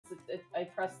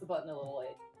pressed the button a little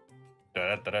late.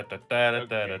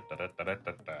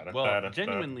 Well,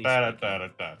 genuinely I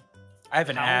have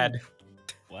an ad.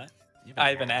 What? I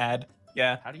have an ad.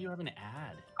 Yeah. How do you have an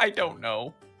ad? I don't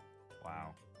know.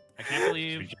 Wow. I can't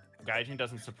believe Gaijin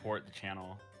doesn't support the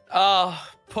channel.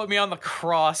 Put me on the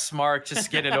cross, Mark. Just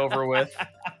get it over with.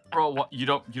 Bro, what, you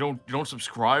don't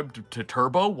subscribe to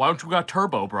Turbo? Why don't you got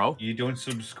Turbo, bro? You don't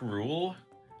subscroll?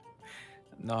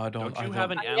 No, I don't. Don't you have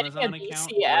an Amazon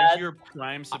account? ad. Where's your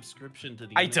Prime subscription to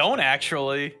the? I don't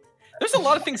actually. There's a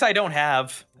lot of things I don't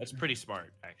have. That's pretty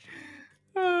smart, actually.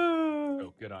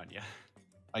 Oh, good on you.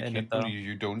 I can't believe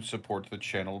you don't support the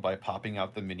channel by popping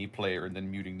out the mini player and then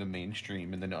muting the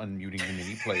mainstream and then unmuting the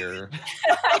mini player.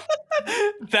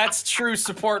 That's true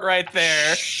support right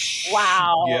there.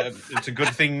 Wow. Yeah, it's a good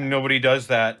thing nobody does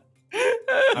that.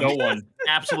 No one.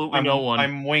 Absolutely no one.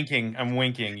 I'm winking. I'm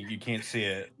winking. You can't see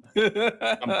it.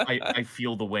 I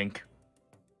feel the wink.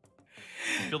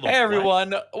 Feel the Hey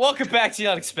everyone, welcome back to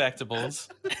Unexpectables.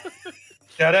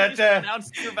 Pronounce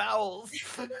your vowels.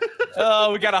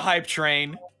 Oh, we got a hype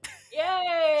train.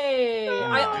 Yay!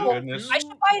 Goodness. I should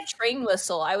buy a train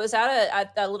whistle. I was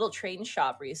at that little train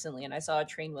shop recently, and I saw a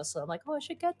train whistle. I'm like, oh, I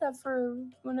should get that for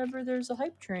whenever there's a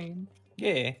hype train.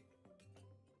 Yeah.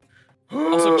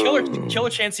 Also, killer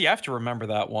chance you have to remember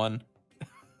that one.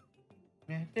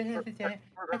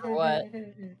 Remember what?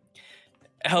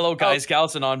 Hello, guys,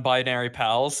 gals, and non-binary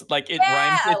pals. Like it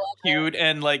rhymes, it's cute,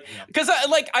 and like because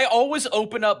I always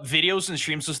open up videos and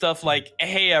streams and stuff like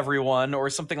 "Hey everyone" or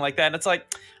something like that, and it's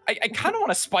like I kind of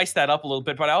want to spice that up a little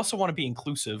bit, but I also want to be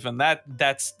inclusive, and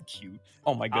that's cute.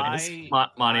 Oh my goodness,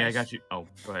 Monty, I got you. Oh,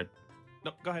 go ahead.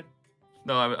 No, go ahead.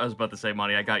 No, I was about to say,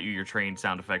 Monty, I got you your train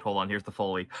sound effect. Hold on, here's the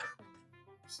Foley.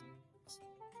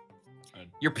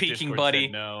 You're peeking, Discord buddy.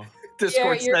 said no.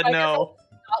 Discord said no.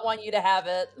 Not want you to have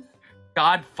it.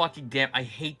 God fucking damn, I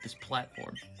hate this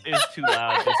platform. It's too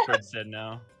loud. Discord said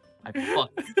no.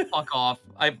 Fuck off.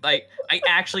 I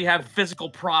actually have physical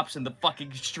props in the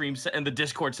fucking stream and the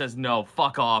Discord says no.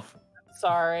 Fuck off.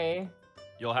 Sorry.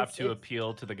 You'll have to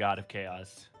appeal to the god of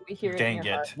chaos. We hear Dang in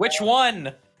your heart. it. Which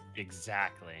one?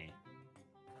 Exactly.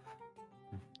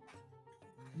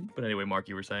 But anyway, Mark,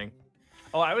 you were saying?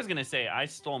 Oh, I was gonna say I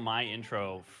stole my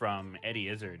intro from Eddie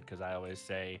Izzard because I always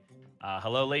say,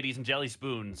 "Hello, ladies and jelly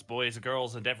spoons, boys,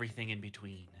 girls, and everything in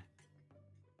between."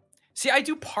 See, I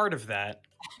do part of that.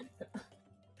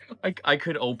 I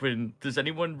could open. Does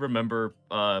anyone remember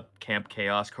Camp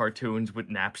Chaos cartoons with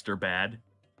Napster Bad?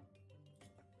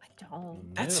 I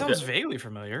don't. That sounds vaguely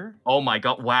familiar. Oh my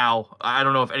god! Wow. I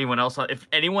don't know if anyone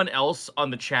else on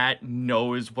the chat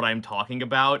knows what I'm talking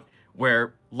about.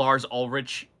 Where Lars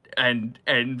Ulrich and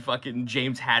fucking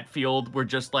James Hatfield were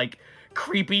just like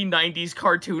creepy 90s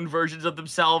cartoon versions of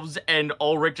themselves, and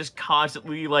Ulrich just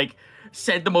constantly like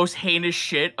said the most heinous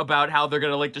shit about how they're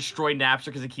gonna like destroy Napster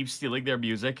because it keeps stealing their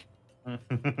music.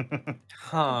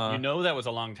 Huh. You know that was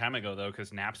a long time ago though,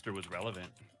 because Napster was relevant.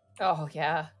 Oh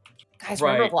yeah. Guys,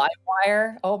 Right. remember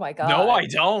LiveWire? Oh my god. No, I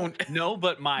don't. No,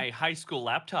 but my high school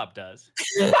laptop does.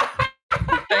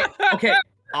 Okay,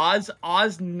 Oz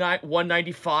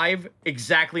 195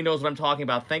 exactly knows what I'm talking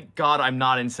about. Thank God I'm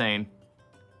not insane.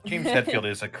 James Hetfield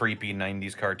is a creepy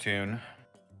 90s cartoon.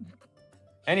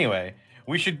 Anyway,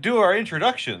 we should do our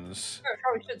introductions. Sure,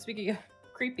 probably should. Speaking of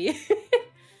creepy.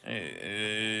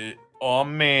 Oh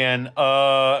man,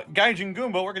 Gaijin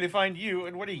Goomba, where can they find you,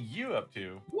 and what are you up to?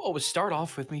 You always start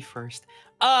off with me first.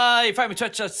 If I'm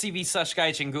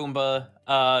twitch.tv/Gaijin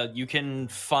Goomba, you can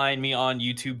find me on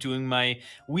YouTube doing my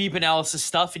weeb analysis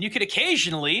stuff, and you can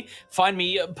occasionally find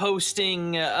me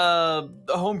posting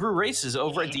homebrew races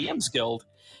over at DM's Guild.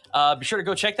 Be sure to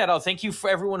go check that out. Thank you for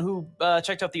everyone who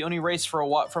checked out the Oni race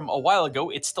from a while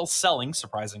ago. It's still selling,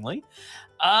 surprisingly.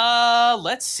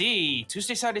 Let's see.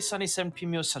 Tuesday, Saturday, Sunday, 7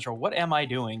 p.m. US Central. What am I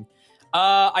doing?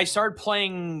 I started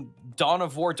playing Dawn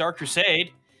of War Dark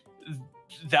Crusade.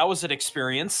 That was an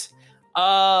experience.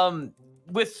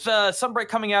 With Sunbreak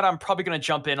coming out, I'm probably going to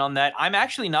jump in on that. I'm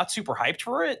actually not super hyped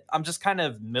for it. I'm just kind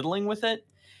of middling with it.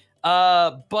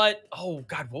 But, oh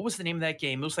god, what was the name of that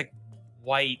game? It was like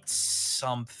White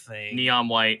something. Neon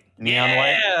White.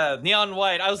 Yeah, Neon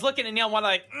White. I was looking at Neon White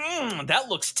like, that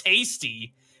looks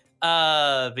tasty.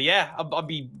 But yeah, I'll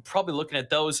be probably looking at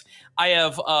those. I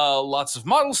have lots of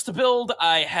models to build.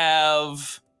 I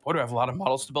have... What do I have? A lot of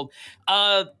models to build.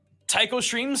 Tycho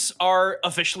streams are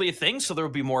officially a thing, so there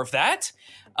will be more of that.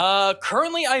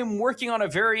 Currently, I am working on a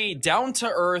very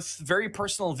down-to-earth, very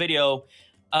personal video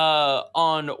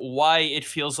on why it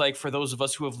feels like for those of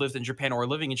us who have lived in Japan or are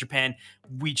living in Japan,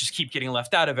 we just keep getting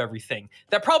left out of everything.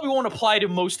 That probably won't apply to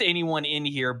most anyone in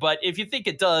here, but if you think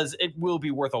it does, it will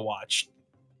be worth a watch.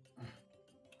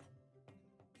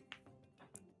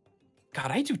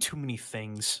 God, I do too many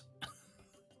things.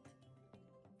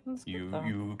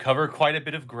 You cover quite a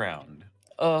bit of ground.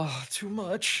 Too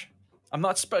much. I'm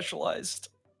not specialized.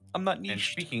 I'm not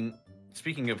niche. And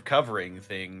speaking of covering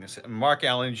things, Mark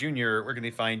Allen Jr., where can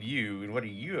they find you, and what are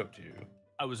you up to?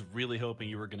 I was really hoping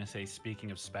you were going to say,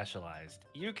 speaking of specialized.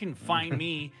 You can find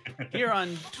me here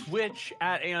on Twitch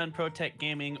at Aeon Protect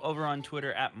Gaming, over on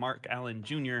Twitter at Mark Allen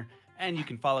Jr., and you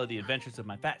can follow the adventures of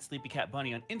my fat sleepy cat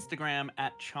bunny on Instagram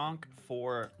at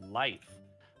Chonk4Life.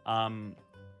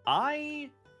 I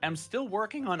am still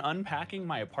working on unpacking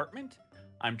my apartment.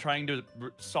 I'm trying to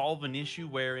solve an issue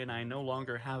wherein I no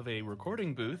longer have a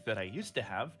recording booth that I used to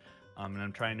have. And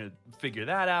I'm trying to figure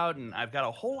that out, and I've got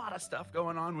a whole lot of stuff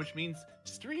going on, which means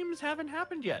streams haven't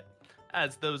happened yet,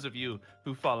 as those of you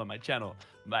who follow my channel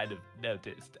might have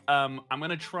noticed. I'm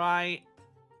going to try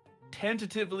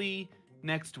tentatively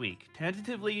next week.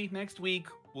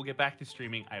 We'll get back to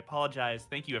streaming. I apologize.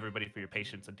 Thank you, everybody, for your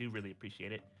patience. I do really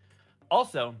appreciate it.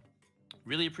 Also,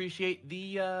 really appreciate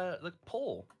the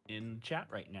poll in chat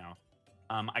right now.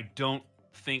 I don't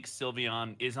think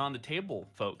Sylveon is on the table,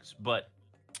 folks, but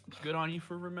good on you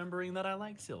for remembering that I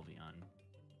like Sylveon.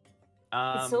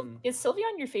 Is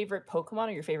Sylveon your favorite Pokemon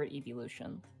or your favorite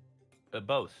evolution?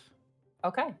 Both.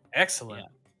 Okay. Excellent.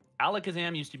 Yeah.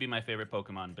 Alakazam used to be my favorite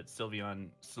Pokemon, but Sylveon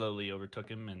slowly overtook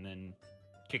him and then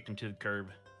kicked him to the curb.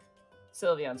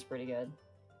 Sylveon's pretty good.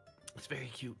 It's very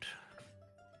cute.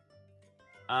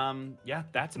 Yeah,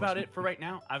 that's about it for right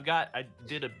now. I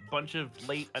did a bunch of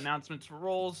late announcements for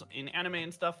roles in anime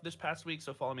and stuff this past week,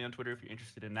 so follow me on Twitter if you're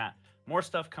interested in that. More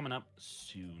stuff coming up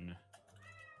soon.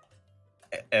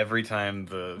 Every time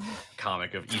the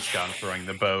comic of Ishkan throwing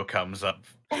the bow comes up,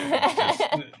 it just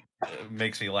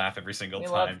makes me laugh every single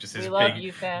time. We love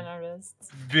you, fan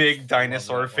artists. Big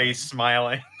dinosaur face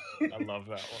smiling. I love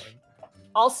that one.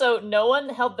 Also, no one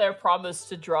held their promise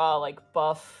to draw like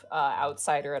buff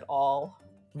outsider at all.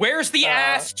 Where's the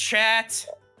ass, chat?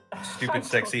 Stupid,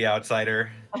 sexy outsider.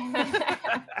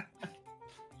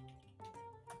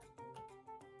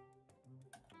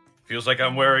 Feels like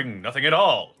I'm wearing nothing at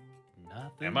all.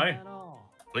 Nothing Am I? at all.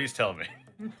 Please tell me.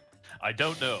 I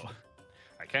don't know.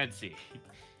 I can't see.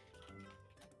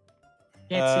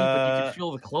 Can't see, but you can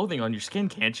feel the clothing on your skin,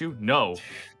 can't you? No.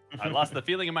 I lost the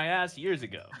feeling in my ass years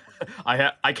ago.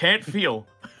 I can't feel.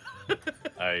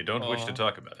 I don't wish to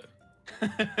talk about it.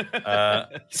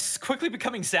 It's quickly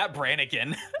becoming Zap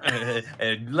Brannigan.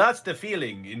 Lost the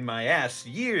feeling in my ass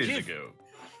years ago.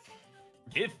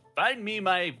 Find me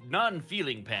my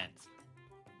non-feeling pants.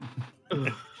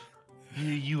 Here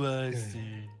you are, sir.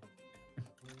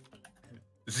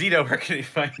 Zito, where can I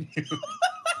find you?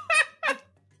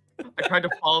 I tried to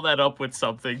follow that up with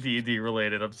something D&D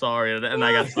related. I'm sorry, and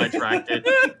I got sidetracked.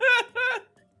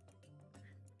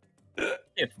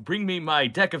 Bring me my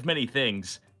deck of many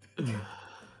things.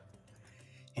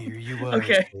 Here you are,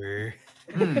 okay. sir.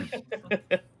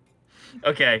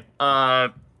 Okay.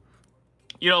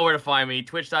 You know where to find me.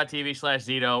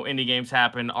 Twitch.tv/Zito. Indie games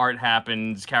happen. Art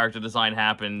happens. Character design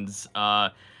happens.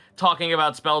 Talking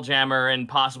about Spelljammer and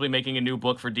possibly making a new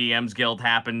book for DM's Guild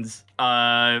happens.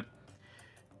 My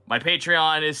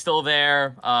Patreon is still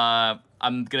there.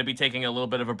 I'm going to be taking a little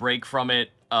bit of a break from it.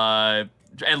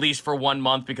 At least for 1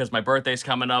 month because my birthday's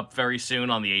coming up very soon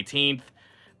on the 18th.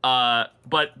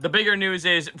 But the bigger news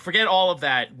is, forget all of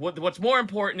that. What's more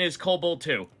important is Kobold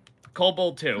 2.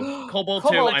 Kobold 2. Kobold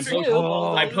 2.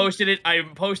 I posted it.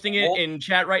 I'm posting it in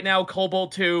chat right now.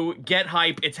 Kobold 2. Get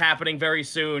hype. It's happening very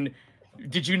soon.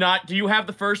 Did you not? Do you have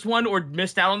the first one or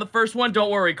missed out on the first one? Don't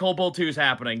worry. Kobold 2 is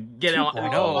happening. Get out.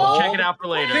 Check it out for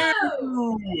later.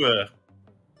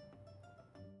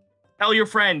 Tell your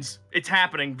friends. It's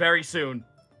happening very soon.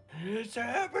 It's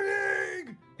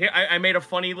happening! Yeah, I made a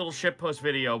funny little shitpost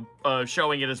video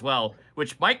showing it as well,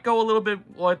 which might go a little bit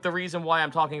with the reason why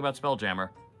I'm talking about Spelljammer.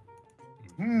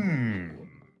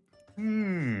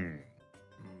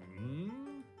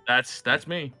 That's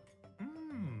me.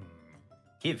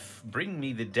 Bring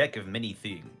me the deck of many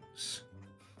things.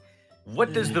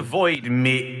 What does the void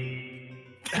mean?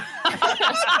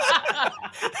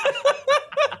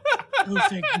 Oh,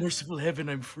 thank merciful heaven,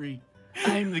 I'm free.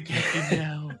 I'm the captain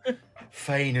now.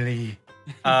 Finally.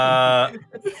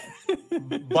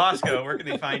 Bosco, where can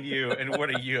they find you, and what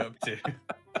are you up to?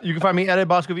 You can find me at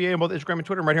BoscoVA on both Instagram and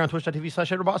Twitter. I'm right here on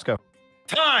twitch.tv/EdwardBosco.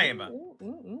 Time!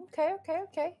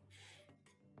 Okay.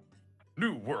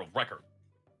 New world record.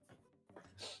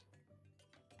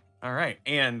 All right,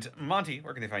 and Monty,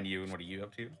 where can they find you, and what are you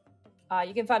up to?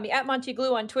 You can find me at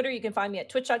MontyGlue on Twitter. You can find me at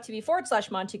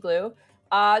twitch.tv/MontyGlue.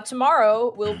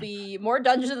 Tomorrow will be more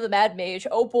Dungeons of the Mad Mage.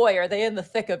 Oh boy, are they in the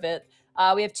thick of it.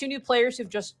 We have 2 new players who've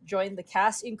just joined the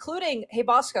cast, including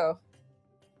Bosco.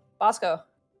 Bosco.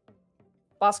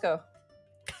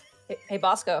 Hey,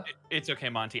 Bosco. It's okay,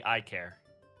 Monty. I care.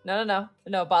 No.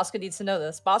 Bosco needs to know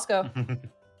this. Bosco.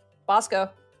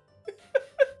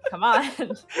 Come on.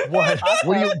 What? Bosco.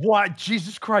 What do you want?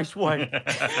 Jesus Christ, what?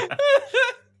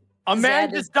 A man Zan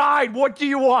just is- died. What do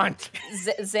you want?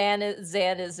 Zan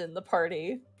is in the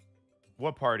party.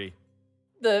 What party?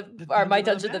 Our My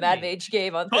Dungeon Dungeon the Mad Mad Mage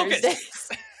game on Focus. Thursdays.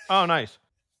 Oh, nice.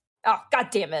 Oh, god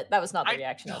damn it. That was not the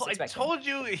reaction I was I expecting. told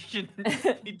you he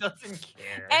doesn't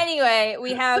care. Anyway,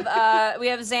 we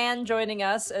have Zan joining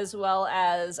us, as well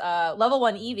as level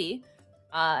 1 Eevee.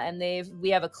 And we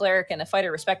have a cleric and a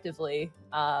fighter respectively.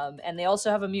 And they also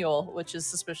have a mule, which is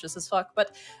suspicious as fuck.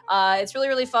 But it's really,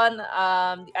 really fun.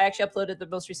 I actually uploaded the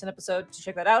most recent episode to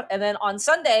check that out. And then on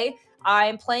Sunday,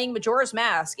 I'm playing Majora's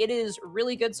Mask. It is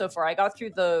really good so far. I got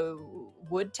through the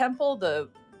wood temple, the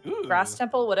grass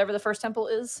temple, whatever the first temple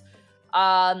is.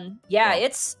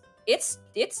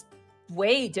 It's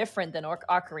way different than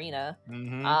Ocarina.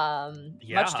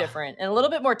 Much different and a little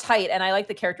bit more tight, and I like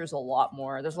the characters a lot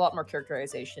more. There's a lot more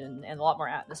characterization and a lot more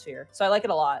atmosphere, so I like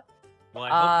it a lot. Well, I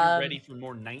hope you're ready for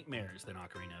more nightmares than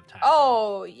Ocarina of Time.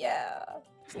 Oh yeah,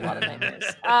 it's a lot of nightmares.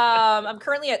 I'm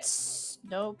currently at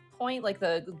Snow Point, like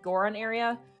the Goron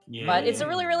area. Yeah. But it's a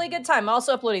really, really good time. I'm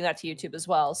also uploading that to YouTube as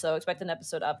well, so expect an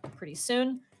episode up pretty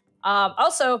soon.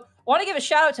 Also, I want to give a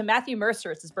shout out to Matthew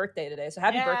Mercer. It's his birthday today, so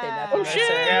happy birthday, Matthew Mercer.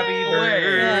 Happy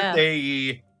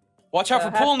birthday. Watch out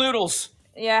So for pool noodles.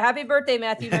 Yeah, happy birthday,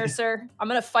 Matthew Mercer. I'm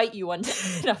gonna fight you one day.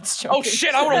 No, I'm just joking. Oh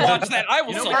shit, I want to watch that. I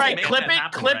will. You know All what? right, Make clip that it,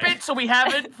 happen, clip right? it, so we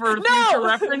have it for No! future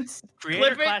reference. Creator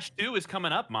Clip it. Clash 2 is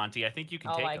coming up, Monty. I think you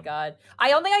can Oh take my him. god. I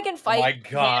don't think I can fight my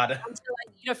God. him until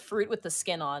I eat a fruit with the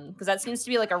skin on, because that seems to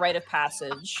be like a rite of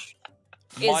passage.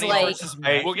 Is Monty like versus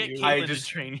Hey, We'll get Matthew. I Caitlin just-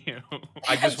 to train you.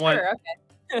 I just want Sure,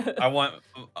 okay. I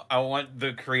want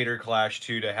the Creator Clash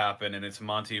 2 to happen, and it's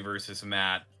Monty versus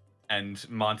Matt, and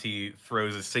Monty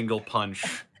throws a single punch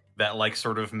that like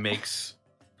sort of makes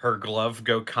her glove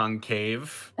go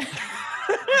concave.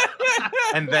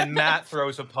 And then Matt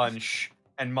throws a punch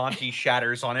and Monty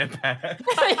shatters on impact.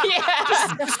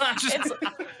 Yeah.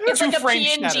 It's two like a frames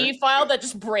PNG shattered. file that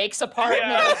just breaks apart.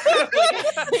 Yeah. And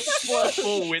it explodes.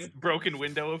 Full broken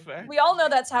window effect. We all know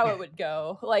that's how it would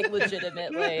go, like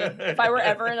legitimately. If I were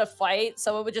ever in a fight,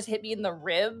 someone would just hit me in the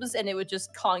ribs and it would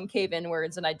just concave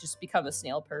inwards and I'd just become a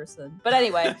snail person. But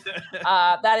anyway,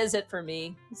 that is it for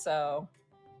me. So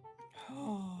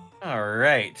All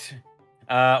right.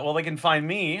 Well, they can find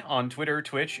me on Twitter,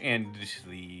 Twitch, and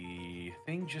the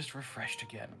thing just refreshed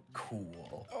again.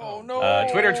 Cool. Oh no.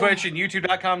 Twitter, Twitch, and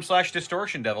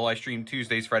YouTube.com/Distortion Devil. I stream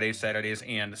Tuesdays, Fridays, Saturdays,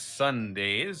 and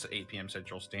Sundays, 8 p.m.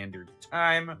 Central Standard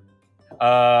Time.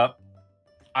 I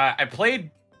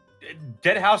played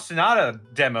Dead House Sonata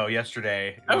demo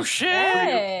yesterday. It Oh was shit.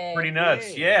 Hey. pretty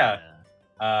nuts. Yeah.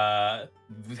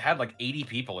 We had like 80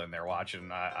 people in there watching.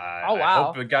 Oh, I wow.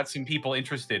 hope it got some people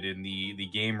interested in the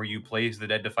game where you play as the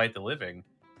dead to fight the living.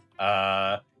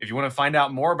 If you want to find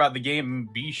out more about the game,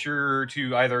 be sure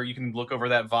to either you can look over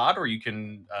that VOD or you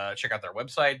can check out their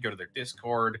website, go to their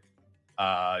Discord,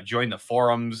 join the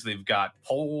forums. They've got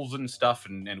polls and stuff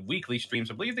and weekly streams.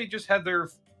 I believe they just had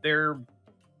their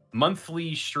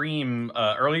monthly stream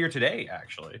earlier today,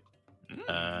 actually.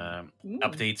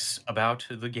 Updates about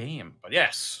the game. But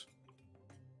yes.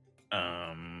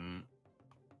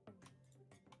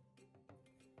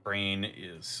 Brain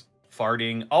is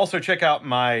farting. Also check out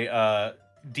my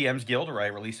DM's Guild where I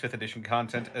release 5th edition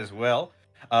content as well.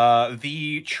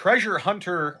 The Treasure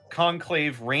Hunter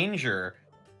Conclave Ranger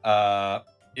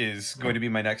is going to be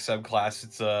my next subclass.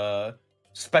 It's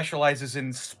specializes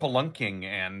in spelunking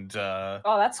and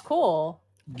Oh, that's cool.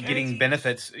 getting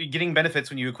benefits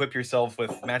when you equip yourself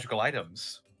with magical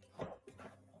items.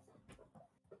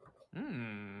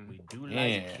 We do like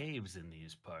Yeah. caves in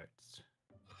these parts.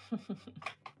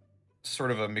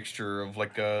 Sort of a mixture of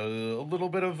like a little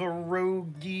bit of a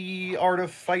roguey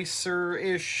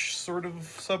artificer-ish sort of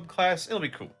subclass. It'll be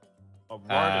cool. A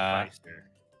Rartificer.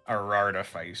 A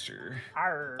artificer.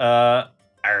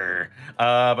 Arr.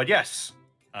 But yes,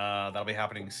 that'll be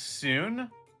happening soon.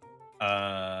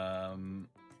 Yeah.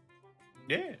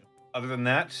 Other than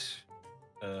that,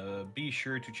 be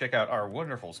sure to check out our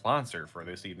wonderful sponsor for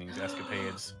this evening's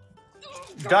escapades,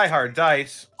 Die Hard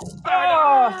Dice.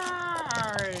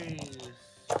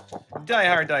 Die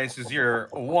Hard Dice is your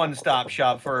one-stop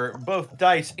shop for both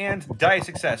dice and dice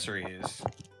accessories.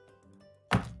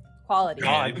 Quality.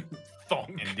 God.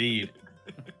 Indeed.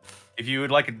 If you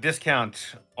would like a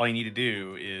discount, all you need to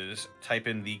do is type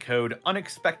in the code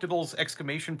Unexpectables !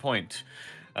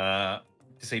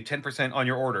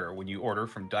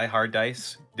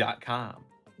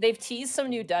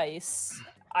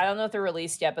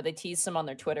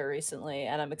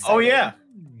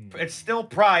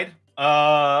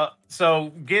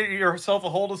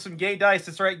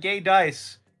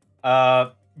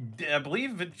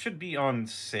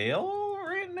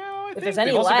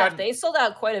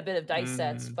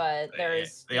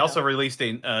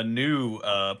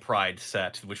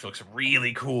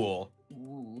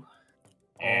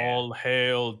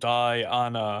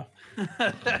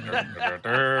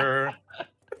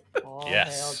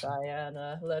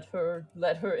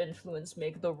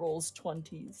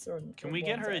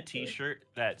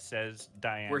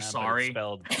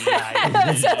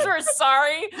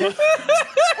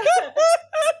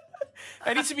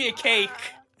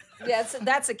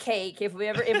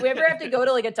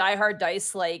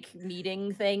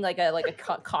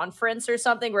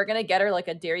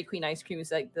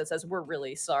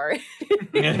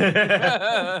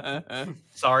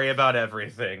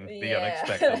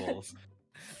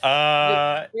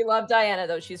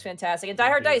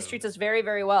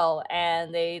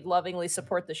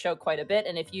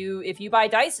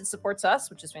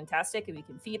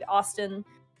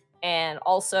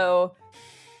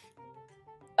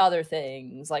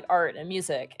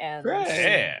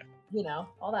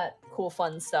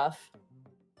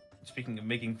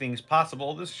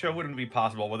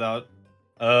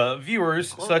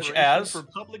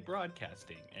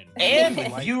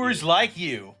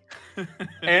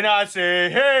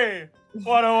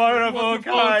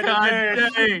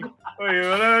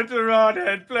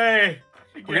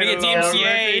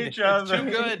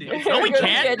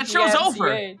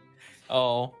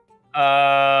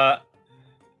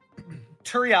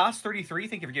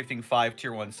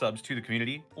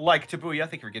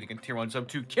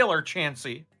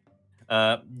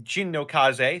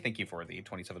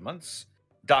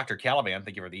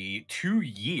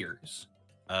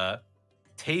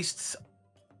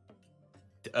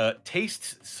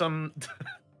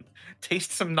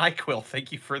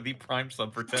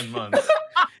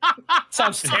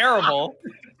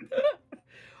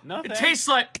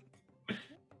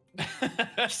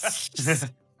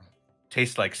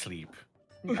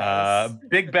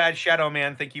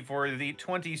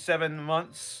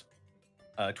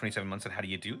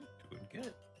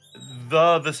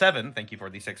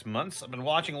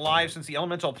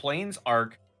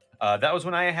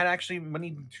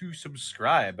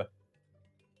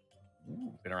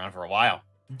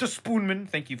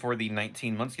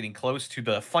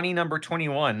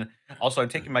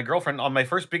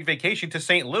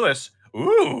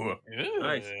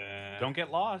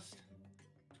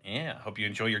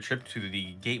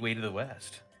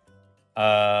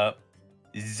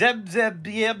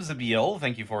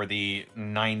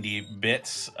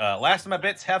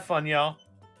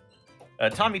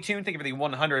 Tommy Toon, thank you for the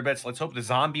 100 bits. Let's hope the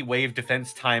zombie wave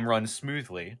defense time runs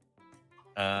smoothly.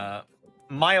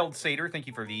 Mild Satyr, thank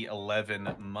you for the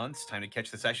 11 months. Time to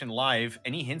catch the session live.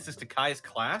 Any hints as to Kai's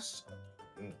class?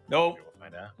 Nope. We'll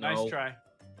find out. Nice No. try.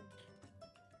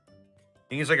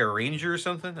 Think he's like a ranger or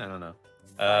something? I don't know.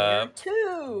 Fire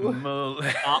 2.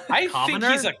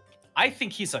 I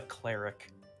think he's a cleric.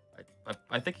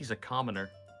 I think he's a commoner.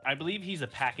 I believe he's a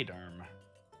pachyderm.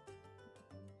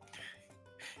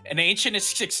 An ancient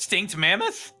extinct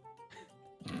mammoth?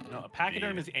 No, a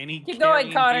pachyderm is any Keep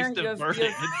going, carrion Connor. beast You of have,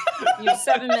 burden. you have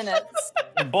 7 minutes.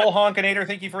 Bull Honkinator,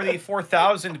 thank you for the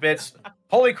 4,000 bits.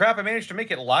 Holy crap, I managed to make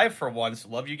it live for once.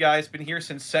 Love you guys. Been here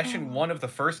since session 1 of the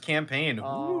first campaign.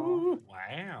 Oh.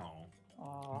 Wow.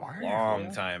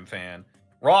 Long time fan.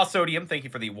 Raw Sodium, thank you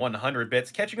for the 100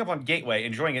 bits. Catching up on Gateway,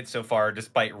 enjoying it so far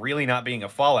despite really not being a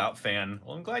Fallout fan.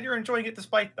 Well, I'm glad you're enjoying it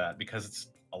despite that because it's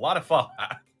a lot of Fallout.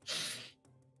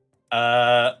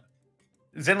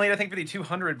 Zenlita, thank you for the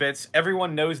 200 bits.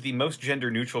 Everyone knows the most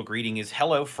gender-neutral greeting is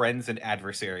hello, friends and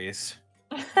adversaries.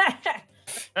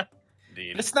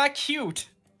 Indeed. It's not cute.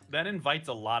 That invites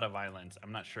a lot of violence.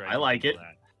 I'm not sure. I like can do it.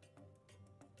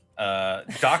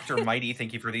 that. Dr. Mighty,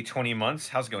 thank you for the 20 months.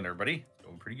 How's it going, everybody?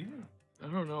 Going pretty good. I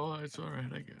don't know. It's all right,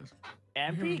 I guess.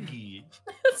 And Piggy.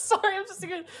 Sorry, I'm just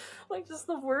thinking, like, just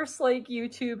the worst, like,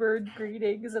 YouTuber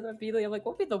greetings, and immediately I'm like,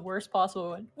 what would be the worst possible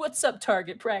one? What's up,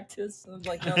 target practice? And I'm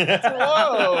like, no.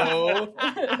 Whoa!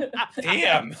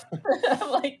 Damn!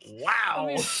 I'm like, Wow.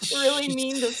 really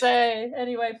mean to say.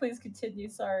 Anyway, please continue.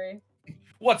 Sorry.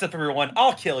 What's up, everyone?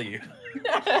 I'll kill you.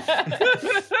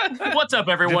 What's up,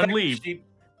 everyone? Defective Leave. Sheep-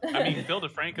 I mean, Phil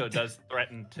DeFranco does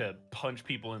threaten to punch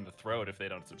people in the throat if they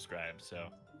don't subscribe, so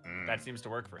that seems to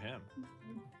work for him.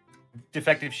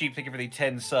 Defective Sheep, thank you for the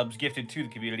 10 subs gifted to the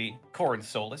community. Corin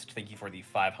Solist, thank you for the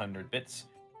 500 bits.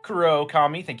 Kuro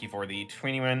Kami, thank you for the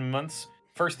 21 months.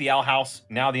 First the Owl House,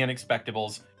 now the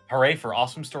Unexpectables. Hooray for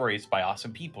awesome stories by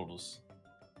awesome peoples.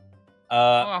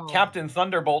 Captain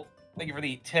Thunderbolt, thank you for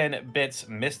the 10 bits.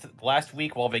 Missed last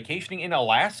week while vacationing in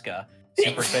Alaska.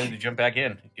 Super excited to jump back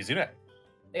in. Izuna.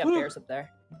 They got bears up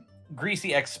there.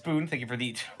 Greasy X Spoon, thank you for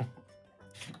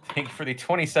the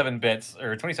 27 bits,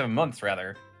 or 27 months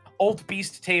rather. Old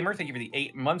Beast Tamer, thank you for the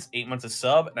 8 months of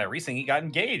sub, and I recently got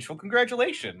engaged. Well,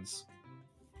 congratulations.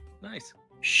 Nice.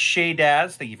 Shay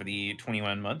Daz, thank you for the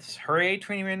 21 months. Hooray,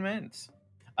 21 months.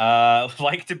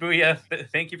 Like Tabuya,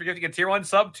 thank you for giving a tier 1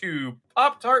 sub to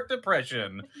Pop Tart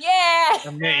Depression. Yeah!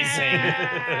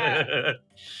 Amazing.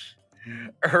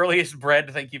 Earliest Bread,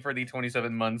 thank you for the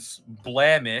 27 months.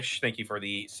 Blamish, thank you for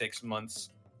the 6 months.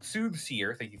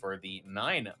 Soothseer, thank you for the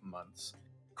 9 months.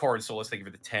 Cord Solus, thank you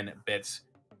for the 10 bits.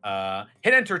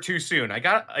 Hit enter too soon. I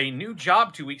got a new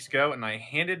job 2 weeks ago, and I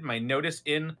handed my notice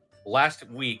in last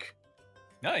week.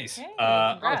 Nice. Hey,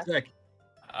 Oh, congrats. sick.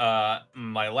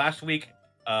 My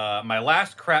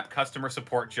last crap customer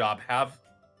support job have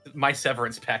my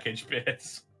severance package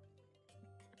bits.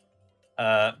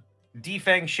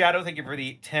 Defang Shadow, thank you for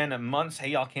the 10 months. Hey,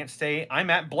 y'all can't stay. I'm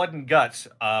at Blood and Guts.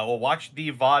 We'll watch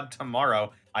the VOD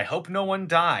tomorrow. I hope no one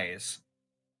dies.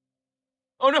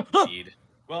 Oh no! Indeed.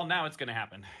 Well, now it's gonna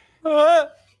happen.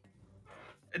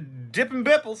 Dip and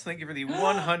Bipples, thank you for the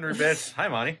 100 bits. Hi,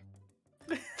 Monty.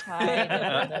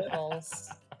 Hi, nipples.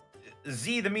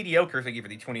 Z the Mediocre, thank you for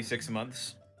the 26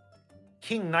 months.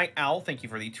 King Night Owl, thank you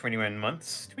for the 21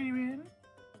 months. 21.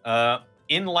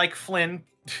 In Like Flynn,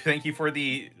 thank you for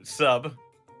the sub.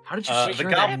 How did you The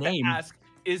secure guy- that name? Ask,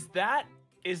 is that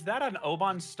an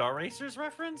Oban Star Racers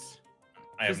reference?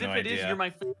 I have Because no if it is, idea. you're my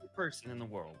favorite person in the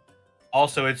world.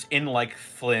 Also, it's In Like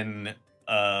Flynn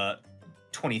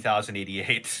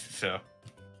 20,088, so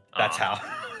that's Aw.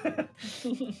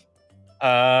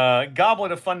 how.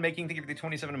 Goblet of Fun Making, thank you for the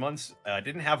 27 months.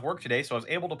 Didn't have work today, so I was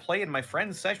able to play in my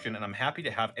friend's session, and I'm happy to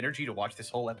have energy to watch this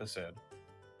whole episode.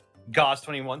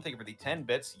 Gauze21, thank you for the 10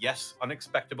 bits. Yes,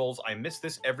 Unexpectables. I miss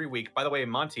this every week. By the way,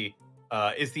 Monty,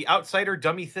 is the Outsider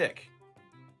dummy thick?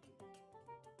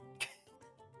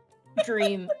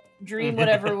 Dream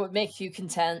whatever would make you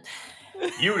content.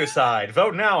 You decide.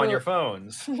 Vote now on your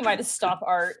phones. Might have stopped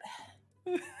art.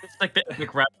 It's like the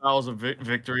epic rap battles of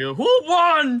victory. Who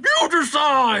won? You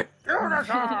decide!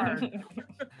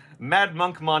 Mad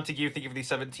Monk Montague, thank you for the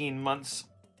 17 months.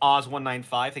 Oz195,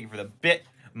 thank you for the bit.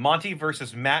 Monty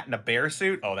versus Matt in a bear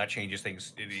suit. Oh, that changes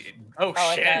things. Oh,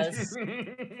 Oh, it shit. does.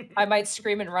 I might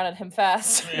scream and run at him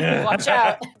fast. Watch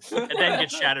out. And then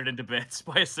get shattered into bits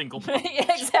by a single punch.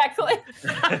 Yeah, exactly.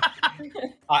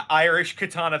 Irish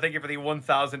Katana, thank you for the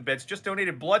 1,000 bits. Just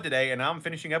donated blood today, and now I'm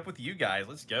finishing up with you guys.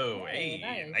 Let's go. Hey,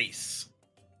 Hey, nice. nice.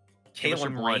 Give us your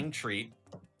Kaylin blood. Raintreat,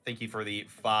 thank you for the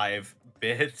 5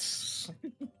 bits.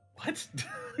 What?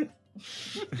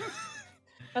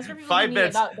 That's for people 5 who need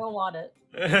it, bits. don't want it.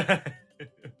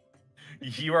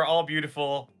 You are all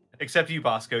beautiful, except you,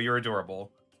 Bosco. You're adorable.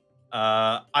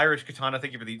 Irish Katana,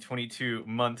 thank you for the 22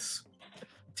 months.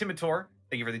 Timitor,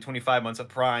 thank you for the 25 months of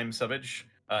Prime subbage.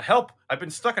 Help! I've been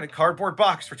stuck in a cardboard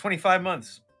box for 25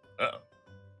 months.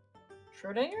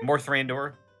 Schrodinger? More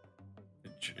Thrandor.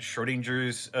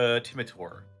 Schrodinger's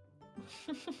Timitor.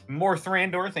 More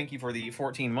Thrandor, thank you for the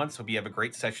 14 months. Hope you have a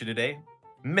great session today.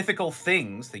 Mythical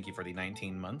Things, thank you for the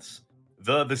 19 months.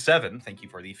 The 7, thank you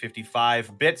for the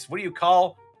 55 bits. What do you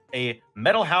call a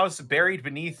metal house buried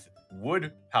beneath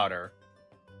wood powder?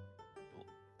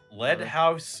 Lead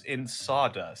house in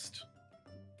sawdust.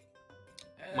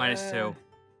 -2.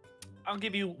 I'll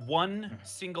give you one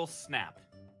single snap.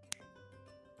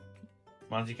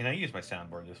 Monty, can I use my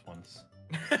soundboard this once?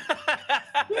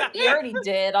 You already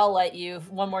did. I'll let you.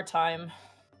 One more time.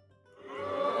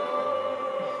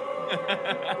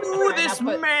 Ooh, this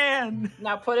Now put- man!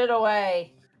 Now put it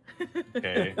away.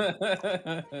 Okay.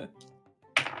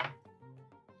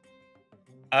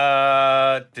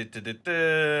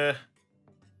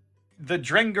 The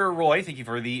Drenger Roy, thank you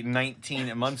for the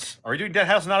 19 months. Are we doing Dead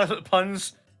House Nada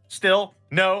puns still?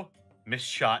 No. Missed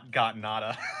shot, got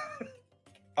nada.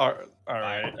 All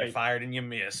right. You fired and you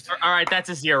missed. All right, that's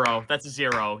a 0. That's a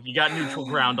 0. You got neutral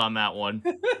ground on that one.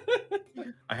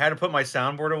 I had to put my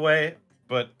soundboard away,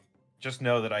 but just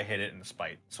know that I hit it in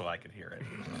spite so I could hear it.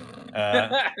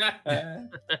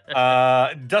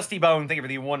 Dusty Bone, thank you for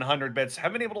the 100 bits.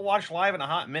 Haven't been able to watch live in a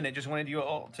hot minute. Just wanted you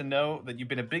all to know that you've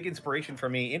been a big inspiration for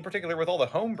me, in particular with all the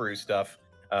homebrew stuff.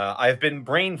 I've been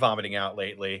brain vomiting out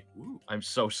lately. Ooh, I'm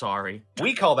so sorry.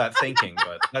 We call that thinking,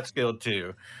 but that's good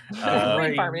too.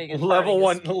 Brain farming and Level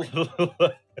farming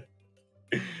one,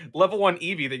 level 1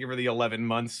 Eevee, thank you for the 11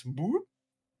 months. Boop.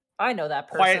 I know that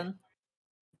Quiet. person.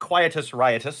 Quietus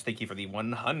Riotous, thank you for the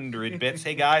 100 bits.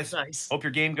 Hey guys, Nice. hope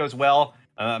your game goes well.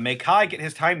 May Kai get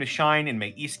his time to shine, and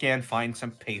may Escan find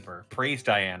some paper. Praise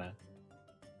Diana.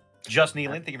 Just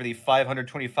Nealon, thank you for the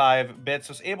 525 bits.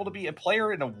 Was able to be a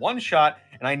player in a one-shot,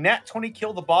 and I nat 20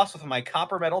 kill the boss with my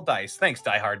copper metal dice. Thanks,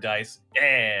 Die Hard Dice.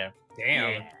 Yeah.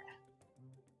 Damn.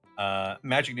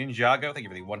 Magic Ninjago, thank you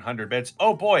for the 100 bits.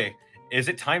 Oh boy, is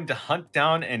it time to hunt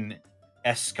down an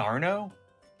Escarno?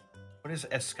 What is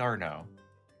Escarno?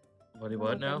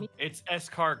 What now? It's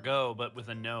escargot, but with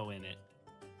a no in it.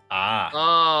 Ah.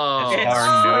 Oh.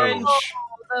 Escarno.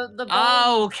 The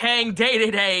Oh, King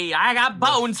Day-to-Day, I got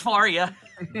bones for you.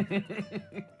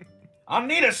 I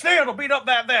need a snail to beat up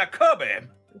that there cubby.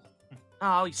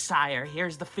 Oh, sire,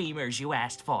 here's the femurs you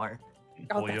asked for.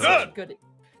 Oh, that's such a good.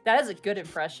 That is a good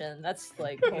impression. That's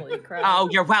like holy crap. Oh,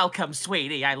 you're welcome,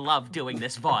 sweetie. I love doing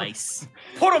this voice.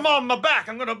 Put him on my back.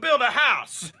 I'm gonna build a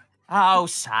house. Oh,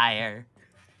 sire.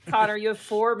 Connor, you have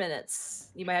 4 minutes.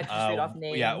 You might have to just read off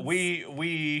names. Yeah,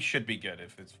 we should be good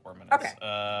if it's 4 minutes.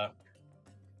 Okay.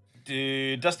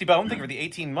 Dusty Bone, thank you for the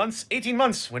 18 months. 18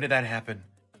 months. When did that happen?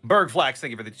 Berg Flax, thank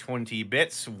you for the 20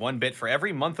 bits. 1 bit for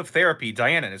every month of therapy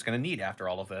Diana is going to need after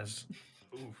all of this.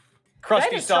 Oof. Crusty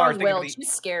Diana's Stars, strong thank you for willed. the...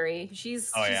 She's scary.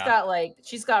 She's Oh, yeah. got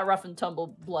she's got rough and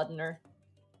tumble blood in her.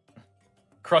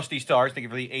 Crusty Stars, thank you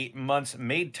for the 8 months.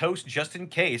 Made toast just in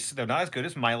case. They're not as good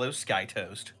as Milo's Sky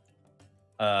Toast.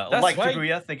 Like right.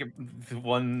 Taguya, thank you for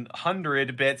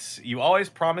 100 bits. You always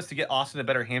promise to get Austin a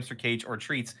better hamster cage or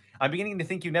treats. I'm beginning to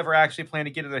think you never actually plan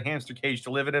to get in a hamster cage to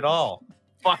live in at all.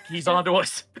 Fuck, he's onto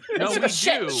us. No, we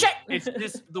Shit, do. shit. It's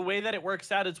just the way that it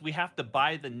works out is we have to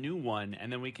buy the new one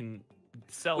and then we can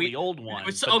sell the old one.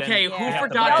 It's- but then okay, we who have to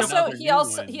forgot buy to- another He new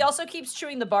also one. keeps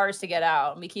chewing the bars to get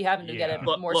out. We keep having to get a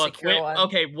more secure one.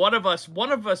 Okay, one of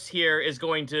us here is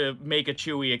going to make a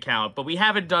Chewy account, but we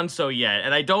haven't done so yet,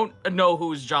 and I don't know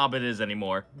whose job it is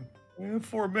anymore.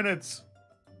 4 minutes.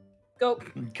 Go.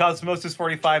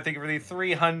 Cosmosis45, thank you for the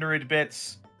 300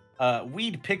 bits.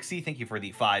 Weed Pixie, thank you for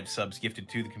the 5 subs gifted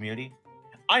to the community.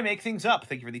 I Make Things Up,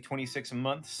 thank you for the 26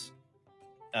 months.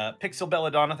 Pixel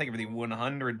Belladonna, thank you for the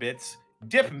 100 bits.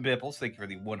 Dip and Bipples, thank you for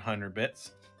the 100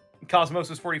 bits.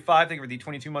 Cosmosis45, thank you for the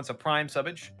 22 months of Prime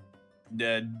subbage.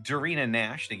 Dorina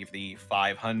Nash, thank you for the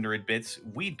 500 bits.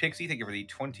 Weed Pixie, thank you for the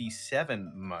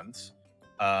 27 months.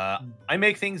 I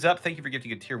Make Things Up, thank you for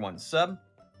gifting a tier 1 sub.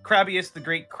 Crabbiest the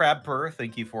Great Crabper,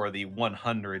 thank you for the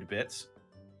 100 bits.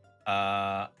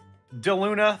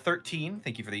 Deluna13,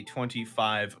 thank you for the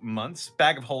 25 months.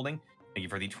 Bag of Holding, thank you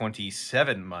for the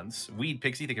 27 months. Weed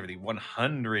Pixie, thank you for the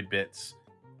 100 bits.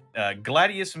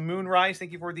 Gladius Moonrise,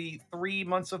 thank you for the 3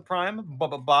 months of Prime.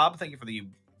 Bubba Bob, thank you for the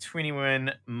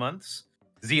 21 months.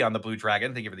 Z on the Blue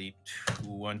Dragon, thank you for the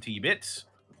 20 bits.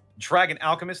 Dragon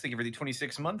Alchemist, thank you for the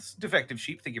 26 months. Defective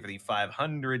Sheep, thank you for the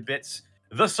 500 bits.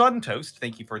 The Sun Toast,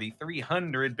 thank you for the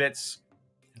 300 bits.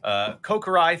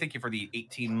 Kokurai, thank you for the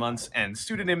 18 months. And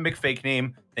Pseudonym McFake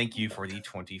Name, thank you for the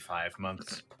 25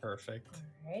 months. Perfect.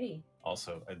 Alrighty.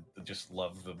 Also, I just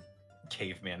love the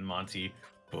Caveman Monty.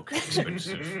 Book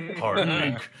expensive, hard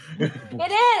make.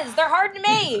 It is. They're hard to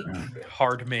make.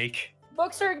 Hard make.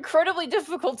 Books are incredibly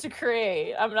difficult to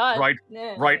create. I'm not.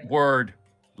 Right word,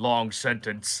 long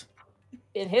sentence.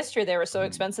 In history, they were so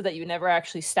expensive that you never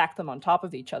actually stacked them on top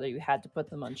of each other. You had to put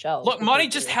them on shelves. Look, Monty,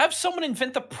 just have someone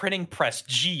invent the printing press.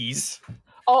 Jeez.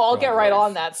 Oh, I'll get right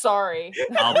on that. Sorry.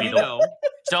 I'll be You the. know,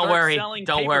 Don't start worry, selling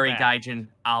don't worry, paperback. Gaijin.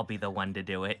 I'll be the one to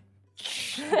do it.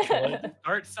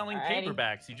 Start selling Alrighty.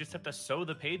 paperbacks. You just have to sew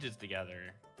the pages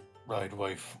together. Right,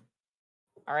 wife.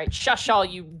 All right, shush all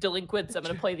you delinquents. I'm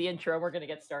going to play the intro. We're going to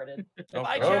get started.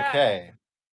 Bye, chat. Okay.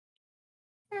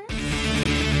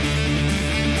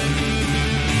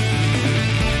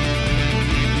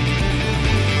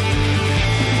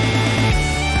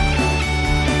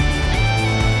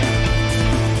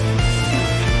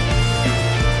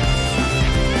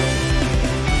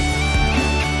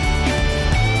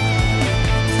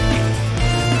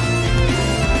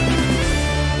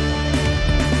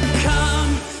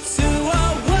 Come to a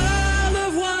world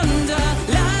of wonder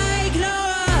like no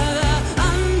other,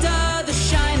 under the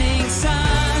shining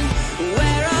sun.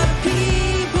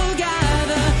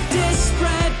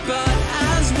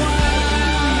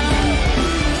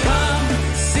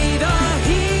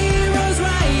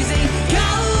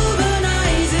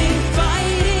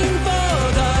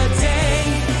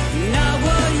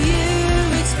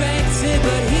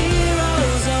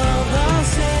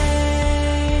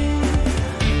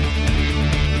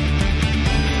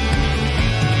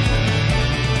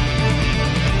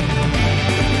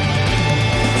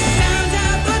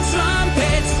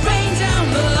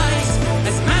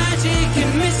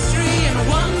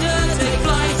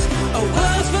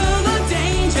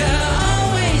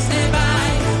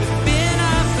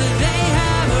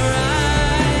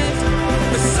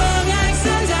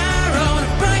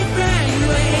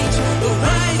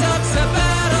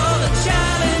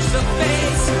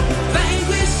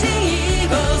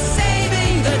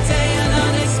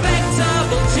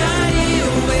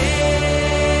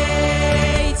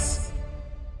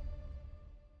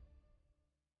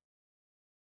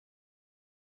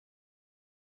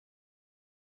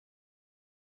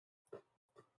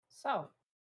 So,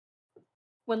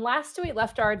 when last we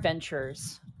left our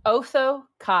adventurers, Otho,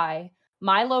 Kai,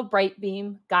 Milo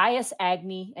Brightbeam, Gaius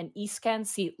Agni, and Iskan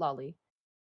Seatlully.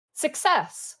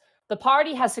 Success! The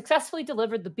party has successfully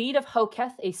delivered the bead of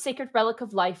Hoketh, a sacred relic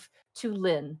of life, to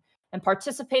Lyn, and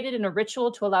participated in a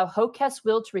ritual to allow Hoketh's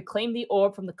will to reclaim the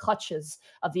orb from the clutches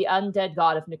of the undead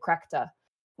god of Necrecta.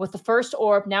 With the first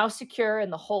orb now secure in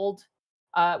the hold,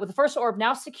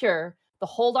 the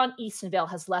hold on Eastonvale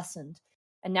has lessened,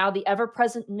 and now the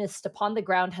ever-present mist upon the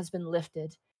ground has been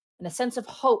lifted, and a sense of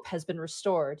hope has been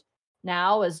restored.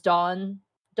 Now, as dawn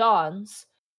dawns,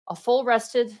 a full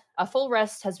rest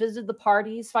has visited the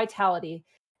party's vitality,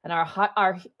 and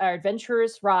our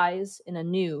adventurers rise in a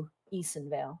new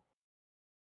Eastonvale.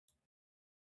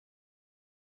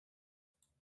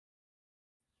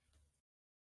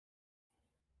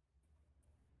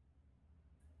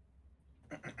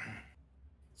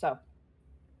 So,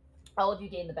 all of you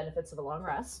gain the benefits of a long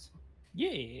rest.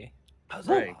 Yeah.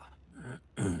 Right.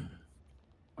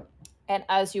 And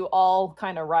as you all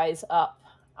kind of rise up,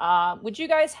 would you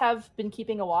guys have been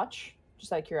keeping a watch?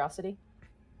 Just out of curiosity.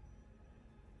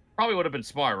 Probably would have been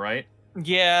smart, right?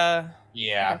 Yeah.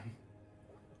 Yeah.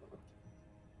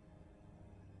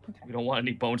 We don't want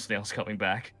any bone snails coming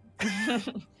back.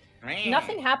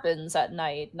 Nothing happens at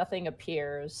night. Nothing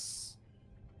appears.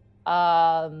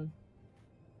 And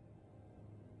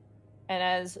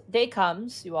as day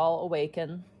comes, you all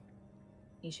awaken.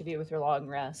 Each of you with your long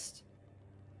rest.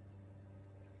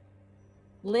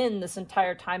 Lynn, this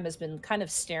entire time, has been kind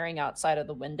of staring outside of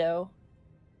the window.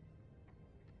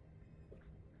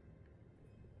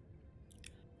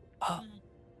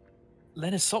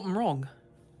 Len, is something wrong?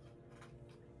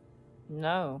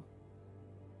 No.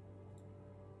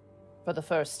 For the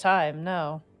first time,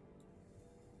 no.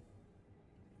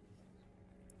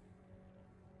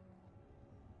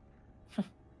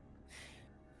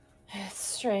 It's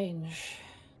strange.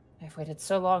 I've waited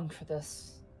so long for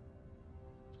this.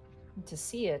 And to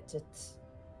see it, it's...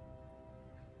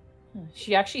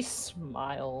 She actually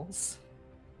smiles.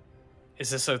 Is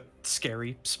this a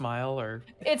scary smile or?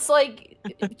 It's like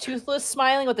toothless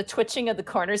smiling with the twitching of the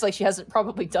corners, like she hasn't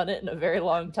probably done it in a very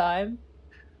long time.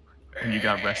 When you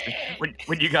got resting,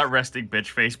 when you got resting, bitch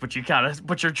face, but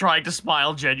you're trying to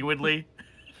smile genuinely.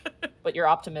 But you're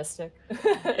optimistic.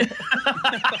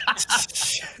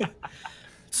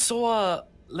 So,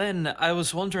 Len, I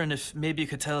was wondering if maybe you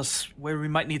could tell us where we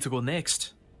might need to go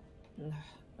next.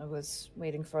 I was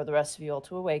waiting for the rest of you all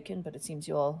to awaken, but it seems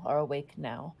you all are awake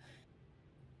now.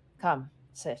 Come,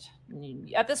 sit.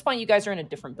 At this point, you guys are in a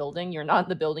different building. You're not in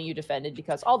the building you defended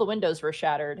because all the windows were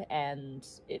shattered and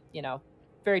it,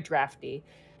 very drafty.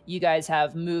 You guys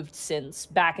have moved since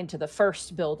back into the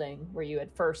first building where you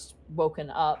had first woken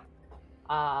up,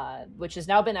 which has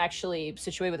now been actually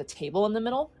situated with a table in the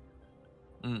middle.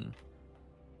 Where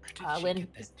did she Lynn,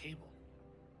 get this table?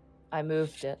 I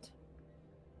moved it.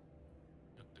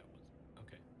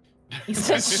 Okay.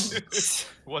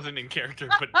 Wasn't in character,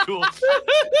 but cool.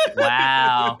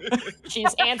 Wow.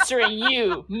 She's answering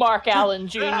you, Mark Allen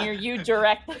Jr. You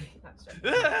directly.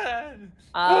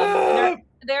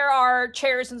 There are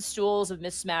chairs and stools of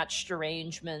mismatched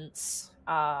arrangements.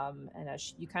 And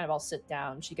as you kind of all sit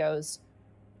down, she goes,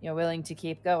 "You're willing to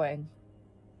keep going?"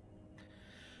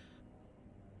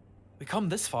 We come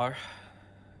this far.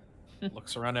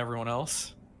 Looks around everyone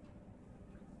else.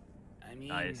 I mean,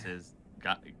 Gaius is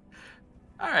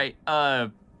all right.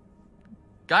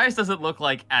 Gaius doesn't look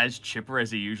like as chipper as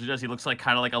he usually does. He looks like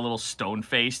kind of like a little stone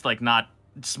faced, like not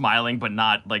smiling but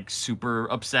not like super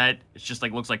upset. It's just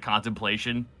like looks like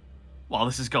contemplation while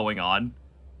this is going on.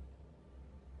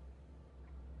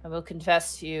 I will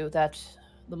confess to you that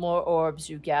the more orbs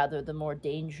you gather, the more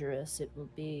dangerous it will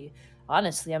be.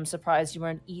 Honestly, I'm surprised you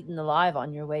weren't eaten alive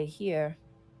on your way here.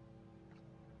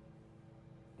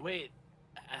 wait,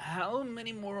 how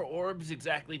many more orbs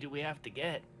exactly do we have to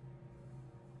get?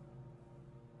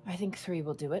 I think 3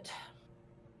 will do it.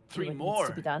 Do 3 what more? needs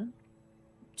to be done.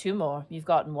 2 more. You've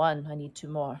gotten 1. I need 2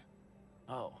 more.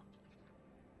 Oh.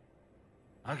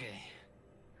 Okay.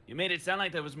 You made it sound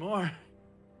like there was more.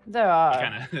 There are.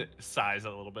 Kind of sighs a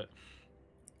little bit.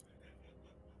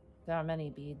 There are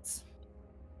many beads.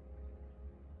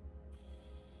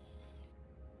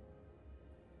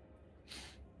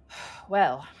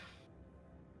 Well,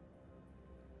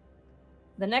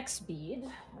 the next bead,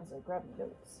 as I grab my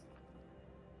notes.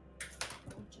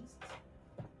 Oh, Jesus.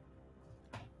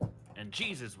 And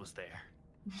Jesus was there.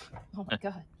 Oh my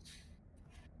god.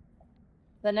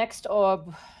 The next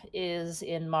orb is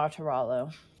in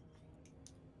Martiralo.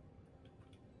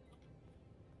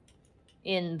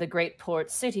 In the great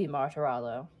port city,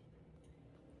 Martiralo.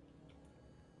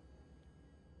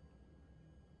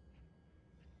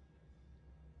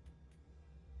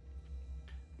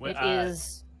 Well, It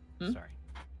is. Sorry.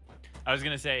 I was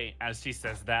gonna say, as she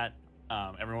says that,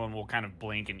 everyone will kind of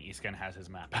blink, and Iskan has his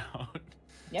map out.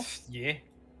 Yeah. Yeah.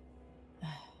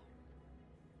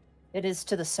 It is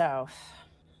to the south.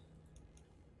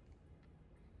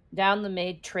 Down the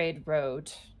Maid Trade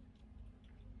Road.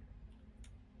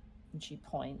 And she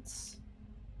points.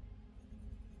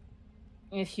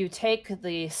 If you take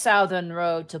the southern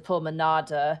road to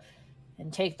Pulmonada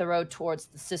and take the road towards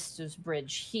the Sisters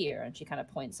Bridge here, and she kind of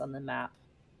points on the map.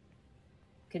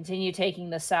 Continue taking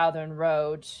the southern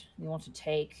road. You want to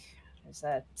take, there's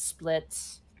that split.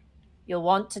 You'll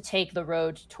want to take the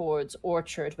road towards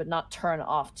Orchard, but not turn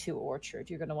off to Orchard.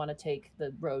 You're going to want to take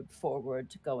the road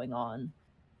forward going on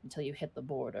until you hit the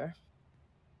border.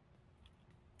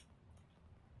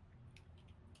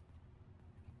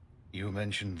 You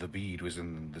mentioned the bead was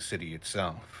in the city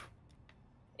itself.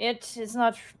 It is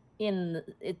not in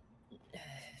it.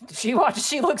 She watches.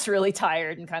 She looks really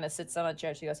tired and kind of sits on a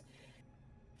chair. She goes,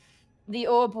 "The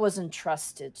orb was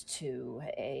entrusted to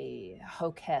a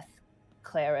Hoketh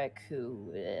cleric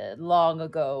who long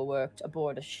ago worked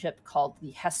aboard a ship called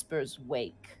the Hesper's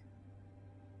Wake."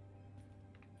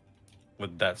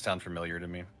 Would that sound familiar to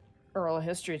me? Roll a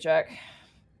history check.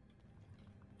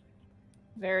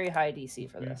 Very high DC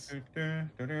for this.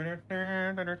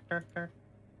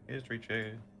 History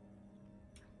check.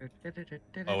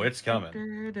 Oh, it's coming.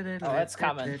 Oh, it's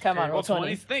coming. Come on, roll 20.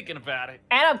 He's thinking about it.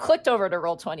 And I've clicked over to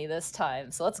roll 20 this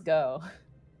time, so let's go.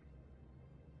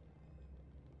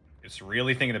 It's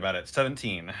really thinking about it.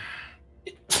 17.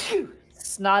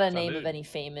 It's not a name Salud. of any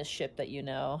famous ship that you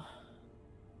know.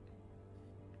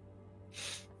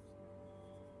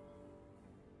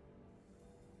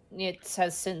 It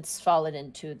has since fallen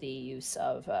into the use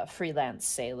of freelance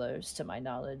sailors, to my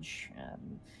knowledge.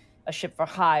 A ship for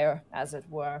hire, as it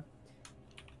were.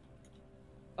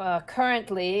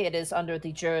 Currently, it is under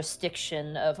the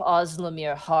jurisdiction of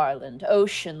Oslamir Harland,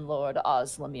 Ocean Lord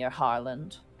Oslamir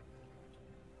Harland.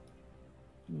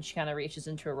 And she kind of reaches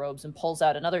into her robes and pulls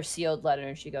out another sealed letter,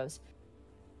 and she goes...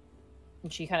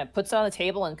 And she kind of puts it on the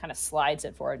table and kind of slides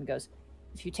it forward and goes,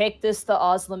 "If you take this to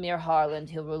Oslamir Harland,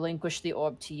 he'll relinquish the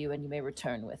orb to you, and you may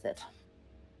return with it."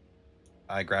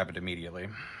 I grab it immediately.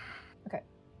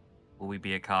 Will we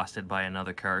be accosted by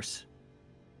another curse?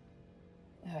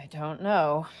 I don't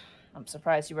know. I'm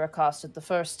surprised you were accosted the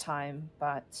first time,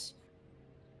 but...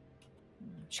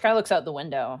 She kind of looks out the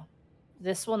window.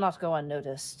 This will not go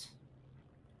unnoticed.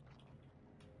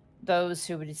 Those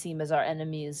who would seem as our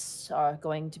enemies are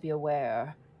going to be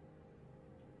aware.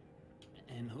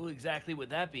 And who exactly would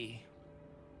that be?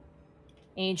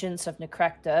 Agents of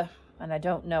Necrecta, and I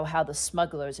don't know how the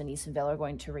smugglers in Eastonville are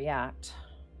going to react.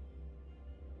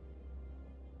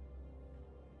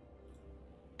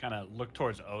 Kind of look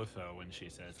towards Otho when she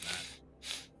says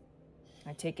that.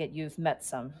 I take it you've met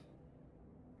some.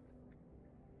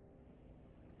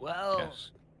 Well,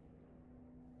 Yes.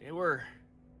 they were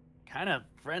kind of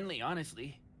friendly,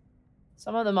 honestly.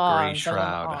 Some of them are, Grey and some of them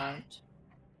Shroud. aren't.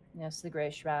 Yes, the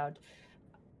Grey Shroud.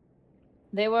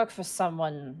 They work for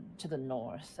someone to the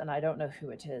north, and I don't know who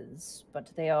it is,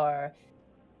 but they are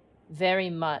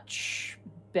very much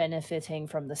benefiting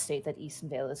from the state that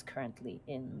Eastonvale is currently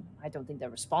in. I don't think they're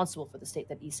responsible for the state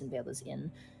that Eastonvale is in,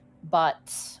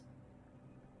 but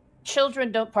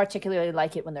children don't particularly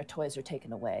like it when their toys are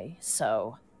taken away,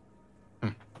 so...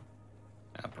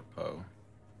 Apropos.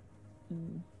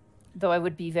 Though I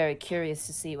would be very curious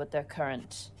to see what their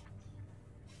current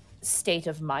state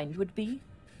of mind would be.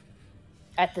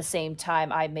 At the same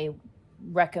time, I may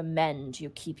recommend you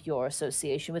keep your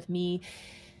association with me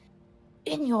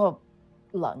in your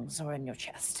lungs or in your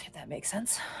chest, if that makes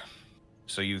sense.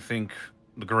 So you think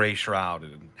the Grey Shroud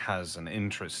has an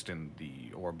interest in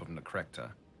the Orb of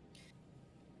Necrecta?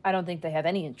 I don't think they have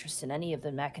any interest in any of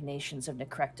the machinations of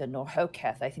Necrecta nor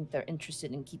Hoketh. I think they're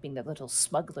interested in keeping their little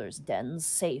smugglers' dens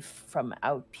safe from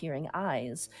out-peering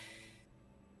eyes.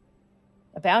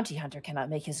 A bounty hunter cannot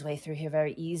make his way through here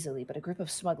very easily, but a group of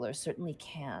smugglers certainly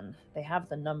can. They have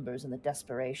the numbers and the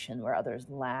desperation where others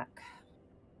lack.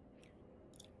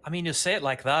 I mean, you say it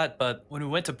like that, but when we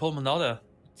went to Pulmonada,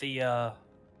 the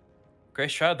Grey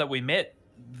Shroud that we met,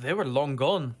 they were long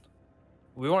gone.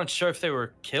 We weren't sure if they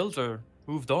were killed or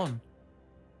moved on.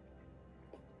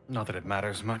 Not that it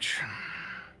matters much.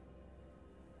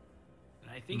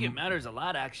 I think it matters a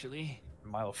lot, actually.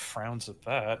 Milo frowns at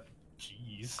that.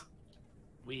 Jeez.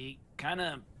 We kind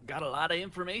of got a lot of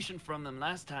information from them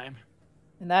last time.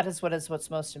 And that is what's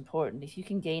most important. If you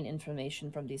can gain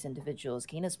information from these individuals,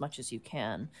 gain as much as you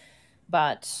can.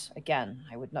 But again,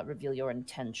 I would not reveal your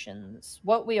intentions.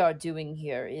 What we are doing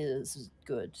here is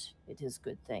good. It is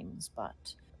good things,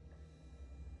 but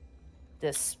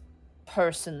this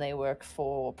person they work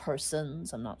for, or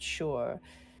persons, I'm not sure,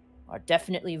 are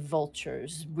definitely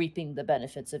vultures reaping the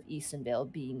benefits of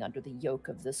Eastonvale being under the yoke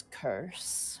of this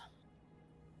curse.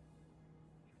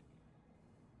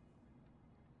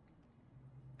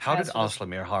 How did As for this-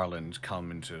 Oslamir Harland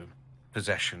come into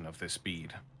possession of this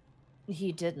bead?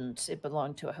 He didn't. It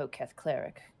belonged to a Hoketh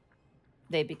cleric.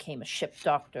 They became a ship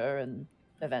doctor and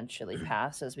eventually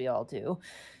passed, as we all do,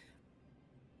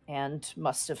 and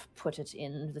must have put it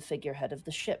in the figurehead of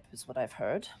the ship, is what I've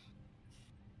heard.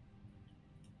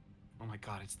 Oh my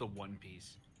god, it's the One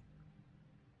Piece.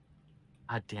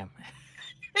 God damn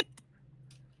it.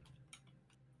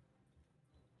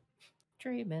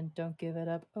 Dreamin', don't give it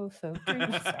up. Otho,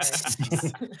 dreamin'. Sorry.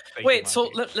 Thank you, Wait, so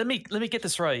Monty. let me get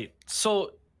this right.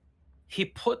 So he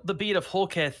put the bead of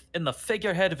Holketh in the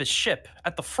figurehead of his ship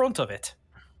at the front of it.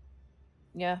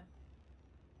 Yeah.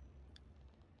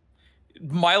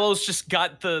 Milo's just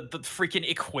got the freaking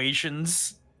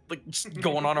equations like just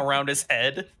going on around his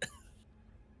head.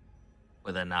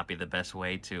 Would that not be the best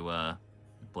way to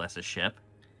bless a ship?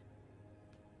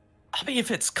 I mean,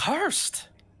 if it's cursed,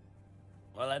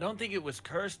 Well, I don't think it was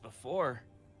cursed before.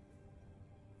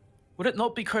 would it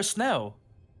not be cursed now?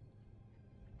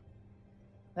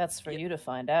 That's for you to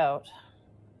find out.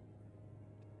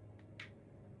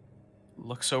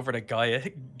 Looks over to Gaia.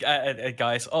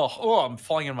 Guys, oh, I'm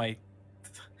falling in my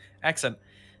accent.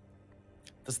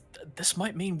 This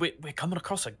might mean we're coming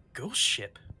across a ghost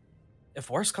ship. If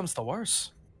worse comes to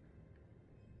worse.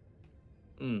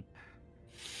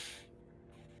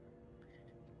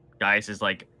 Gaius is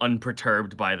like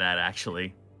unperturbed by that,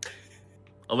 actually.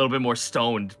 A little bit more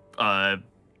stoned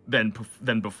than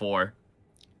before.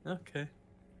 Okay.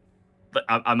 But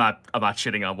I'm not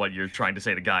shitting on what you're trying to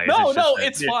say to Gaius. No, It's just that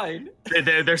it's fine.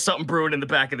 There's something brewing in the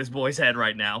back of this boy's head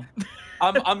right now.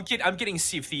 I'm getting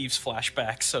Sea of Thieves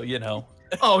flashbacks, so you know.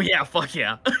 Oh yeah, fuck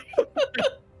yeah.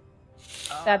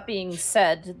 That being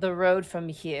said, the road from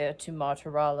here to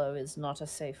Martiralo is not a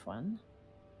safe one.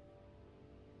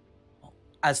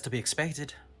 As to be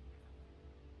expected.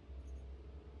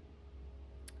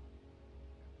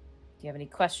 Do you have any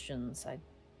questions? I'd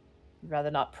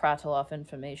rather not prattle off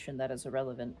information that is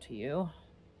irrelevant to you.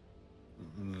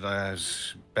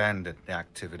 There's bandit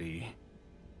activity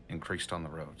increased on the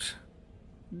roads.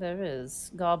 There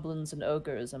is. Goblins and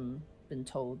ogres, I've been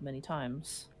told many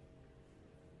times.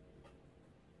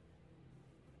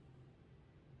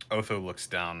 Otho looks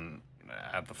down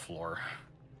at the floor.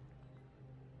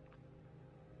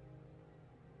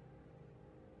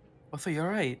 Otho, you're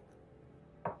right.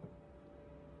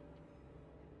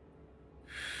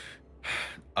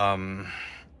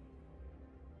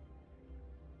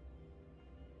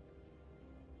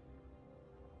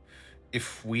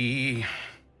 If we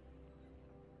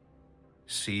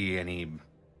see any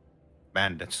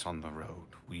bandits on the road,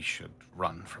 we should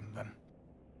run from them.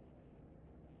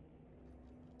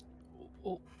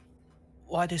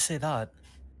 Why do you say that?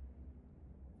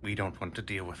 We don't want to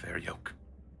deal with their yoke.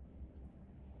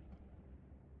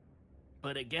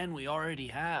 But again, we already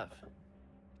have.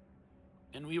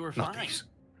 And we were Not fine. these.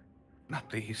 Not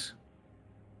these.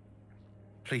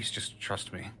 Please just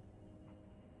trust me.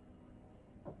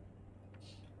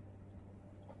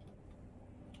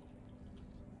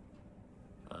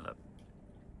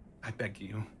 I beg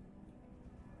you.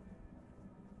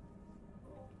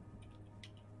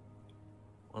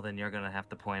 Well, then you're gonna have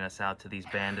to point us out to these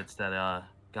bandits that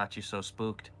got you so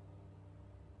spooked.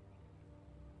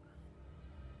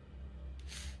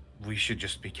 We should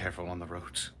just be careful on the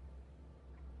roads.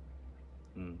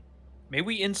 May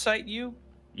we insight you?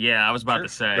 Yeah, I was about Sure. to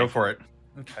say. Go for it.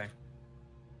 Okay.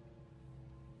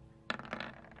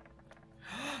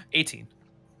 18.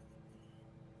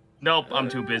 Nope, I'm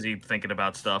too busy thinking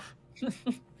about stuff.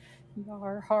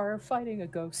 Yar, fighting a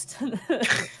ghost.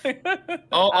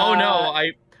 Oh no,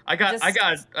 I got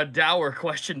just- a dour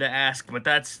question to ask, but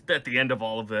that's at the end of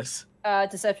all of this.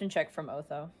 Deception check from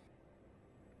Otho.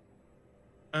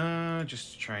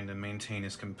 Just trying to maintain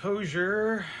his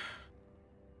composure.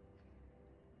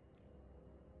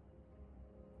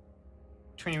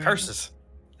 20 Curses.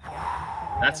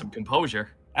 That's some composure.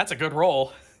 That's a good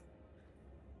roll.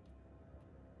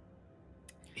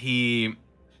 He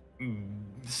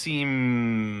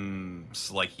seems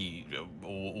like he,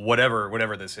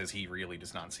 whatever this is, he really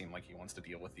does not seem like he wants to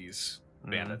deal with these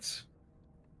bandits.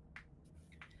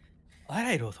 All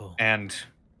right, Otho. And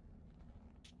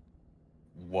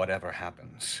whatever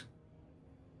happens,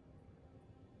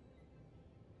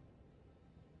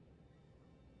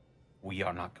 we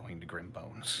are not going to Grim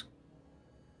Bones.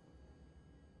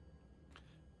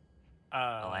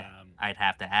 Well, I'd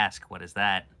have to ask, what is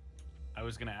that? I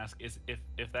was gonna ask,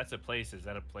 if that's a place, is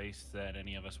that a place that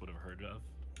any of us would have heard of?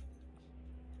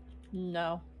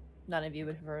 No, none of you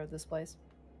would have heard of this place.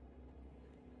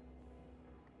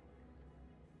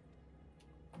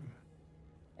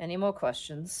 Any more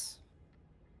questions?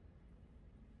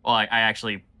 Well, I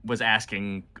actually was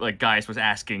asking, like, Gaius was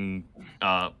asking,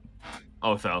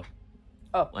 Otho.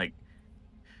 Oh. Like,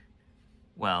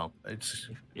 well,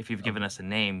 if you've given us a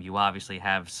name, you obviously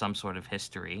have some sort of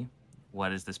history.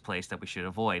 What is this place that we should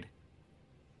avoid?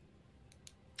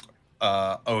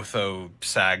 Otho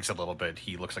sags a little bit.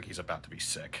 He looks like he's about to be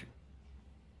sick.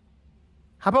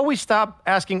 How about we stop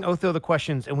asking Otho the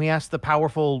questions and we ask the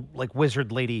powerful, like,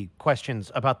 wizard lady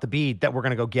questions about the bead that we're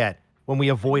going to go get when we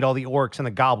avoid all the orcs and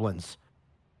the goblins?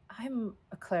 I'm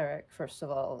a cleric, first of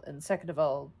all, and second of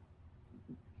all,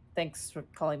 thanks for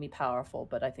calling me powerful,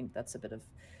 but I think that's a bit of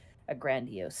a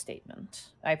grandiose statement.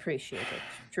 I appreciate it.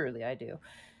 Truly, I do.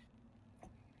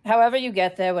 However you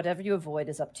get there, whatever you avoid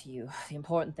is up to you. The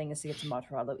important thing is to get to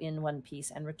Martiralo in one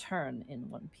piece and return in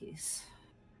one piece.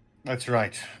 That's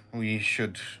right. We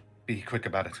should be quick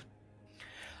about it.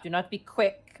 Do not be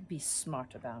quick, be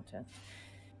smart about it.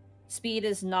 Speed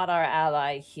is not our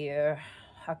ally here.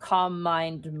 A calm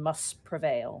mind must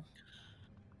prevail.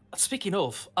 Speaking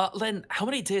of, Len, how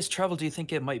many days travel do you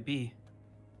think it might be?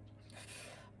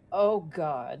 Oh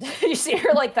God. You see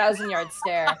her like 1,000-yard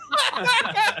stare.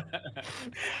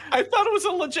 I thought it was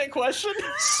a legit question.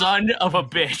 Son of a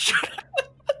bitch.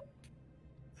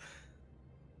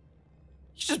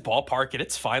 You just ballpark it.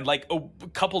 It's fine. Like a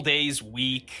couple days,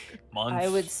 week, month. I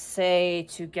would say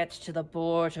to get to the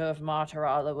border of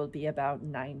Martiralo will be about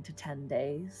 9 to 10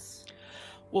 days.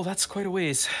 Well, that's quite a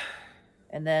ways.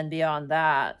 And then beyond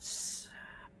that,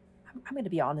 I'm going to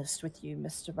be honest with you,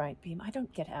 Mr. Brightbeam. I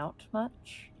don't get out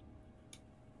much.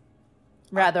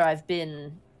 Rather, I've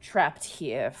been trapped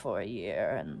here for a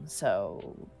year, and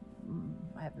so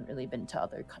I haven't really been to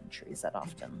other countries that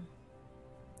often.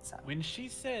 So. When she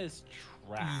says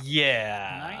trap, Yeah.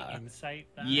 can I insight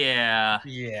that? Yeah.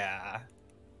 Yeah.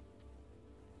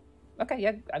 Okay,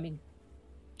 yeah, I mean,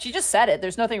 she just said it.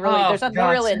 There's nothing really, there's no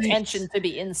real intention to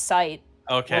be insight.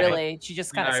 Okay. Really, she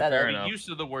just kind of said fair it. enough. The use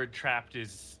of the word trapped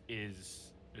is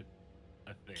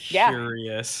a thing. Yeah.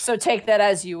 Curious. So take that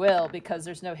as you will, because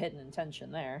there's no hidden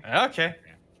intention there. Okay.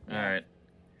 All right.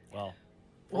 Well,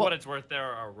 for Well- what it's worth, there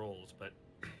are rules, but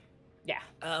Yeah.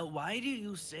 why do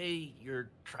you say you're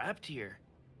trapped here?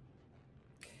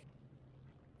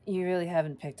 You really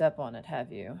haven't picked up on it,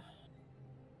 have you?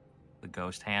 The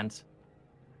ghost hands?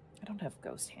 I don't have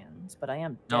ghost hands, but I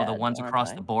am No, dead, the ones aren't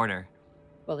across I? the border.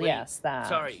 Well, Wait, yes, that.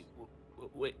 Sorry,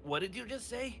 wait, what did you just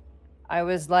say? I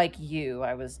was like you.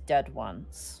 I was dead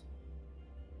once.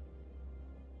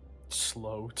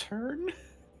 Slow turn.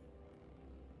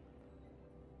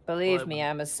 Believe But- me,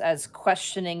 I'm as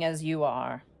questioning as you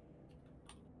are.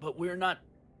 But we're not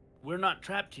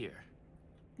trapped here.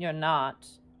 You're not.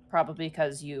 Probably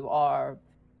because you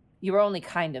were only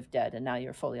kind of dead and now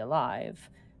you're fully alive.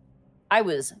 I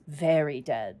was very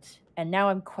dead, and now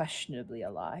I'm questionably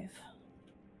alive.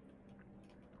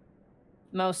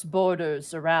 Most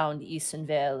borders around Eastern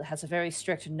Vale has a very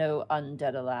strict no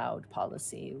undead allowed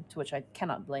policy, to which I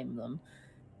cannot blame them.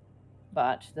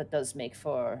 But that does make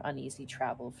for uneasy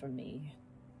travel for me.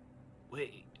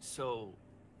 Wait, so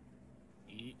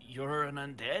you're an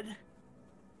undead?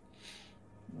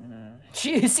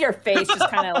 You see her face just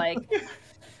kind of like,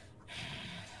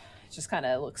 just kind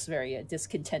of looks very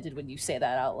discontented when you say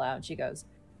that out loud. She goes,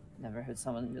 "Never heard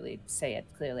someone really say it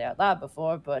clearly out loud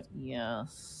before, but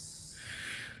yes."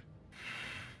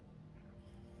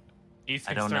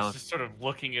 Easton don't know starts if- just sort of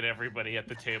looking at everybody at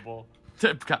the table.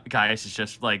 Gaius is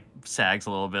just like sags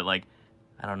a little bit like,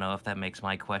 I don't know if that makes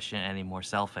my question any more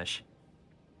selfish.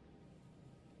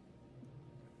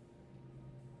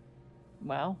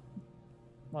 Well,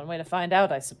 one way to find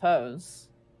out, I suppose.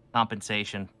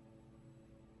 Compensation.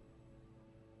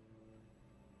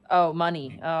 Oh,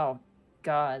 money. Oh,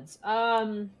 gods.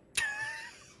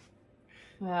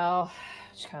 Well,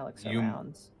 she kind of looks You-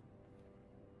 around.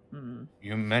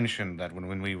 You mentioned that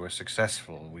when we were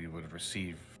successful, we would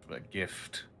receive a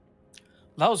gift.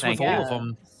 That was Thank with you. all of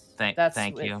them. Thank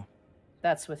with, you.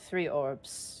 That's with 3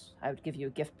 orbs. I would give you a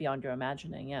gift beyond your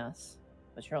imagining, yes.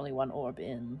 But you're only 1 orb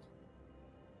in.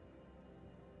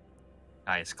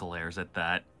 Gaius glares at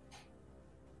that.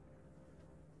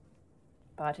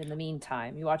 But in the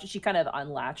meantime, you watch as she kind of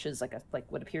unlatches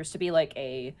like what appears to be like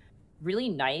a really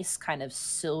nice kind of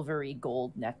silvery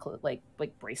gold necklace, like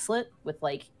bracelet with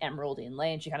like emerald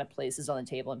inlay, and she kind of places it on the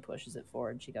table and pushes it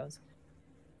forward. She goes,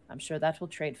 "I'm sure that will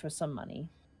trade for some money.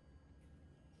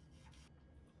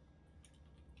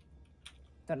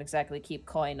 Don't exactly keep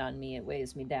coin on me, it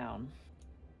weighs me down.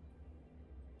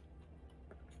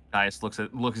 Caius looks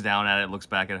down at it, looks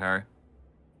back at her.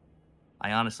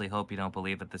 I honestly hope you don't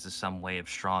believe that this is some way of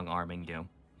strong arming you.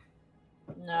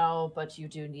 No, but you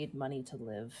do need money to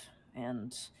live.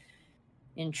 And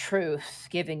in truth,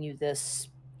 giving you this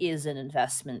is an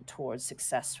investment towards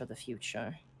success for the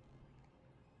future.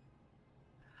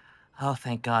 Oh,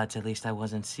 thank God. At least I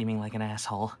wasn't seeming like an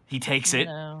asshole. He takes it.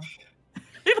 No.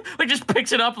 He like just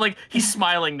picks it up. Like he's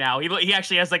smiling now. He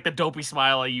actually has like the dopey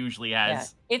smile he usually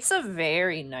has. Yeah, it's a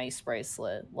very nice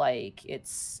bracelet. Like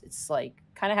it's like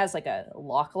kind of has like a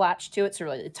lock latch to it, so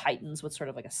it tightens with sort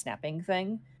of like a snapping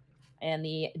thing. And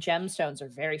the gemstones are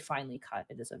very finely cut.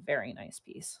 It is a very nice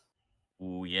piece.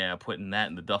 Ooh, yeah, putting that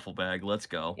in the duffel bag. Let's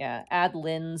go. Yeah, add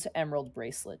Lynn's emerald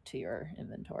bracelet to your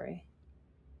inventory.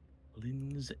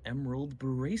 Lynn's emerald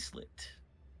bracelet.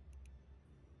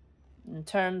 In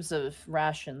terms of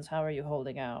rations, how are you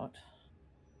holding out?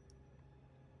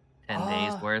 10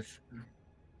 days worth.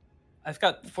 I've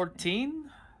got 14.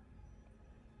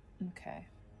 Okay.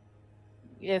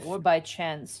 If by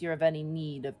chance you're of any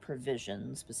need of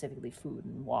provisions, specifically food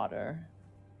and water,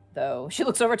 though she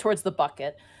looks over towards the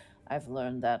bucket, I've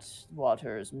learned that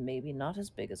water is maybe not as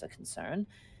big as a concern.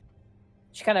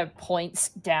 She kind of points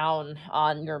down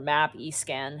on your map,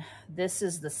 Escan. This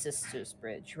is the Sisters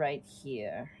Bridge right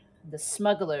here. The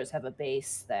smugglers have a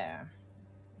base there.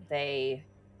 They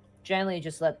generally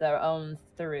just let their own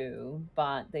through,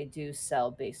 but they do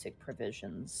sell basic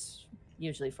provisions,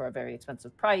 usually for a very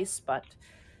expensive price, but,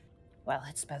 well,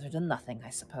 it's better than nothing,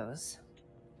 I suppose.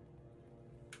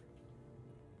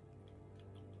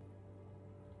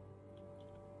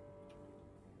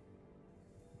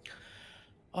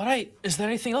 All right. Is there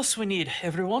anything else we need,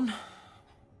 everyone?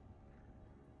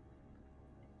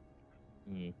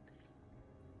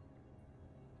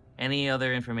 Any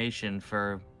other information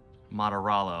for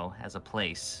Mataralo as a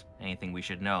place? Anything we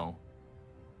should know?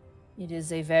 It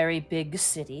is a very big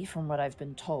city, from what I've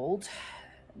been told.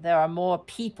 There are more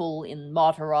people in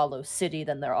Mataralo City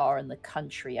than there are in the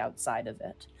country outside of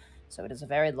it, so it is a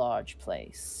very large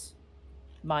place.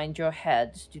 Mind your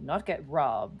head, do not get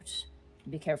robbed.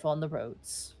 Be careful on the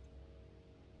roads.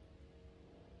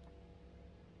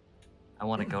 I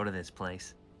want to go to this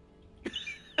place.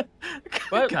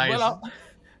 Well, Guys.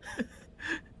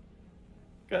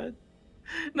 Good.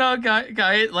 No,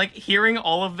 guy, like hearing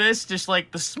all of this, just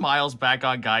like the smiles back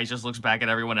on Guy, just looks back at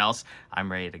everyone else.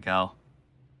 I'm ready to go.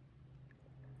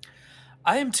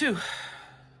 I am too. What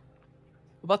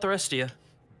about the rest of you?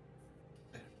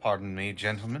 Pardon me,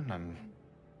 gentlemen. I'm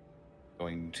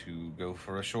going to go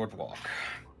for a short walk.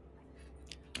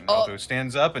 And Otho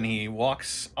stands up and he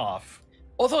walks off.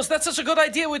 Although that's such a good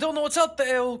idea, we don't know what's out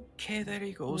there. Okay, there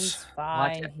he goes. He's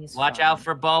fine. Watch out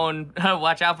for bone.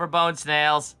 Watch out for bone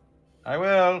snails. I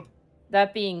will.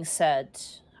 That being said,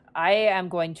 I am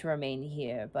going to remain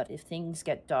here, but if things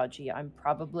get dodgy, I'm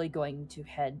probably going to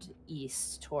head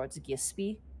east towards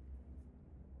Gisby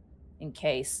in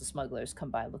case the smugglers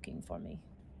come by looking for me,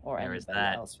 or Where is anybody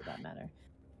that? else for that matter.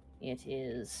 It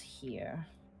is here.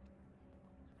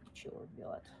 She'll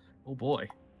reveal it. Oh boy.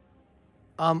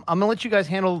 I'm gonna let you guys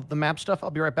handle the map stuff.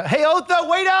 I'll be right back. Hey, Otho,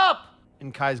 wait up!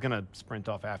 And Kai's gonna sprint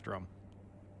off after him.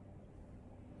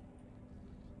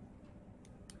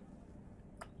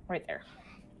 Right there.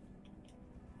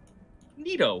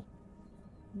 Neato.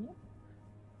 All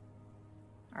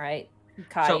right,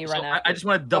 Kai, So, you run so out. I just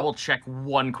want to double check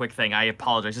one quick thing. I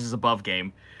apologize. This is above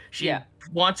game. She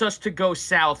wants us to go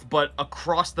south, but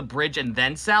across the bridge and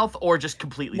then south, or just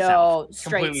completely south? No,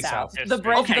 straight Completely south. south. The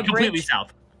bridge. Okay, the completely bridge,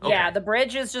 south. Yeah, Okay. the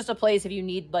bridge is just a place if you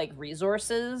need like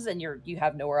resources and you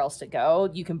have nowhere else to go,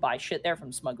 you can buy shit there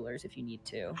from smugglers if you need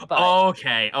to. But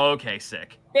Okay,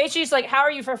 sick. basically, she's like, "How are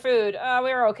you for food?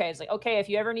 We're okay." It's like, "Okay, if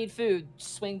you ever need food,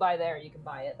 swing by there. You can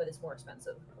buy it, but it's more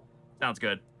expensive." Sounds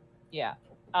good. Yeah.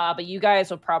 But you guys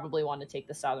will probably want to take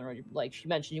the southern road. Like she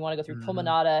mentioned, you want to go through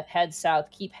Pulmonata, head south,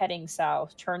 keep heading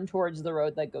south, turn towards the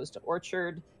road that goes to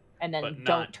Orchard, and then But don't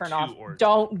not turn to off. Orchard.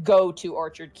 Don't go to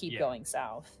Orchard. Keep Yeah. going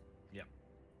south.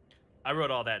 I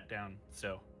wrote all that down,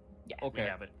 so Yeah. we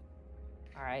have it.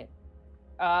 All right.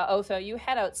 Otho, you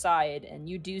head outside, and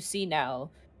you do see now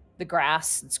the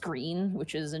grass. It's green,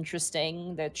 which is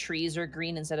interesting. The trees are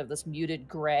green instead of this muted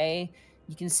gray.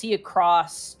 You can see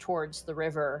across towards the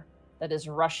river that is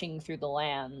rushing through the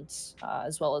land,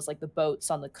 as well as like the boats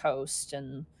on the coast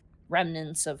and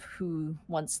remnants of who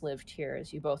once lived here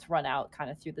as you both run out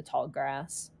kind of through the tall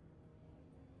grass.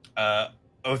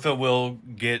 Otho will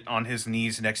get on his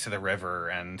knees next to the river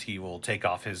and he will take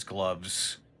off his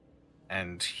gloves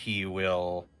and he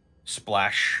will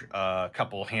splash a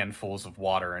couple handfuls of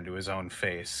water into his own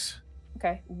face.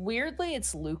 Okay. Weirdly,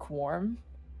 it's lukewarm,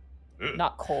 Ugh.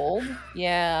 not cold.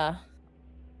 Yeah.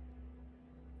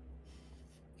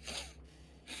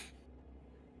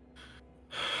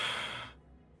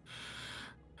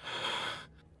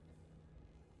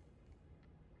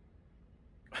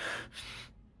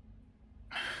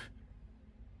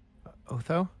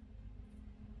 Otho?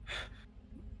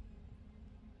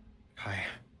 Hi.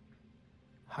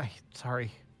 Hi,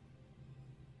 sorry.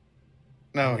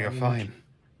 No, I you're didn't want fine. you-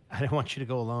 I didn't want you to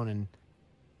go alone, and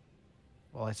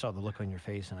well, I saw the look on your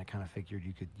face, and I kind of figured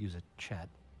you could use a chat.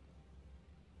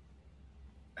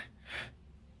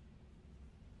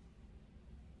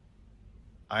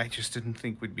 I just didn't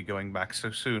think we'd be going back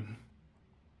so soon.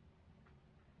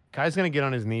 Kai's gonna get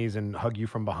on his knees and hug you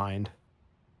from behind.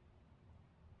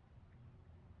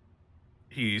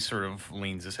 He sort of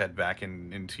leans his head back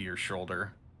into your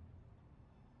shoulder.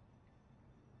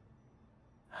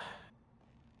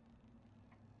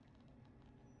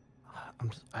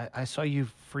 I saw you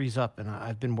freeze up, and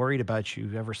I've been worried about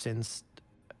you ever since.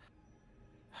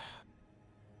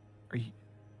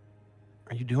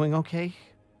 Are you doing okay?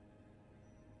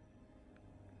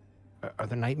 Are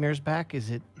the nightmares back?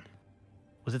 Was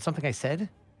it something I said?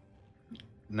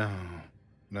 No,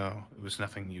 it was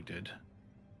nothing you did,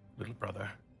 little brother.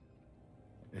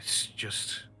 It's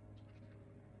just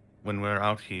when we're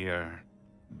out here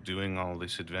doing all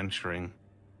this adventuring,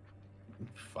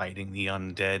 fighting the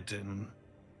undead and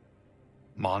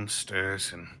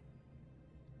monsters and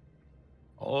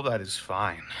all that is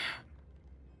fine.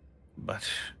 But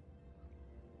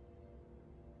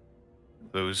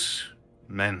those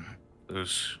men,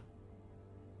 those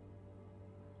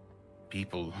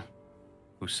people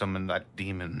who summoned that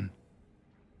demon,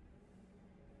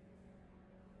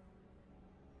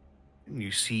 and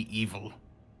you see evil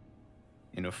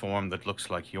in a form that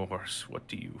looks like yours, what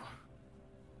do you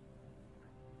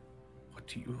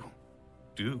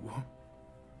do?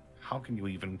 How can you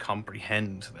even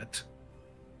comprehend that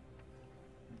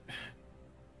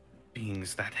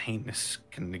beings that heinous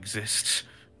can exist,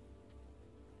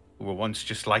 who were once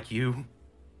just like you?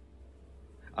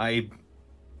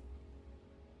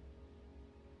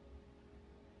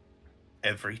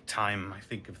 Every time I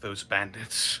think of those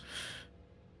bandits,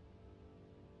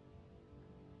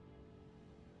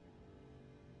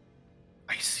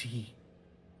 I see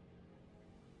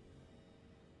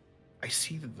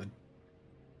the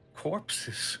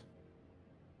corpses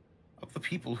of the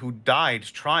people who died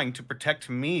trying to protect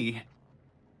me,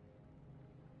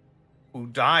 who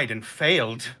died and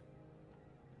failed,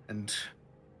 and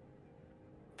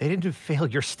They didn't fail.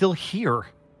 You're still here.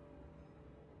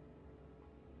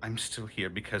 I'm still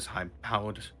here because I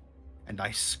bowed and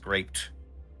I scraped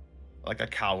like a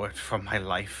coward for my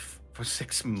life for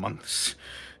 6 months.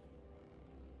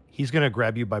 He's gonna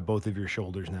grab you by both of your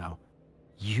shoulders now.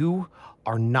 You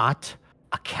are not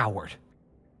a coward.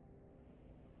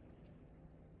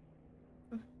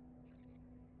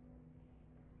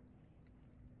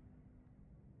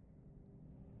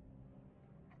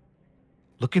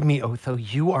 Look at me, Otho.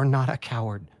 You are not a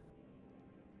coward.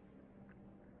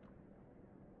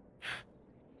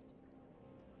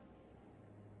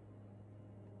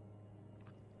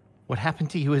 What happened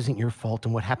to you isn't your fault,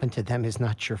 and what happened to them is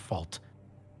not your fault.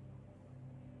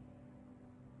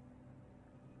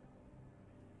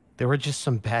 There were just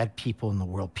some bad people in the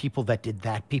world. People that did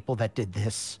that, people that did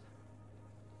this.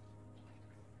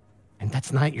 And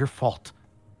that's not your fault.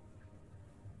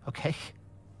 Okay?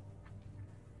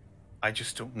 I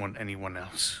just don't want anyone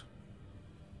else.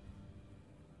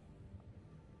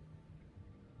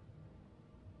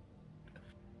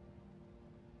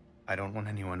 I don't want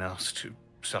anyone else to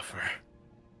suffer.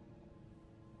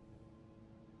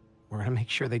 We're gonna make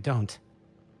sure they don't.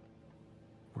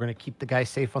 We're gonna keep the guy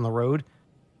safe on the road.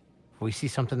 If we see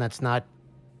something that's not,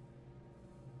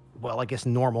 well, I guess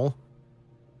normal,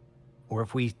 or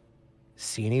if we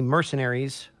see any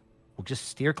mercenaries, we'll just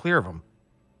steer clear of them.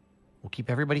 We'll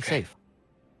keep everybody safe.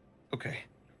 Okay.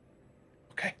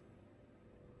 Okay.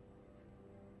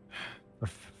 But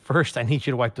first, I need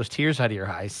you to wipe those tears out of your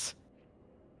eyes.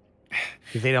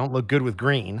 Because they don't look good with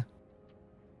green.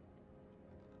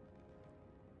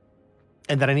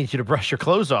 And then I need you to brush your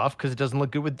clothes off because it doesn't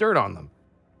look good with dirt on them.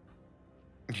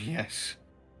 Yes.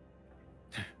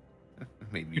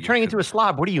 Maybe You're turning into a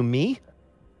slob. What are you, me?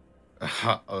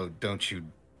 Oh, don't you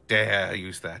dare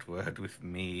use that word with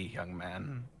me, young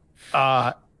man.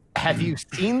 Have you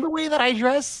seen the way that I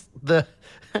dress?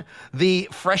 The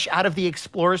fresh out of the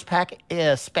Explorers pack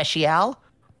special?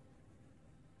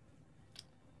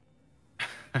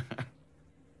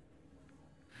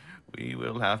 We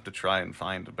will have to try and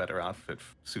find a better outfit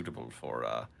suitable for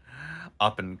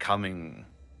up and coming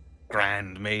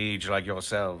grand mage like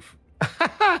yourself.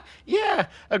 Yeah,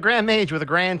 a grand mage with a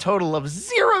grand total of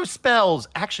 0 spells.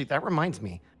 Actually, that reminds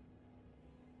me.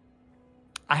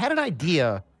 I had an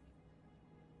idea.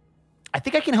 I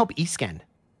think I can help Eastend.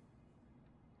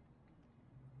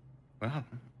 Well,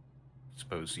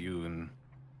 suppose you and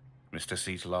Mr.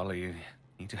 Seatlolly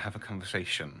need to have a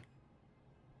conversation.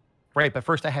 Right, but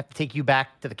first I have to take you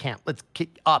back to the camp. Let's get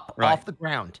up Right. off the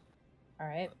ground. All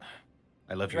right.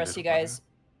 I love The you, rest of you little brother. guys.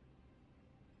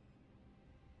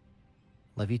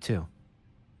 Love you too.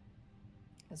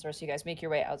 As the rest of you guys make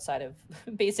your way outside of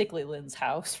basically Lynn's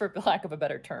house, for lack of a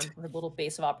better term, her little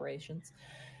base of operations.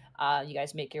 You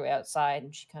guys make your way outside,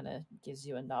 and she kind of gives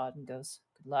you a nod and goes,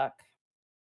 "Good luck."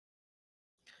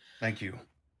 Thank you.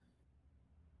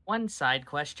 One side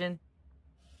question.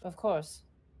 Of course.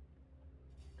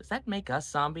 Does that make us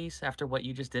zombies after what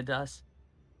you just did to us?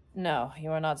 No,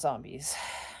 you are not zombies.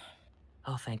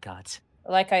 Oh, thank God.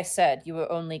 Like I said, you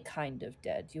were only kind of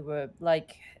dead. You were,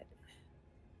 like,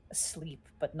 asleep,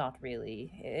 but not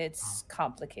really. It's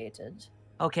complicated.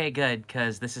 Okay, good,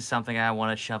 because this is something I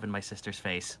want to shove in my sister's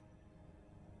face.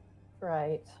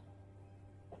 Right.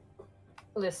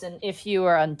 Listen, if you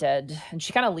were undead, and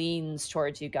she kind of leans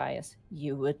towards you guys,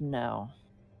 you would know.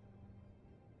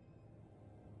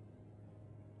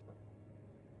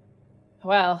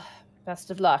 Well,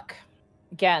 best of luck.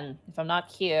 Again, if I'm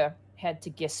not here, head to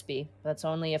Gisby. That's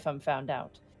only if I'm found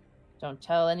out. Don't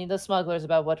tell any of the smugglers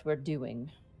about what we're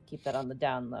doing. Keep that on the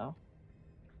down low.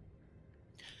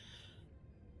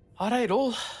 All right,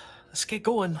 all. Let's get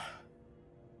going.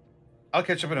 I'll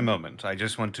catch up in a moment. I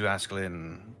just want to ask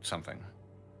Lynn something.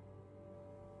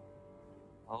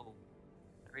 Oh,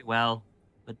 very well.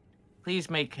 But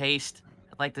please make haste.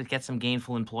 I'd like to get some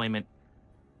gainful employment.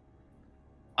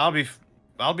 I'll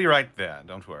be right there.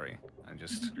 Don't worry. I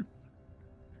just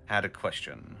had a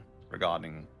question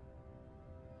regarding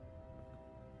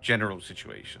general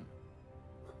situation.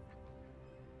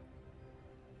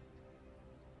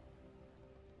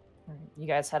 Alright, you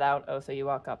guys head out. Otho, you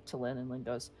walk up to Lynn, and Lynn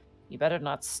goes, "You better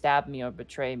not stab me or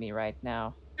betray me right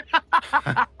now."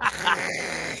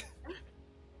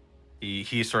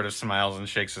 He sort of smiles and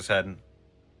shakes his head.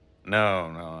 No,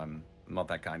 I'm not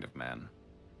that kind of man.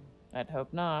 I'd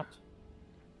hope not.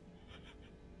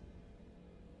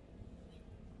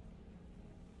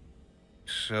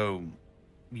 So,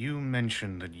 you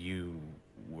mentioned that you're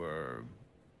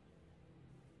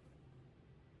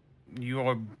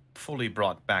fully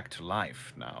brought back to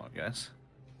life now, yes?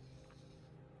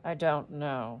 I don't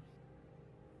know.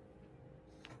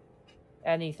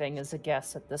 Anything is a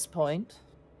guess at this point.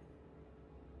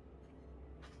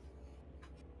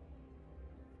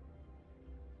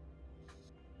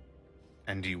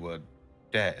 And you were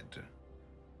dead.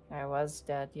 I was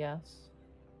dead, yes.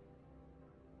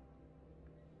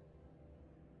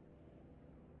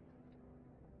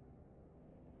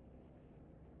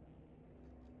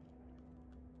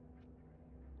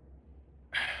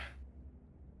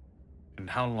 And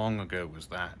how long ago was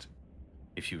that,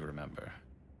 if you remember?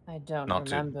 I don't Not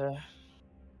to- remember.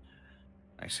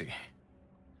 I see.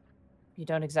 You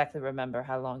don't exactly remember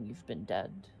how long you've been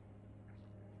dead,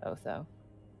 Otho.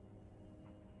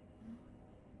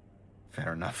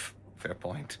 Fair enough. Fair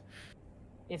point.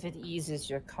 If it eases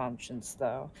your conscience,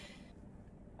 though,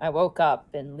 I woke up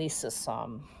in Lisa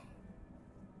Som.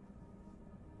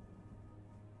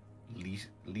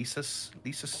 Lisa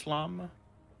Slum?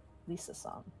 Lisa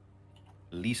Som.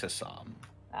 Lisa Som.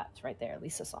 That's right there,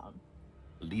 Lisa Som.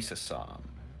 Lisa Som.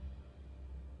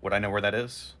 Would I know where that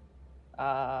is?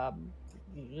 No.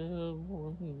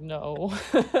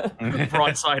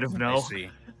 Broadside of I no. see.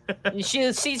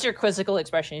 She sees your quizzical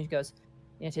expression. She goes,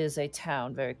 "It is a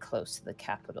town very close to the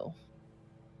capital.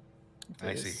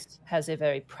 I see. Has a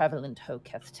very prevalent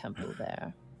Hoketh temple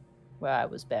there, where I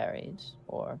was buried,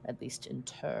 or at least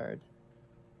interred."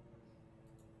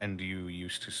 And you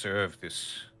used to serve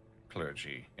this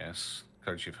clergy, yes?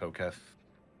 Clergy of Hoketh?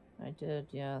 I did,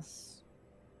 yes.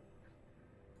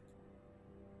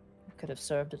 I could have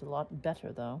served it a lot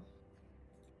better, though.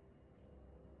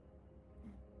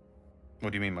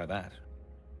 What do you mean by that?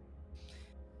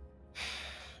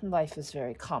 Life is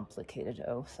very complicated,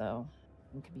 Otho.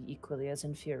 It can be equally as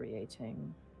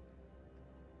infuriating.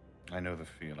 I know the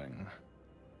feeling.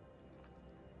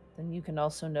 Then you can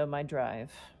also know my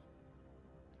drive.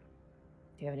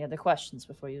 Do you have any other questions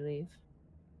before you leave?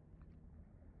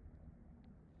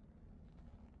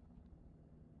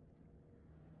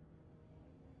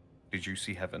 Did you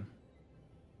see heaven?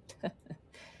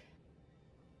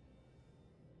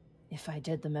 If I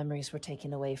did, the memories were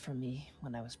taken away from me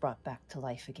when I was brought back to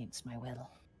life against my will.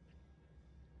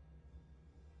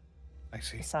 I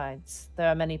see. Besides, there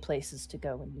are many places to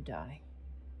go when you die.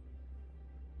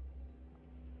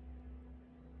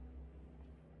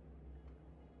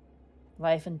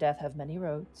 Life and death have many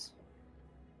roads.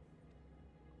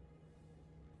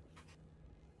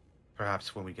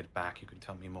 Perhaps when we get back, you can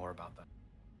tell me more about that.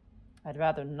 I'd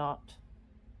rather not.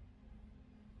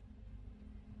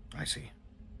 I see.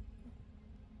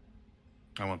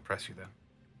 I won't press you then.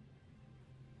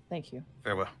 Thank you.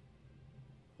 Farewell.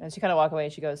 As you kind of walk away,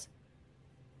 she goes,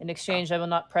 in exchange, I will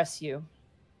not press you.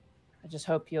 I just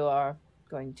hope you are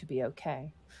going to be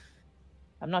okay.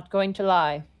 I'm not going to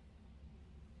lie.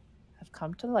 I've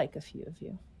come to like a few of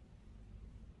you.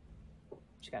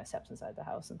 She kind of steps inside the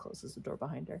house and closes the door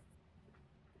behind her.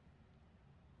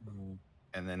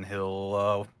 And then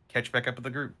he'll catch back up with the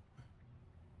group.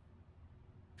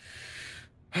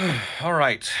 All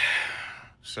right.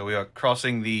 So we are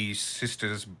crossing the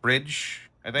Sisters Bridge,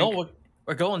 I think. No,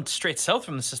 we're going straight south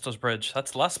from the Sisters Bridge.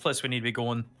 That's the last place we need to be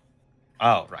going.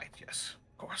 Oh, right. Yes,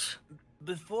 of course.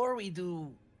 Before we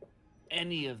do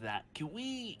any of that, can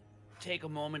we take a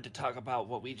moment to talk about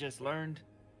what we just learned?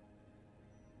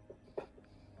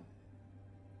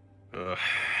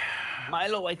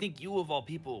 Milo, I think you of all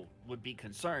people would be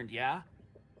concerned, yeah?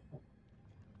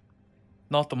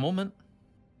 Not at the moment.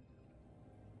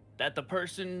 That the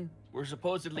person we're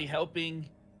supposedly helping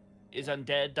is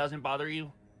undead doesn't bother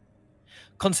you?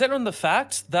 Considering the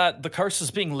fact that the curse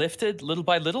is being lifted little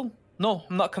by little, no,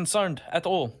 I'm not concerned at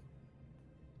all.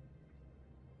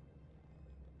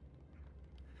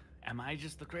 Am I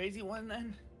just the crazy one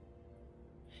then?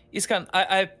 Iskan,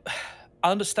 I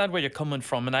understand where you're coming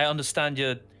from, and I understand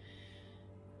your,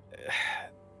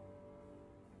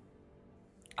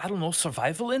 I don't know,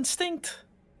 survival instinct?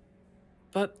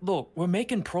 But look, we're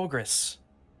making progress.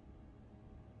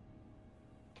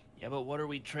 Yeah, but what are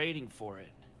we trading for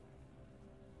it?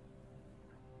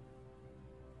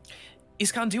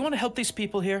 Iskan, do you want to help these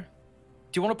people here?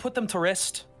 Do you want to put them to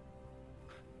rest?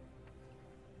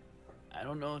 I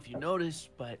don't know if you noticed,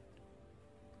 but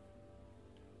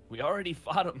we already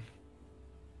fought them.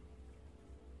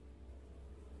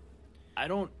 I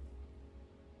don't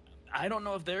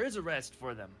know if there is a rest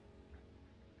for them.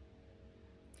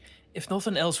 If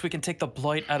nothing else, we can take the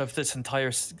blight out of this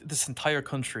entire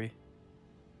country.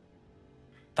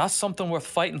 That's something worth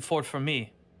fighting for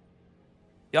me.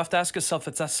 You have to ask yourself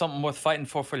if that's something worth fighting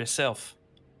for yourself.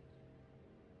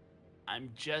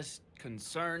 I'm just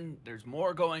concerned there's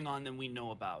more going on than we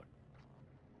know about.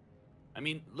 I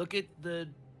mean, look at the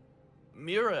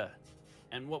Mira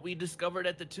and what we discovered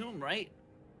at the tomb, right?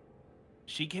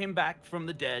 She came back from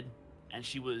the dead and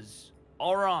she was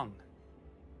all wrong.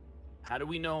 How do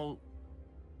we know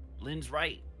Lynn's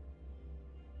right?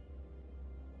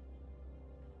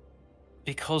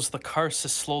 Because the curse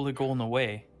is slowly going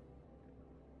away.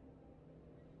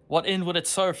 What end would it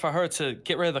serve for her to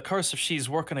get rid of the curse if she's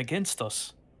working against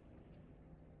us?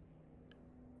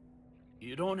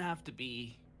 You don't have to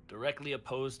be directly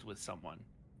opposed with someone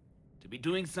to be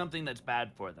doing something that's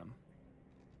bad for them.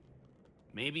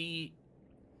 Maybe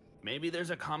there's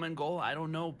a common goal, I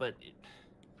don't know, but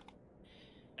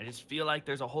I just feel like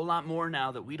there's a whole lot more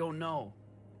now that we don't know.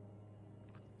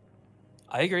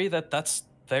 I agree that that's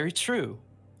very true.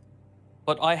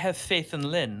 But I have faith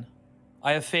in Lynn.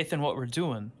 I have faith in what we're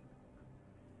doing.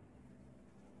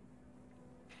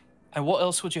 And what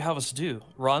else would you have us do?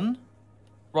 Run?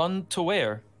 Run to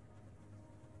where?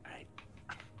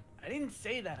 I didn't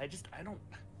say that. I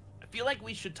feel like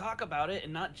we should talk about it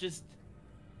and not just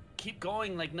keep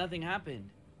going like nothing happened.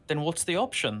 Then what's the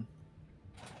option?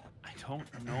 I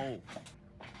don't know.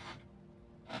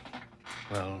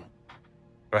 Well,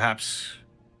 perhaps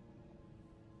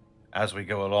as we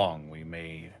go along, we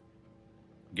may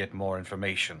get more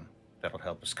information that'll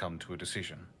help us come to a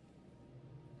decision.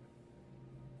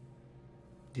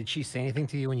 Did she say anything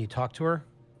to you when you talked to her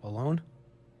alone?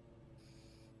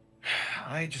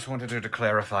 I just wanted her to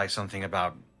clarify something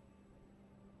about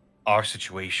our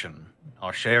situation,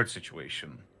 our shared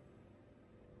situation.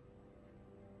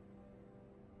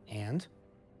 And?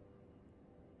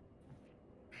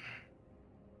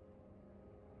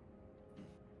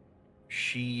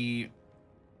 She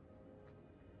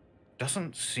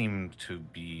doesn't seem to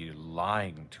be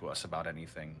lying to us about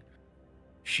anything.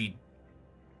 She,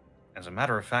 as a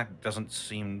matter of fact, doesn't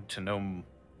seem to know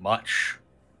much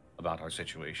about our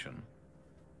situation.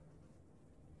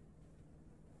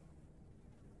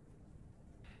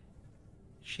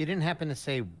 She didn't happen to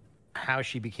say how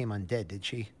she became undead, did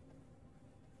she?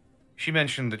 She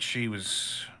mentioned that she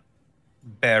was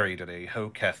buried at a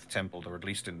Hoketh temple, or at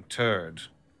least interred.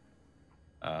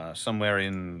 Somewhere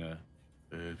in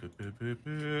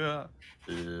Lysosome.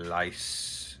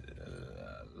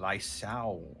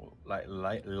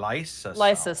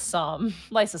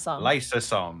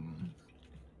 Lysosome.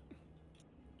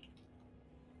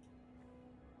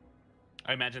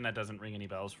 I imagine that doesn't ring any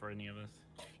bells for any of us.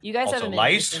 You guys Also haven't been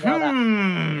lice. Shut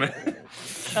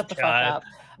the God.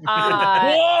 fuck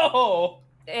up. Whoa!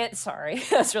 Sorry,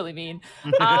 that's really mean.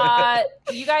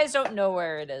 You guys don't know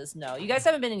where it is. No, you guys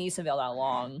haven't been in Eastonvale that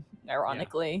long,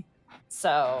 ironically.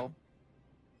 So,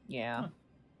 yeah.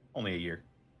 Only a year.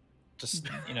 Just,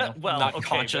 Well, not okay,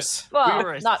 conscious. Well, We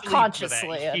were not asleep for that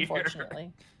consciously, year.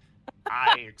 unfortunately.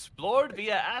 I explored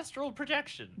via astral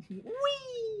projection.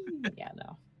 Whee! Yeah,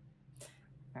 no.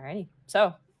 Alrighty.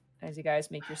 So, as you guys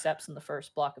make your steps in the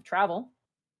first block of travel,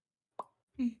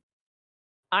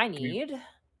 I need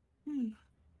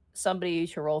somebody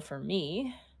to roll for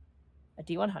me a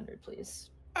D100, please.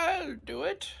 I'll do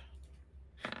it.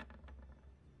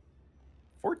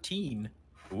 14.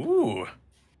 Ooh.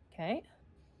 Okay.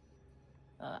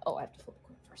 I have to flip a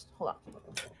coin first. Hold on.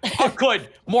 Oh, good.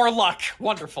 More luck.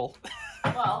 Wonderful.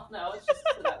 Well, no, it's just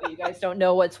so that way you guys don't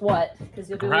know what's what. Because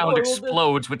you'll be like, Ground "Oh,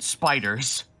 explodes with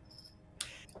spiders.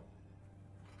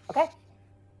 Okay.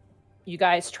 You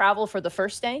guys travel for the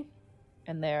first day,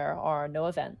 and there are no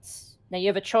events. Now you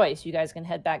have a choice. You guys can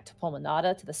head back to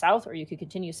Pulmonata to the south, or you could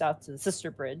continue south to the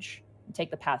Sister Bridge and take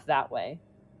the path that way.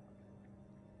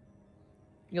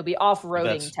 You'll be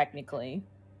off-roading, technically.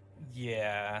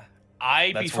 Yeah.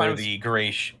 I'd be That's fine where with... the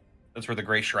gray. That's where the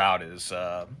gray shroud is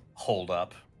holed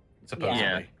up.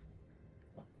 Supposedly.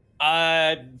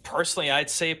 Personally, I'd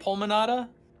say Pulmonata.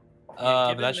 Yeah, But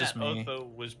given that's that just me. Otho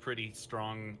was pretty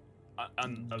strong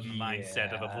on the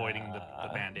mindset of avoiding the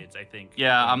band-aids, I think.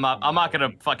 Yeah, I'm not Pulmonata gonna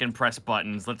would be- fucking press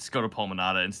buttons. Let's go to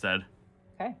Pulmonata instead.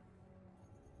 Okay.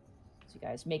 So you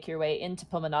guys make your way into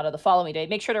Pulmonata the following day.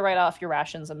 Make sure to write off your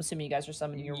rations. I'm assuming you guys are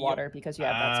summoning your water because you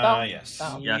have that spell. Yes.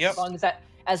 Yes.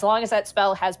 As long as that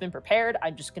spell has been prepared,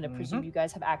 I'm just going to presume you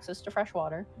guys have access to fresh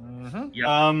water.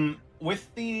 Yep.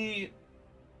 With the.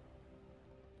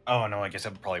 Oh no, I guess I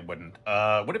probably wouldn't.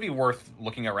 Would it be worth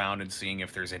looking around and seeing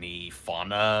if there's any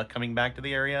fauna coming back to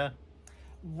the area?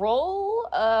 Roll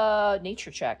a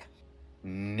nature check.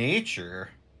 Nature.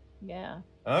 Yeah.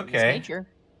 Use Okay. nature.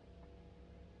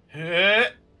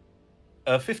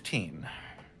 15.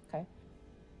 Okay.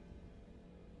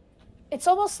 It's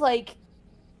almost like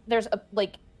there's a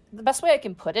the best way I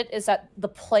can put it is that the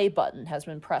play button has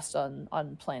been pressed on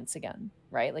plants again,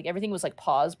 right? Like everything was like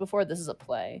paused before. This is a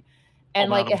play, and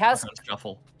Pulmonata like it was has. fucking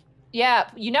shuffle. Yeah,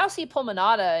 you now see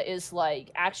Pulmonata is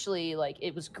like actually like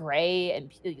it was gray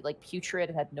and like putrid.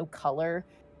 It had no color,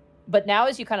 but now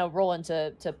as you kind of roll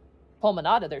into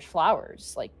Pulmonata, there's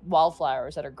flowers like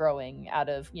wildflowers that are growing out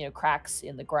of cracks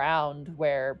in the ground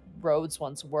where roads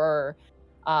once were.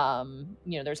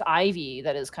 There's ivy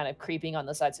that is kind of creeping on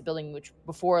the sides of the building, which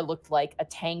before looked like a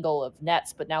tangle of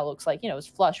nets, but now looks like it's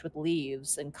flush with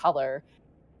leaves and color.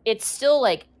 It's still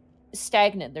like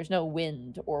stagnant. There's no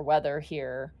wind or weather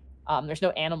here. There's no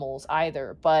animals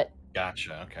either, but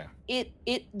Gotcha. Okay.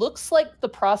 it looks like the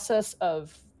process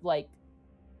of like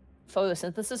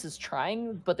photosynthesis is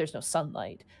trying, but there's no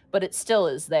sunlight. But it still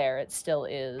is there. It still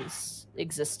is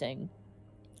existing.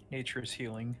 Nature is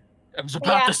healing. I was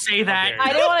about Yeah. to say that.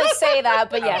 I didn't want to say that,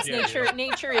 but How yes, dare you.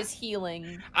 nature is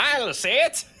healing. I'll say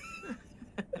it.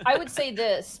 I would say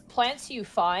this: plants you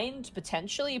find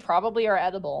potentially probably are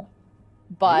edible,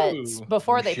 but Ooh.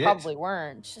 before they Shit. probably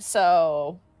weren't.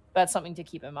 So that's something to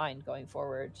keep in mind going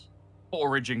forward.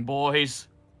 Foraging, boys.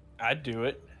 I'd do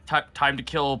it. Time to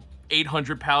kill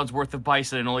 800 pounds worth of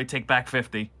bison and only take back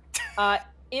 50.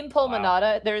 In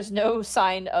Pulmonata, there's no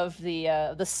sign of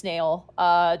the snail,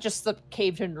 just the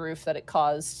caved-in roof that it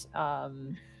caused.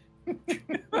 And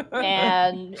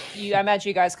I imagine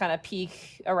you guys kind of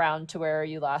peek around to where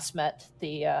you last met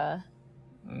the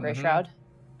Gray Shroud.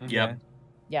 Yep.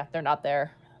 Yeah, they're not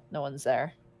there. No one's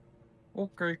there.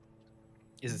 Okay.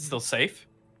 Is it still safe?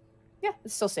 Yeah,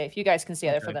 it's still safe. You guys can stay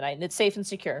there for Okay. the night, and it's safe and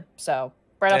secure. So,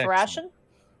 right off a Excellent.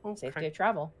 ration, safety of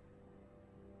travel.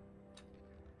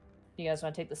 You guys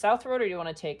want to take the south road, or do you want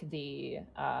to take the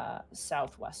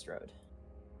southwest road?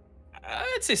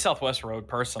 I'd say Southwest Road,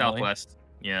 personally. Southwest.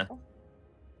 Yeah.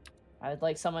 I would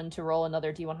like someone to roll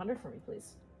another D100 for me,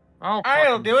 please. Oh,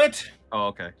 I'll do it. Oh,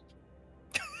 okay.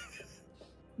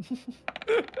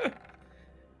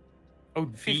 Oh,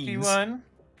 beans. 51.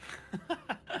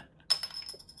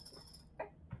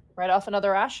 Right off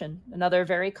another ration, another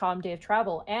very calm day of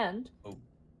travel, and Oh,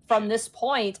 from shit. this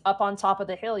point up on top of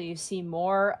the hill, you see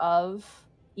more of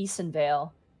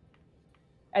Eastonvale.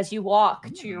 as you walk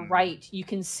to your right, you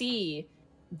can see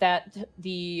that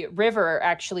the river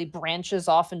actually branches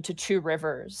off into 2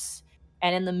 rivers.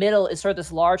 And in the middle is sort of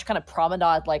this large kind of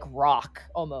promenade-like rock,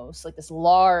 almost. Like this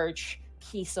large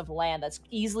piece of land that's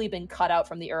easily been cut out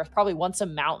from the earth, probably once a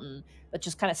mountain that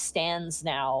just kind of stands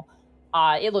now.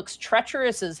 It looks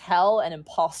treacherous as hell and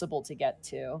impossible to get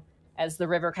to as the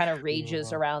river kind of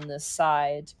rages around this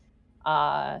side.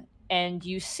 And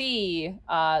you see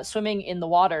swimming in the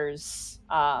waters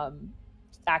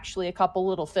actually a couple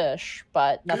little fish,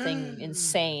 but nothing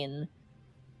insane.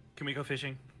 Can we go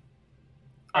fishing?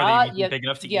 Are they big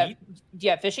enough to eat? Do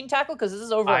you have fishing tackle? Because this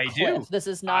is over a cliff. This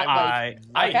is not I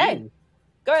okay. do.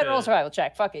 Go ahead and roll a survival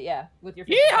check. Fuck it, yeah. With your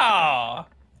Yeah!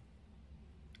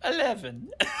 11.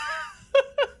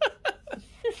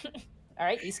 All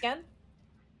right, Escan?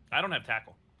 I don't have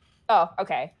tackle. Oh,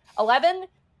 okay. 11,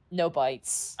 no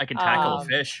bites. I can tackle a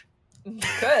fish. You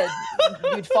could.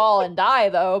 You'd fall and die,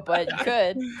 though, but you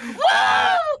could.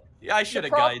 Yeah, I should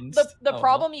have guidance. The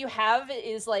problem you have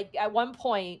is, like, at one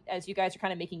point, as you guys are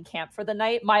kind of making camp for the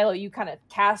night, Milo, you kind of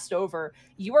cast over.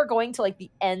 You are going to, like, the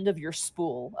end of your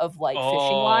spool of, like,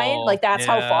 fishing line. Like, that's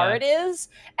how far it is.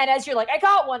 And as you're like, I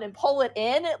got one, and pull it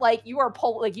in, like, your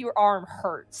arm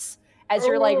hurts. As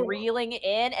you're, like, reeling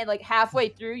in, and, like, halfway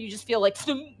through, you just feel, like,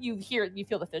 you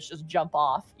feel the fish just jump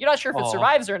off. You're not sure if it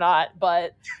survives or not,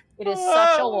 but it is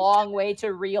such a long way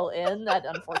to reel in that,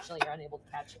 unfortunately, you're unable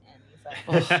to catch anything.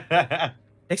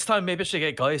 Next time, maybe I should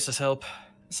get Gaius' help.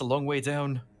 It's a long way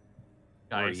down.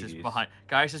 Gaius is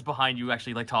behind you,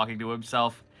 actually, like, talking to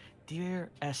himself. Dear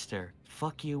Esther,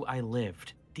 fuck you, I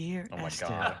lived. Dear Esther.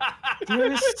 God.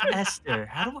 Dearest Esther,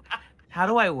 how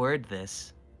do I word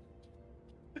this?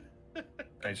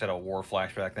 I just had a war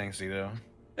flashback, thanks, Zito.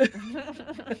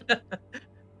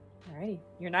 Alrighty.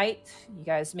 Your night. You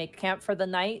guys make camp for the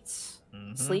night.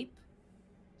 Sleep.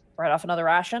 Right off another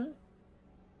ration.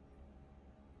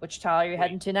 Which tile are you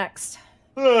heading to next?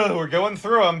 We're going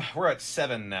through them. We're at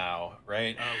 7 now,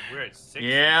 right? We're at 6.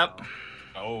 Yep. Now.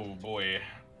 Oh, boy.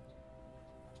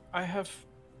 I have...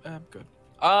 good.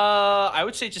 I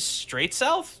would say just straight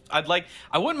south. I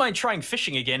wouldn't mind trying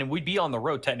fishing again, and we'd be on the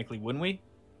road, technically, wouldn't we?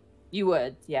 You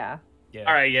would, yeah. Yeah.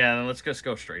 All right, yeah, then let's just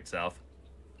go straight south.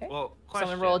 Okay. Well, question.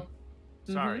 Someone rolled.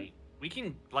 Sorry. We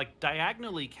can, like,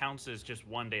 diagonally counts as just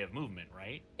 1 day of movement,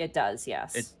 right? It does,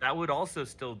 yes. That would also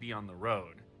still be on the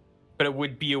road. But it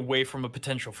would be away from a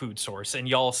potential food source, and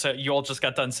y'all just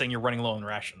got done saying you're running low on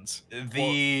rations.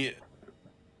 We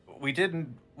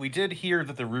did hear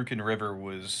that the Rukin River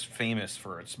was famous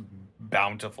for its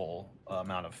bountiful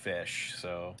amount of fish,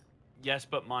 so... Yes,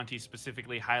 but Monty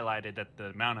specifically highlighted that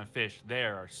the amount of fish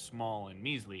there are small and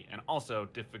measly, and also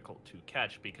difficult to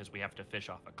catch because we have to fish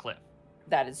off a cliff.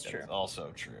 That is true. That's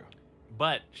also true.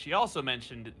 But she also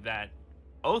mentioned that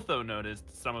Otho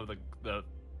noticed some of the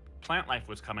plant life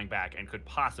was coming back and could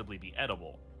possibly be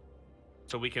edible.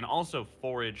 So we can also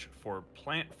forage for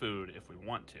plant food if we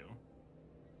want to.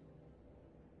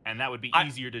 And that would be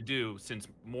easier to do since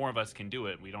more of us can do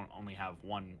it. We don't only have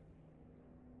one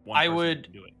person to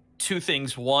do it. 2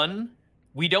 things. 1,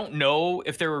 we don't know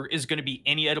if there is going to be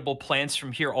any edible plants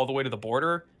from here all the way to the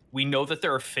border. We know that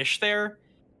there are fish there.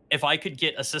 If I could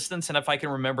get assistance and if I can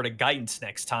remember to guidance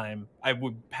next time, I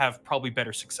would have probably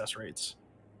better success rates.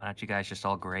 Why don't you guys just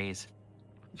all graze?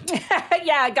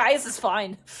 Yeah, guys is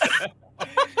fine.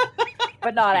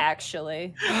 But not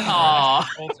actually. Aww.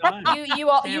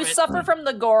 You suffer from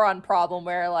the Goron problem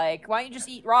where, like, why don't you just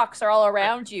eat rocks? They're all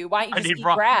around you. Why don't you just eat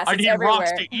grass? I It's need everywhere.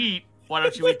 rocks to eat. Why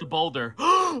don't you eat the boulder?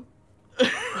 You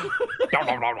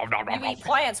eat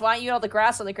plants. Why don't you eat all the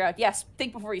grass on the ground? Yes,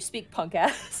 think before you speak, punk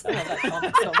ass. I love that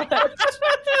comic so much.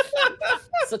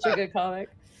 Such a good comic.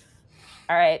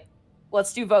 All right,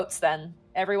 let's do votes then.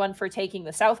 Everyone for taking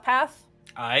the south path.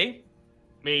 Aye.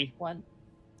 Me. 1,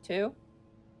 2.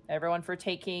 Everyone for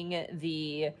taking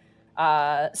the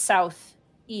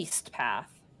southeast path.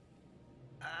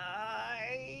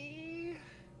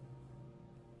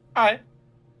 Aye.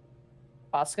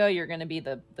 Bosco, you're going to be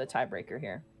the tiebreaker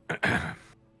here.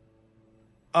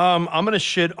 I'm gonna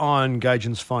shit on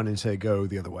Gaijin's fun and say go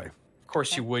the other way. Of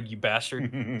course you would, you bastard.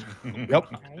 Yep.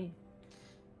 All right.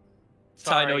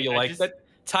 Ty, I know you like that.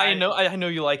 Ty, I know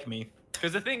you like me.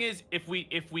 Because the thing is, if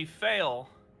we fail,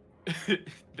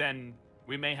 then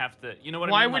we may have to. You know what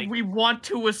Why I mean? would we want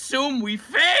to assume we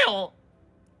fail?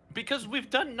 Because we've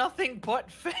done nothing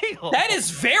but fail. That is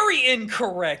very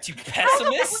incorrect, you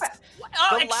pessimist.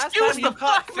 Excuse the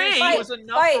fuck me. It was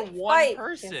enough for one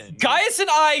person. Gaius and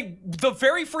I, the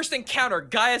very first encounter,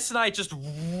 Gaius and I just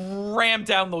rammed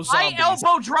down those zombies. I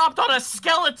elbow dropped on a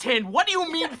skeleton. What do you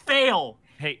mean fail?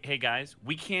 Hey guys,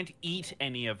 we can't eat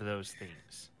any of those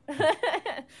things.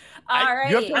 All right.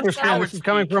 You have to understand this is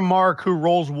coming from Mark, who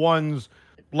rolls ones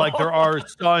like there are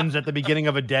suns at the beginning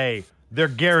of a day. They're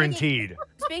guaranteed.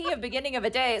 Speaking of beginning of a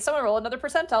day, someone roll another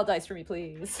percentile dice for me,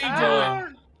 please.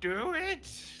 Do it.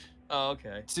 Oh,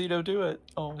 okay. Zito, do it.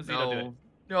 Oh, Zito, do No. it.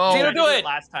 No. Zito, do it.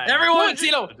 Last time. Everyone,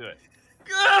 Zito. Do it.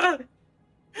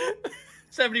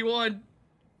 71.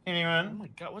 Oh my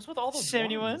god, what's with all those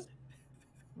 71. ones?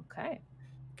 Okay.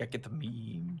 Gotta get the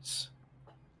memes.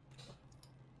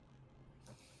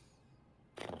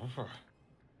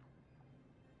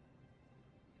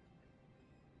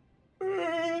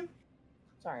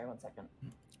 Sorry, 1 second.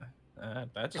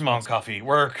 That's Come on, coffee,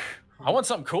 work. I want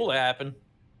something cool to happen.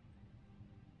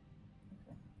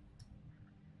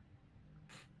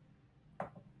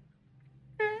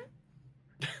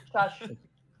 Josh.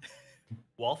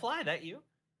 Wallfly, that you?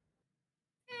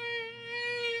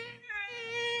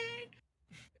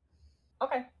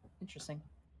 Okay. Interesting.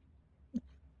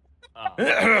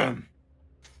 Oh.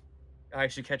 I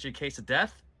should catch a case of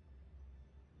death.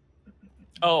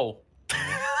 Oh.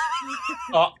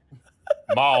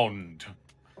 Mound.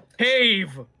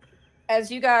 Cave.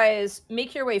 As you guys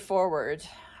make your way forward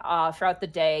throughout the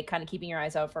day, kind of keeping your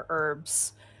eyes out for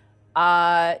herbs,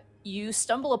 you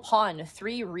stumble upon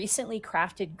 3 recently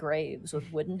crafted graves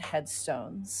with wooden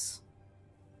headstones.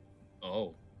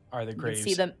 Oh. Are the graves?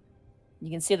 You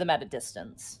can see them at a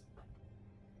distance.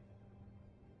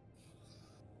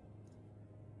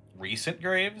 Recent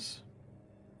graves?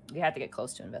 You had to get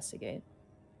close to investigate,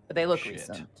 but they look Shit.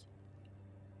 recent.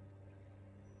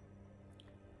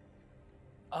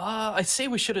 I say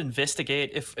we should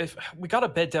investigate. If we got a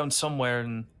bed down somewhere,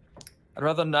 and I'd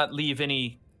rather not leave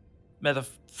any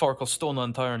metaphorical stone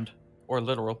unturned or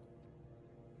literal.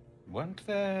 Weren't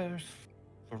there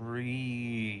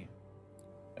 3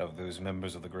 of those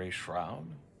members of the Grey Shroud?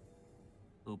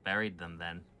 Who buried them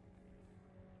then?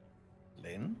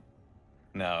 Lynn?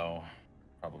 No,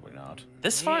 probably not.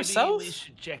 This far Maybe south? We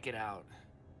should check it out.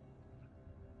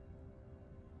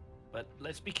 But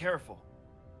let's be careful.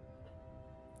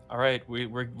 All right,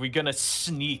 we're gonna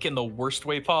sneak in the worst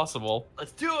way possible.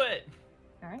 Let's do it.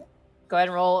 All right. Go ahead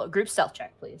and roll a group stealth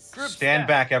check, please. Group Stand stat.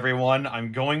 back, everyone.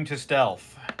 I'm going to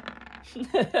stealth.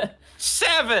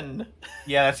 7.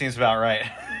 Yeah, that seems about right.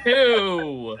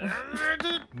 2.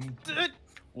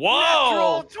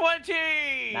 Whoa! Natural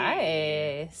 20.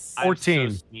 Nice. I'm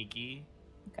 14. so sneaky.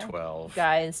 Okay. 12.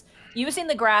 Guys, using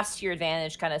the grass to your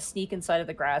advantage, kind of sneak inside of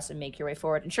the grass and make your way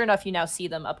forward. And sure enough, you now see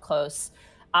them up close.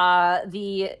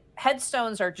 The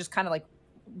headstones are just kind of like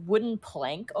wooden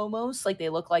plank almost. Like they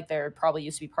look like they're probably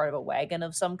used to be part of a wagon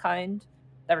of some kind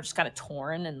that were just kind of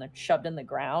torn and they're shoved in the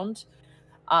ground.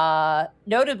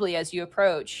 Notably, as you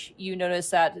approach, you notice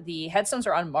that the headstones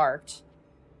are unmarked.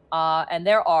 And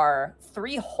there are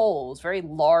 3 holes, very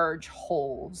large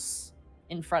holes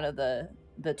in front of the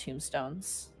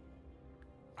tombstones.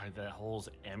 Are the holes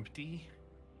empty?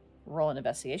 Roll an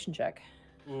investigation check.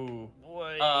 Ooh,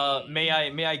 boy. May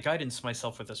I guidance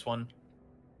myself with this one?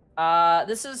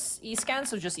 This is E-Scan,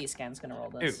 so just E-Scan's gonna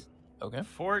roll this. Okay.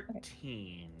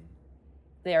 14.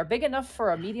 They are big enough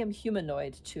for a medium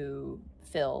humanoid to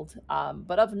filled.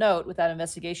 But of note, with that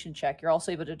investigation check, you're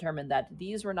also able to determine that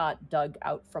these were not dug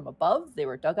out from above; they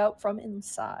were dug out from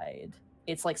inside.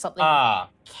 It's like something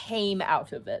came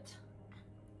out of it.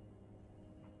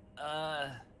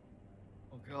 Oh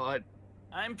god.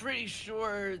 I'm pretty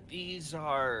sure these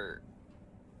are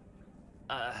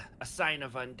a sign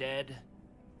of undead.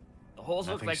 The holes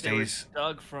look Nothing like they were stays-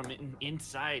 dug from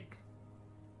inside.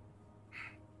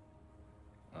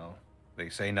 Well, they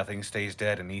say nothing stays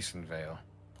dead in Eastern Vale.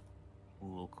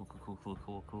 Cool.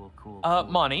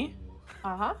 Monty,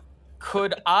 Uh-huh.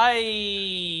 could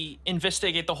I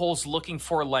investigate the holes looking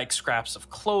for like scraps of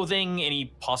clothing, any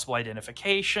possible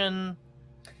identification?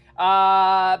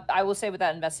 I will say with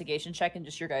that investigation check and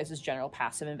just your guys' general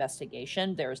passive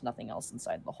investigation, there is nothing else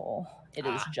inside the hole. It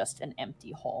is just an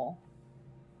empty hole.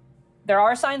 There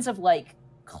are signs of like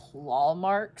claw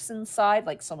marks inside,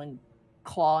 like someone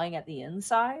clawing at the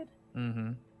inside.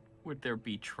 Mm-hmm. Would there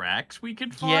be tracks we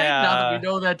could find? Yeah. Now that we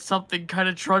know that something kind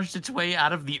of trudged its way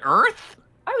out of the earth?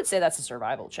 I would say that's a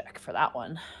survival check for that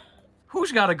one.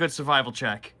 Who's got a good survival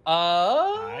check?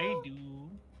 I do.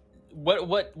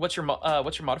 What's your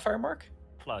modifier, Mark?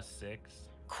 +6.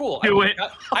 Cool. Do it.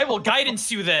 I will guidance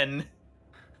you then.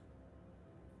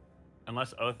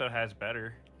 Unless Otho has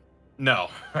better. No,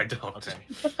 I don't. Okay.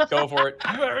 Go for it.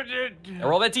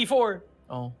 Roll that d4.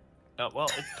 Oh. Well,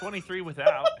 it's 23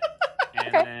 without.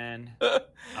 And then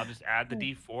I'll just add the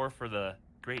d4 for the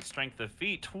great strength of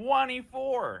feet.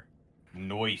 24.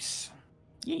 Nice.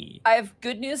 Yeah. I have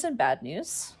good news and bad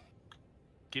news.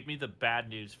 Give me the bad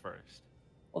news first.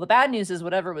 Well, the bad news is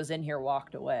whatever was in here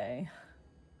walked away.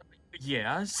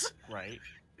 Yes. Right.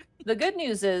 The good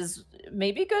news is,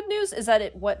 maybe good news, is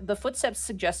that what the footsteps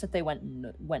suggest that they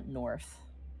went north.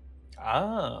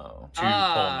 Oh. To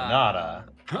Pulmonata.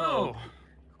 Oh.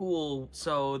 Cool.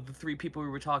 So the 3 people we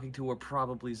were talking to were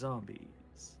probably zombies.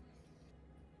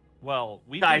 Well,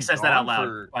 we've Guy been says that out gone loud,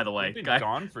 for, by the way. We've been Guy-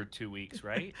 gone for 2 weeks,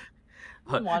 right?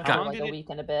 We've been gone How for long like did a it- week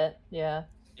and a bit. Yeah.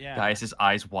 Yeah. Gaius'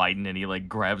 eyes widen and he like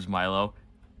grabs Milo.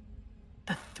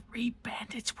 The 3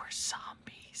 bandits were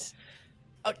zombies.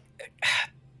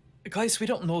 Guys, we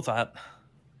don't know that.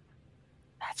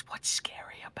 That's what's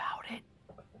scary about it.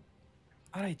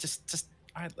 All right,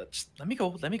 all right, let me go.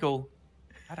 All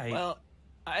right. Well,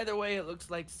 either way, it looks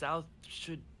like South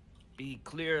should be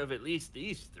clear of at least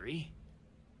these 3.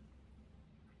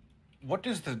 What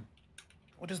does the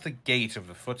gait of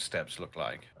the footsteps look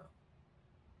like?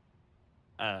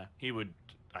 He would,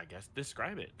 I guess,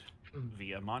 describe it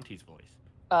via Monty's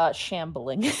voice.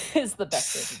 Shambling is the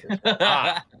best way to do it.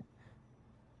 Ah.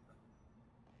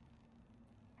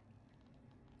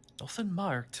 Nothing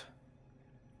marked.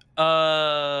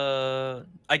 I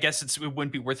guess it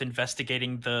wouldn't be worth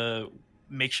investigating the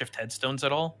makeshift headstones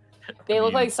at all. They look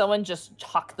mean- like someone just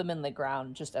tucked them in the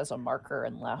ground just as a marker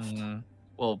and left. Mm.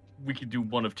 Well, we could do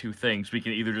one of 2 things. We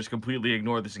can either just completely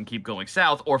ignore this and keep going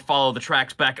south, or follow the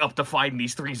tracks back up to find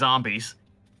these 3 zombies.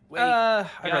 Wait, I'd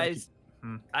rather guys,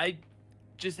 keep- I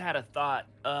just had a thought.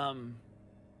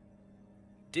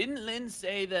 Didn't Lynn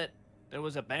say that there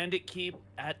was a bandit keep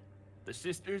at the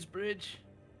Sisters Bridge?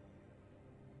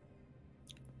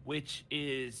 Which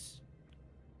is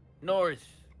north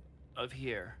of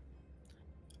here.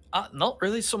 Not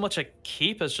really so much a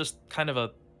keep as just kind of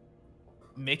a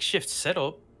makeshift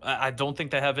setup. I don't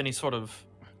think they have any sort of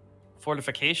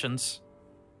fortifications.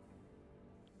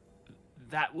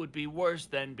 That would be worse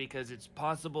then, because it's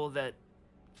possible that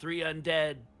 3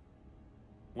 undead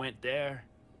went there.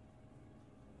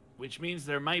 Which means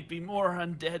there might be more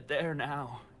undead there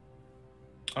now.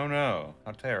 Oh no,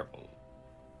 how terrible.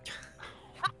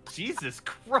 Jesus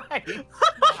Christ!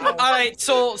 All right,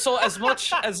 so as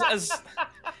much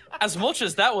as much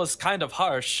as that was kind of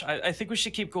harsh, I think we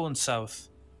should keep going south.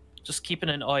 Just keeping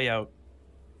an eye out.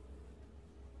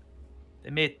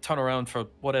 They may turn around for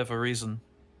whatever reason.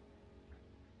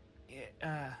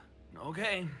 Yeah,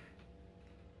 okay.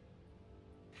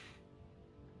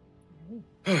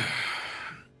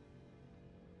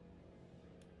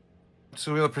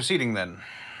 So we are proceeding then.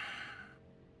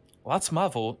 Well, that's my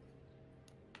vote.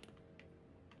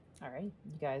 All right,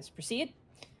 you guys proceed.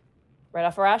 Right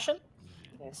off a ration.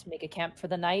 You guys make a camp for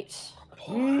the night.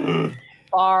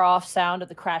 Far off sound of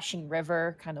the crashing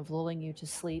river, kind of lulling you to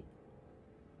sleep.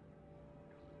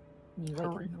 And you wake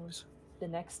up the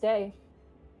next day.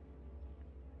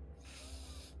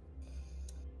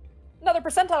 Another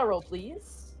percentile roll,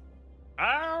 please.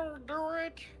 I'll do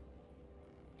it.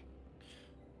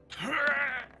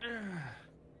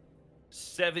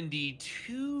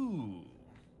 72.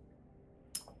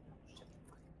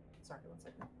 Sorry, 1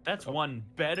 second. That's one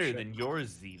better than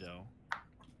yours, Zito.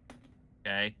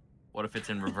 Okay. What if it's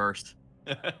in reverse?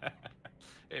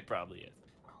 It probably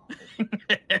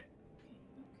is.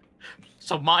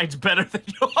 So mine's better than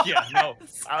yours. Yeah, no,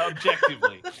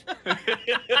 objectively.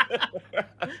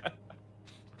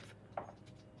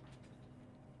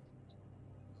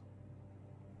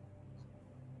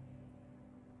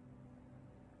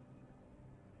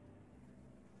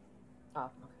 Oh, okay.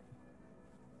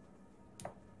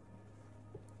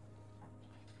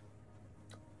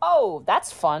 Oh,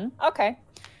 that's fun. Okay.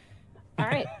 All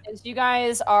right. As you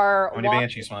guys are How many walking-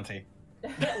 banshees, Monty?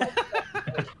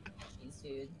 Jeez,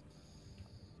 dude.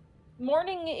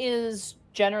 Morning is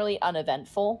generally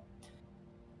uneventful.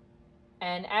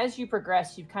 And as you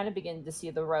progress, you kind of begin to see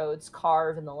the roads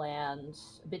carve in the land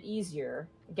a bit easier.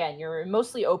 Again, you're in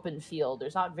mostly open field.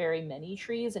 There's not very many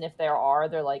trees, and if there are,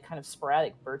 they're like kind of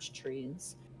sporadic birch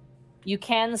trees. You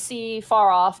can see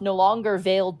far off, no longer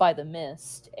veiled by the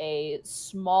mist, a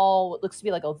small, what looks to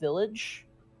be like a village.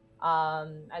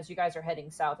 As you guys are heading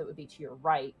south, it would be to your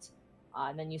right.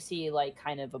 And then you see like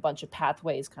kind of a bunch of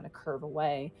pathways kind of curve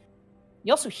away.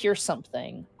 You also hear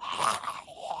something.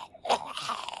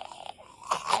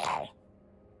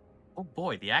 Oh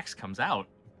boy, the axe comes out.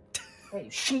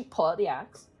 Hey, you pull out the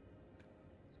axe.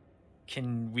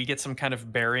 Can we get some kind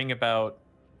of bearing about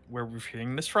where we're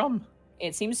hearing this from?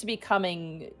 It seems to be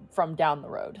coming from down the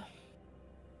road.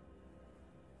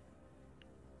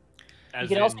 As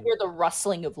You can also in- hear the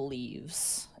rustling of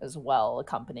leaves as well,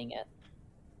 accompanying it.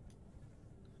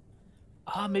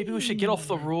 Maybe we should get off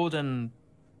the road and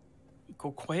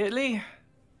go quietly?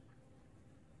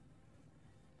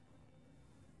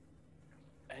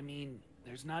 I mean,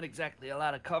 there's not exactly a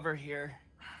lot of cover here.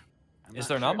 Is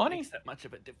there not it money? makes that much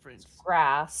of a difference.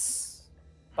 Grass,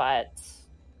 but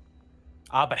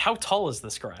But how tall is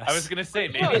this grass? I was gonna say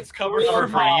maybe Yeah, it's covered real Cover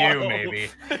for you, tall. maybe.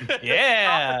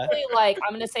 Yeah. probably like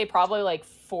I'm gonna say probably like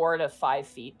 4 to 5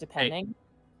 feet, depending.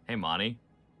 Hey, Monty.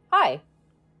 Hi.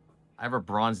 I have a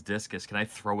bronze discus. Can I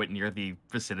throw it near the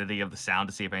vicinity of the sound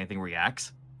to see if anything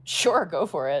reacts? Sure, go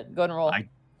for it. Go and roll.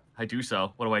 I do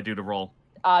so. What do I do to roll?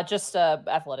 Just a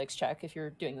athletics check if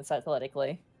you're doing this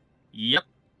athletically. Yep.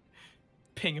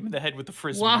 Ping him in the head with the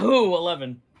frisbee. Wahoo!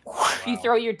 11. You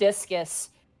throw your discus,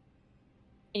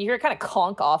 and you hear it kind of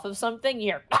conk off of something.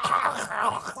 You hear,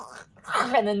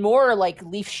 and then more like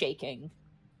leaf shaking,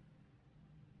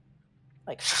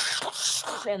 like,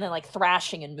 and then like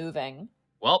thrashing and moving.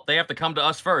 Well, they have to come to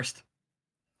us first.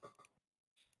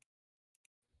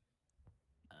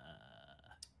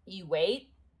 You wait.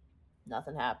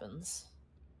 Nothing happens.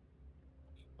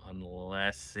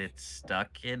 Unless it's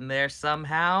stuck in there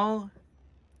somehow.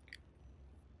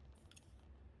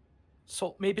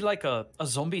 So maybe like a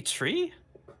zombie tree?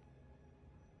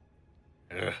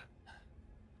 Ugh,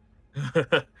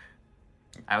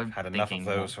 I was had enough of thinking,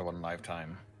 those for one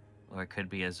lifetime. or it could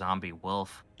be a zombie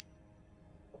wolf.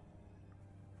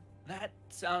 That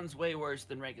sounds way worse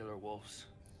than regular wolves.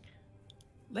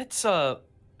 Let's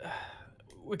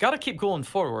we gotta keep going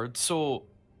forward, so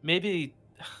maybe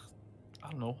I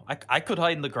don't know. I could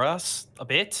hide in the grass a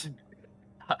bit.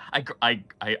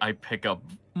 I pick up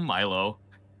Milo,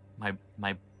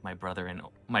 my brother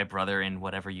in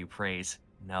whatever you praise.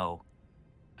 No.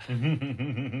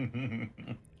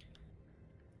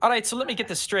 Alright, so let me get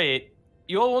this straight.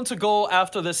 You all want to go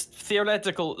after this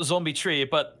theoretical zombie tree,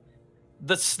 but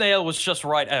the snail was just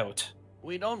right out.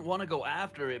 We don't want to go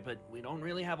after it, but we don't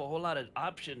really have a whole lot of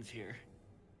options here.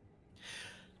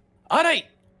 Alright,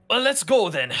 well let's go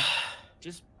then.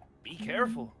 Just be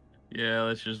careful. Yeah,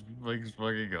 let's just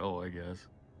fucking go, I guess.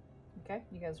 Okay,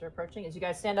 you guys are approaching. As you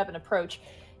guys stand up and approach,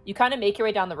 you kind of make your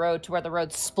way down the road to where the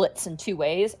road splits in 2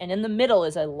 ways, and in the middle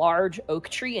is a large oak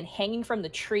tree, and hanging from the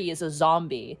tree is a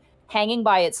zombie, hanging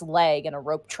by its leg in a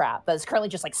rope trap that is currently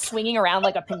just like swinging around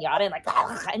like a piñata, and like,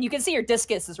 and you can see your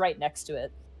discus is right next to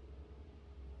it.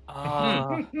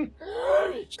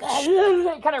 It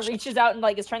kind of reaches out and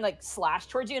like is trying to like slash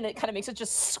towards you, and it kind of makes it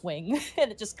just swing, and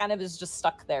it just kind of is just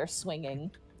stuck there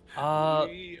swinging.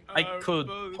 I could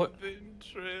put...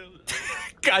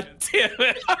 God damn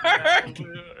it!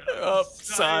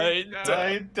 Upside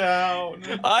down.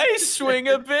 I swing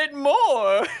a bit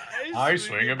more. I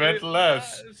swing a bit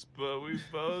less. But we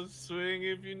both swing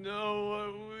if you know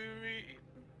what we mean.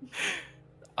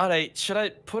 Alright, should I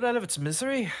put out of its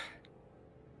misery?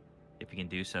 If you can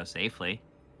do so safely.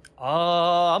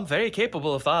 I'm very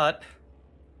capable of that.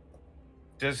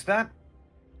 Does that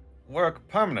work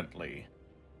permanently?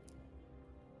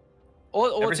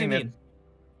 What do you mean?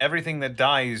 Everything that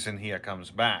dies in here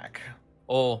comes back.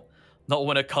 Oh, not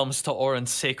when it comes to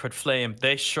Orin's sacred flame.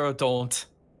 They sure don't.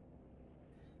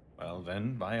 Well,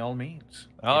 then, by all means.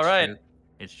 All right.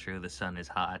 It's true, the sun is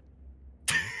hot.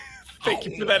 Thank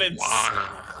you for that.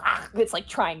 It's like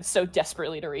trying so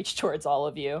desperately to reach towards all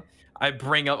of you. I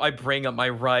bring up my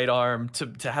right arm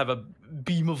to have a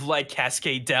beam of light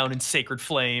cascade down in sacred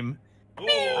flame.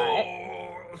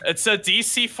 It's a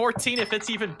DC 14 if it's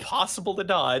even possible to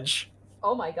dodge.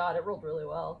 Oh my god, it rolled really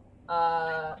well.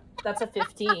 That's a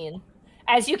 15.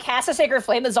 As you cast a sacred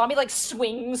flame, the zombie like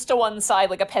swings to one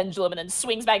side like a pendulum and then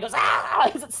swings back and goes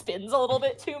ah as it spins a little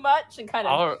bit too much and kind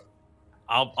of.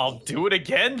 I'll do it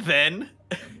again then.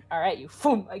 All right, you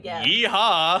boom again.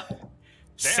 Yeehaw!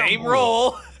 Same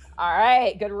roll. All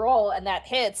right, good roll, and that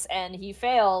hits, and he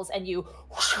fails, and you,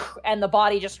 and the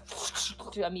body just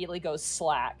immediately goes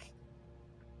slack.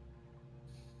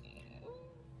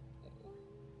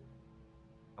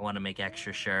 I want to make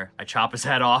extra sure. I chop his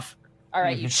head off. All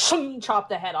right, you chop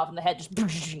the head off, and the head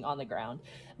just on the ground.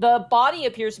 The body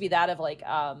appears to be that of like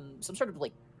some sort of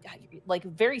like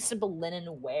very simple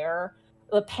linen wear.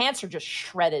 The pants are just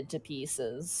shredded to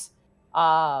pieces,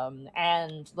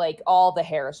 and like all the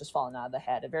hair is just falling out of the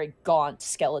head. A very gaunt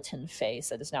skeleton face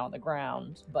that is now on the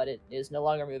ground, but it is no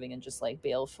longer moving and just like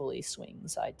balefully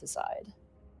swings side to side.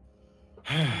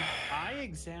 I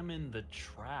examine the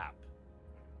trap.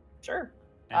 Sure.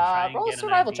 And try and Roll a get an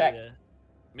survival check. idea-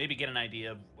 Maybe get an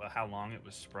idea of how long it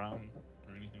was sprung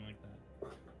or anything like that.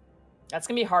 That's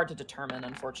gonna be hard to determine,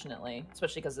 unfortunately,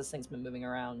 especially because this thing's been moving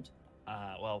around.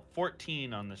 Well,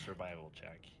 14 on the survival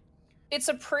check. It's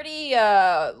a pretty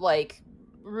like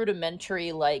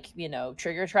rudimentary, like, you know,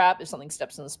 trigger trap. If something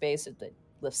steps in the space, it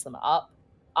lifts them up.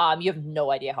 You have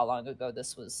no idea how long ago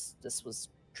this was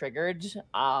triggered.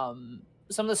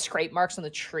 Some of the scrape marks on the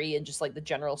tree and just like the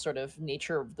general sort of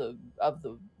nature of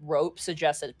the rope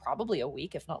suggested probably a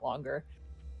week, if not longer.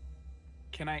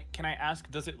 Can I ask,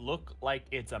 does it look like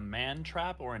it's a man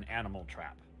trap or an animal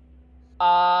trap?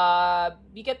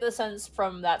 You get the sense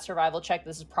from that survival check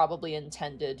this is probably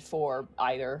intended for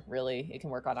either, really. It can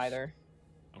work on either.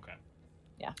 Okay.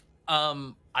 Yeah.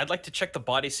 I'd like to check the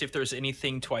body, see if there's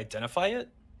anything to identify it.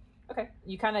 Okay.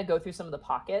 You kind of go through some of the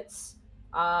pockets.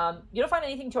 You don't find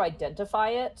anything to identify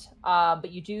it,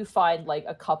 but you do find like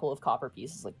a couple of copper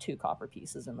pieces, like 2 copper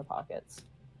pieces in the pockets.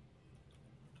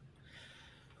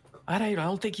 All right, I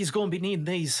don't think he's going to be needing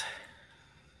these.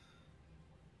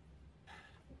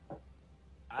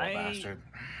 I bastard.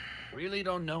 really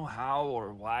don't know how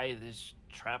or why this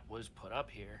trap was put up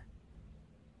here,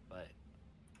 but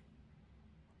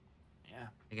yeah.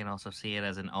 I can also see it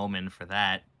as an omen for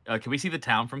that. Can we see the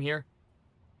town from here?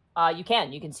 You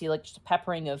can see like just a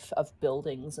peppering of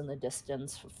buildings in the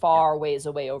distance, far ways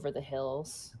away over the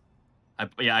hills.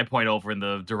 I point over in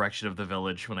the direction of the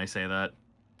village when I say that.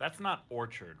 That's not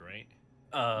Orchard, right?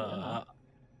 I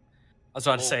was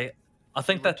about to say, I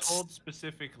think We were that's... told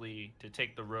specifically to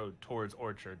take the road towards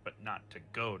Orchard, but not to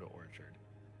go to Orchard.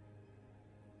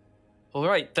 All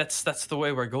right, that's the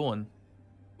way we're going.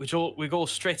 We go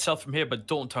straight south from here, but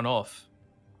don't turn off.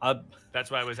 That's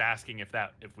why I was asking if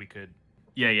we could.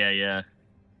 Yeah.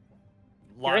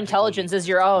 Your intelligence is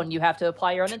your own. You have to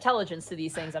apply your own intelligence to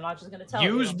these things. I'm not just going to tell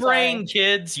you. Use brain,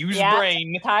 kids. Use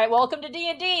brain. Welcome to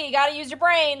D&D. You got to use your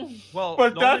brain. Well,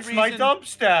 But that's my dump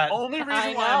stat. Only reason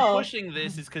I why know. I'm pushing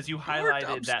this is because you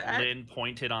highlighted that Lynn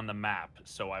pointed on the map,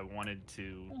 so I wanted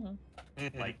to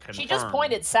like confirm. She just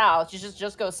pointed south. She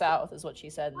just go south is what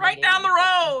she said. Right down the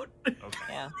road. Okay.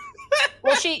 Yeah.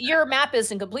 Well, your map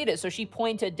isn't completed, so she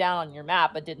pointed down on your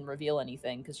map but didn't reveal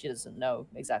anything because she doesn't know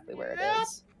exactly where it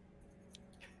is.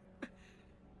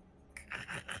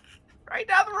 Right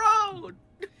down the road.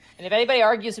 And if anybody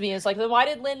argues with me, it's like, then why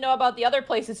did Lynn know about the other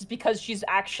places? It's because she's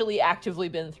actually actively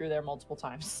been through there multiple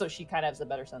times, so she kind of has a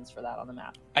better sense for that on the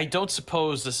map. I don't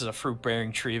suppose this is a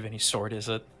fruit-bearing tree of any sort, is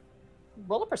it?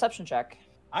 Roll a perception check.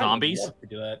 Zombies? I would love to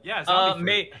do that. Yeah.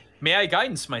 Zombie fruit. May I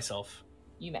guidance myself?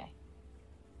 You may.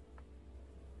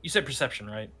 You said perception,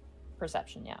 right?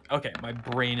 Perception, yeah. Okay, my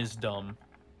brain is dumb.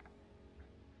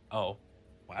 Oh,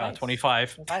 wow, Nice.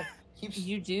 25.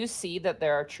 You do see that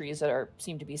there are trees that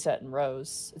seem to be set in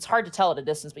rows. It's hard to tell at a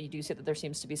distance, but you do see that there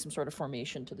seems to be some sort of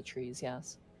formation to the trees,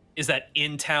 yes. Is that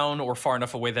in town or far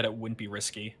enough away that it wouldn't be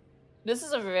risky? This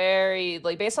is a very,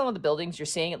 like, based on the buildings you're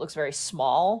seeing, it looks very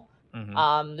small.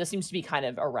 Mm-hmm. This seems to be kind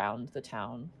of around the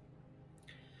town.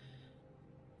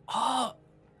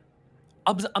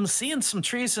 I'm seeing some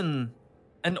trees in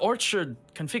an orchard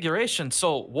configuration.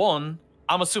 So, 1,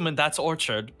 I'm assuming that's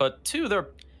orchard, but 2,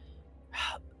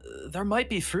 there might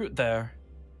be fruit there.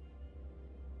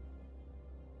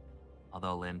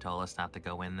 Although Lynn told us not to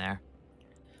go in there.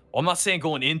 Well, I'm not saying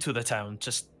going into the town,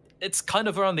 just it's kind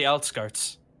of around the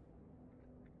outskirts.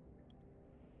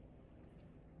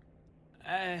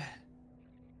 I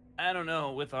don't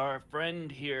know. With our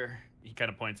friend here, He kind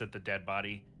of points at the dead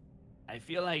body. I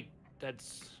feel like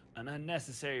that's an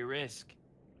unnecessary risk.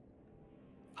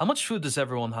 How much food does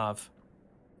everyone have?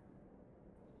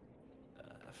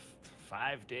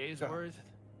 5 days worth.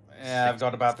 Yeah, I've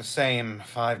got about the same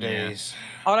 5 days.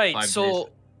 All right, 5 so days.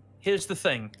 here's the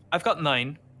thing. I've got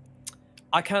 9.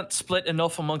 I can't split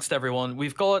enough amongst everyone.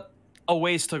 We've got a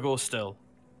ways to go still.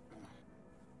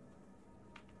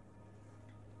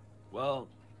 Well,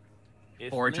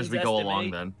 if Or as we Lynn's go along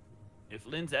estimate- then. If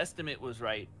Lynn's estimate was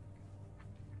right,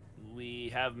 we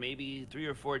have maybe 3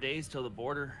 or 4 days till the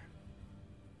border.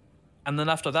 And then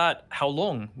after that, how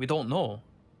long? We don't know.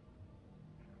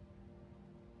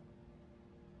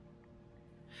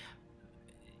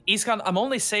 Iskan, I'm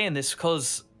only saying this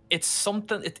because it's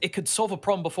something, it could solve a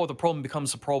problem before the problem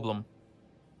becomes a problem.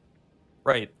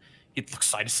 Right. He looks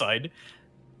side to side.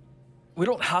 We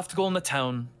don't have to go in the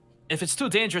town. If it's too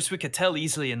dangerous, we could tell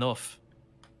easily enough.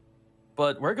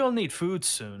 But we're gonna need food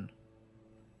soon.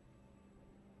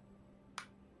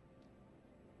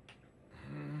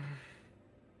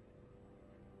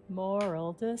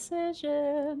 Moral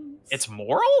decisions. It's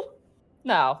moral?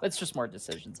 No, it's just more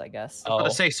decisions, I guess. I was about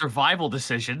to say survival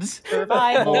decisions.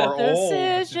 Survival Or old.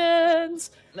 decisions.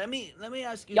 Let me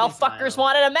ask you. Y'all this, fuckers Milo.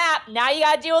 wanted a map. Now you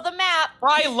gotta deal with a map.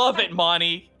 I love it,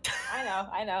 Monty.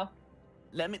 I know.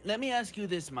 Let me ask you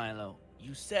this, Milo.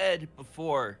 You said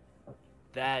before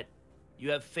that you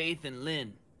have faith in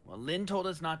Lynn. Well, Lynn told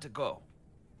us not to go.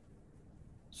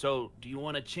 So, do you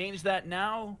want to change that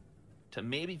now to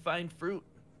maybe find fruit?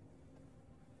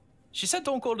 She said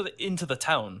don't go into the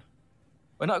town.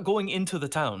 We're not going into the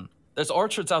town. There's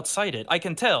orchards outside it. I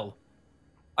can tell.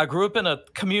 I grew up in a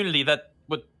community that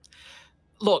would...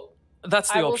 Look, that's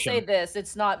the I will option. say this,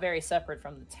 it's not very separate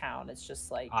from the town. It's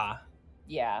just like,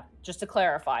 yeah, just to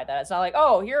clarify that. It's not like,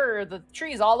 oh, here are the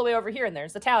trees all the way over here and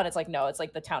there's the town. It's like, no, it's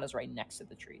like the town is right next to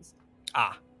the trees.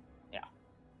 Ah. Yeah.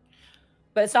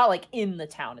 But it's not like in the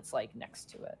town. It's like next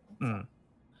to it. Mm.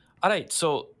 All right,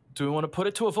 so do we want to put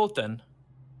it to a vote then?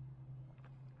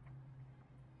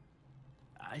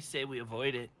 I say we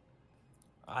avoid it.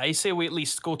 I say we at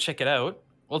least go check it out.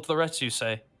 What do the rest of you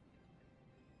say?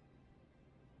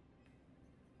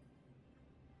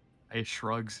 I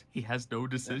shrugs. He has no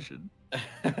decision.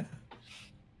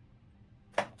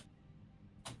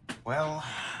 Well,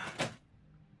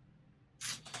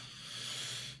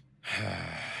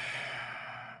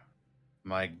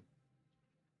 my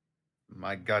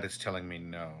gut is telling me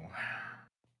no.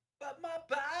 But my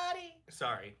body.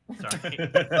 Sorry.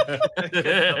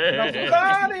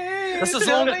 Just as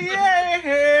long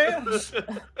as,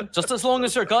 just as long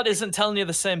as your gut isn't telling you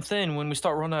the same thing when we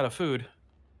start running out of food.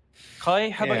 Kai,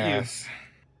 how about you?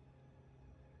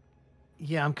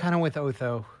 Yeah, I'm kind of with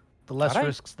Otho. The less Alright.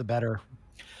 risks, the better.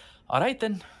 All right,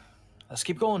 then. Let's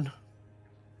keep going.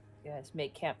 You guys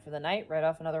make camp for the night, right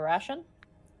off another ration.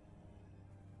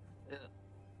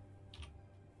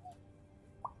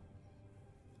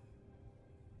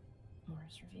 More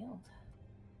is revealed.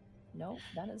 No,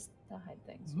 that is the hide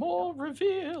things. More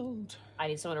revealed. I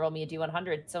need someone to roll me a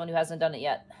D100. Someone who hasn't done it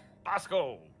yet.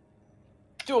 Bosco.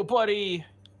 Do it, buddy.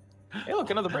 Hey, look,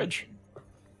 another bridge.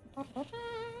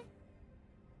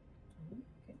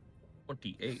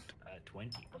 28.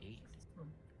 28.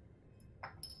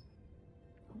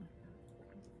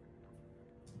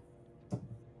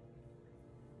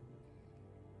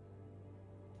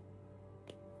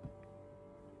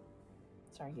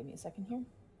 Sorry, give me a second here.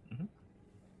 Mhm.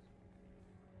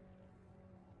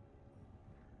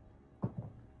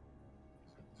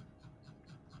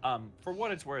 For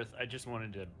what it's worth, I just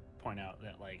wanted to point out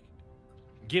that, like,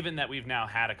 given that we've now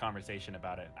had a conversation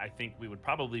about it, I think we would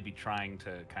probably be trying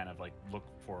to kind of like look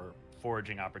for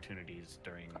foraging opportunities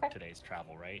during today's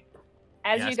travel, right?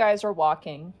 As you guys are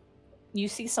walking, you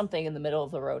see something in the middle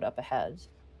of the road up ahead.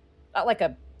 Not like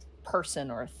a person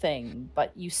or a thing,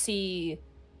 but you see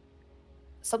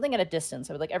something at a distance.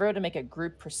 I would like everyone to make a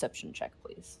group perception check,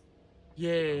 please.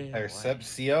 Yeah.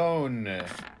 Percepcion.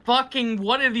 Fucking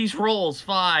one of these rolls,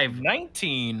 5.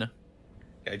 19.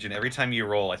 Gaijin, every time you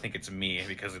roll, I think it's me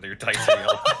because of your dice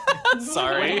wheel.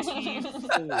 Sorry.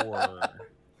 24.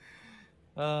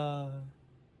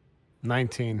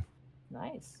 19.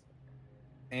 Nice.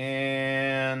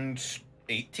 And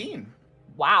 18.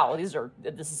 Wow, this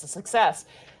is a success.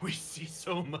 We see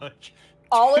so much.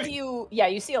 All of you, yeah,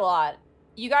 you see a lot.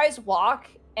 You guys walk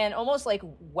and almost like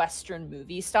Western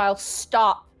movie style,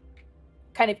 stop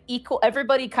kind of equal,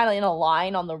 everybody kind of in a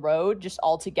line on the road, just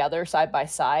all together side by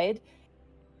side.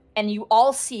 And you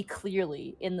all see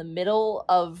clearly in the middle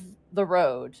of the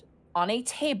road on a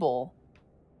table,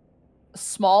 a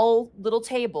small little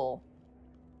table,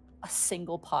 a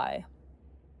single pie.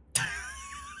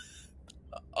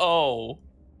 Oh.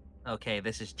 Okay,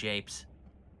 this is Japes.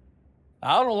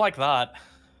 I don't like that.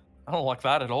 I don't like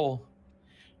that at all.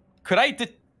 Could I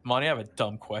Monty, I have a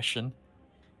dumb question.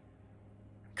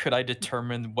 Could I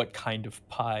determine what kind of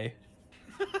pie?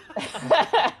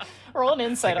 Roll an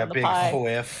insight Like on a the big pie.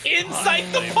 whiff.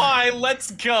 Inside the pie,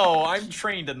 let's go. I'm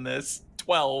trained in this.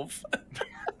 12.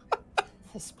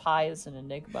 This pie is an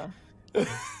enigma.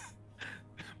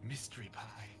 Mystery pie.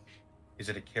 Is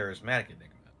it a charismatic enigma?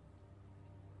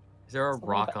 Is there a Something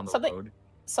rock about- on the something- road?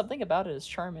 Something about it is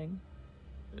charming.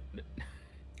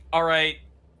 All right.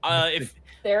 If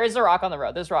There is a rock on the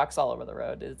road. There's rocks all over the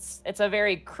road. It's a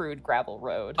very crude gravel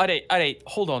road. Alright,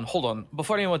 hold on.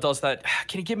 Before anyone does that,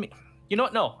 can you give me... You know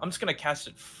what? No, I'm just going to cast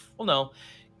it. Well, no.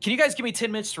 Can you guys give me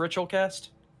 10 minutes to ritual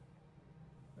cast?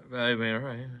 I mean, all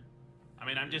right. I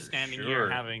mean, I'm just standing Sure. here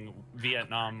having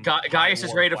Vietnam. Gaius is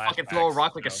war ready to fucking throw a flashbacks,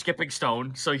 rock like a so- skipping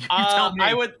stone. So you tell me.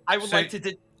 I would So- like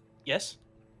to... Yes?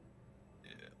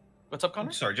 What's up, Connor?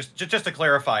 I'm sorry, just to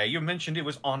clarify, you mentioned it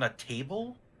was on a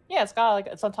table? Yeah, it's got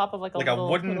it's on top of like a Like little,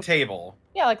 a wooden little- table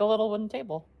Yeah, like a little wooden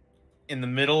table. in the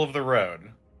middle of the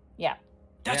road. Yeah.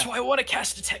 That's why I want to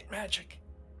cast Detect Magic.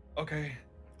 Okay.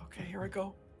 Okay, here I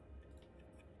go.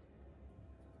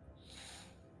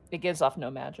 It gives off no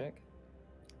magic.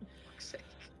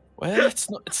 Well,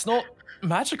 it's not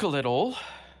magical at all.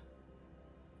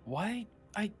 Why?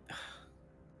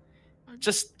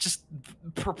 Just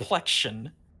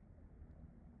perplexion.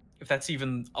 If that's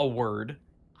even a word.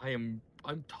 I am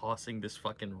I'm tossing this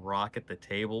fucking rock at the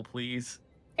table, please.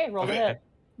 Okay, roll to Okay. hit.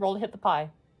 Roll to hit the pie.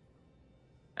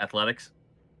 Athletics.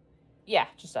 Yeah,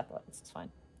 just athletics. It's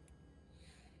fine.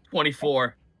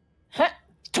 24.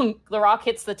 Tunk, the rock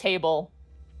hits the table.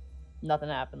 Nothing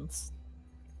happens.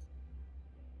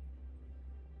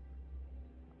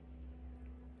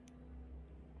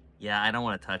 Yeah, I don't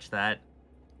want to touch that.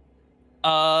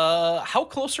 How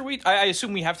close are we? I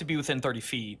assume we have to be within 30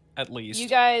 feet at least. You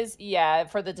guys, yeah,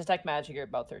 for the detect magic, you're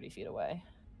about 30 feet away.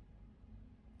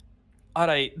 All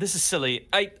right, this is silly.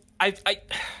 I'm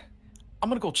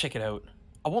gonna go check it out.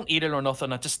 I won't eat it or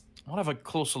nothing. I just want to have a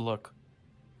closer look.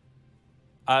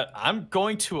 I'm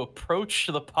going to approach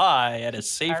the pie at a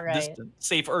safe All right. distance,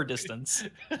 safer distance.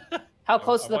 How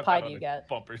close I to the want pie that do you on a get?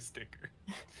 Bumper sticker.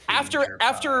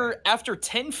 After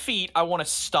 10 feet, I want to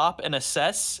stop and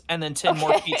assess, and then 10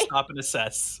 more feet Okay. stop and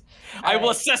assess. All I will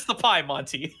right. assess the pie,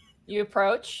 Monty. You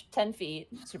approach 10 feet,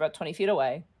 so you're about 20 feet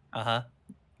away. Uh-huh.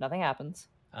 Nothing happens.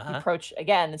 You Uh-huh. approach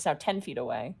again, it's now 10 feet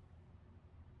away.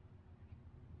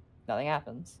 Nothing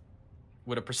happens.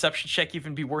 Would a perception check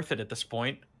even be worth it at this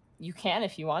point? You can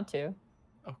if you want to.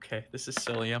 Okay, this is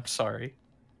silly. I'm sorry.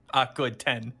 Good,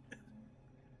 10.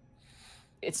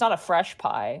 It's not a fresh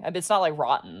pie. I mean, it's not like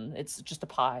rotten. It's just a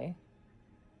pie.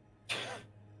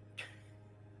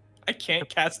 I can't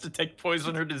cast detect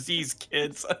poison or disease,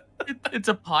 kids. It's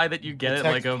a pie that you get at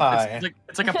like Detect a pie.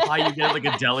 it's like a pie you get at like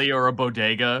a deli or a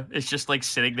bodega. It's just like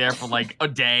sitting there for like a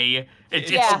day.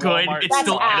 It's Yeah. good. Walmart It's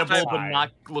still That's edible, but pie.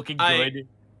 not looking I- good.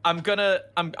 I'm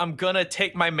gonna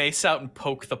take my mace out and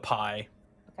poke the pie.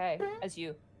 Okay, as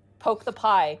you poke the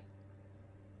pie,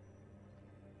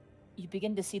 you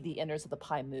begin to see the innards of the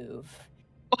pie move.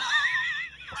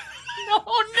 No,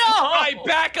 I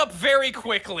back up very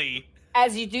quickly.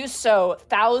 As you do so,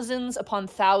 thousands upon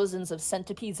thousands of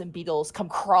centipedes and beetles come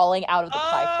crawling out of the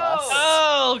pie crust.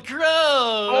 Oh,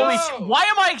 gross! Holy why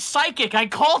am I psychic? I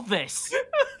called this.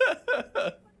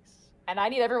 And I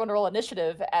need everyone to roll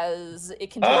initiative as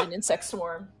it contains an insect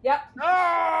swarm. Yep.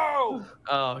 No!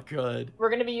 Oh, good. We're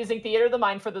going to be using Theater of the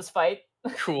Mind for this fight.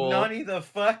 Cool. Nani the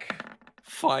fuck?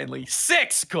 Finally.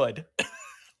 6! Good.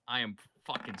 I am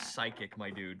fucking psychic,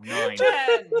 my dude. 9. 10!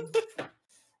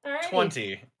 All right.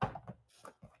 20. Wow,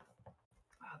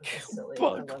 this is silly. I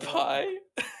Bug love it. pie.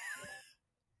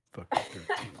 Fuck 13.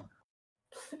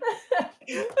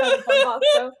 Having fun,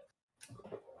 Bosco?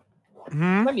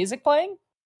 Hmm? Is my music playing?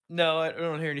 No, I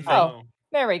don't hear anything. Oh.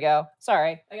 There we go.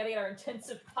 Sorry. I gotta get our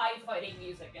intensive pie fighting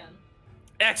music in.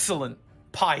 Excellent.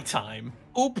 Pie time.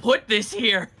 Who put this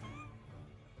here?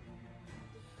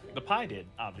 The pie did,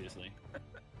 obviously.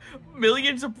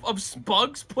 Millions of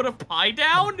bugs put a pie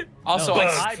down? Also, No, the I,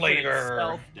 pie put flavor.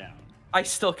 itself down. I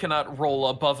still cannot roll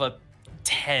above a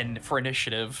 10 for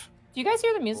initiative. Do you guys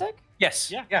hear the music?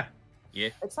 Yes. Yeah.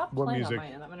 It's not What playing music? on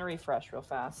my end. I'm gonna refresh real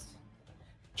fast.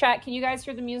 Chat, can you guys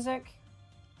hear the music?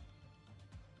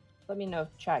 Let me know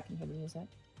if chat can hear the music.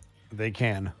 They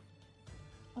can.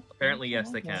 What the Apparently, hell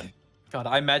yes, they is this? can. God,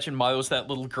 I imagine Milo's that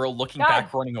little girl looking God.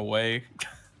 back, running away.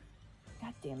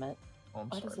 God damn it. Oh, I'm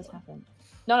Why sorry, does this bud. happen?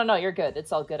 No, you're good.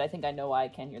 It's all good. I think I know why I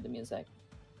can't hear the music.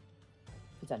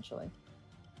 Potentially.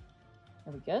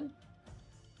 Are we good?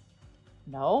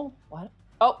 No? What?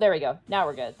 Oh, there we go. Now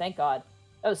we're good. Thank God.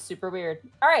 That was super weird.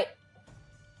 All right.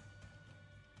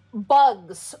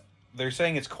 Bugs. They're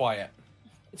saying it's quiet.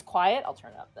 It's quiet? I'll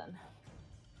turn it up then.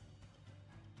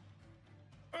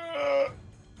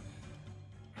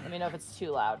 Let me know if it's too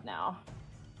loud now.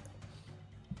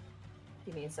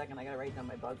 Give me a second. I gotta write down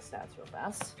my bug stats real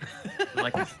fast.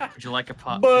 Would you like a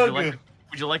pie? Bug.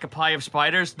 Would you like a pie of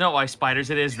spiders? No, I spiders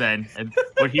it is then. And,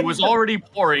 but he was already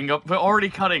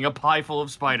cutting a pie full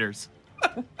of spiders.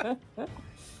 All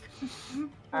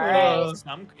right.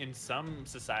 In some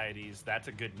societies, that's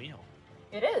a good meal.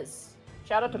 It is.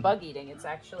 Shout out to bug eating. It's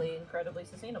actually incredibly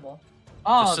sustainable.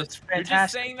 Oh, Just- that's You're just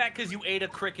fantastic. saying that because you ate a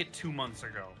cricket 2 months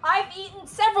ago. I've eaten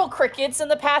several crickets in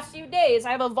the past few days.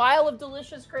 I have a vial of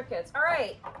delicious crickets. All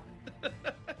right.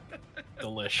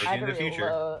 Delish. I In the have to future.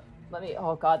 reload. Let me.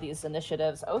 Oh God, these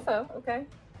initiatives. Otho. Okay.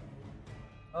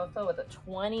 Otho with a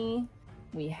 20.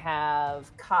 We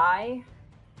have Kai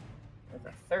with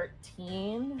a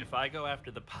 13. If I go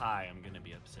after the pie, I'm gonna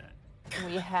be upset.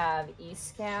 We have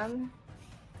Escan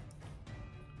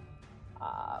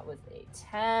with a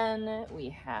 10. We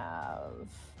have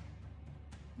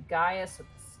Gaius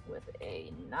with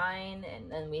a 9. And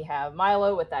then we have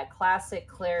Milo with that classic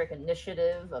cleric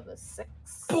initiative of a 6.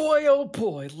 Boy, oh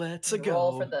boy, let's I'm go. gonna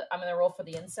roll for the, I'm going to roll for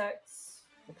the insects,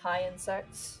 the pie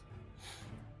insects.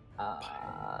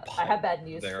 I have bad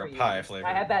news They're for you. pie flavored.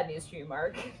 I have bad news for you,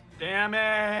 Mark. Damn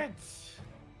it!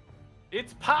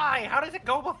 It's pie. How does it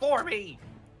go before me?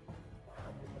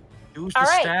 Use All the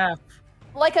right. staff.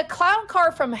 Like a clown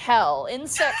car from hell,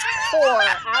 insects pour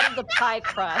out of the pie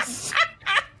crust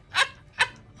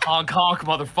Honk honk,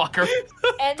 motherfucker.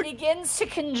 and begins to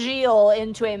congeal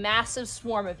into a massive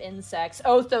swarm of insects.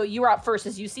 Otho, you are up first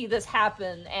as you see this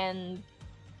happen, and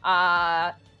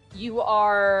you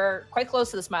are quite close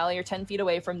to this, Milo. You're 10 feet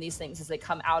away from these things as they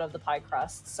come out of the pie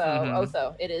crust. So,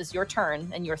 Otho, it is your turn,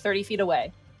 and you're 30 feet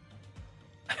away.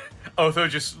 Otho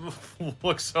just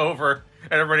looks over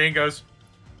at everybody and goes,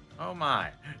 "Oh my!"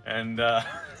 And Oh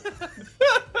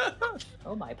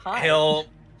my pie.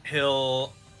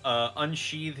 he'll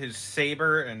unsheath his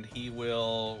saber and he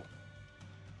will.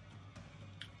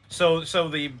 So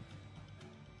the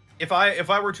if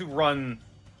I were to run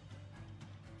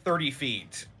 30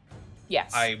 feet,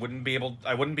 Yes. I wouldn't be able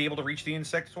to reach the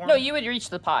insect swarm. No, you would reach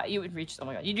the pie. You would reach. Oh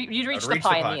my god, you'd reach the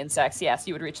pie and the insects. Yes,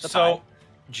 you would reach the pie. So,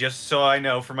 just so I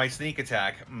know, for my sneak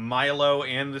attack, Milo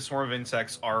and the swarm of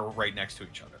insects are right next to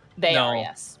each other. They No. are.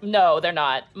 Yes. No, they're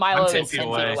not. Milo I'm 10 is feet 10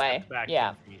 feet away. away. Back Yeah.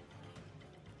 10 feet.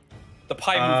 The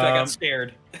pie moved. I got Um,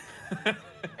 scared.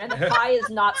 And the pie is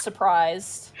not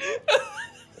surprised.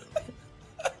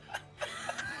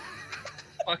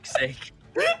 Fuck's sake.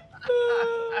 The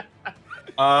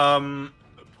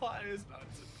pie is not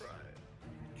surprised.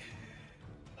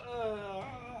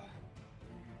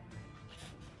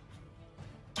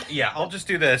 Yeah, I'll just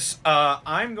do this.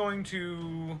 I'm going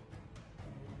to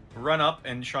run up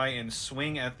and try and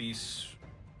swing at these.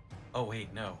 Oh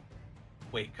wait, no.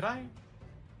 Wait, could I?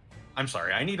 I'm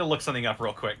sorry. I need to look something up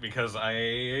real quick because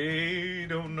I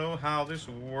don't know how this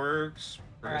works.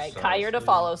 All right, Kai, you're to precisely.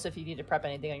 follow. So if you need to prep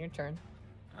anything on your turn.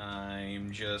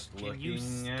 I'm just Can looking you at.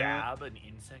 stab an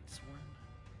insect swarm?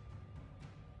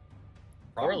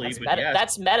 Poorly, That's but meta, yes.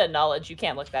 that's meta knowledge. You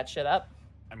can't look that shit up.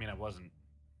 I mean, I wasn't.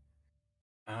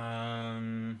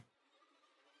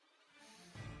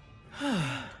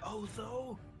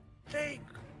 Otho, think.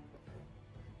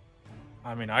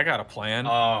 I mean, I got a plan.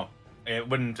 Oh, it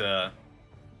wouldn't. So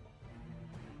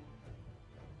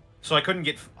I couldn't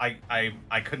get.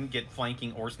 I couldn't get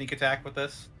flanking or sneak attack with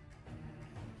this.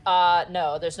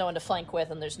 No, there's no one to flank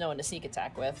with, and there's no one to sneak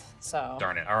attack with. So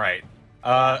Darn it. All right.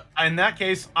 In that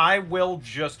case, I will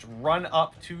just run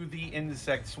up to the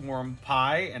insect swarm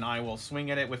pie, and I will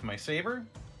swing at it with my saber.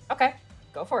 okay,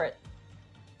 go for it.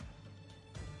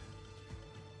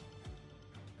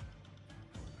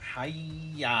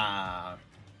 Hiya.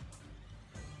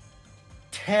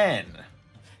 10.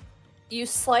 You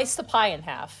slice the pie in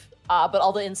half, but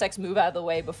all the insects move out of the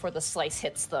way before the slice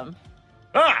hits them.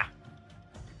 Ah.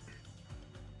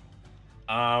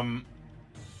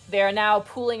 They are now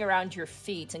pooling around your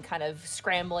feet and kind of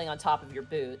scrambling on top of your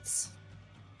boots.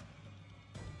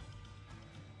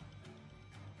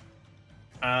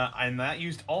 And that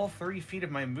used all 30 feet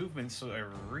of my movement, so I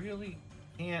really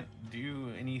can't do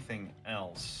anything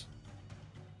else.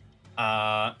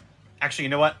 Actually, you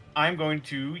know what? I'm going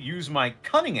to use my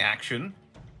cunning action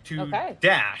to Okay.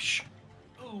 dash.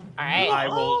 All right.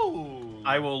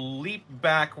 I will leap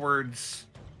backwards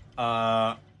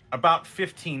about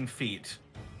 15 feet.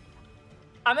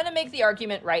 I'm going to make the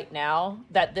argument right now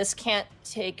that this can't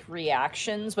take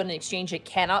reactions, but in exchange it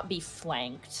cannot be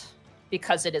flanked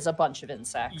because it is a bunch of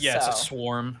insects. Yeah, it's a so.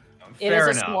 swarm. It Fair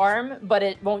is a enough. swarm, but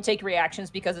it won't take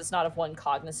reactions because it's not of one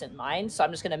cognizant mind. So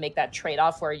I'm just going to make that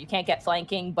trade-off where you can't get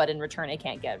flanking, but in return it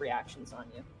can't get reactions on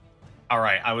you. All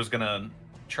right, I was going to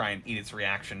try and eat its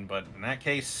reaction, but in that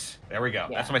case, there we go.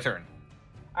 Yeah. That's my turn.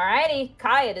 Alrighty,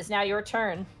 Kai, it is now your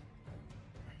turn.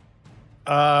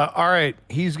 All right.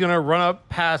 He's going to run up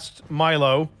past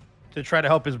Milo to try to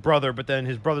help his brother, but then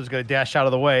his brother's going to dash out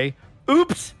of the way.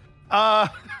 Oops.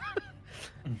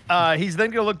 He's then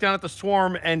going to look down at the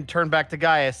swarm and turn back to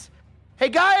Gaius. Hey,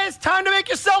 Gaius, time to make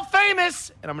yourself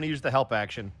famous. And I'm going to use the help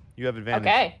action. You have advantage.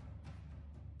 Okay.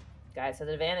 Guys has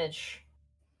advantage.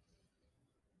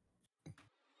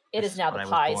 It This is now is the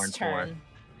what I was pie's born for. turn.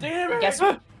 Damn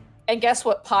it! Guess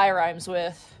what pie rhymes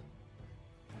with?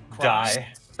 Die.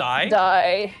 Die?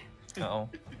 Die. No.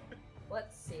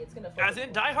 Let's see. It's gonna. As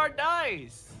in Die Hard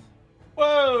dies.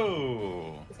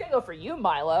 Whoa. It's gonna go for you,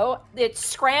 Milo. It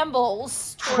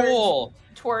scrambles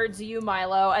towards you,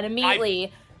 Milo, and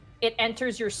immediately it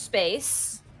enters your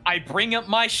space. I bring up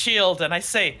my shield and I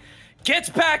say,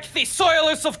 "Get back, the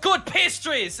soilers of good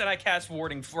pastries!" And I cast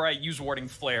warding, I use warding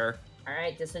flare. All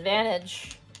right,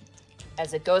 disadvantage.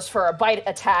 As it goes for a bite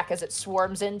attack as it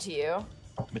swarms into you.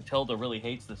 Matilda really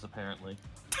hates this, apparently.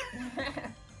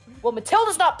 Well,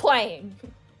 Matilda's not playing.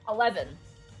 11.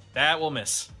 That will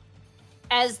miss.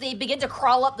 As they begin to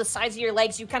crawl up the sides of your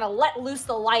legs, you kind of let loose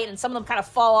the light, and some of them kind of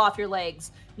fall off your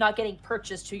legs, not getting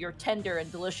purchased to your tender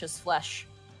and delicious flesh.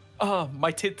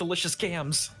 My delicious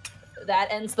gams.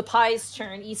 That ends the pie's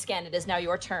turn. Escan, it is now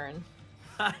your turn.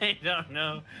 I don't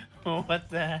know what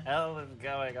the hell is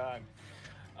going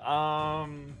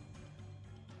on.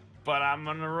 But I'm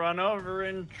gonna run over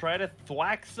and try to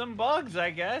thwack some bugs,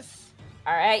 I guess.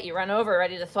 All right, you run over,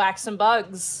 ready to thwack some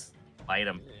bugs. Fight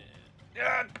him.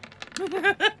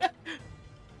 It's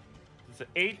an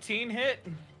 18 hit.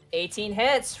 18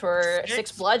 hits for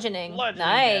 6 bludgeoning.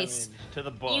 Nice. Damage to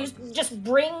the bugs. You just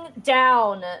bring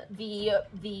down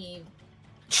the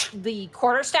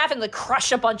quarterstaff and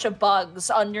crush a bunch of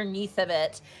bugs underneath of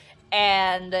it,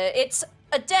 and it's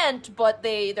a dent, but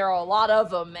there are a lot of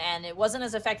them, and it wasn't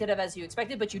as effective as you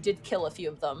expected, but you did kill a few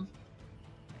of them.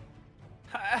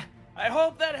 I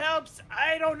hope that helps.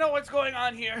 I don't know what's going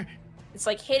on here. It's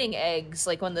like hitting eggs,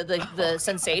 like when the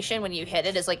sensation when you hit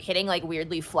it is like hitting like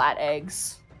weirdly flat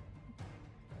eggs.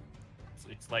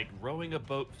 It's like rowing a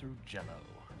boat through Jello.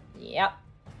 Yep.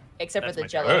 Except That's for the my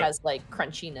Jello favorite. has like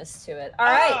crunchiness to it. All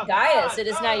right, Gaius, it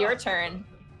is now your turn.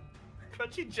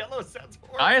 Crunchy Jello sounds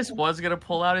horrible. Gaius was gonna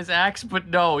pull out his axe, but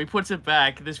no, he puts it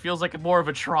back. This feels like more of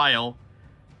a trial.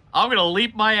 I'm gonna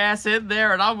leap my ass in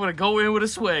there, and I'm gonna go in with a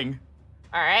swing.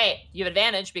 All right, you have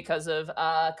advantage because of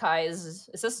Kai's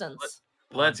assistance.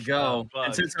 Let's go.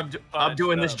 And since I'm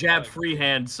doing this jab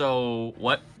freehand, so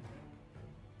what?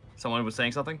 Someone was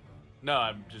saying something? No,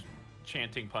 I'm just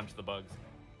chanting punch the bugs.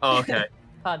 Oh, okay.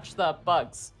 Punch the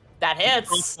bugs. That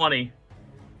hits. 20.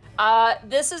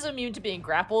 This is immune to being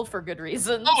grappled for good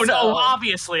reason. Oh, so... no,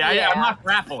 obviously. Yeah. I'm not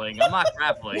grappling. I'm not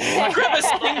grappling. Grab a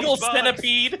single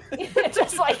centipede.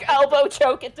 Just like elbow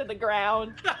choke it to the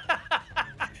ground.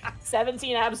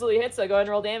 17 absolutely hits, so go ahead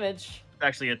and roll damage.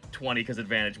 Actually, a 20 because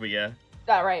advantage, but yeah.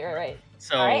 Oh, right.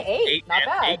 So, All right, 8, not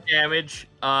bad. 8 damage.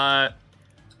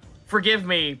 Forgive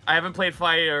me, I haven't played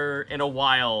Fighter in a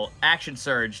while. Action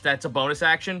Surge, that's a bonus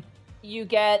action? You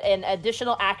get an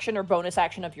additional action or bonus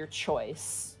action of your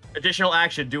choice. Additional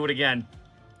action, do it again.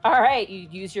 All right, you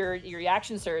use your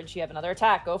reaction surge. You have another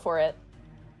attack. Go for it.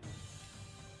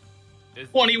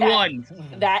 21.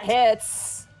 That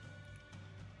hits.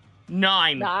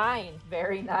 9. 9.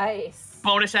 Very nice.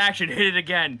 Bonus action, hit it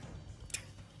again.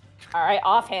 All right,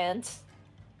 offhand.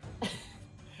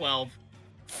 12.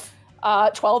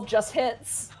 12 just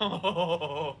hits.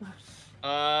 2.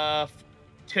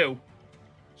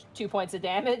 2 points of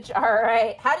damage. All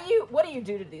right. What do you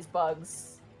do to these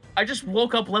bugs? I just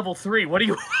woke up level 3. What do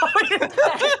you want?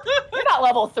 You're not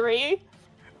level 3.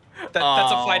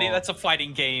 That's a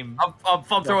fighting game. I'm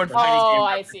throwing fighting game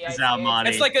I see. out, Monty.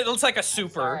 It's like a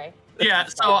super. Sorry. Yeah,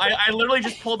 so I literally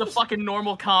just pulled a fucking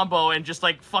normal combo and just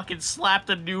like fucking slapped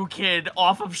a new kid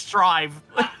off of Strive.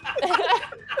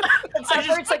 Except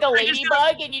for it's like a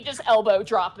ladybug and you just elbow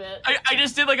drop it. I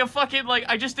just did like a fucking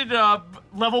I just did a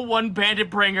level 1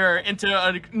 bandit bringer into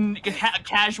a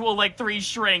casual like 3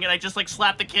 string and I just like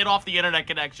slapped the kid off the internet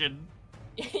connection.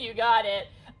 You got it.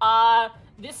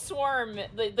 This swarm,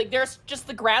 there's just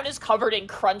the ground is covered in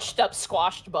crunched up,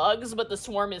 squashed bugs, but the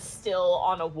swarm is still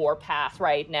on a warpath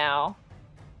right now.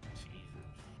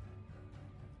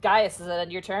 Gaius, is it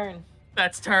your turn?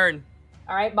 That's turn.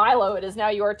 All right, Milo, it is now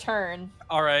your turn.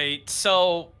 All right,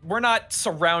 so we're not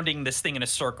surrounding this thing in a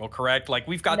circle, correct? Like,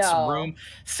 we've got some room.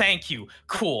 Thank you.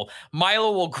 Cool.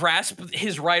 Milo will grasp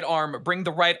his right arm, bring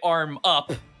the right arm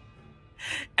up,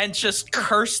 and just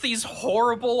curse these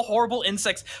horrible, horrible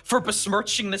insects for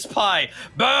besmirching this pie.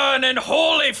 Burn in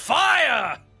holy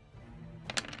fire!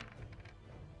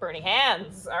 Burning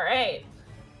hands. All right.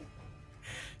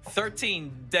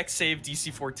 13, dex save,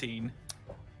 DC 14.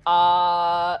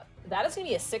 That is going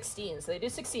to be a 16, so they do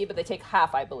succeed, but they take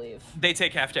half, I believe. They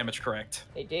take half damage, correct?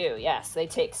 They do, yes. They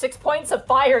take 6 points of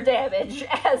fire damage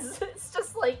as it's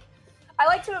just like... I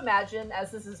like to imagine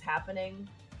as this is happening...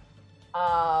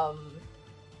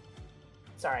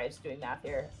 Sorry, I'm just doing math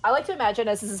here. I like to imagine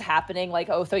as this is happening, like,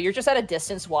 Otho, you're just at a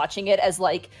distance watching it as,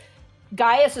 like,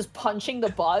 Gaius is punching the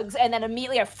bugs, and then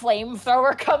immediately a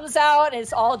flamethrower comes out, and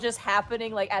it's all just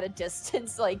happening, like, at a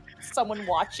distance, like, someone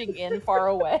watching in far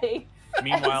away.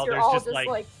 Meanwhile, you're there's all just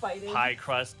like fighting. pie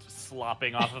crust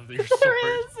slopping off of your There sword.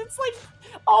 is. It's, like,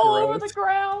 all over the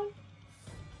ground.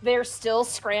 They're still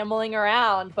scrambling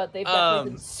around, but they've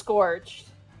definitely been scorched.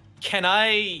 Can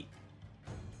I...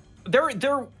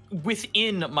 They're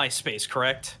within my space,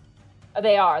 correct?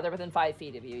 They are. They're within 5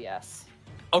 feet of you, yes.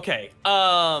 Okay.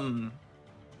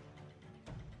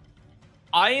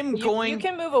 I am You going.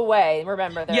 can move away.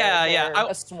 Remember, they're, Yeah. they're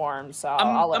a swarm, so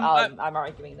I'm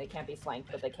arguing they can't be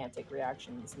flanked, but they can't take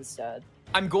reactions instead.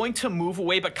 I'm going to move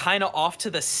away, but kind of off to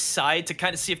the side to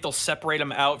kind of see if they'll separate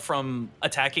them out from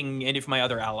attacking any of my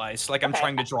other allies. Like I'm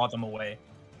trying to draw them away.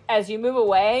 As you move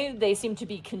away, they seem to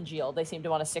be congealed. They seem to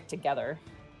want to stick together.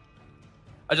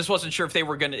 I just wasn't sure if they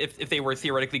were gonna, if they were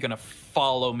theoretically gonna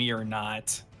follow me or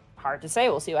not. Hard to say.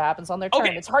 We'll see what happens on their turn.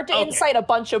 Okay, It's hard to insight a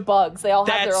bunch of bugs. They all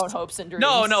have their own hopes and dreams.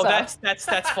 No, so. that's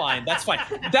fine. That's fine.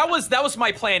 That was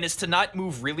my plan, is to not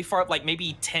move really far, like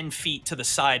maybe 10 feet to the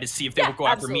side, to see if they would go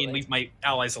after me and leave my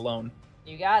allies alone.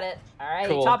 You got it. All right.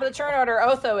 Cool. Top of the turn order,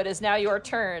 Otho. It is now your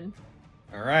turn.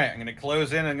 All right, I'm gonna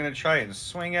close in. I'm gonna try and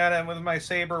swing at him with my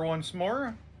saber once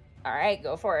more. All right,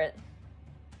 go for it.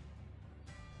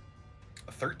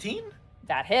 A 13.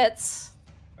 That hits.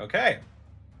 Okay.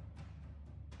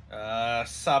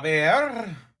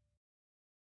 Saber.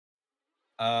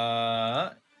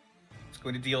 It's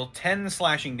going to deal 10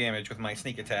 slashing damage with my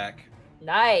sneak attack.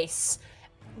 Nice.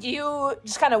 You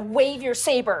just kind of wave your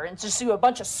saber and just do a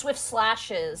bunch of swift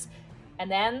slashes, and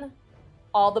then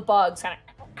all the bugs kind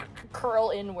of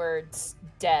curl inwards,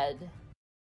 dead.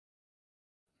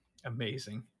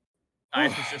 Amazing. I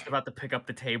was just about to pick up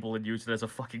the table and use it as a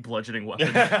fucking bludgeoning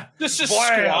weapon. Just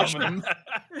squash them.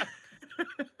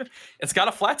 It's got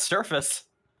a flat surface.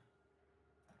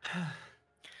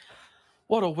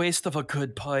 What a waste of a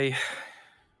good pie.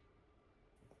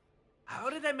 How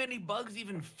did that many bugs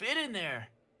even fit in there?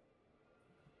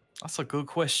 That's a good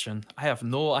question. I have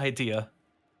no idea.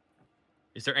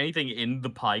 Is there anything in the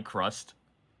pie crust?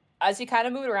 As you kind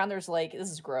of move it around, there's like,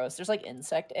 this is gross, there's like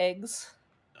insect eggs.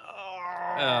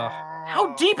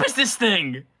 How deep is this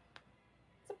thing?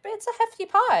 It's a hefty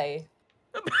pie.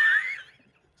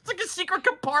 It's like a secret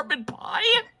compartment pie.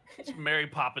 It's Mary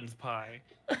Poppins pie.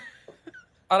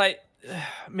 All right,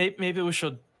 maybe we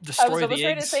should I destroy was almost the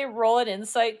ready to eggs. say roll an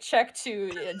insight check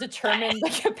to determine the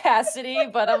capacity,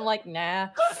 but I'm like, nah.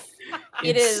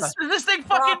 It is. Does this thing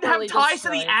fucking have properly ties to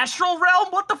the destroyed. astral realm?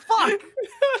 What the fuck?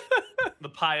 The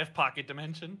pie of pocket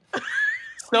dimension.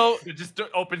 So It just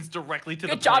opens directly to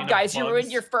the Good job, plane of guys. You ruined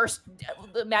bugs. your first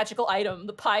magical item,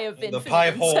 the pie of The infinite pie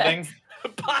of insect. holding.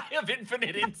 Pie of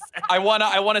infinite insect. I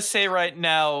wanna say right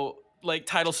now, like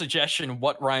title suggestion,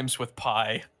 what rhymes with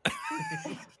pie?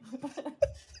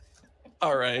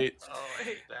 All right. Oh, I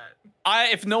hate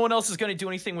that. If no one else is gonna do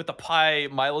anything with the pie,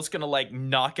 Milo's gonna like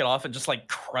knock it off and just like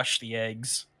crush the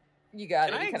eggs. You got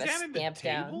Can it. I You kind of examine the stamp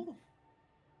down. table?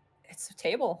 It's a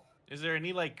table. Is there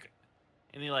any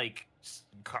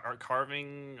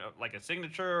carving, like a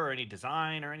signature or any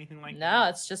design or anything like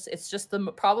No, that? it's just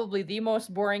probably the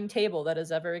most boring table that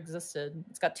has ever existed.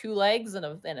 It's got 2 legs and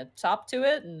a top to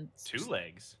it, and it's Two just-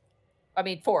 legs. I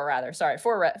mean 4 rather. Sorry,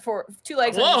 2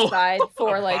 legs on Whoa! each side,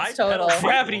 4 legs total. bipedal.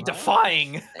 Gravity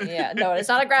defying. Yeah, no, it's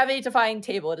not a gravity-defying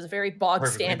table. It is a very bog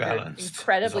Perfectly standard, balanced,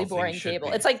 incredibly as all boring things should table.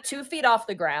 be. It's like 2 feet off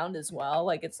the ground as well.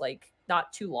 Like it's like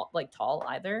not too long, like tall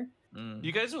either.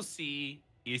 You guys will see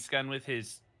Iskan with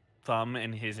his thumb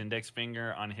and his index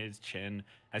finger on his chin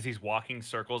as he's walking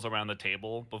circles around the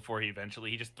table before he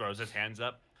just throws his hands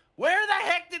up. Where the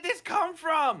heck did this come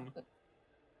from?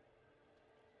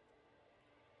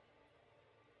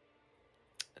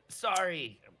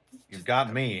 Sorry. You've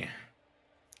got me.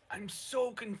 I'm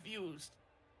so confused.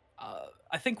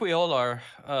 I think we all are.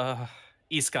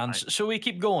 Iskan, should we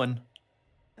keep going?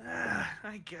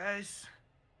 I guess.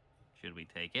 Should we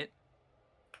take it?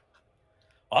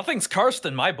 All things cursed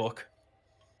in my book.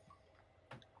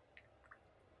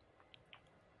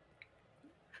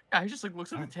 I just like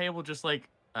looks at the table, just like,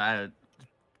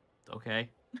 okay.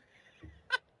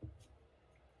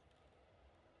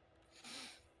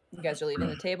 You guys are leaving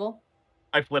the table.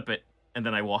 I flip it and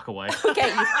then I walk away.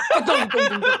 Okay,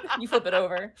 you flip it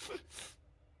over.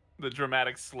 The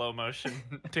dramatic slow motion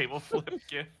table flip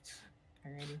gift.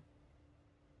 Alrighty. You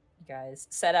guys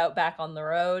set out back on the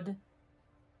road, and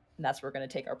that's where we're gonna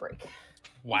take our break.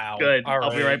 Wow. Good. All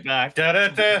I'll be right back.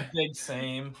 Da-da-da. Big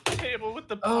same. Table with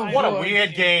the Oh, pie what a of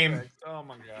weird game. insects. Oh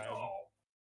my god.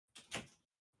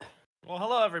 Well,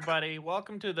 hello everybody.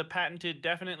 Welcome to the patented,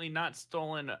 definitely not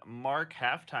stolen Mark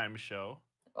halftime show.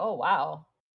 Oh wow.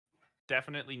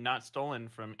 Definitely not stolen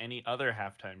from any other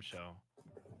halftime show.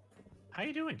 How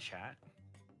you doing, chat?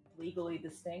 Legally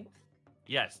distinct.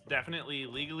 Yes, definitely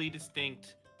legally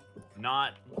distinct,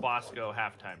 not Bosco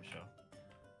halftime show.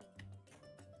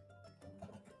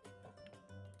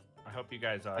 I hope you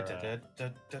guys are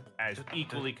as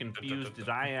equally confused as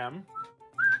I am.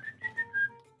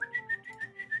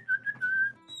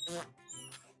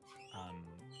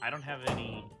 I don't have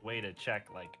any way to check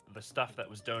like the stuff that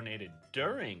was donated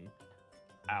during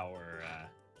our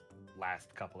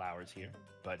last couple hours here,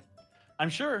 but I'm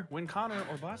sure when Connor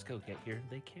or Bosco get here,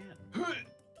 they can.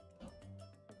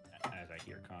 As I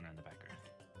hear Connor in the background.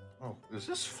 Oh, is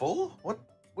this full? What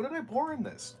did I pour in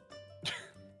this?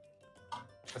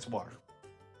 That's water.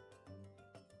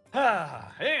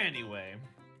 Anyway.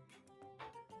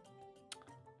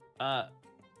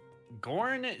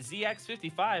 Gorn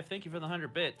ZX55, thank you for the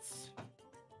 100 bits.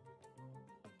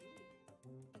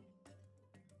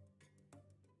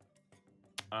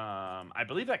 I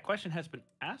believe that question has been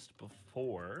asked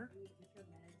before.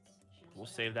 We'll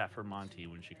save that for Monty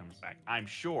when she comes back. I'm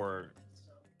sure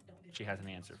she has an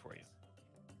answer for you.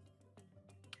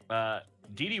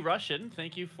 DD Russian,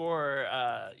 thank you for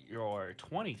your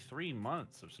 23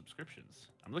 months of subscriptions.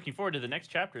 I'm looking forward to the next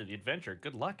chapter of the adventure.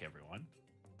 Good luck, everyone.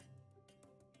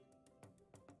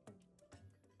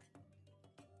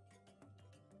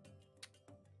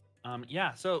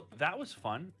 Yeah, so that was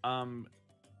fun.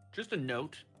 Just a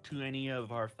note to any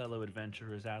of our fellow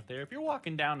adventurers out there. If you're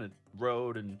walking down a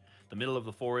road in the middle of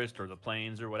the forest or the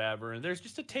plains or whatever, and there's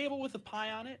just a table with a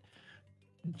pie on it,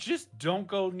 just don't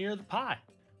go near the pie.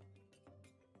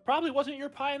 Probably wasn't your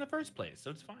pie in the first place, so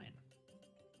it's fine.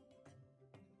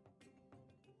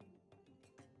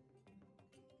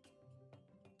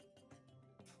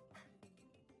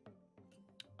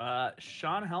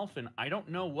 Sean Helfin, I don't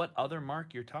know what other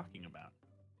mark you're talking about.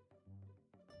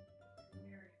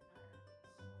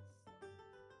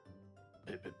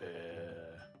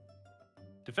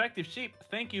 Defective Sheep,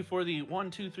 thank you for the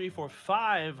 1, 2, 3, 4,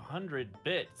 500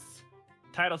 bits.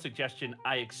 Title suggestion,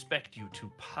 I expect you to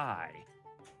pie.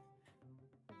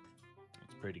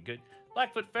 That's pretty good.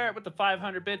 Blackfoot Ferret with the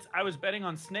 500 bits. I was betting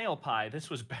on snail pie. This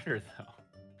was better, though.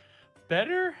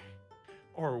 Better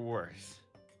or worse?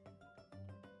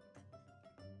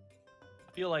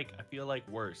 I feel like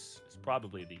worse is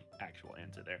probably the actual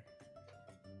answer there.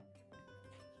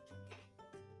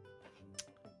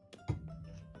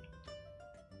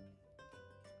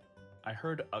 I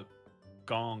heard a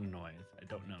gong noise. I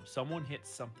don't know. Someone hit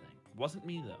something. It wasn't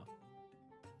me though.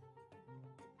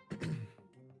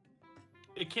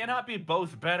 It cannot be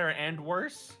both better and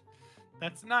worse.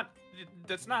 That's not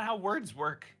how words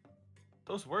work.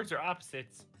 Those words are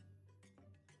opposites.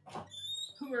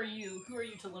 Who are you? Who are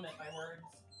you to limit my words?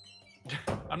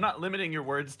 I'm not limiting your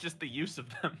words, just the use of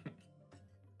them.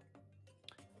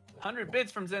 100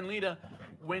 bits from Zenlita.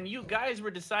 When you guys were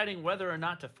deciding whether or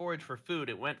not to forage for food,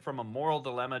 it went from a moral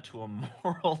dilemma to a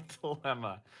moral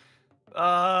dilemma.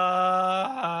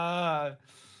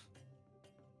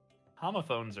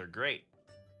 Homophones are great.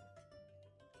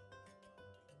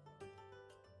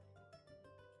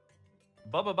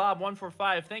 Bubba Bob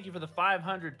 145, thank you for the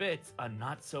 500 bits. A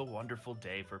not so wonderful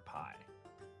day for pie.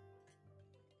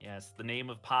 Yes, the name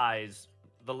of pies,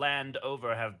 the land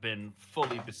over have been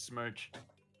fully besmirched,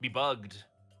 bebugged,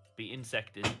 be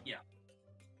insected. Yeah.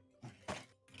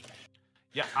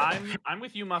 Yeah, I'm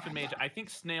with you, Muffin Mage. I think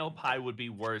snail pie would be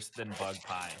worse than bug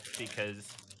pie because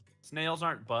snails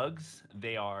aren't bugs;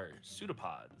 they are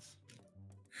pseudopods.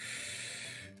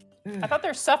 I thought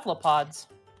they're cephalopods.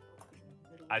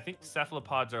 I think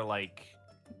cephalopods are like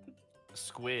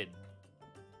squid.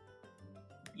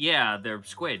 Yeah, they're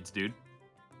squids, dude.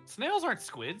 Snails aren't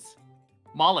squids.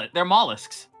 They're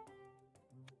mollusks.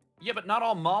 Yeah, but not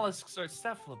all mollusks are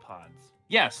cephalopods.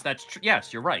 Yes, that's true.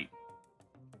 Yes, you're right.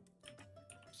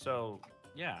 So,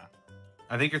 yeah.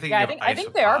 I think you're thinking Yeah, of I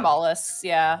think they are isopod. mollusks.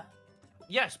 Yeah.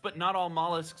 Yes, but not all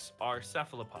mollusks are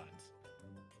cephalopods.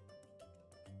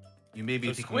 You may be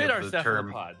So thinking squid are of the term.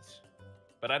 cephalopods,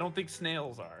 but I don't think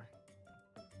snails are.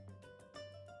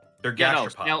 They're Yeah, no,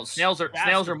 gastropods. snails are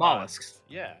Gastropods. mollusks.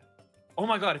 Yeah. Oh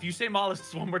my god, if you say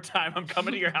mollusks one more time, I'm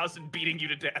coming to your house and beating you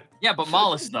to death. Yeah, but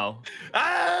mollusks though.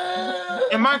 Ah!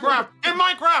 In Minecraft! In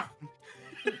Minecraft!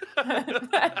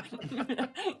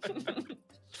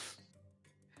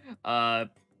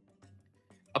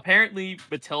 Apparently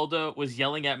Matilda was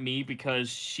yelling at me because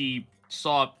she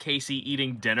saw Casey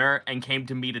eating dinner and came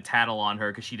to me to tattle on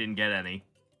her because she didn't get any.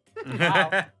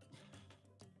 Wow.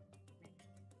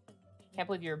 Can't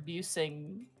believe you're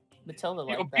abusing Matilda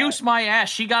like Abuse that. my ass.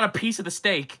 She got a piece of the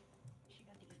steak.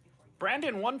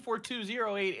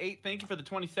 Brandon142088, thank you for the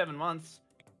 27 months.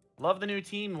 Love the new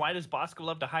team. Why does Bosco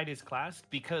love to hide his class?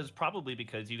 Probably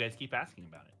because you guys keep asking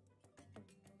about it.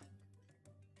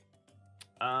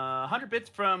 100 bits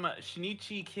from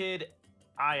Shinichi Kid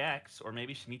IX, or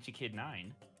maybe Shinichi Kid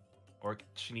 9, or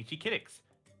Shinichi Kidix.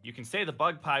 You can say the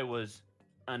bug pie was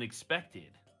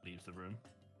unexpected. Leaves the room.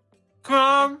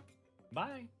 Come!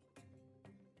 Bye.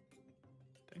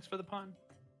 Thanks for the pun.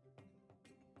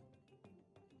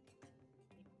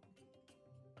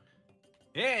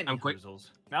 And I'm quick.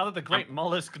 now that the great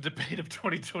mollusk debate of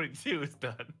 2022 is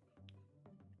done.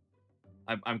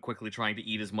 I'm quickly trying to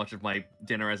eat as much of my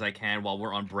dinner as I can while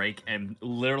we're on break, and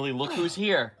literally look who's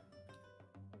here.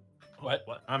 What?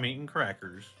 I'm eating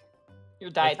crackers. Your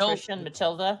dietitian,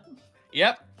 Matilda.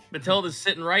 Yep, Matilda's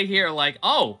sitting right here like,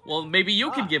 oh, well, maybe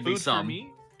you can give me Food for some. me?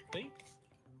 Thanks.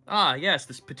 Ah, yes,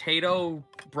 this potato,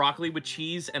 broccoli with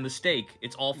cheese, and the steak.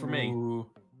 It's all for me. Ooh.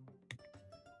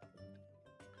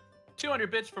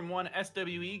 200 bits from one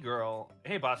SWE girl.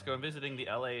 Hey, Bosco, I'm visiting the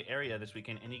LA area this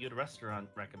weekend. Any good restaurant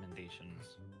recommendations?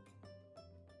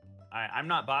 I'm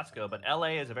not Bosco, but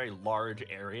LA is a very large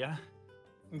area.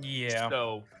 Yeah.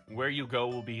 So where you go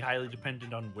will be highly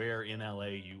dependent on where in LA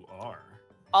you are.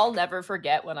 I'll never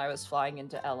forget when I was flying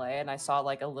into LA and I saw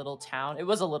like a little town. It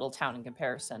was a little town in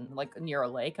comparison, like near a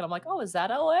lake. And I'm like, oh, is that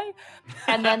LA?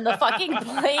 And then the fucking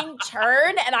plane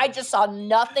turned and I just saw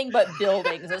nothing but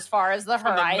buildings as far as the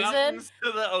From the horizon. mountains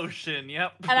to the ocean,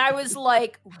 yep. And I was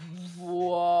like,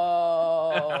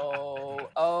 whoa,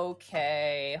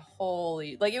 okay,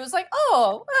 holy. Like, it was like,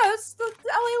 oh,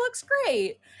 LA looks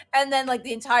great. And then, like,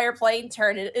 the entire plane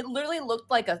turned. It literally looked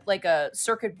like a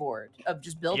circuit board of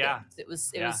just buildings. Yeah. It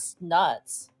was Yeah.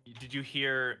 nuts. Did you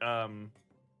hear,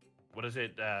 what is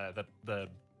it,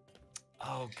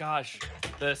 oh gosh,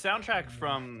 the soundtrack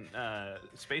from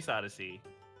Space Odyssey.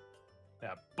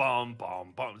 That bum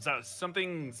bum bum.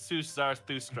 Something Sus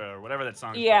Zarathustra or whatever that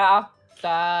song is. Yeah.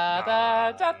 Da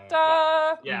da da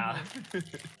da. Yeah.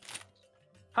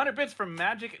 100 bits from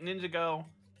Magic Ninjago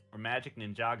or Magic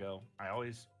Ninjago. I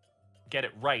always get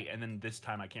it right, and then this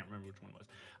time I can't remember which one it was.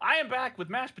 I am back with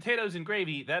mashed potatoes and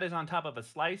gravy that is on top of a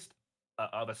slice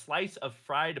of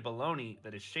fried bologna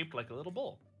that is shaped like a little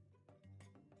bowl.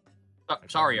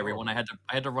 Sorry, everyone. I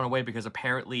had to run away because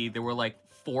apparently there were like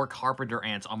 4 carpenter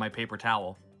ants on my paper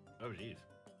towel. Oh, jeez.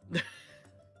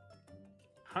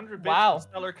 100 bits Wow. from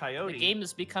Stellar Coyote. The game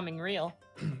is becoming real.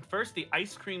 First the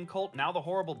ice cream cult, now the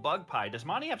horrible bug pie. Does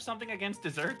Monty have something against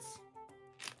desserts?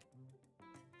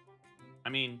 I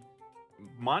mean,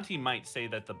 Monty might say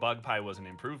that the bug pie was an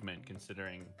improvement,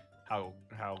 considering how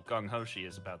gung-ho she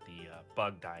is about the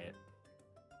bug diet.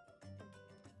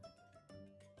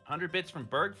 100 bits from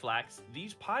Bergflax.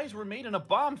 These pies were made in a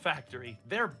bomb factory.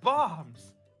 They're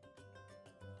bombs.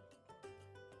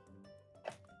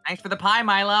 Thanks for the pie,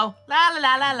 Milo. La la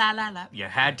la la la la la. You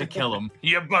had to kill him.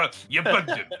 You bugged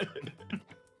him.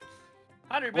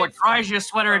 100 What bits cries your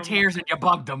sweater of from- tears and you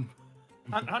bugged him.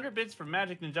 100 bits from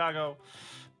Magic Ninjago.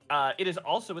 It is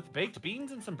also with baked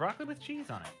beans and some broccoli with cheese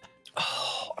on it.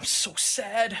 Oh, I'm so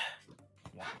sad.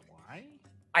 Why?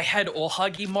 I had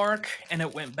Ohagi Mark and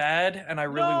it went bad, and I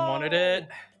really wanted it.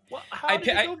 What? How did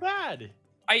it go bad?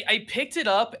 I picked it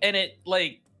up and it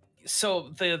like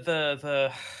so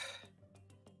the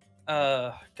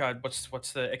God,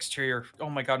 what's the exterior? Oh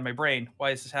my God, my brain.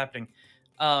 Why is this happening?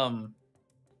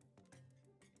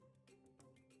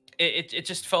 It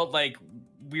just felt like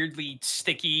weirdly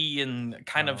sticky and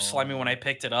kind of slimy when I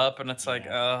picked it up, and it's like, Hey,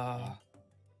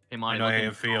 I mine. know how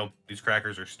you feel. These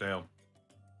crackers are stale.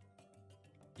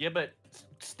 Yeah, but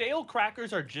stale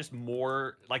crackers are just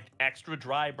more like extra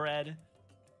dry bread.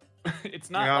 It's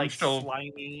not Yeah, I'm like still-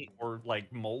 slimy or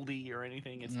like moldy or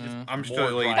anything. It's just I'm more still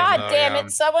dry eating bread. God Oh, damn yeah.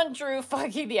 it! Someone drew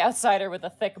fucking the outsider with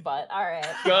a thick butt. All right.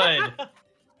 good.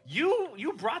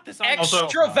 You brought this on. Also-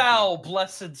 Extra vowel,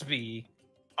 blessed be.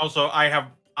 Also, I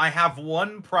have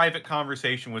one private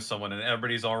conversation with someone, and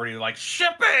everybody's already like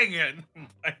shipping it.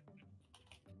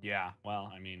 Yeah,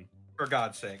 well, I mean, For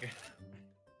God's sake.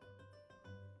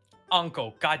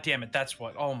 Uncle, god damn it, that's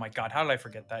what. Oh my God, how did I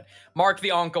forget that? Mark the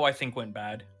Uncle, I think went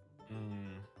bad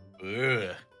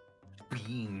Ugh.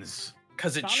 Beans.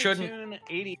 because it Sonic shouldn't. Tune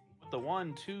 80 with the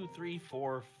 1, 2, 3,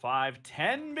 4, 5,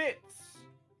 10 bits.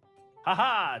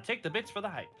 Haha! Take the bits for the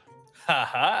hype.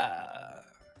 Haha.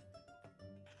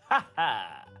 Haha!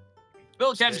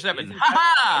 Bill There 10-7. isn't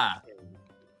Ha ha!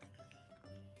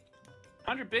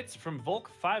 100 bits from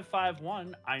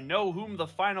Volk551. I know whom the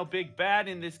final big bad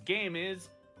in this game is.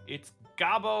 It's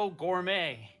Gabo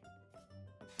Gourmet.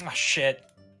 Oh shit.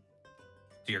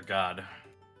 Dear God.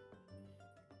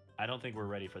 I don't think we're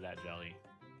ready for that, Jelly.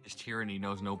 His tyranny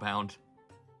knows no bound.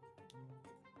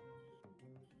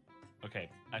 Okay,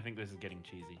 I think this is getting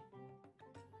cheesy.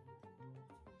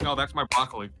 No, that's my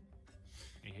broccoli.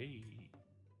 Hey.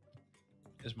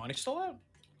 Is money still out?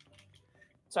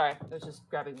 Sorry, I was just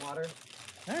grabbing water.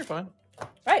 No, you're fine.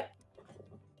 Right.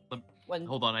 Lem- When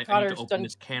Hold on, I need Connor's to open done-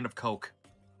 this can of Coke.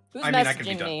 Who's I mean, I can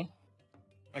be messaging done. me?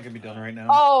 I can be done right now.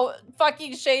 Oh,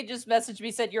 fucking Shay just messaged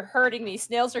me, said you're hurting me.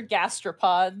 Snails are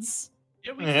gastropods.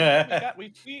 Yeah,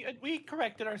 we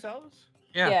corrected ourselves.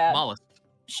 Yeah, Yeah. mollusk.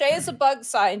 Shay is a bug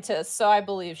scientist, so I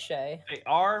believe Shay. They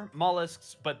are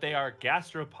mollusks, but they are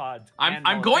gastropods. and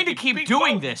I'm going to mollusks. keep Big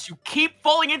doing both. this. You keep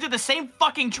falling into the same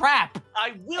fucking trap.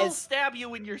 I will It's- stab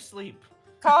you in your sleep.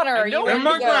 Connor, are you know ready to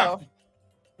Demograph. go?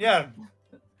 Yeah.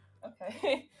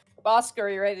 Okay. Bosco, are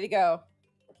you ready to go?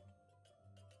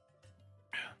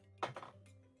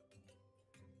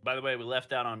 By the way, we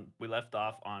left off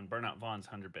on Burnout Vaughn's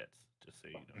 100 bits, just so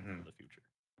you know for the future.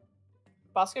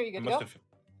 Bosco, are you I good to must go? have.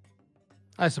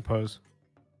 I suppose.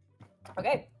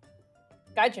 Okay.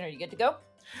 Gaijin, are you good to go?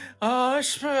 I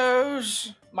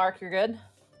suppose. Mark, you're good?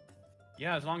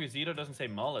 Yeah, as long as Zito doesn't say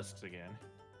mollusks again.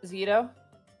 Zito?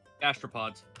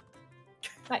 Gastropods.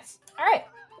 Nice. All right.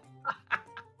 I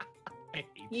hate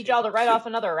Need you. y'all to write off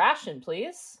another ration,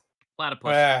 please.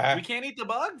 Platypus. We can't eat the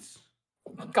bugs.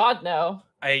 God, no.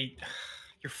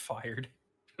 You're fired.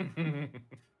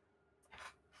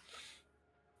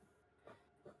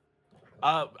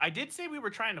 I did say we were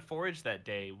trying to forage that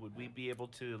day. Would we be able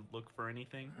to look for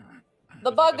anything?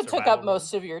 The Was it like a bug took survival up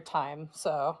most of your time,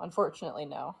 so unfortunately,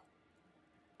 no.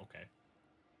 Okay.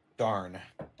 Darn.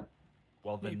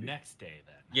 Well, the Maybe. next day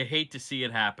then. You hate to see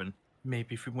it happen.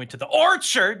 Maybe if we went to the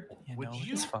orchard. Would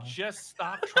you it's fine. just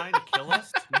stop trying to kill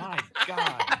us? My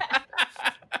God.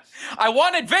 I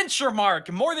want adventure, Mark,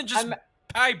 more than just I'm-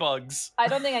 pie bugs. I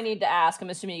don't think I need to ask. I'm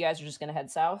assuming you guys are just going to head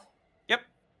south. Yep.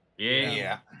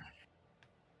 Yeah.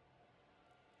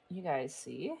 You guys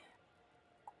see.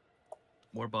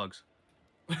 More bugs.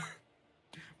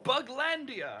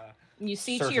 Buglandia. You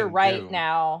see to Certain your right doom.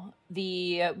 now,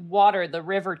 the water, the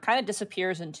river, kind of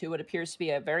disappears into what appears to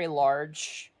be a very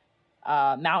large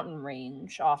mountain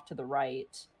range off to the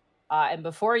right. And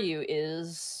before you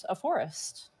is a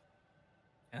forest.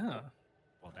 Yeah.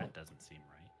 Well, that doesn't seem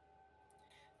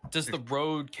right. Does the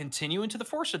road continue into the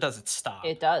forest or does it stop?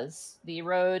 It does. The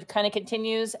road kind of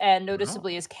continues and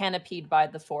noticeably is canopied by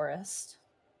the forest.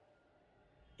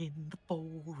 In the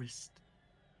forest.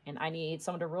 And I need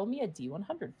someone to roll me a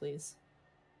D100, please.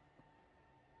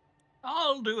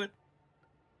 I'll do it.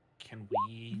 Can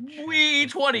we? We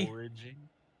check the 20. foraging?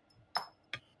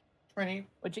 20.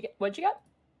 What'd you get? What'd you get?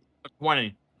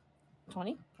 20.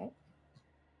 20. Okay.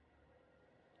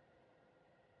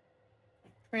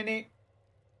 20.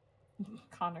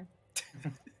 Connor.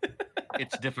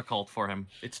 It's difficult for him.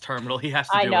 It's terminal. He has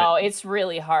to I do know, it. it's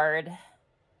really hard.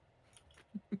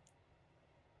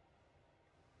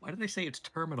 Why do they say it's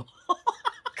terminal?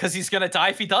 Because he's gonna die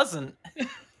if he doesn't.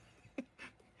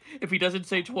 If he doesn't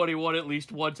say 21 at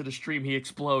least once in a stream, he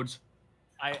explodes.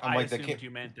 I like the assumed kid- you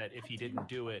meant that if he didn't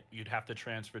do it, you'd have to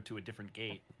transfer to a different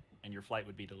gate, and your flight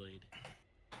would be delayed.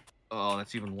 Oh,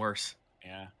 that's even worse.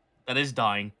 Yeah. That is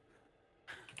dying.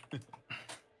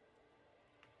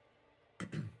 Oh,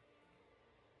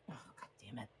 God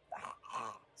damn it.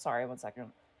 Sorry, 1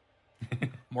 second.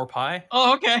 More pie?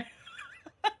 Oh, okay.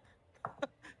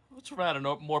 What's around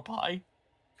a more pie?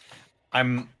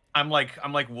 I'm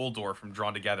like Waldorf from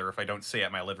Drawn Together. If I don't say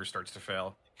it, my liver starts to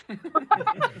fail.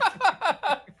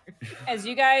 As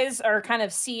you guys are kind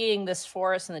of seeing this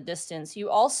forest in the distance, you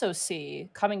also see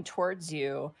coming towards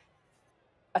you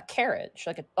a carriage,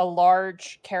 like a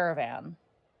large caravan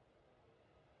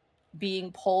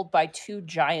being pulled by 2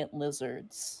 giant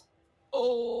lizards.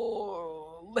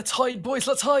 Oh, let's hide, boys,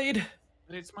 let's hide.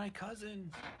 But it's my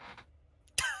cousin.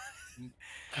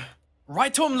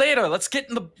 Write to him later. Let's get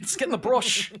in the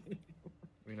brush.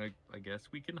 I mean, I guess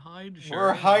we can hide. We're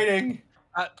Sure. hiding.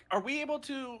 Are we able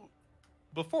to,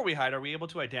 before we hide, are we able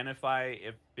to identify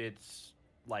if it's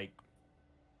like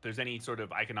there's any sort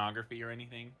of iconography or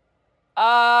anything?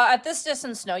 At this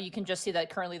distance, no, you can just see that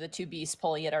currently the 2 beasts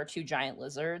pulling it are 2 giant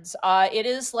lizards. It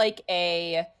is like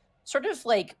a sort of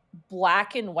like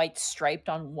black and white striped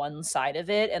on one side of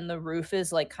it, and the roof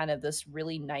is like kind of this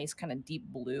really nice kind of deep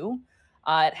blue.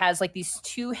 It has like these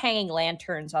 2 hanging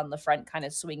lanterns on the front, kind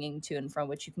of swinging to and from,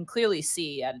 which you can clearly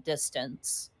see at a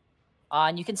distance.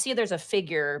 And you can see there's a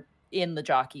figure in the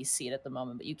jockey's seat at the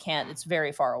moment, but you can't, it's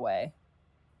very far away.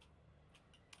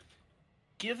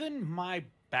 Given my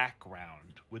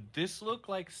background, would this look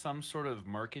like some sort of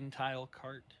mercantile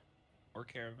cart or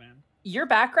caravan? Your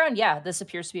background, yeah, this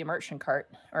appears to be a merchant cart,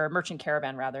 or a merchant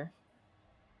caravan, rather.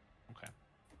 Okay.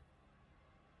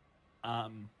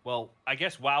 Well, I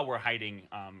guess while we're hiding,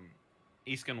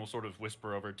 Iskan will sort of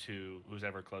whisper over to who's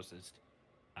ever closest.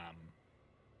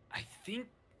 I think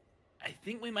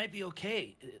we might be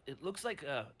okay. It looks like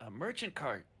a merchant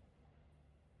cart.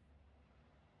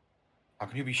 How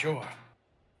can you be sure?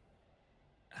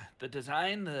 The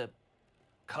design, the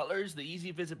colors, the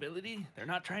easy visibility, they're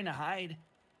not trying to hide.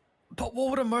 But what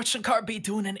would a merchant cart be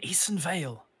doing in Eastern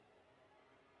Vale?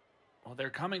 Well, they're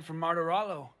coming from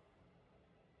Martorallo.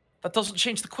 That doesn't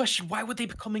change the question. Why would they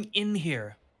be coming in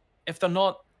here if they're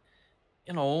not,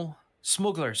 you know,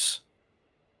 smugglers?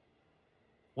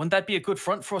 Wouldn't that be a good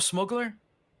front for a smuggler?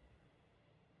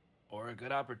 Or a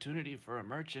good opportunity for a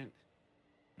merchant.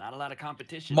 Not a lot of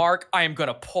competition. Mark, I am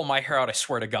gonna pull my hair out, I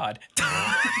swear to God.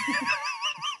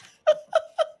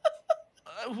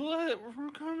 What?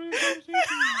 We're coming.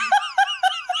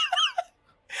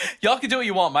 Y'all can do what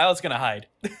you want. Milo's gonna hide.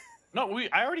 No,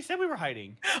 I already said we were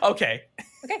hiding. Okay.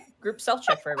 Okay, group self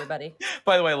check for everybody.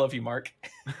 By the way, I love you, Mark.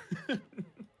 What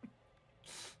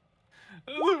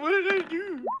did I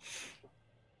do?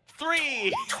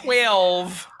 3.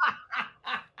 12.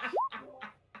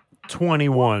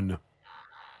 21.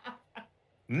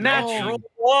 Natural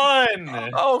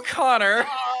 1. Oh, Connor.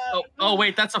 Oh,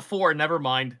 wait, that's a 4. Never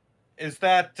mind. Is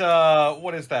that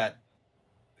what is that?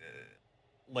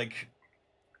 Like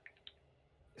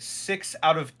 6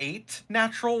 out of 8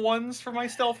 natural 1s for my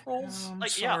stealth rolls? Like,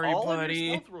 sorry, yeah, all buddy. of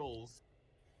your stealth rolls.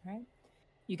 Right.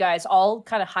 You guys all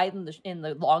kind of hide in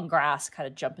the long grass, kind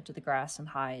of jump into the grass and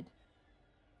hide.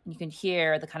 And you can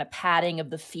hear the kind of padding of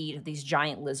the feet of these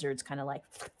giant lizards, kind of like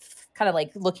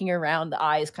looking around, the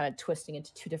eyes kind of twisting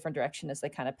into 2 different directions as they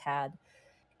kind of pad.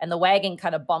 And the wagon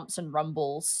kind of bumps and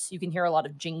rumbles. You can hear a lot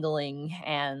of jingling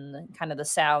and kind of the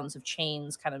sounds of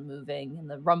chains kind of moving and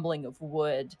the rumbling of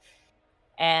wood.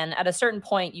 And at a certain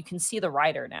point, you can see the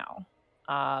rider now.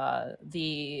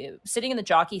 Sitting in the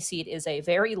jockey seat is a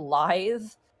very lithe,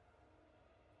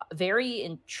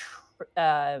 very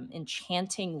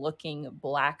enchanting-looking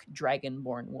black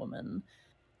dragonborn woman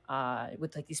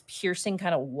with like these piercing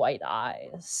kind of white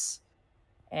eyes.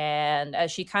 And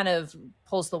as she kind of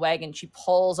pulls the wagon, she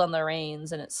pulls on the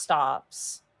reins and it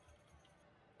stops.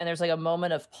 And there's like a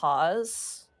moment of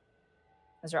pause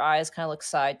as her eyes kind of look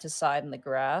side to side in the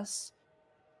grass.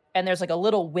 And there's like a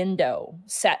little window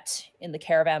set in the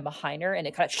caravan behind her, and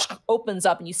it kind of opens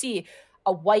up and you see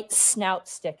a white snout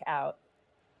stick out.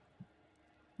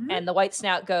 Mm-hmm. And the white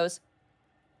snout goes,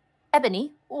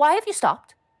 "Ebony, why have you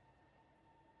stopped?"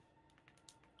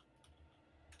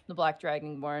 The black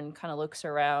dragonborn kind of looks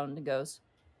around and goes,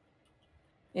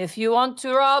 "If you want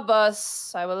to rob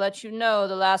us, I will let you know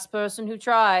the last person who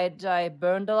tried, I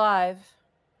burned alive."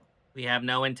 We have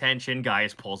no intention.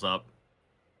 Gaius pulls up.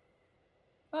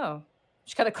 Oh.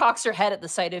 She kind of cocks her head at the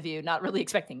sight of you, not really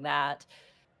expecting that.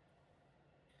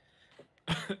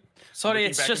 Sorry, Looking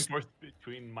it's back just... and forth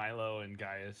between Milo and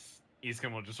Gaius.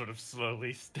 Iskan will just sort of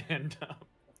slowly stand up.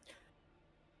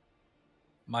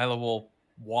 Milo will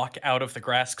walk out of the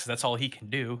grass because that's all he can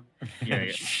do. Yeah.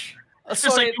 It's just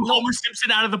Sorry, like Homer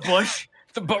Simpson out of the bush.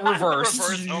 But reverse.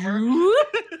 Reverse Homer.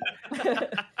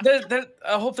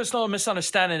 I hope there's no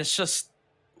misunderstanding. It's just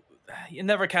you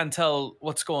never can tell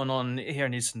what's going on here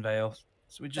in Eastern Vale.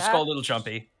 So we just go a little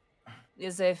jumpy.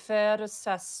 Is a fair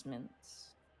assessment.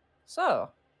 So,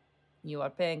 you are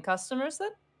paying customers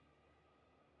then?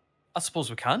 I suppose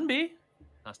we can be.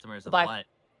 Customers of Black- what?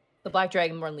 The black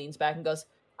dragonborn leans back and goes,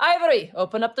 "Ivory,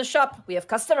 open up the shop. We have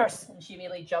customers." And she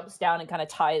immediately jumps down and kind of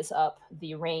ties up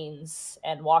the reins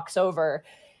and walks over.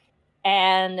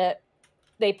 And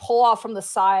they pull off from the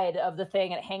side of the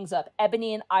thing and it hangs up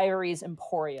Ebony and Ivory's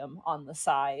Emporium on the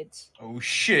side. Oh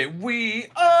shit, we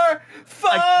are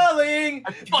falling!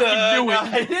 I fucking knew it.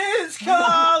 Night is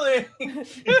calling!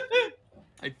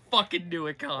 I fucking knew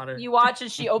it, Connor. You watch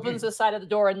as she opens the side of the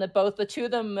door and both the two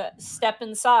of them step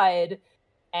inside,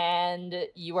 and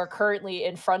you are currently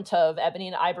in front of Ebony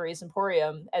and Ivory's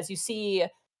Emporium. As you see,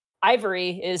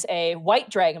 Ivory is a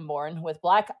white dragonborn with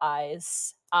black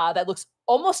eyes that looks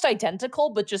almost identical,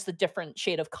 but just a different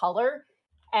shade of color.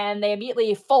 And they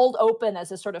immediately fold open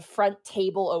as a sort of front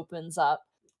table opens up,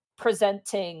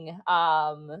 presenting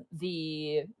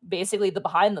basically the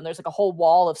behind them. There's like a whole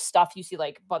wall of stuff. You see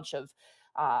like a bunch of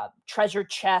treasure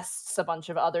chests, a bunch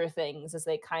of other things as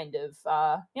they kind of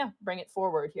bring it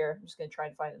forward here. I'm just gonna try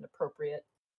and find an appropriate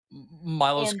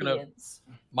Milo's ambience.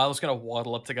 gonna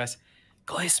waddle up to guys.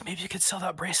 Guys, maybe you could sell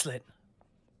that bracelet.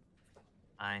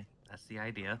 That's the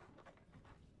idea.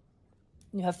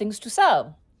 You have things to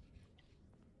sell.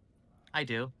 I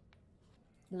do.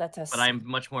 Let us. But I'm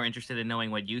much more interested in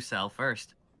knowing what you sell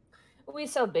first. We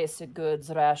sell basic goods,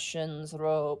 rations,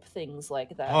 rope, things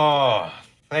like that. Oh,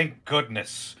 thank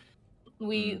goodness.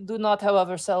 We do not,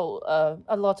 however, sell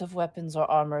a lot of weapons or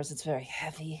armors. It's very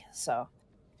heavy, so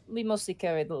we mostly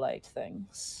carry the light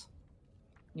things.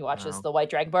 You watch as the white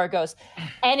dragonborn goes,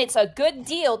 and it's a good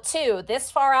deal, too.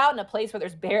 This far out in a place where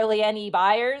there's barely any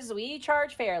buyers, we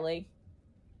charge fairly.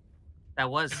 That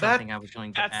was something I was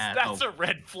going to add. That's a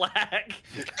red flag.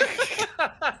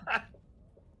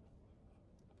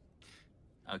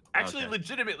 Actually, Okay.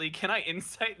 legitimately, can I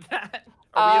insight that?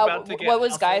 Are we about to get what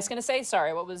was hustled? Gaius gonna say?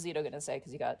 Sorry, what was Zito gonna say?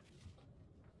 Because you got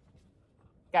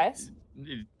Gaius.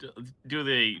 Do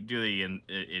the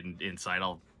insight.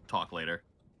 I'll talk later.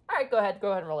 All right, go ahead.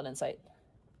 Go ahead and roll an insight.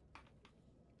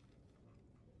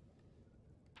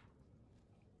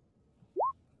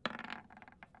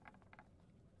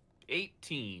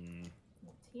 18.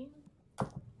 18?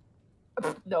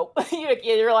 Nope.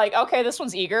 You're like, okay, this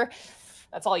one's eager.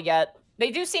 That's all you get. They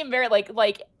do seem very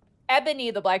like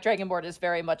Ebony, the Black Dragonborn, is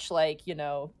very much like, you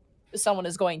know, someone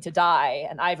is going to die,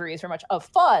 and Ivory is very much of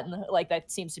fun. Like that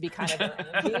seems to be kind of their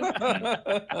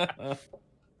energy.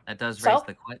 That does So?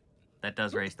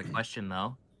 raise the question,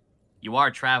 though. You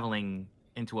are traveling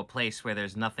into a place where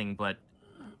there's nothing but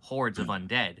hordes of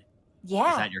undead.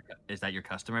 Yeah. Is that your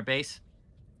customer base?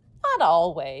 Not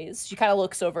always. She kind of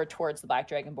looks over towards the Black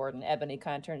Dragonborn, and Ebony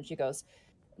kind of turns. She goes,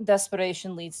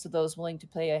 "Desperation leads to those willing to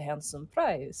pay a handsome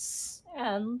price.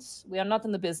 And we are not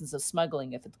in the business of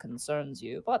smuggling if it concerns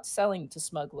you, but selling to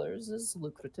smugglers is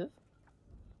lucrative."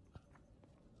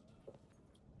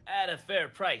 At a fair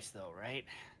price, though, right?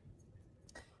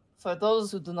 For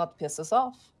those who do not piss us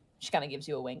off. She kind of gives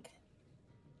you a wink.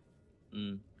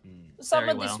 Some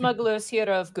Very of the well. smugglers here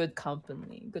are of good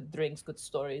company, good drinks, good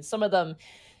stories. Some of them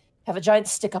have a giant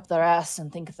stick up their ass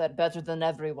and think they're better than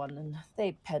everyone, and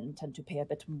they tend to pay a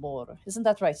bit more. Isn't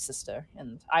that right, sister?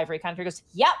 And Ivory kind of goes,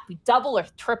 "Yep, we double or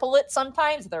triple it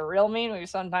sometimes. They're real mean. We